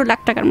 15 লাখ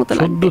টাকার মতো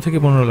লাগবে। 14 থেকে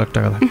 15 লাখ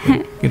টাকা লাগবে।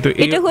 হ্যাঁ, কিন্তু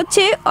এটা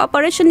হচ্ছে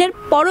অপারেশনের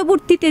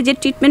পরবর্তীতে যে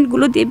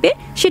ট্রিটমেন্টগুলো দেবে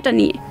সেটা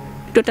নিয়ে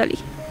টোটালি।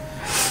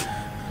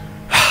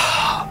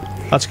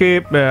 আজকে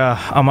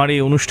আমার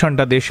এই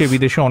অনুষ্ঠানটা দেশে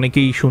বিদেশে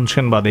অনেকেই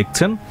শুনছেন বা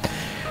দেখছেন।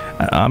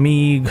 আমি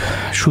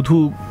শুধু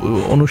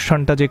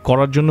অনুষ্ঠানটা যে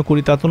করার জন্য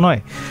করি তা তো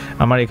নয়,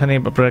 আমার এখানে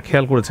আপনারা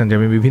খেয়াল করেছেন যে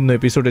আমি বিভিন্ন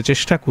এপিসোডে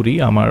চেষ্টা করি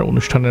আমার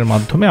অনুষ্ঠানের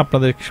মাধ্যমে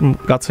আপনাদের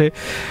কাছে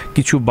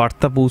কিছু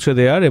বার্তা পৌঁছে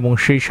দেওয়ার, এবং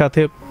সেই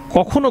সাথে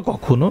কখনো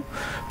কখনো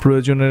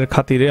প্রয়োজনের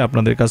খাতিরে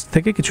আপনাদের কাছ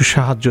থেকে কিছু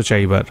সাহায্য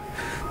চাইবার।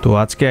 তো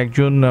আজকে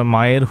একজন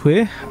মায়ের হয়ে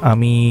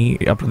আমি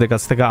আপনাদের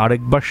কাছ থেকে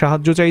আরেকবার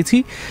সাহায্য চাইছি।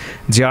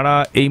 যারা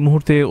এই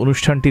মুহূর্তে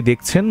অনুষ্ঠানটি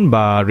দেখছেন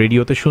বা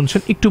রেডিওতে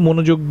শুনছেন, একটু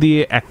মনোযোগ দিয়ে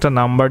একটা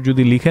নাম্বার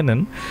যদি লিখে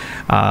নেন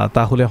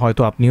তাহলে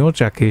হয়তো আপনিও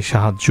যাকে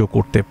সাহায্য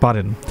করতে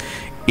পারেন।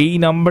 এই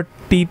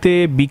নাম্বারটিতে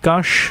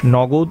বিকাশ,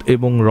 নগদ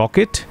এবং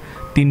রকেট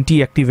 3টি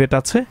অ্যাক্টিভেট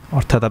আছে,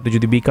 অর্থাৎ আপনি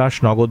যদি বিকাশ,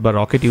 নগদ বা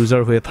রকেট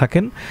ইউজার হয়ে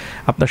থাকেন,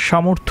 আপনার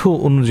সামর্থ্য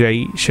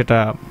অনুযায়ী সেটা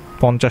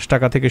 50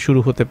 টাকা থেকে শুরু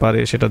হতে পারে,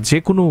 সেটা যে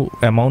কোনো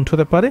অ্যামাউন্ট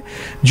হতে পারে।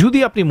 যদি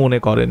আপনি মনে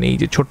করেন এই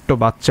যে ছোট্ট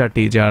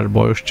বাচ্চাটি যার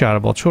বয়স 4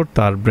 বছর,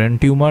 তার ব্রেন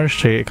টিউমার,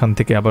 সে এখান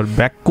থেকে আবার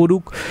ব্যাক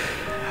করুক,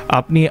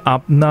 আপনি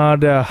আপনার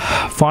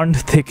ফান্ড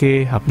থেকে,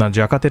 আপনার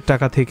জাকাতের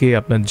টাকা থেকে,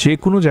 আপনার যে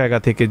কোনো জায়গা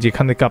থেকে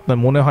যেখান থেকে আপনার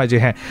মনে হয় যে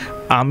হ্যাঁ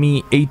আমি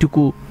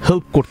এইটুকু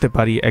হেল্প করতে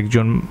পারি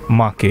একজন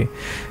মাকে,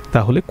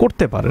 তাহলে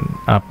করতে পারেন।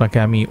 আপনাকে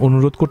আমি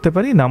অনুরোধ করতে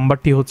পারি।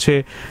 নাম্বারটি হচ্ছে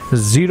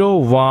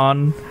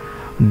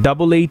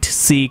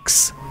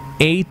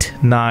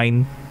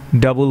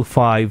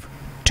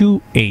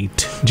 0188689558।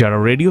 যারা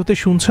রেডিওতে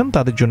শুনছেন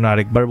তাদের জন্য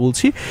আরেকবার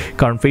বলছি,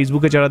 কারণ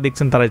ফেসবুকে যারা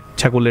দেখছেন তারা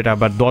ইচ্ছা করলে এটা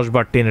আবার 10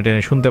 বার টেনে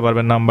টেনে শুনতে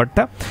পারবেন।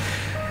 নাম্বারটা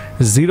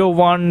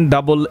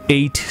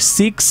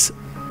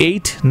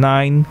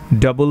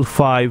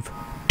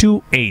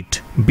 0188689558।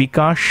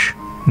 বিকাশ,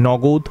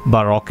 নগদ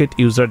বা রকেট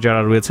ইউজার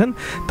যারা রয়েছেন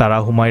তারা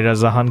হুমায়রা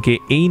জাহানকে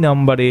এই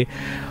নাম্বারে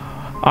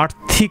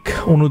আর্থিক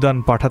অনুদান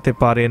পাঠাতে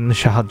পারেন,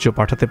 সাহায্য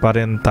পাঠাতে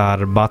পারেন তার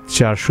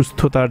বাচ্চার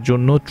সুস্থতার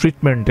জন্য,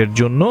 ট্রিটমেন্টের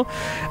জন্য।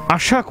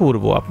 আশা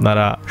করব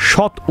আপনারা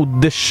সৎ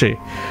উদ্দেশ্যে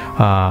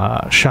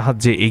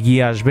সাহায্যে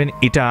এগিয়ে আসবেন।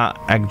 এটা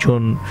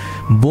একজন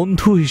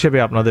বন্ধু হিসেবে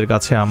আপনাদের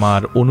কাছে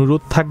আমার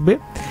অনুরোধ থাকবে।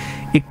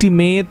 একটি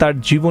মেয়ে তার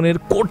জীবনের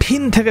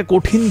কঠিন থেকে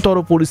কঠিনতর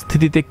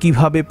পরিস্থিতিতে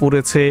কিভাবে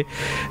পড়েছে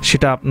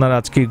সেটা আপনারা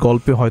আজকে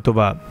গল্পে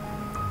হয়তোবা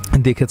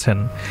দেখেছেন।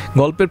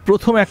 গল্পের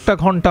প্রথম 1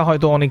 ঘন্টা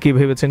হয়তো অনেকেই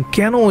ভেবেছেন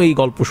কেন এই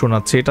গল্প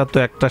শোনাচ্ছে, এটা তো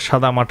একটা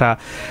সাদামাটা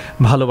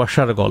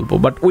ভালোবাসার গল্প।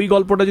 বাট ওই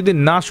গল্পটা যদি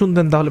না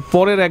শুনতেন তাহলে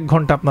পরের 1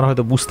 ঘন্টা আপনারা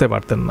হয়তো বুঝতে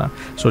পারতেন না।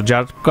 সো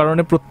যার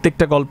কারণে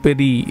প্রত্যেকটা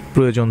গল্পেরই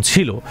প্রয়োজন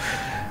ছিল।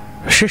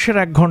 শেষের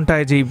 1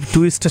 ঘন্টায় যেই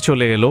টুইস্টটা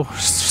চলে এলো,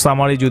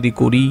 সামারি যদি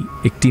করি,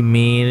 একটি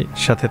মেয়ের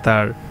সাথে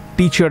তার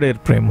টিচারের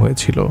প্রেম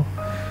হয়েছিল,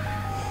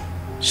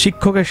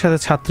 শিক্ষকের সাথে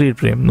ছাত্রীর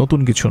প্রেম, নতুন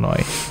কিছু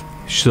নয়।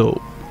 সো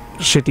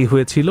সেটি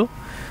হয়েছিল,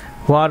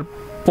 হওয়ার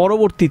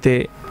পরবর্তীতে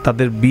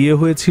তাদের বিয়ে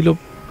হয়েছিল,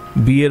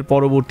 বিয়ের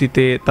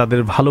পরবর্তীতে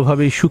তাদের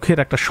ভালোভাবেই সুখের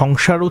একটা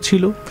সংসারও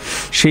ছিল,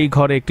 সেই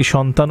ঘরে একটি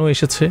সন্তানও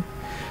এসেছে।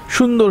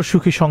 সুন্দর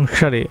সুখী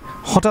সংসারে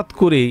হঠাৎ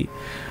করেই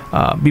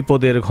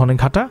বিপদের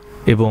ঘনেঘাটা,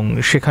 এবং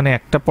সেখানে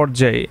একটা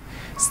পর্যায়ে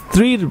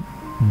স্ত্রীর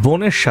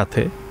বোনের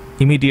সাথে,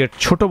 ইমিডিয়েট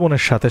ছোট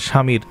বোনের সাথে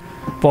স্বামীর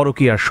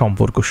পরকীয়ার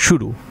সম্পর্ক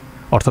শুরু,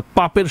 অর্থাৎ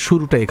পাপের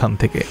শুরুটা এখান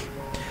থেকে।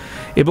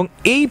 এবং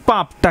এই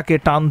পাপটাকে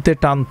টানতে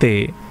টানতে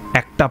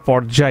একটা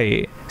পর্যায়ে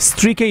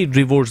স্ত্রীকেই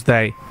ডিভোর্স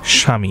দেয়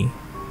স্বামী।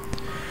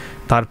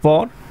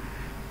 তারপর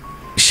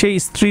সেই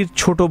স্ত্রীর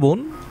ছোট বোন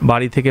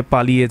বাড়ি থেকে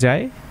পালিয়ে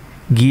যায়,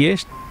 গিয়ে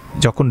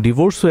যখন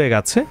ডিভোর্স হয়ে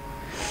গেছে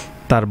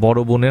তার বড়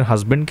বোনের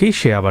হাজব্যান্ডকেই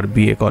সে আবার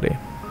বিয়ে করে।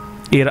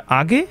 এর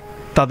আগে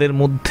তাদের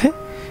মধ্যে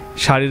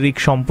শারীরিক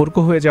সম্পর্ক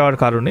হয়ে যাওয়ার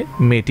কারণে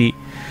মেয়েটি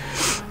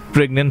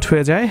প্রেগনেন্ট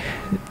হয়ে যায়।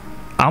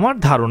 আমার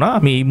ধারণা,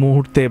 আমি এই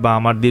মুহূর্তে বা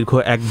আমার দীর্ঘ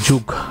 1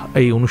 যুগ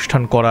এই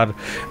অনুষ্ঠান করার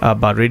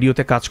বা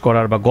রেডিওতে কাজ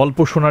করার বা গল্প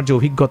শোনার যে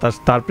অভিজ্ঞতা,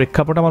 তার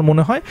প্রেক্ষাপটে আমার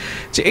মনে হয়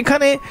যে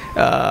এখানে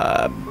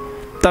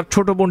তার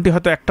ছোট বোনটি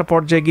হয়তো একটা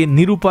পর্যায়ে গিয়ে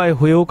নিরুপায়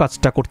হয়েও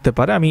কাজটা করতে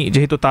পারে। আমি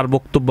যেহেতু তার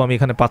বক্তব্য আমি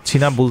এখানে পাচ্ছি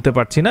না, বলতে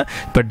পারছি না,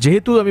 বাট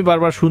যেহেতু আমি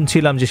বারবার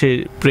শুনছিলাম যে সে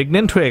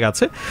প্রেগনেন্ট হয়ে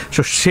গেছে,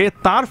 সো সে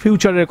তার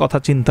ফিউচারের কথা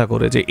চিন্তা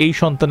করে যে এই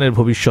সন্তানের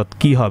ভবিষ্যৎ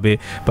কি হবে,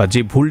 বা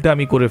যে ভুলটা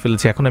আমি করে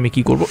ফেলেছি এখন আমি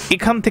কি করব,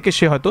 এখান থেকে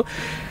সে হয়তো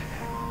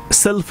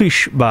সেলফিশ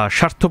বা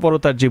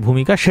স্বার্থপরতার যে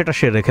ভূমিকা সেটা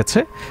সে রেখেছে।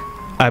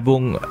 এবং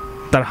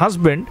তার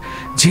হাজব্যান্ড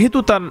যেহেতু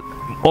তার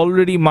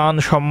অলরেডি মান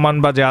সম্মান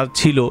বা যা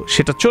ছিল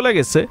সেটা চলে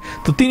গেছে,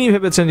 তো তিনি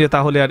ভেবেছেন যে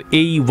তাহলে আর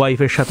এই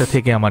ওয়াইফের সাথে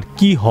থেকে আমার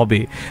কি হবে,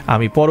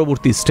 আমি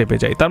পরবর্তী স্টেপে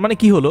যাই। তার মানে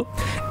কি হলো,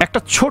 একটা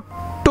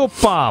ছোট্ট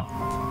পাপ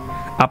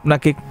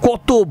আপনাকে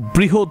কত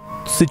বৃহৎ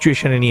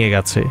সিচুয়েশনে নিয়ে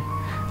গেছে।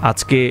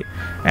 আজকে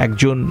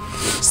একজন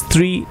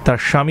স্ত্রী তার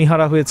স্বামী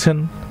হারা হয়েছেন,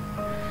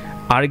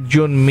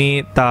 আরেকজন মেয়ে,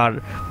 তার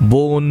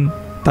বোন,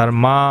 তার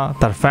মা,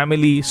 তার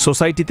ফ্যামিলি,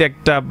 সোসাইটিতে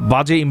একটা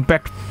বাজে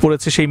ইম্প্যাক্ট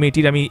পড়েছে সেই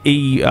মেয়েটির। আমি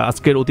এই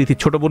আজকের অতিথি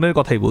ছোট বোনের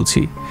কথাই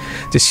বলছি,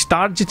 যে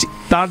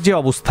তার যে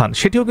অবস্থান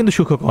সেটিও কিন্তু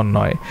সুখকর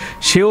নয়,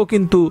 সেও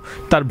কিন্তু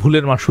তার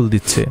ভুলের মাসুল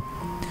দিচ্ছে।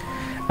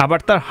 আবার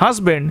তার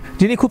হাজব্যান্ড,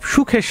 যিনি খুব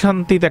সুখে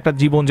শান্তিতে একটা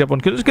জীবনযাপন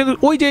করছে, কিন্তু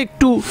ওই যে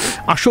একটু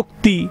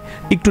আসক্তি,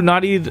 একটু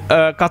নারীর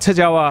কাছে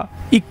যাওয়া,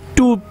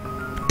 একটু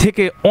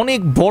থেকে অনেক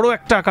বড়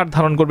একটা আকার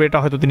ধারণ করবে, এটা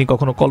হয়তো তিনি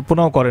কখনো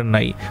কল্পনাও করেন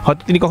নাই,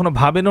 হয়তো তিনি কখনো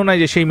ভাবেনও নাই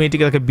যে সেই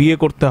মেয়েটিকে তাকে বিয়ে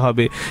করতে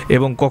হবে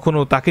এবং কখনো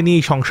তাকে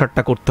নিয়েই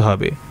সংসারটা করতে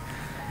হবে।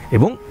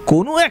 এবং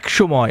কোনো এক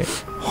সময়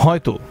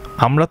হয়তো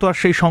আমরা তো আর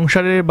সেই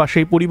সংসারের বা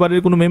সেই পরিবারের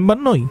কোনো মেম্বার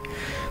নই,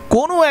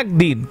 কোনো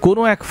একদিন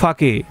কোনো এক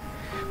ফাঁকে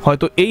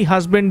হয়তো এই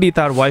হাজব্যান্ডই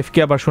তার ওয়াইফকে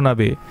আবার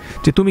শোনাবে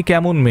যে তুমি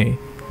কেমন মেয়ে,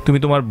 তুমি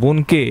তোমার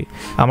বোনকে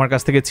আমার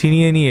কাছ থেকে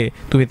ছিনিয়ে নিয়ে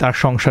তুমি তার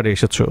সংসারে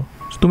এসেছো,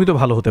 তুমি তো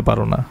ভালো হতে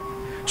পারো না।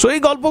 সো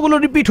এই গল্পগুলো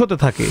রিপিট হতে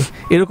থাকে,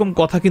 এরকম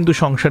কথা কিন্তু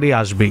সংসারে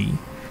আসবেই।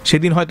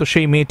 সেদিন হয়তো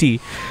সেই মেয়েটি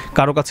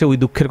কারো কাছে ওই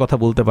দুঃখের কথা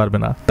বলতে পারবে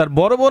না, তার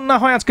বড় বোন না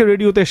হয় আজকে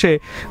রেডিওতে এসে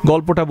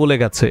গল্পটা বলে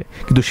গেছে,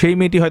 কিন্তু সেই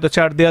মেয়েটি হয়তো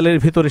চার দেয়ালের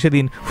ভেতরে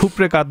সেদিন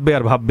ফুপড়ে কাঁদবে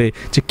আর ভাববে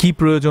যে কি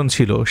প্রয়োজন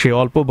ছিল সে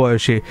অল্প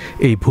বয়সে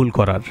এই ভুল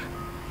করার।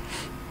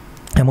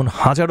 এমন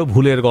হাজারো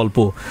ভুলের গল্প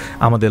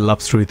আমাদের লাভ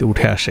স্টোরিতে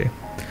উঠে আসে।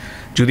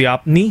 যদি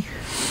আপনি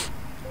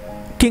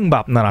কিংবা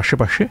আপনার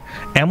আশেপাশে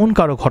এমন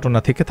কারো ঘটনা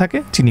থেকে থাকে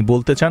যিনি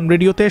বলতে চান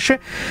রেডিওতে এসে,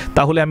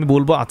 তাহলে আমি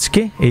বলবো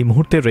আজকে এই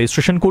মুহূর্তে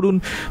রেজিস্ট্রেশন করুন,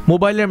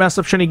 মোবাইলের ম্যাস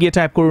অপশনে গিয়ে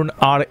টাইপ করুন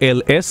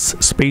RLS,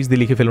 স্পেস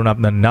দিয়ে লিখে ফেলুন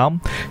আপনার নাম,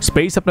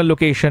 স্পেস আপনার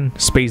লোকেশন,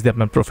 স্পেস দিয়ে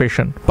আপনার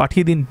প্রফেশন,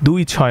 পাঠিয়ে দিন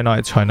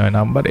 26969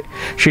 নাম্বারে।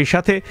 সেই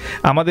সাথে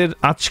আমাদের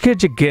আজকের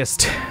যে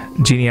গেস্ট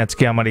যিনি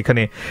আজকে আমার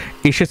এখানে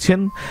এসেছেন,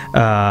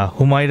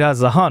 হুমায়রা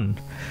জাহান,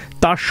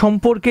 তার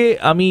সম্পর্কে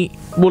আমি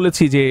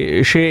বলেছি যে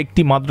সে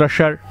একটি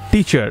মাদ্রাসার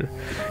টিচার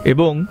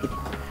এবং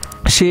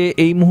সে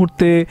এই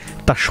মুহূর্তে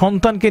তার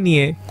সন্তানকে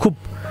নিয়ে খুব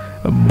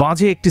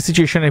বাজে একটি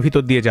সিচুয়েশনের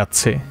ভিতর দিয়ে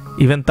যাচ্ছে।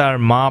 ইভেন তার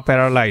মা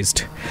প্যারালাইজড,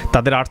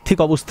 তাদের আর্থিক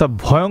অবস্থা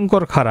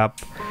ভয়ঙ্কর খারাপ।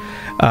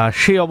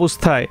 সেই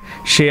অবস্থায়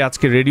সে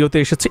আজকে রেডিওতে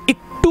এসেছে।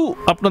 একটু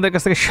আপনাদের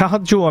কাছ থেকে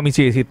সাহায্যও আমি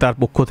চেয়েছি তার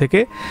পক্ষ থেকে।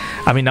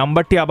 আমি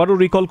নাম্বারটি আবারও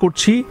রিকল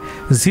করছি,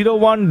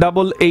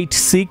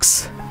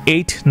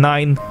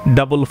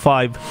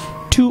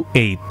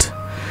 01886895528,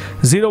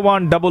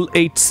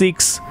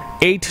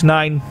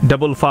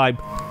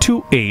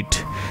 01886895528।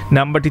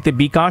 নাম্বারটিতে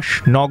বিকাশ,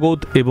 নগদ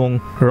এবং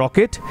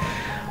রকেট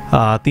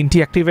তিনটি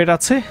অ্যাক্টিভেট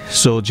আছে।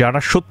 সো যারা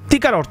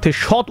সত্যিকার অর্থে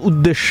সৎ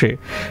উদ্দেশ্যে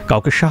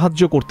কাউকে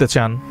সাহায্য করতে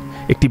চান,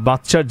 একটি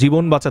বাচ্চার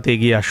জীবন বাঁচাতে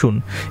এগিয়ে আসুন,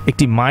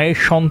 একটি মায়ের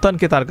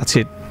সন্তানকে তার কাছে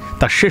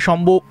তার শেষ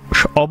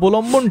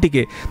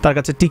অবলম্বনটিকে তার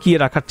কাছে টিকিয়ে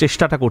রাখার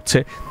চেষ্টাটা করছে,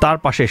 তার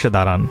পাশে এসে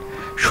দাঁড়ান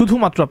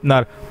শুধুমাত্র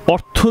আপনার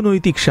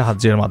অর্থনৈতিক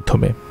সাহায্যের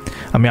মাধ্যমে।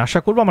 আমি আশা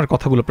করব আমার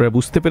কথাগুলো আপনারা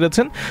বুঝতে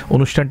পেরেছেন।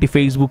 অনুষ্ঠানটি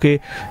ফেসবুকে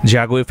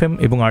জাগো FM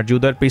এবং RJ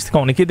উদয়ের পেজ থেকে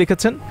অনেকেই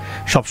দেখেছেন।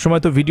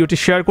 সবসময় তো ভিডিওটি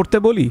শেয়ার করতে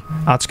বলি,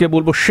 আজকে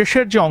বলবো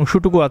শেষের যে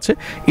অংশটুকু আছে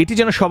এটি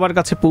যেন সবার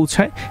কাছে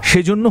পৌঁছায়,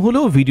 সেজন্য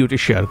হলেও ভিডিওটি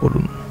শেয়ার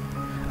করুন।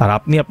 আর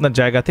আপনি আপনার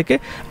জায়গা থেকে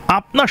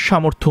আপনার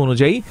সামর্থ্য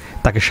অনুযায়ী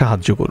তাকে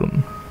সাহায্য করুন।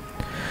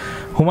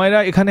 হুমায়রা,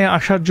 এখানে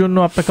আসার জন্য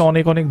আপনাকে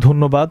অনেক অনেক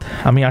ধন্যবাদ।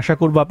 আমি আশা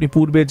করব আপনি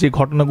পূর্বে যে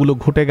ঘটনাগুলো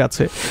ঘটে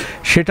গেছে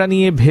সেটা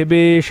নিয়ে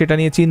ভেবে, সেটা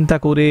নিয়ে চিন্তা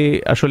করে,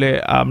 আসলে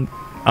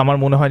আমার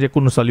মনে হয় যে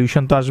কোনো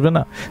সলিউশন তো আসবে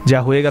না, যা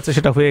হয়ে গেছে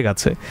সেটা হয়ে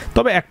গেছে।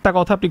 তবে একটা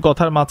কথা আপনি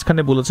কথার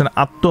মাঝখানে বলেছেন,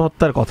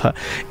 আত্মহত্যার কথা।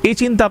 এই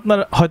চিন্তা আপনার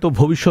হয়তো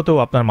ভবিষ্যতেও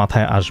আপনার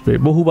মাথায় আসবে,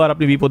 বহুবার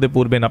আপনি বিপদে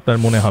পড়বেন আপনার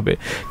মনে হবে,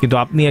 কিন্তু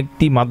আপনি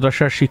একটি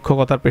মাদ্রাসার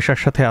শিক্ষকতার পেশার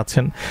সাথে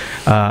আছেন।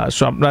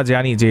 সো আমরা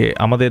জানি যে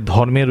আমাদের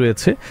ধর্মে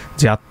রয়েছে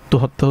যে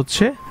আত্মহত্যা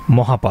হচ্ছে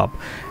মহাপাপ।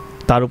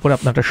 তার উপরে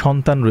আপনার একটা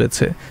সন্তান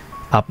রয়েছে,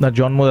 আপনার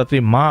জন্মদাত্রী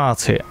মা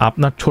আছে,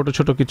 আপনার ছোট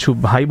ছোট কিছু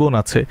ভাই বোন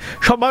আছে,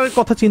 সবার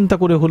কথা চিন্তা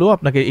করে হলেও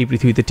আপনাকে এই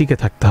পৃথিবীতে টিকে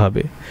থাকতে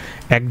হবে।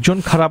 একজন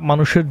খারাপ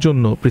মানুষের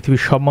জন্য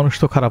পৃথিবীর সব মানুষ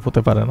তো খারাপ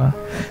হতে পারে না।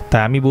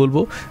 তাই আমি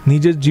বলবো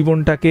নিজের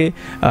জীবনটাকে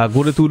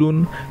গড়ে তুলুন,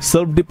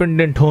 সেলফ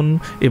ডিপেন্ডেন্ট হন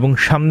এবং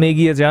সামনে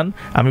এগিয়ে যান।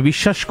 আমি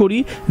বিশ্বাস করি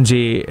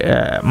যে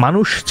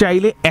মানুষ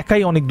চাইলে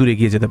একাই অনেক দূরে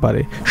এগিয়ে যেতে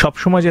পারে,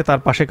 সবসময় যে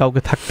তার পাশে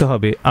কাউকে থাকতে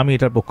হবে আমি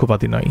এটার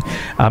পক্ষপাতী নই।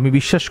 আমি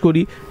বিশ্বাস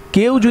করি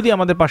কেউ যদি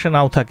আমাদের পাশে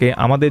নাও থাকে,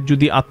 আমাদের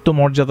যদি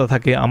আত্মমর্যাদা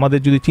থাকে, আমাদের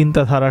যদি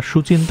চিন্তাধারা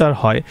সুচিন্তার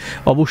হয়,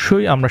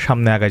 অবশ্যই আমরা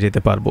সামনে আগায় যেতে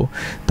পারবো।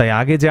 তাই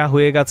আগে যা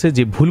হয়ে গেছে,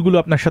 যে ভুলগুলো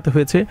আপনার সাথে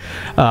হয়েছে,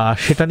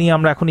 সেটা নিয়ে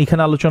আমরা এখন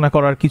এখানে আলোচনা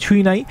করার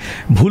কিছুই নাই।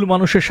 ভুল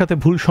মানুষের সাথে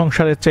ভুল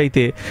সংসারের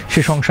চাইতে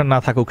সে সংসার না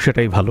থাকুক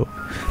সেটাই ভালো।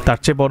 তার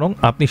চেয়ে বরং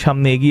আপনি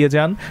সামনে এগিয়ে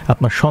যান,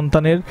 আপনার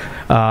সন্তানের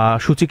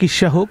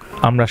সুচিকিৎসা হোক,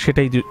 আমরা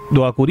সেটাই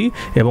দোয়া করি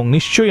এবং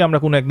নিশ্চয়ই আমরা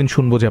কোনো একদিন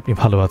শুনবো যে আপনি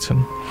ভালো আছেন।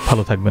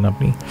 ভালো থাকবেন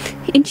আপনি,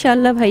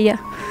 ইনশাআল্লাহ ভাইয়া।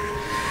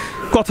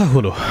 কথা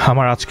হলো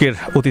আমার আজকের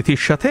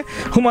অতিথির সাথে,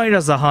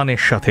 হুমায়রা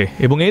জাহানের সাথে,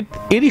 এবং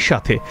এরই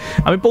সাথে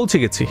আমি পৌঁছে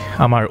গেছি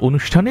আমার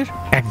অনুষ্ঠানের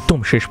একদম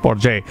শেষ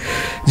পর্যায়ে।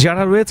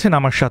 যারা রয়েছেন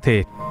আমার সাথে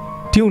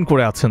টিউন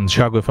করে আছেন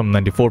জাগো FM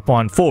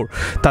 94.4,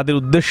 তাদের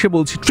উদ্দেশ্যে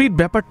বলছি, ট্রিট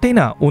ব্যাপারটাই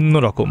না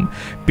অন্যরকম,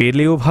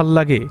 পেলেও ভাল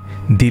লাগে,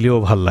 দিলেও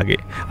ভাল লাগে।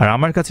 আর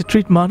আমার কাছে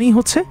ট্রিট মানেই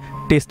হচ্ছে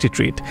টেস্টি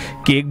ট্রিট।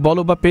 কেক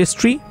বলো বা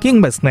পেস্ট্রি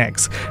কিংবা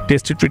স্ন্যাক্স,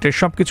 টেস্টি ট্রিটের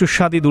সব কিছুর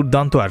স্বাদই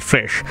দুর্দান্ত আর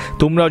ফ্রেশ।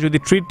 তোমরাও যদি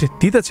ট্রিট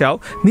দিতে চাও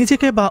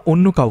নিজেকে বা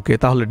অন্য কাউকে,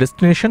 তাহলে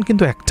ডেস্টিনেশন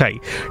কিন্তু একটাই,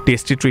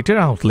 টেস্টি ট্রিটের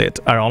আউটলেট।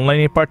 আর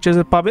অনলাইনে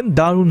পারচেজে পাবেন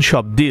দারুণ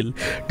সব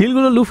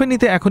ডিলগুলো লুফে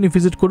নিতে এখনই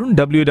ভিজিট করুন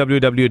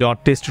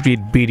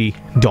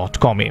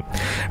www.tastitreatbd.com এ।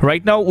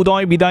 রাইট নাও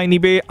উদয় বিদায়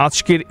নিবে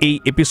আজকের এই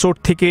এপিসোড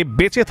থেকে।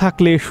 বেঁচে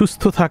থাকলে,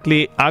 সুস্থ থাকলে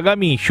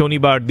আগামী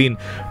শনিবার দিন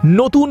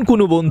নতুন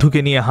কোনো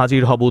বন্ধুকে নিয়ে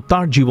হাজির হব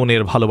তার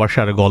জীবনের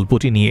ভালোবাসার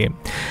গল্পটি নিয়ে।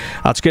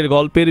 আজকের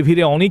গল্পের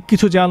ভিড়ে অনেক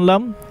কিছু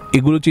জানলাম,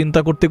 এগুলো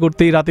চিন্তা করতে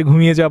করতেই রাতে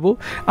ঘুমিয়ে যাব।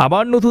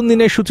 আবার নতুন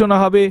দিনের সূচনা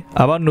হবে,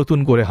 আবার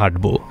নতুন করে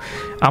হাঁটব।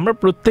 আমরা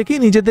প্রত্যেকেই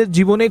নিজেদের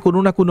জীবনে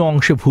কোনো না কোনো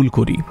অংশে ভুল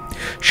করি,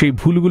 সেই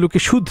ভুলগুলোকে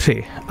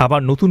শুধরে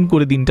আবার নতুন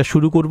করে দিনটা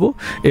শুরু করব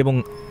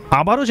এবং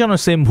আবারও যেন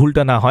সেম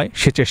ভুলটা না হয়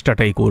সে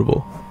চেষ্টাটাই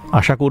করব।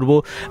 আশা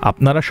করব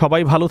আপনারা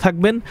সবাই ভালো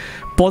থাকবেন,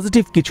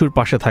 পজিটিভ কিছুর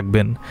পাশে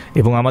থাকবেন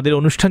এবং আমাদের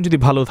অনুষ্ঠান যদি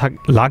ভালো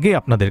লাগে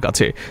আপনাদের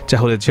কাছে,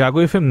 তাহলে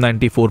জাগো FM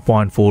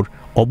 94.4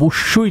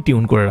 অবশ্যই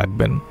টিউন করে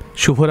রাখবেন।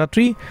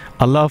 শুভরাত্রি,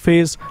 আল্লাহ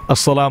হাফেজ,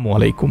 আসসালামু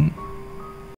আলাইকুম।